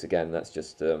bookcase, again, that's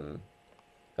just a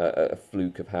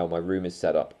fluke of how my room is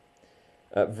set up.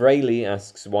 Vrayli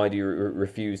asks, why do you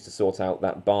refuse to sort out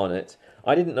that barnet?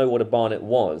 I didn't know what a barnet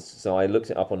was, so I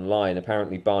looked it up online.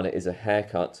 Apparently barnet is a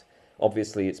haircut.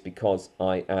 Obviously it's because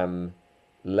I am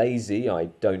lazy. I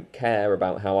don't care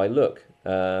about how I look.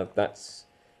 That's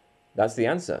the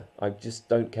answer. I just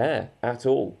don't care at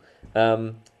all.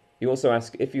 You also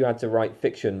ask, if you had to write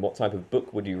fiction, what type of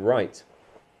book would you write?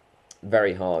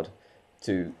 Very hard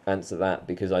to answer that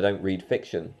because I don't read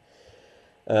fiction.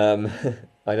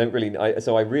 I don't really,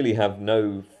 so I really have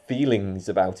no feelings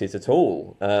about it at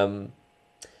all. I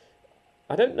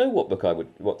don't know what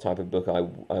type of book I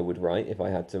would write if I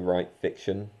had to write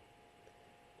fiction.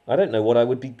 I don't know what I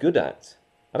would be good at.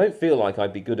 I don't feel like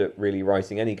I'd be good at really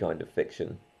writing any kind of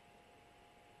fiction.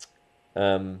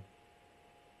 Yeah,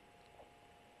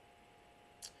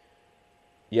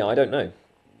 I don't know.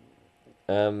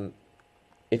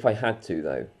 If I had to,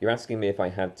 though, you're asking me if I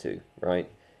had to, right?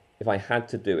 If I had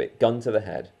to do it, gun to the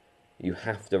head, you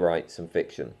have to write some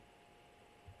fiction.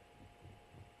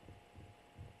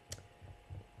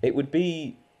 It would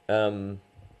be, I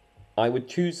would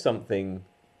choose something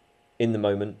in the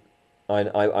moment.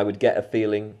 I would get a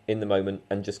feeling in the moment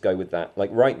and just go with that. Like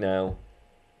right now,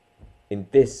 in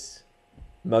this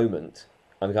moment,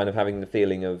 I'm kind of having the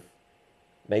feeling of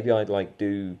maybe I'd like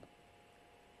do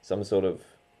some sort of,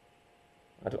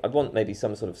 I'd want maybe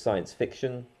some sort of science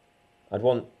fiction. I'd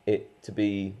want it to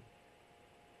be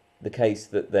the case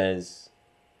that there's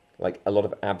like a lot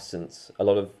of absence, a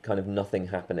lot of kind of nothing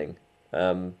happening.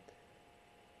 I'd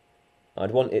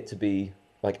want it to be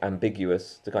like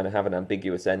ambiguous, to kind of have an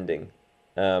ambiguous ending,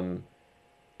 and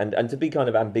to be kind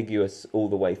of ambiguous all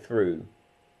the way through,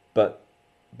 but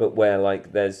where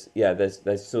like there's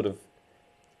sort of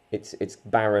it's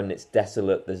barren, it's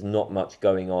desolate, there's not much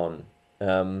going on.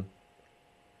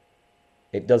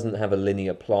 It doesn't have a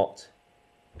linear plot.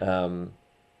 There's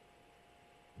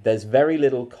very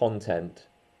little content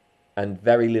and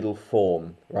very little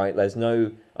form, right? I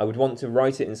would want to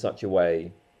write it in such a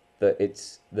way that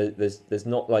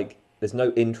there's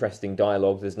no interesting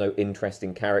dialogue, there's no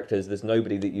interesting characters, there's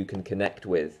nobody that you can connect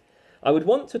with. I would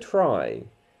want to try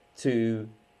to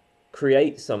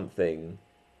create something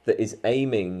that is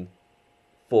aiming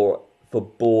for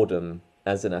boredom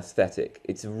as an aesthetic.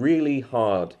 It's really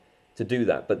hard to do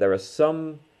that, but there are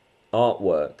some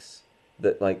artworks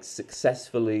that like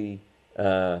successfully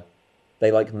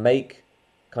they like make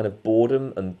kind of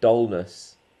boredom and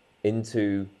dullness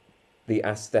into the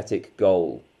aesthetic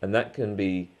goal, and that can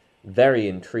be very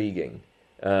intriguing.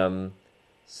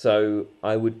 So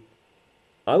I would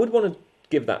want to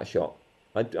give that a shot.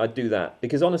 I'd do that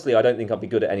because honestly, I don't think I'd be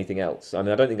good at anything else. I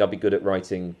mean, I don't think I'd be good at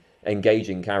writing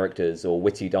engaging characters or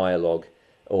witty dialogue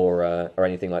or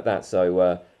anything like that.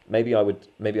 So maybe I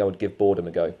would give boredom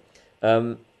a go.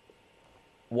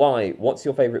 Why? What's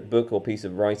your favorite book or piece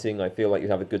of writing? I feel like you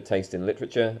have a good taste in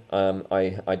literature.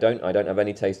 I don't have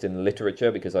any taste in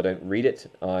literature because I don't read it.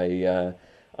 I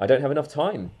don't have enough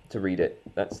time to read it.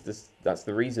 That's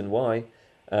the reason why.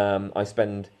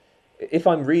 If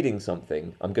I'm reading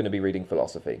something, I'm going to be reading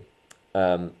philosophy.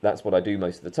 That's what I do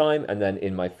most of the time. And then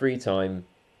in my free time,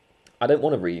 I don't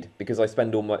want to read because I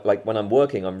spend all my, like when I'm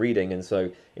working, I'm reading. And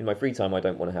so in my free time, I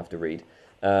don't want to have to read.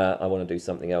 I want to do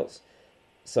something else.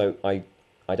 So I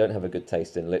don't have a good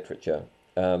taste in literature.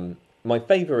 My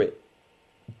favorite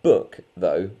book,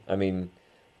 though, I mean,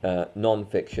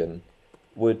 non-fiction,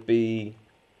 would be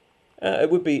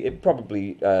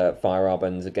probably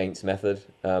Feyerabend's Against Method,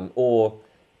 or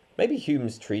maybe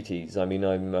Hume's Treatise. I mean,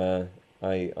 I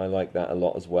like that a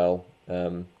lot as well.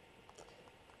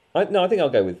 I think I'll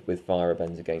go with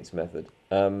Feyerabend's Against Method.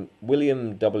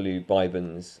 William W.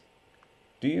 Bybans,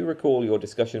 do you recall your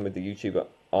discussion with the YouTuber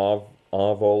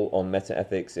Arvol on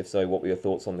meta-ethics? If so, what were your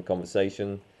thoughts on the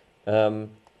conversation?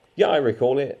 Yeah, I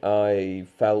recall it. I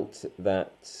felt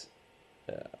that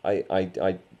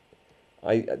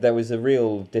there was a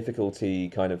real difficulty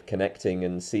kind of connecting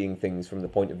and seeing things from the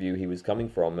point of view he was coming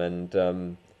from, and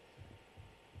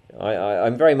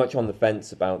I'm very much on the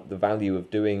fence about the value of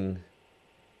doing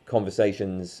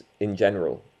conversations in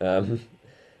general.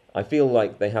 I feel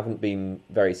like they haven't been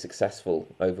very successful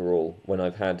overall when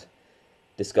I've had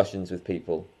discussions with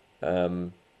people.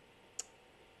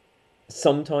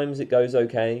 Sometimes it goes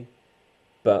okay,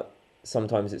 but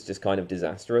sometimes it's just kind of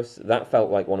disastrous. That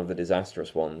felt like one of the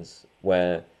disastrous ones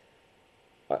where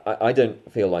I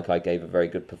don't feel like I gave a very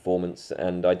good performance,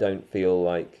 and I don't feel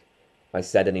like I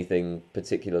said anything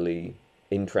particularly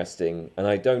interesting, and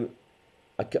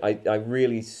I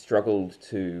really struggled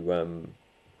to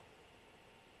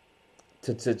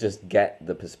just get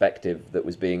the perspective that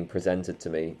was being presented to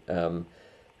me.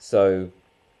 So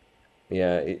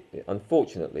yeah,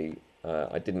 unfortunately,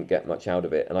 I didn't get much out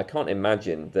of it, and I can't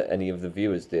imagine that any of the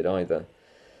viewers did either.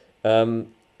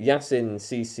 Yasin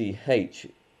CCH,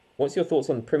 what's your thoughts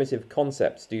on primitive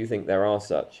concepts? Do you think there are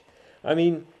such? I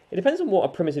mean, it depends on what a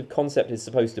primitive concept is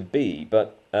supposed to be,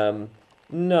 but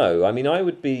no. I mean, I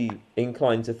would be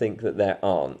inclined to think that there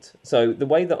aren't. So the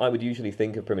way that I would usually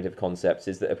think of primitive concepts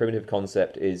is that a primitive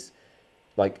concept is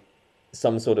like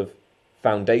some sort of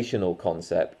foundational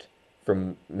concept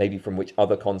from which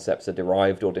other concepts are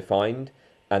derived or defined,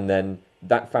 and then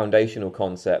that foundational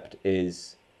concept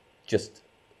is just,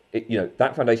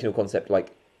 that foundational concept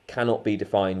like cannot be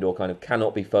defined or kind of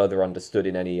cannot be further understood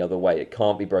in any other way. It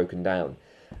can't be broken down.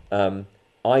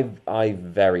 I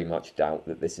very much doubt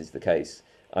that this is the case.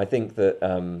 I think that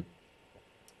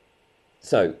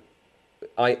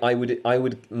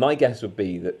my guess would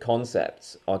be that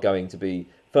concepts are going to be,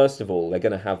 first of all, they're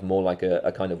going to have more like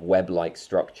a kind of web-like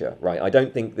structure, right? I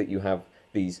don't think that you have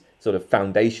these sort of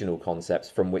foundational concepts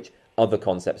from which other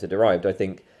concepts are derived. I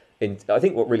think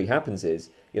what really happens is,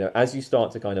 as you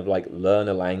start to kind of like learn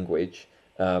a language,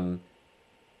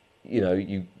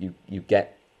 you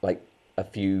get like a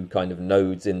few kind of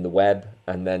nodes in the web,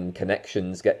 and then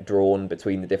connections get drawn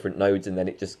between the different nodes, and then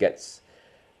it just gets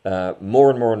more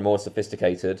and more and more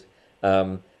sophisticated.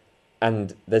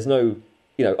 And there's no,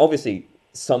 obviously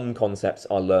some concepts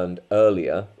are learned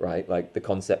earlier, right? Like the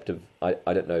concept of, I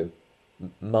don't know,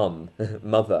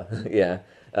 mother, yeah.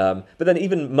 But then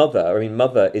even mother, I mean,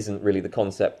 mother isn't really the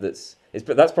concept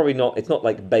but that's probably not, it's not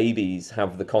like babies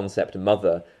have the concept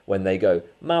mother when they go,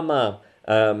 mama.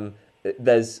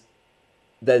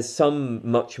 There's some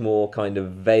much more kind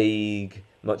of vague,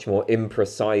 much more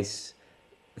imprecise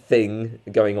thing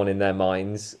going on in their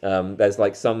minds. There's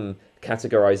like some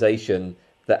categorization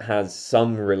that has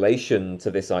some relation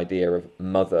to this idea of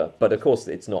mother, but of course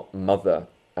it's not mother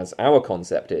as our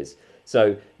concept is.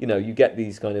 So, you get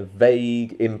these kind of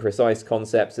vague, imprecise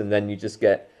concepts, and then you just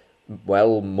get,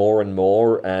 well, more and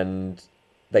more, and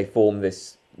they form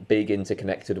this big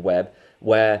interconnected web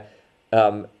where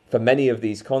for many of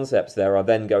these concepts, there are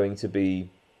then going to be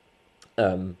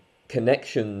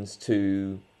connections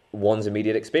to one's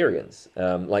immediate experience.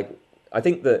 Like, I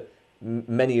think that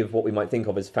many of what we might think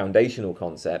of as foundational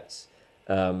concepts,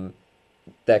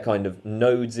 they're kind of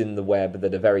nodes in the web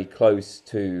that are very close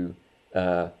to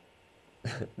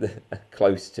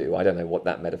close to. I don't know what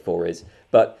that metaphor is,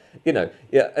 but yeah.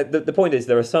 The point is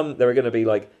there are going to be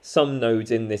like some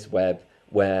nodes in this web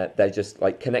where they're just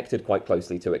like connected quite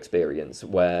closely to experience.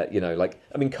 Where like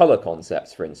I mean, color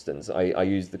concepts, for instance. I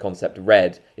use the concept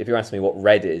red. If you ask me what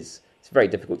red is, it's very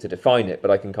difficult to define it, but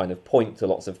I can kind of point to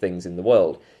lots of things in the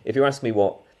world. If you ask me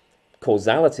what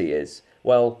causality is,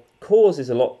 well, cause is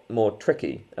a lot more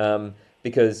tricky.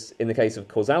 Because in the case of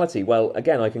causality, well,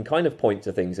 again, I can kind of point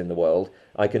to things in the world.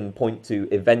 I can point to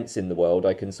events in the world.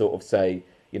 I can sort of say,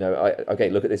 okay,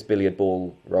 look at this billiard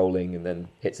ball rolling and then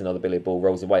hits another billiard ball,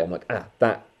 rolls away. I'm like,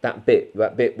 that bit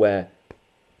where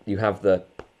you have the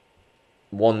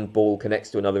one ball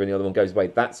connects to another and the other one goes away,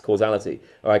 that's causality.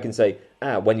 Or I can say,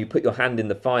 when you put your hand in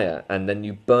the fire and then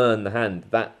you burn the hand,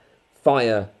 that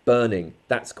fire burning,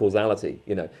 that's causality,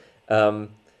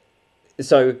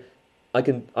 So I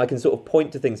can sort of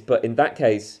point to things, but in that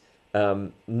case,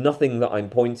 nothing that I'm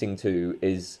pointing to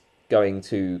is going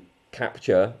to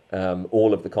capture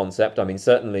all of the concept. I mean,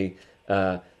 certainly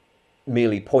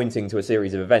merely pointing to a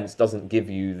series of events doesn't give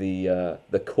you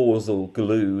the causal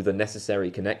glue, the necessary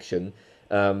connection.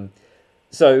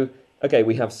 So, okay,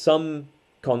 we have some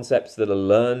concepts that are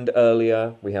learned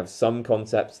earlier. We have some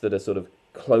concepts that are sort of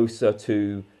closer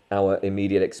to our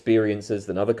immediate experiences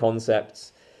than other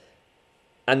concepts.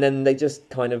 And then they just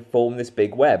kind of form this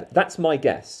big web. That's my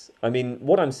guess. I mean,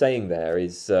 what I'm saying there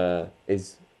is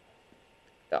it's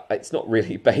not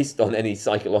really based on any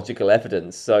psychological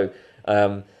evidence. So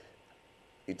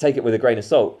take it with a grain of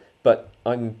salt. But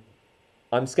I'm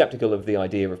skeptical of the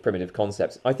idea of primitive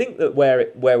concepts. I think that where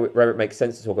it makes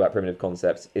sense to talk about primitive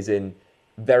concepts is in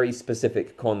very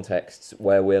specific contexts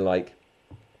where we're like,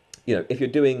 if you're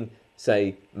doing,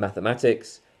 say,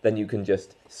 mathematics, then you can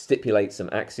just stipulate some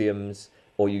axioms.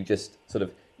 Or you just sort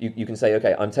of, you can say,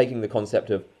 okay, I'm taking the concept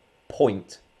of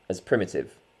point as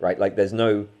primitive, right? Like there's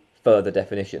no further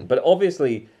definition. But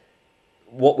obviously,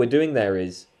 what we're doing there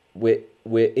is we're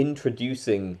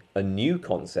introducing a new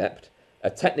concept,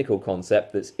 a technical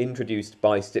concept that's introduced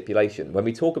by stipulation. When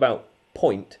we talk about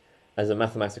point as a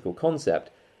mathematical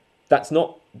concept, that's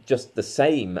not just the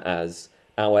same as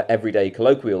our everyday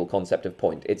colloquial concept of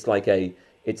point. It's like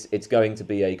it's going to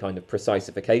be a kind of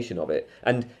precisification of it.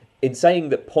 And in saying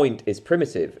that point is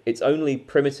primitive, it's only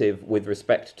primitive with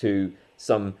respect to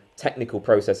some technical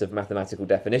process of mathematical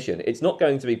definition. It's not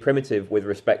going to be primitive with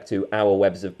respect to our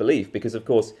webs of belief, because, of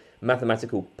course,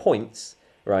 mathematical points,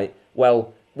 right?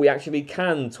 Well, we actually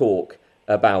can talk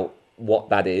about what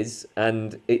that is,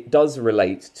 and it does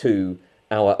relate to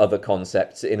our other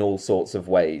concepts in all sorts of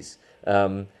ways.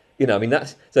 I mean,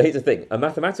 so here's the thing. A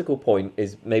mathematical point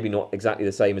is maybe not exactly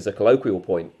the same as a colloquial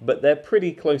point, but they're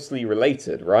pretty closely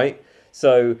related, right?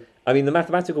 So, I mean, the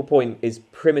mathematical point is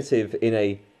primitive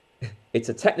it's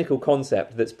a technical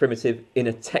concept that's primitive in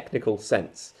a technical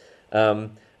sense.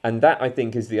 And that, I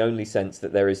think, is the only sense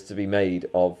that there is to be made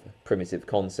of primitive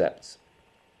concepts.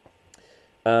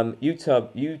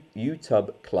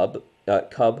 YouTube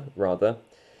Cub, rather,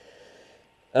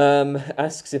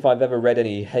 asks if I've ever read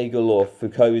any Hegel or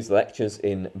Foucault's lectures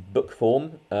in book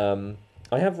form.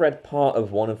 I have read part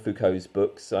of one of Foucault's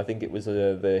books. I think it was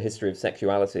the History of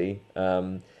Sexuality.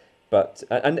 But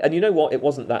you know what? It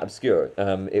wasn't that obscure.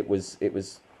 It was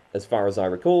as far as I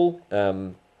recall,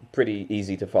 pretty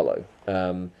easy to follow.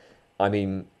 I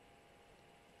mean,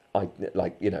 I'm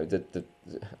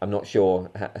not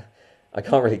sure. I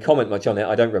can't really comment much on it.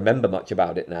 I don't remember much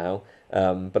about it now.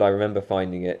 But I remember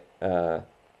finding it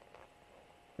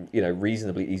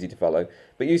reasonably easy to follow.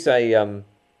 But you say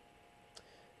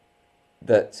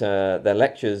that their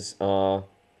lectures are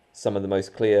some of the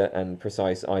most clear and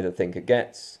precise either thinker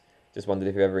gets. Just wondered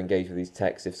if you ever engaged with these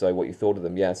texts. If so, what you thought of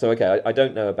them. Yeah, so okay, I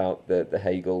don't know about the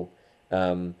Hegel,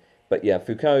 but yeah,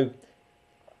 Foucault,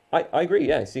 I agree,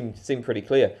 yeah, it seemed pretty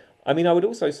clear. I mean, I would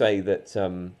also say that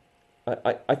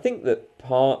I think that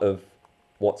part of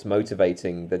what's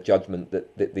motivating the judgment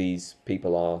that these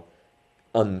people are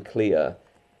unclear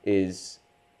is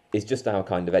just our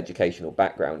kind of educational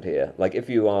background here. Like, if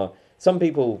you are, some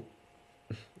people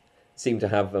seem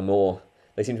to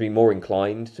be more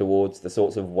inclined towards the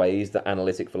sorts of ways that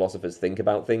analytic philosophers think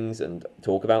about things and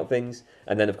talk about things.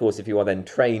 And then, of course, if you are then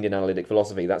trained in analytic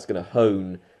philosophy, that's going to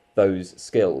hone those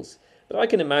skills. But I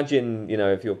can imagine,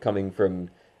 if you're coming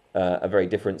from a very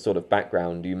different sort of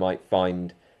background, you might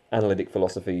find analytic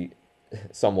philosophy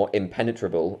somewhat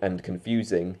impenetrable and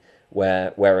confusing,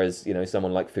 whereas,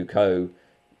 someone like Foucault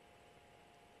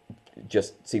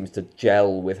just seems to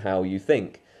gel with how you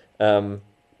think.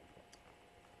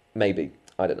 Maybe,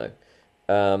 I don't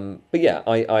know. But yeah,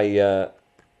 I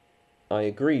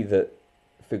agree that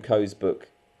Foucault's book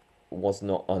was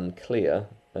not unclear,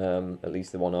 at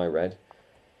least the one I read.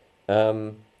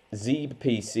 Zeeb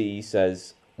PC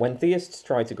says, when theists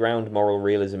try to ground moral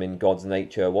realism in God's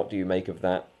nature, what do you make of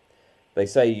that? They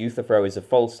say Euthyphro is a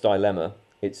false dilemma.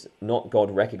 It's not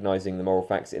God recognizing the moral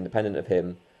facts independent of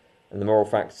him, and the moral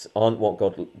facts aren't what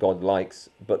God likes,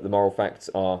 but the moral facts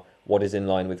are what is in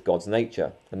line with God's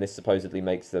nature, and this supposedly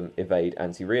makes them evade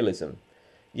anti-realism.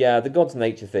 Yeah, the God's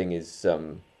nature thing is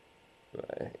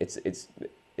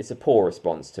it's a poor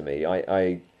response to me.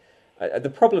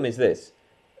 The problem is this: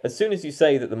 as soon as you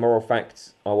say that the moral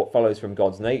facts are what follows from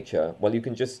God's nature, well, you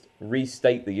can just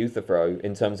restate the Euthyphro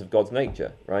in terms of God's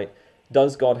nature, right?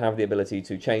 Does God have the ability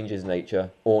to change his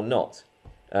nature or not?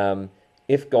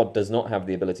 If God does not have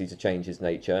the ability to change his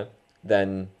nature,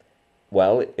 then,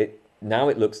 well, now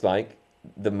it looks like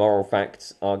the moral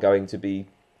facts are going to be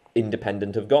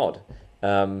independent of God.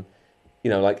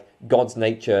 Like God's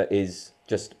nature is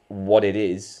just what it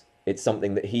is. It's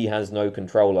something that he has no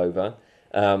control over.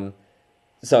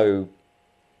 So,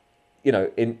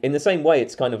 in the same way,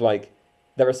 it's kind of like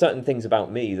there are certain things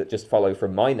about me that just follow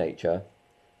from my nature.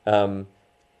 And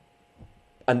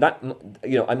that,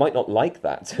 I might not like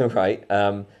that, right?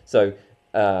 I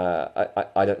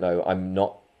don't know. I'm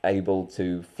not able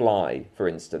to fly, for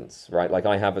instance, right? Like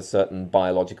I have a certain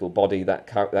biological body that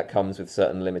comes with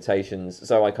certain limitations,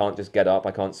 so I can't just get up,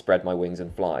 I can't spread my wings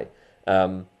and fly.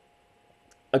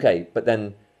 Okay, but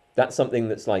then that's something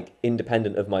that's like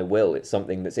independent of my will. It's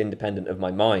something that's independent of my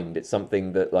mind. It's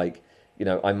something that I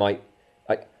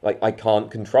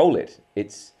can't control it.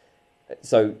 It's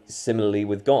so similarly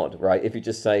with God, right? If you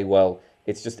just say, well,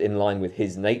 it's just in line with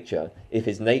his nature, if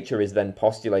his nature is then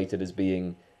postulated as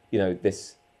being,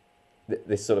 this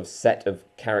sort of set of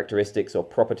characteristics or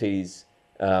properties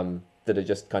that are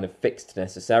just kind of fixed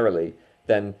necessarily,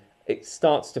 then it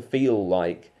starts to feel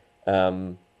like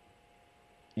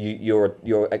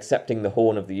you're accepting the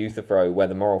horn of the Euthyphro, where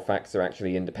the moral facts are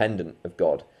actually independent of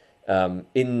God,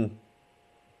 in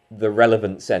the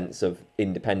relevant sense of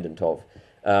independent of.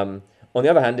 On the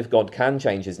other hand, if God can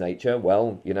change his nature,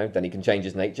 well, then he can change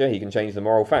his nature, he can change the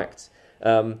moral facts.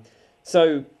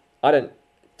 So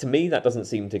to me, that doesn't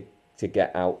seem to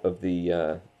get out of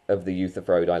the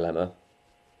Euthyphro dilemma.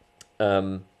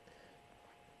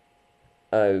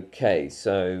 Okay,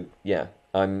 so yeah,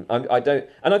 I don't,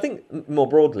 and I think more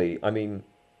broadly, I mean,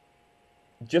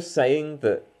 just saying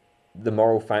that the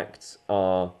moral facts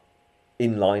are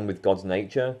in line with God's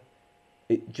nature,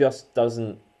 it just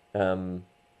doesn't.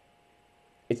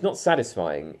 It's not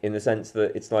satisfying in the sense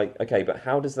that it's like, okay, but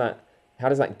how does that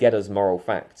get us moral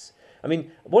facts? I mean,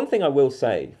 one thing I will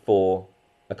say for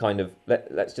a kind of,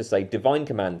 let's just say divine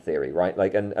command theory, right?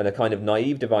 Like, and a kind of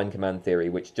naive divine command theory,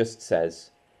 which just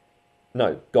says,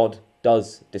 no, God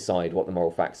does decide what the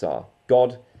moral facts are.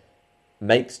 God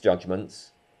makes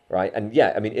judgments, right? And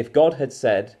yeah, I mean, if God had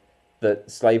said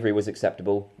that slavery was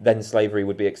acceptable, then slavery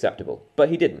would be acceptable. But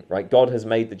he didn't, right? God has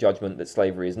made the judgment that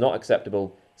slavery is not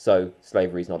acceptable, so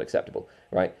slavery is not acceptable,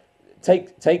 right?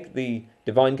 Take the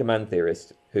divine command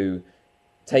theorist who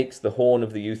takes the horn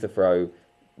of the Euthyphro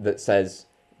that says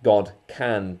God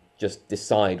can just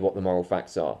decide what the moral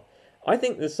facts are. I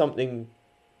think there's something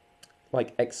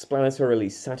like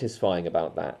explanatorily satisfying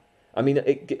about that. I mean,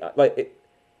 I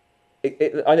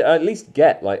at least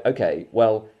get like, okay,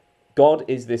 well, God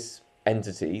is this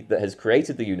entity that has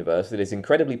created the universe, that is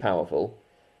incredibly powerful,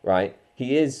 right?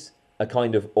 He is a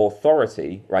kind of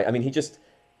authority, right? I mean, he just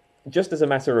as a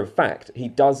matter of fact, he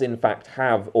does in fact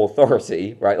have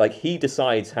authority, right? Like he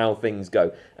decides how things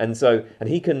go, and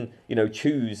he can,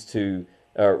 choose to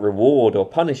reward or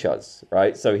punish us,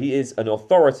 right? So he is an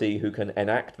authority who can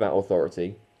enact that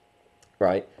authority,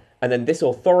 right? And then this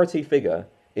authority figure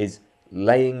is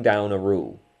laying down a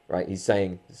rule, right? He's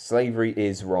saying slavery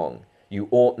is wrong. You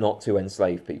ought not to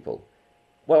enslave people.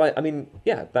 Well, I mean,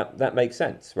 yeah, that makes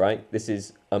sense, right? This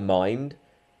is a mind,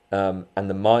 and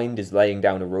the mind is laying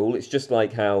down a rule. It's just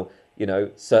like how,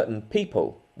 certain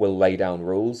people will lay down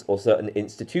rules, or certain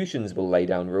institutions will lay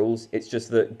down rules. It's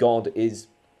just that God is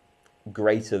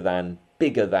greater than,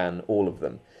 bigger than all of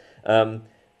them.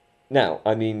 Now,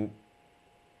 I mean,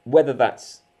 whether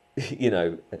that's,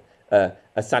 a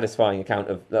satisfying account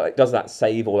of, like, does that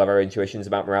save all of our intuitions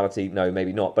about morality? No,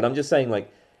 maybe not. But I'm just saying, like,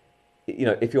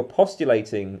 if you're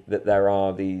postulating that there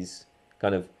are these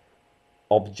kind of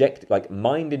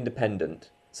mind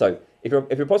independent. So if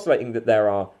you're postulating that there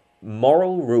are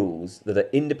moral rules that are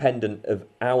independent of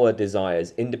our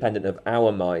desires, independent of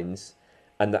our minds,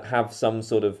 and that have some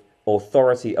sort of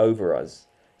authority over us,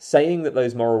 saying that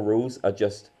those moral rules are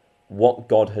just what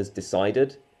God has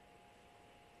decided,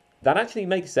 that actually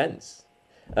makes sense.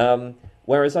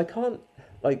 Whereas I can't,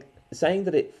 like, saying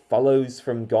that it follows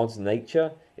from God's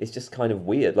nature is just kind of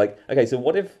weird. Like, okay, so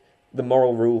what if the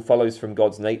moral rule follows from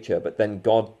God's nature, but then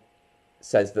God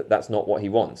says that that's not what he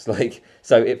wants? Like,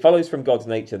 so it follows from God's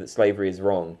nature that slavery is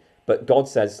wrong, but God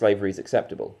says slavery is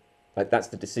acceptable. Like, that's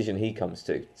the decision he comes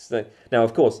to. So, now,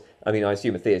 of course, I mean, I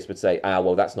assume a theist would say,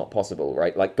 well, that's not possible,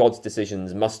 right? Like, God's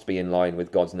decisions must be in line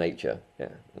with God's nature. Yeah,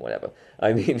 whatever.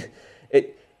 I mean,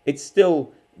 it's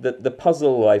still, the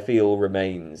puzzle, I feel,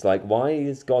 remains. Like, why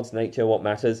is God's nature what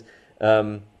matters?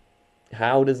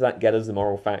 How does that get us the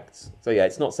moral facts? So, yeah,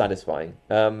 it's not satisfying.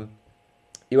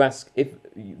 You ask,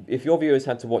 if your viewers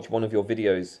had to watch one of your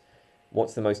videos,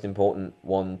 what's the most important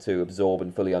one to absorb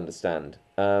and fully understand?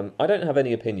 I don't have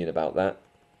any opinion about that.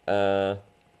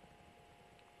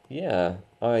 Yeah,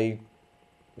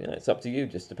 it's up to you.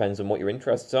 Just depends on what your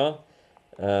interests are.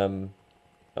 I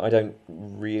don't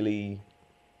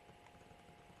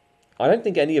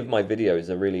think any of my videos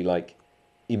are really like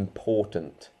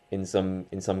important in some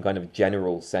kind of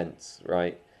general sense,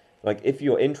 right? Like, if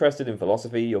you're interested in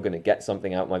philosophy, you're going to get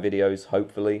something out of my videos,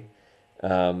 hopefully.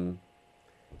 But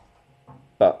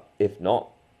if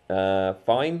not,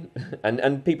 fine.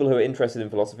 And people who are interested in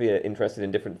philosophy are interested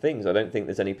in different things. I don't think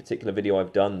there's any particular video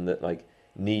I've done that like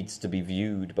needs to be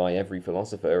viewed by every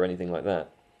philosopher or anything like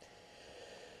that.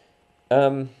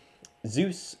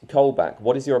 Zeus Colback,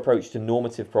 what is your approach to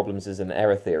normative problems as an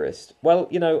error theorist? Well,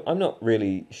 I'm not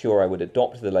really sure I would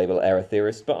adopt the label error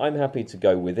theorist, but I'm happy to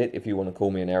go with it. If you want to call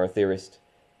me an error theorist,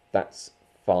 that's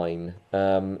fine.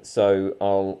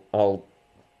 So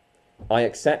I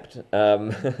accept.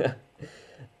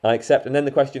 I accept. And then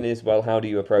the question is, well, how do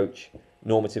you approach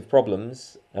normative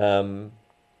problems? And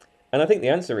I think the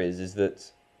answer is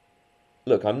that,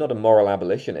 look, I'm not a moral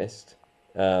abolitionist.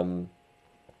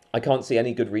 I can't see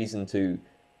any good reason to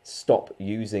stop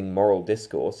using moral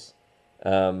discourse.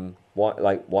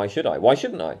 Why should I? Why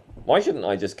shouldn't I? Why shouldn't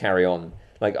I just carry on?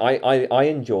 Like, I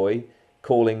enjoy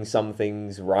calling some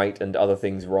things right and other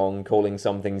things wrong, calling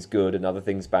some things good and other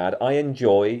things bad. I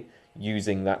enjoy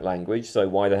using that language, so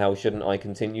why the hell shouldn't I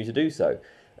continue to do so?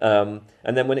 And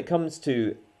then when it comes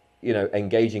to,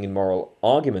 engaging in moral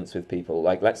arguments with people,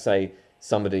 like, let's say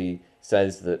somebody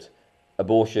says that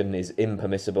abortion is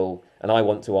impermissible, and I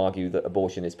want to argue that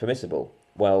abortion is permissible.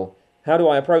 Well, how do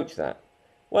I approach that?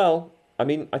 Well, I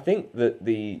mean, I think that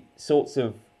the sorts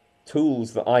of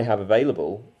tools that I have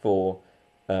available for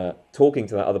talking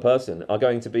to that other person are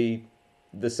going to be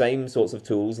the same sorts of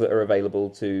tools that are available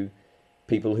to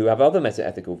people who have other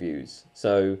meta-ethical views.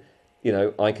 So,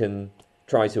 I can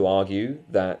try to argue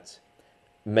that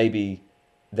maybe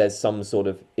there's some sort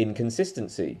of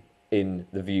inconsistency in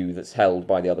the view that's held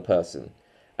by the other person.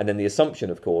 And then the assumption,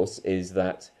 of course, is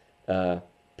that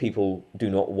people do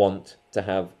not want to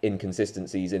have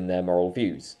inconsistencies in their moral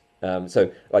views.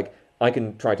 So, like, I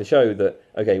can try to show that,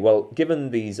 okay, well,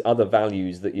 given these other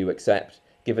values that you accept,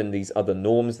 given these other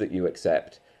norms that you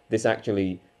accept, this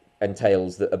actually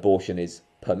entails that abortion is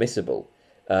permissible.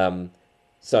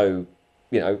 So,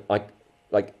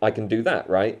 I can do that,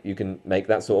 right? You can make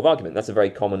that sort of argument. That's a very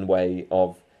common way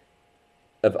of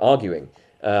arguing.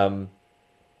 I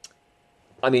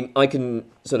mean, I can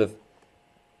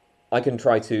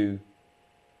try to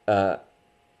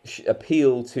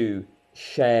appeal to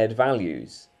shared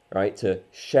values, right? To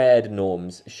shared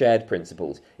norms, shared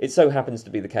principles. It so happens to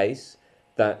be the case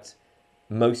that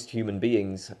most human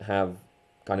beings have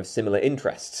kind of similar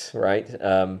interests, right?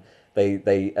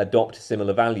 They adopt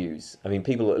similar values. I mean,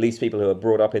 at least people who are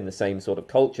brought up in the same sort of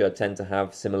culture tend to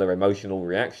have similar emotional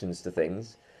reactions to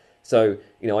things. So,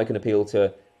 I can appeal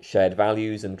to shared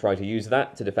values and try to use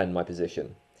that to defend my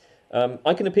position.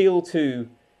 I can appeal to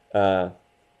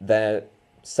their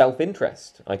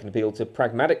self-interest. I can appeal to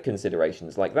pragmatic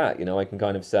considerations like that. I can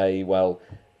kind of say, well,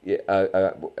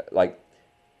 like,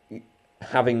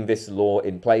 having this law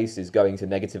in place is going to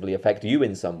negatively affect you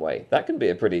in some way. That can be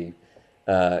a pretty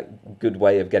good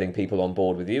way of getting people on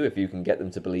board with you, if you can get them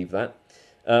to believe that.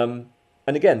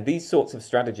 And again, these sorts of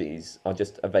strategies are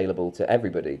just available to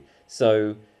everybody.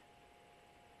 So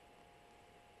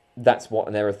that's what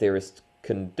an error theorist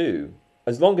can do.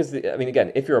 As long as,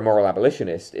 again, if you're a moral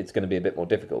abolitionist, it's going to be a bit more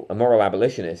difficult. A moral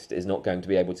abolitionist is not going to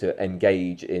be able to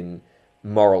engage in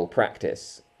moral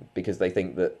practice because they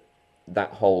think that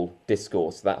that whole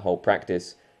discourse, that whole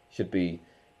practice should be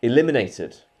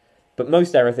eliminated. But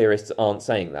most error theorists aren't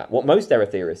saying that. What most error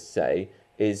theorists say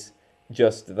is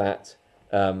just that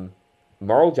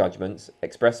moral judgments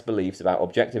express beliefs about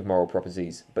objective moral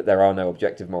properties, but there are no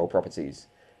objective moral properties.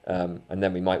 And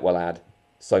then we might well add,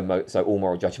 so all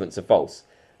moral judgments are false.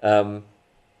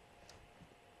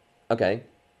 Okay,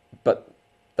 but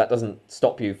that doesn't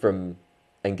stop you from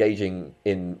engaging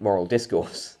in moral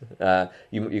discourse.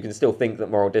 You can still think that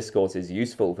moral discourse is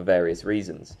useful for various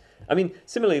reasons. I mean,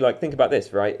 similarly, like, think about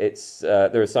this, right? It's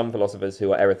there are some philosophers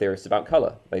who are error theorists about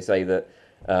color. They say that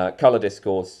color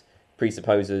discourse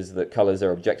presupposes that colors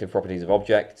are objective properties of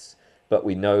objects, but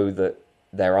we know that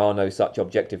there are no such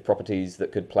objective properties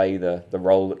that could play the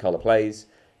role that color plays.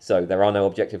 So there are no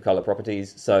objective color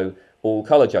properties, so all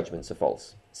color judgments are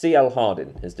false. C.L.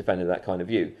 Hardin has defended that kind of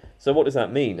view. So what does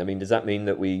that mean? I mean, does that mean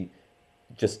that we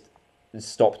just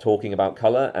stop talking about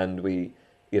color and we,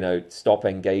 stop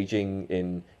engaging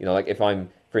in, like if I'm,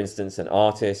 for instance, an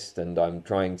artist and I'm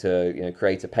trying to,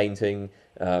 create a painting,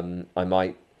 I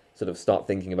might sort of start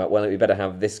thinking about, well, we better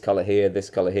have this color here, this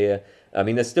color here. I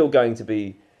mean, there's still going to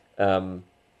be,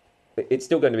 it's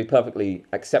still going to be perfectly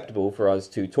acceptable for us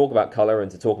to talk about color and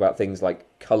to talk about things like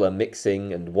color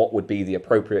mixing and what would be the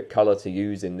appropriate color to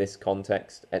use in this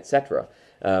context, etc.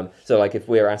 So like if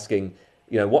we're asking,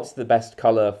 what's the best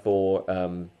color for,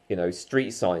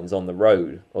 street signs on the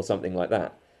road or something like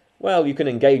that? Well, you can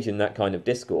engage in that kind of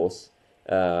discourse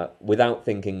without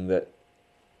thinking that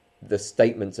the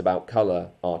statements about color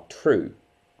are true.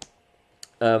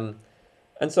 And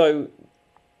so,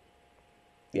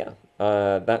 yeah,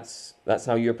 that's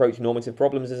how you approach normative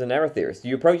problems as an error theorist.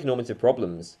 You approach normative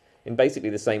problems in basically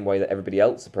the same way that everybody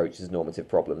else approaches normative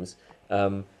problems.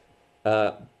 I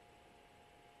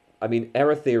mean,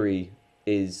 error theory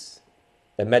is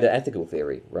a meta-ethical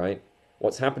theory, right?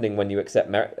 What's happening when you accept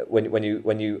when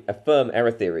you affirm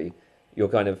error theory, you're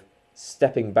kind of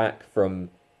stepping back from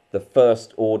the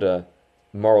first order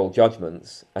moral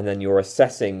judgments, and then you're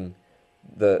assessing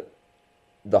the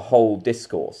whole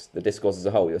discourse, the discourse as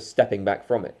a whole. You're stepping back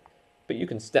from it. But you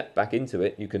can step back into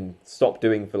it. You can stop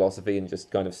doing philosophy and just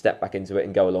kind of step back into it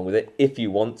and go along with it if you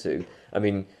want to. I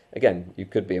mean, again, you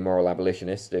could be a moral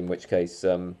abolitionist, in which case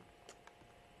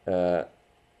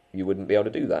you wouldn't be able to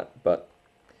do that. But,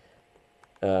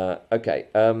 okay.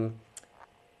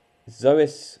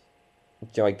 Zois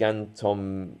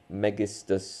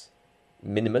gigantomegistus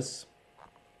minimus.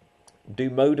 Do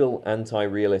modal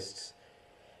anti-realists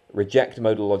reject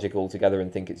modal logic altogether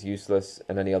and think it's useless,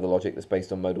 and any other logic that's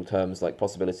based on modal terms like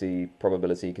possibility,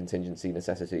 probability, contingency,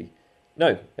 necessity?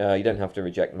 No, you don't have to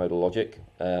reject modal logic.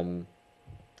 The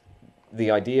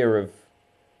idea of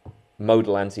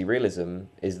modal anti-realism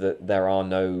is that there are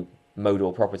no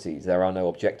modal properties, there are no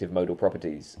objective modal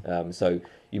properties. So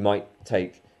you might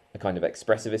take a kind of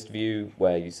expressivist view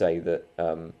where you say that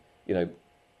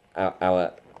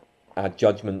our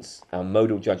judgments, our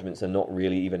modal judgments, are not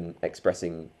really even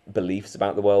expressing beliefs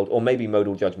about the world, or maybe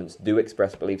modal judgments do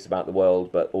express beliefs about the world,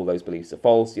 but all those beliefs are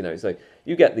false. So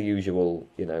you get the usual,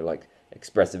 like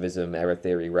expressivism, error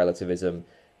theory, relativism.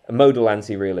 A modal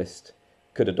anti-realist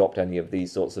could adopt any of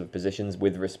these sorts of positions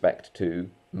with respect to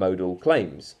modal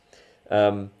claims.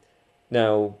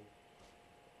 Now,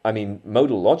 I mean,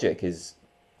 modal logic is...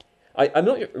 I'm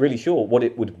not really sure what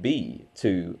it would be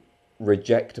to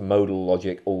reject modal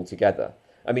logic altogether.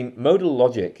 I mean, modal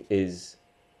logic is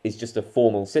just a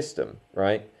formal system,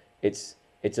 right? It's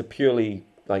a purely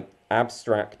like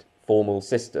abstract formal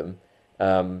system.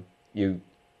 You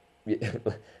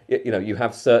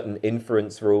have certain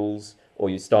inference rules, or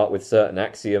you start with certain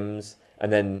axioms,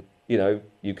 and then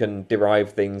you can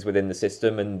derive things within the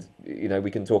system, and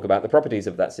we can talk about the properties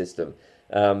of that system.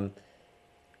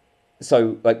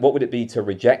 So, like, what would it be to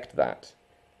reject that?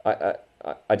 I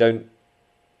don't...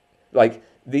 Like,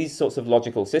 these sorts of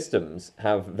logical systems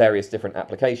have various different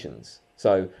applications.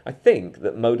 So I think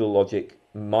that modal logic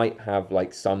might have,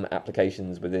 like, some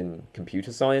applications within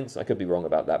computer science. I could be wrong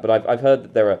about that. But I've heard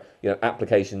that there are,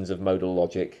 applications of modal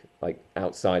logic, like,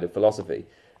 outside of philosophy.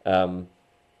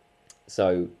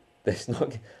 So there's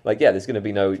not... Like, yeah, there's going to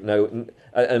be no...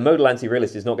 A modal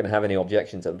anti-realist is not going to have any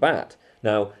objection to that.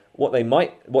 Now, what they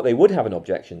would have an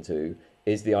objection to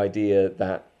is the idea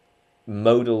that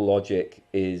modal logic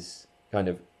is kind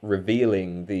of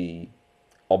revealing the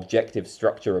objective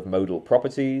structure of modal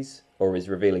properties, or is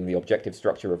revealing the objective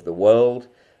structure of the world,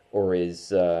 or is,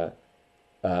 they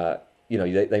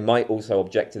might also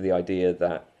object to the idea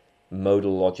that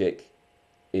modal logic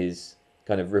is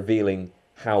kind of revealing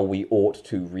how we ought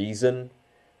to reason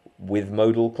with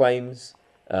modal claims.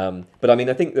 But I mean,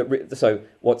 I think that, so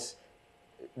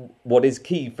what is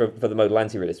key for the modal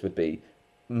anti-realist would be,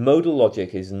 modal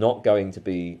logic is not going to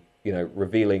be,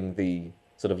 revealing the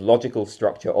sort of logical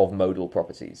structure of modal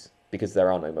properties, because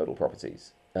there are no modal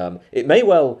properties. It may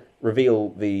well reveal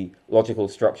the logical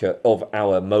structure of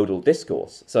our modal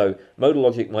discourse. So modal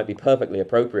logic might be perfectly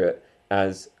appropriate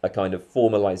as a kind of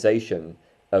formalization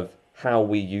of how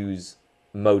we use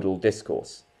modal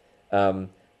discourse.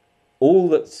 all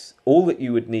that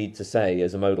you would need to say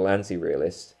as a modal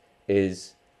anti-realist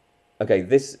is, okay,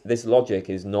 this logic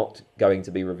is not going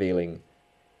to be revealing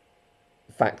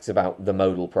facts about the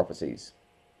modal properties.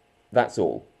 That's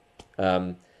all.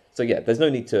 So yeah, there's no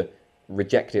need to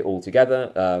reject it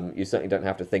altogether. You certainly don't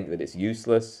have to think that it's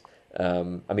useless. I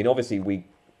mean, obviously, we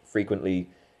frequently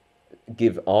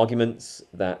give arguments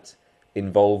that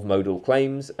involve modal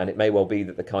claims, and it may well be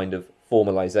that the kind of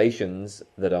formalizations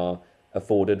that are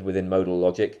afforded within modal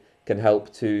logic can help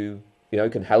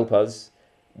us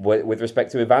with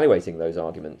respect to evaluating those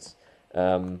arguments.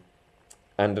 And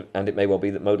it may well be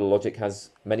that modal logic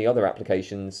has many other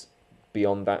applications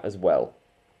beyond that as well.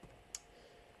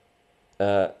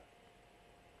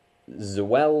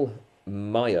 Zoel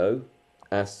Mayo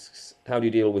asks, how do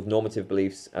you deal with normative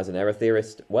beliefs as an error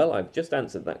theorist? Well, I've just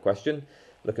answered that question.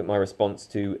 Look at my response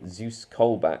to Zeus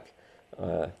Kolbach.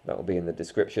 That will be in the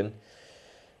description.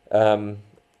 Who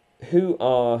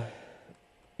are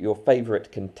your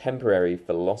favourite contemporary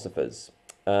philosophers?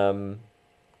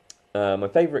 My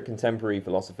favourite contemporary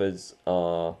philosophers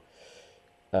are,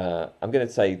 I'm going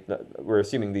to say, that we're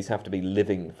assuming these have to be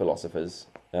living philosophers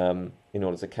in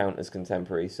order to count as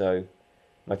contemporary. So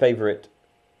my favourite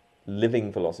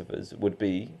living philosophers would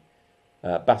be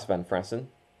Bas van Frassen,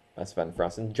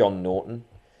 John Norton,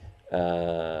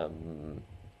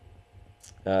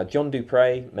 John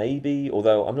Dupre, maybe,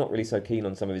 although I'm not really so keen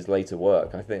on some of his later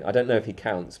work. I don't know if he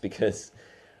counts, because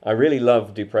I really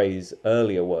love Dupre's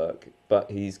earlier work,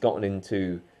 but he's gotten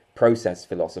into process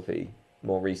philosophy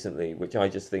more recently, which I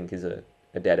just think is a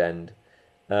dead end.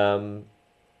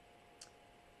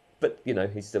 But, you know,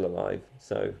 he's still alive,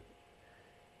 so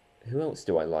who else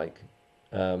do I like?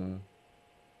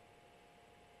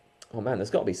 Oh man, there's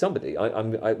got to be somebody.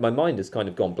 My mind has kind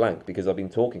of gone blank because I've been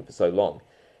talking for so long.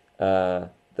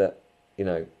 That, you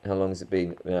know, how long has it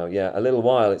been now? Yeah, a little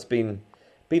while. It's been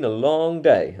a long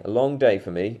day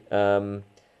for me. And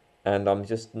I'm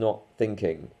just not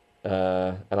thinking.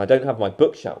 And I don't have my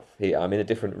bookshelf here. I'm in a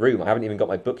different room. I haven't even got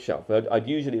my bookshelf. I'd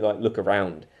usually like look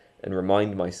around and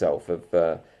remind myself of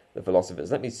the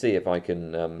philosophers. Let me see if I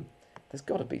can. There's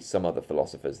got to be some other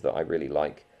philosophers that I really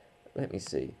like. Let me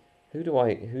see. Who do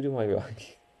I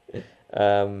like?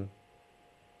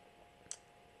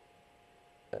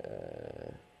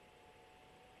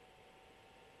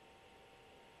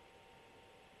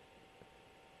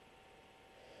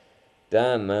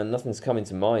 Damn, man, nothing's coming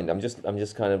to mind. I'm just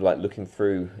kind of like looking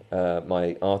through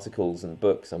my articles and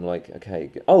books. I'm like,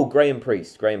 okay. Oh, Graham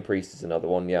Priest. Graham Priest is another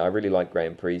one. Yeah, I really like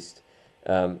Graham Priest.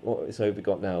 So have we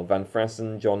got now? Van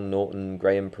Frassen, John Norton,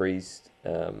 Graham Priest.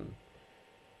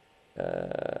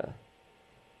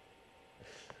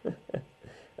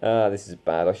 This is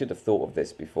bad. I should have thought of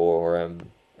this before.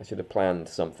 I should have planned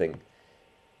something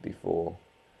before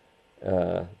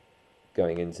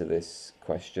going into this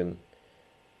question.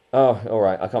 Oh, all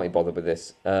right. I can't be bothered with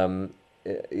this. You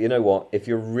know what? If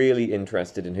you're really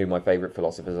interested in who my favourite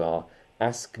philosophers are,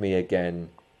 ask me again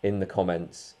in the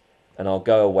comments, and I'll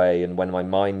go away. And when my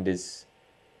mind is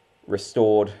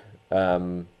restored,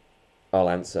 I'll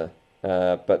answer.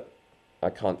 But I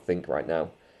can't think right now.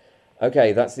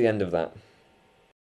 Okay, that's the end of that.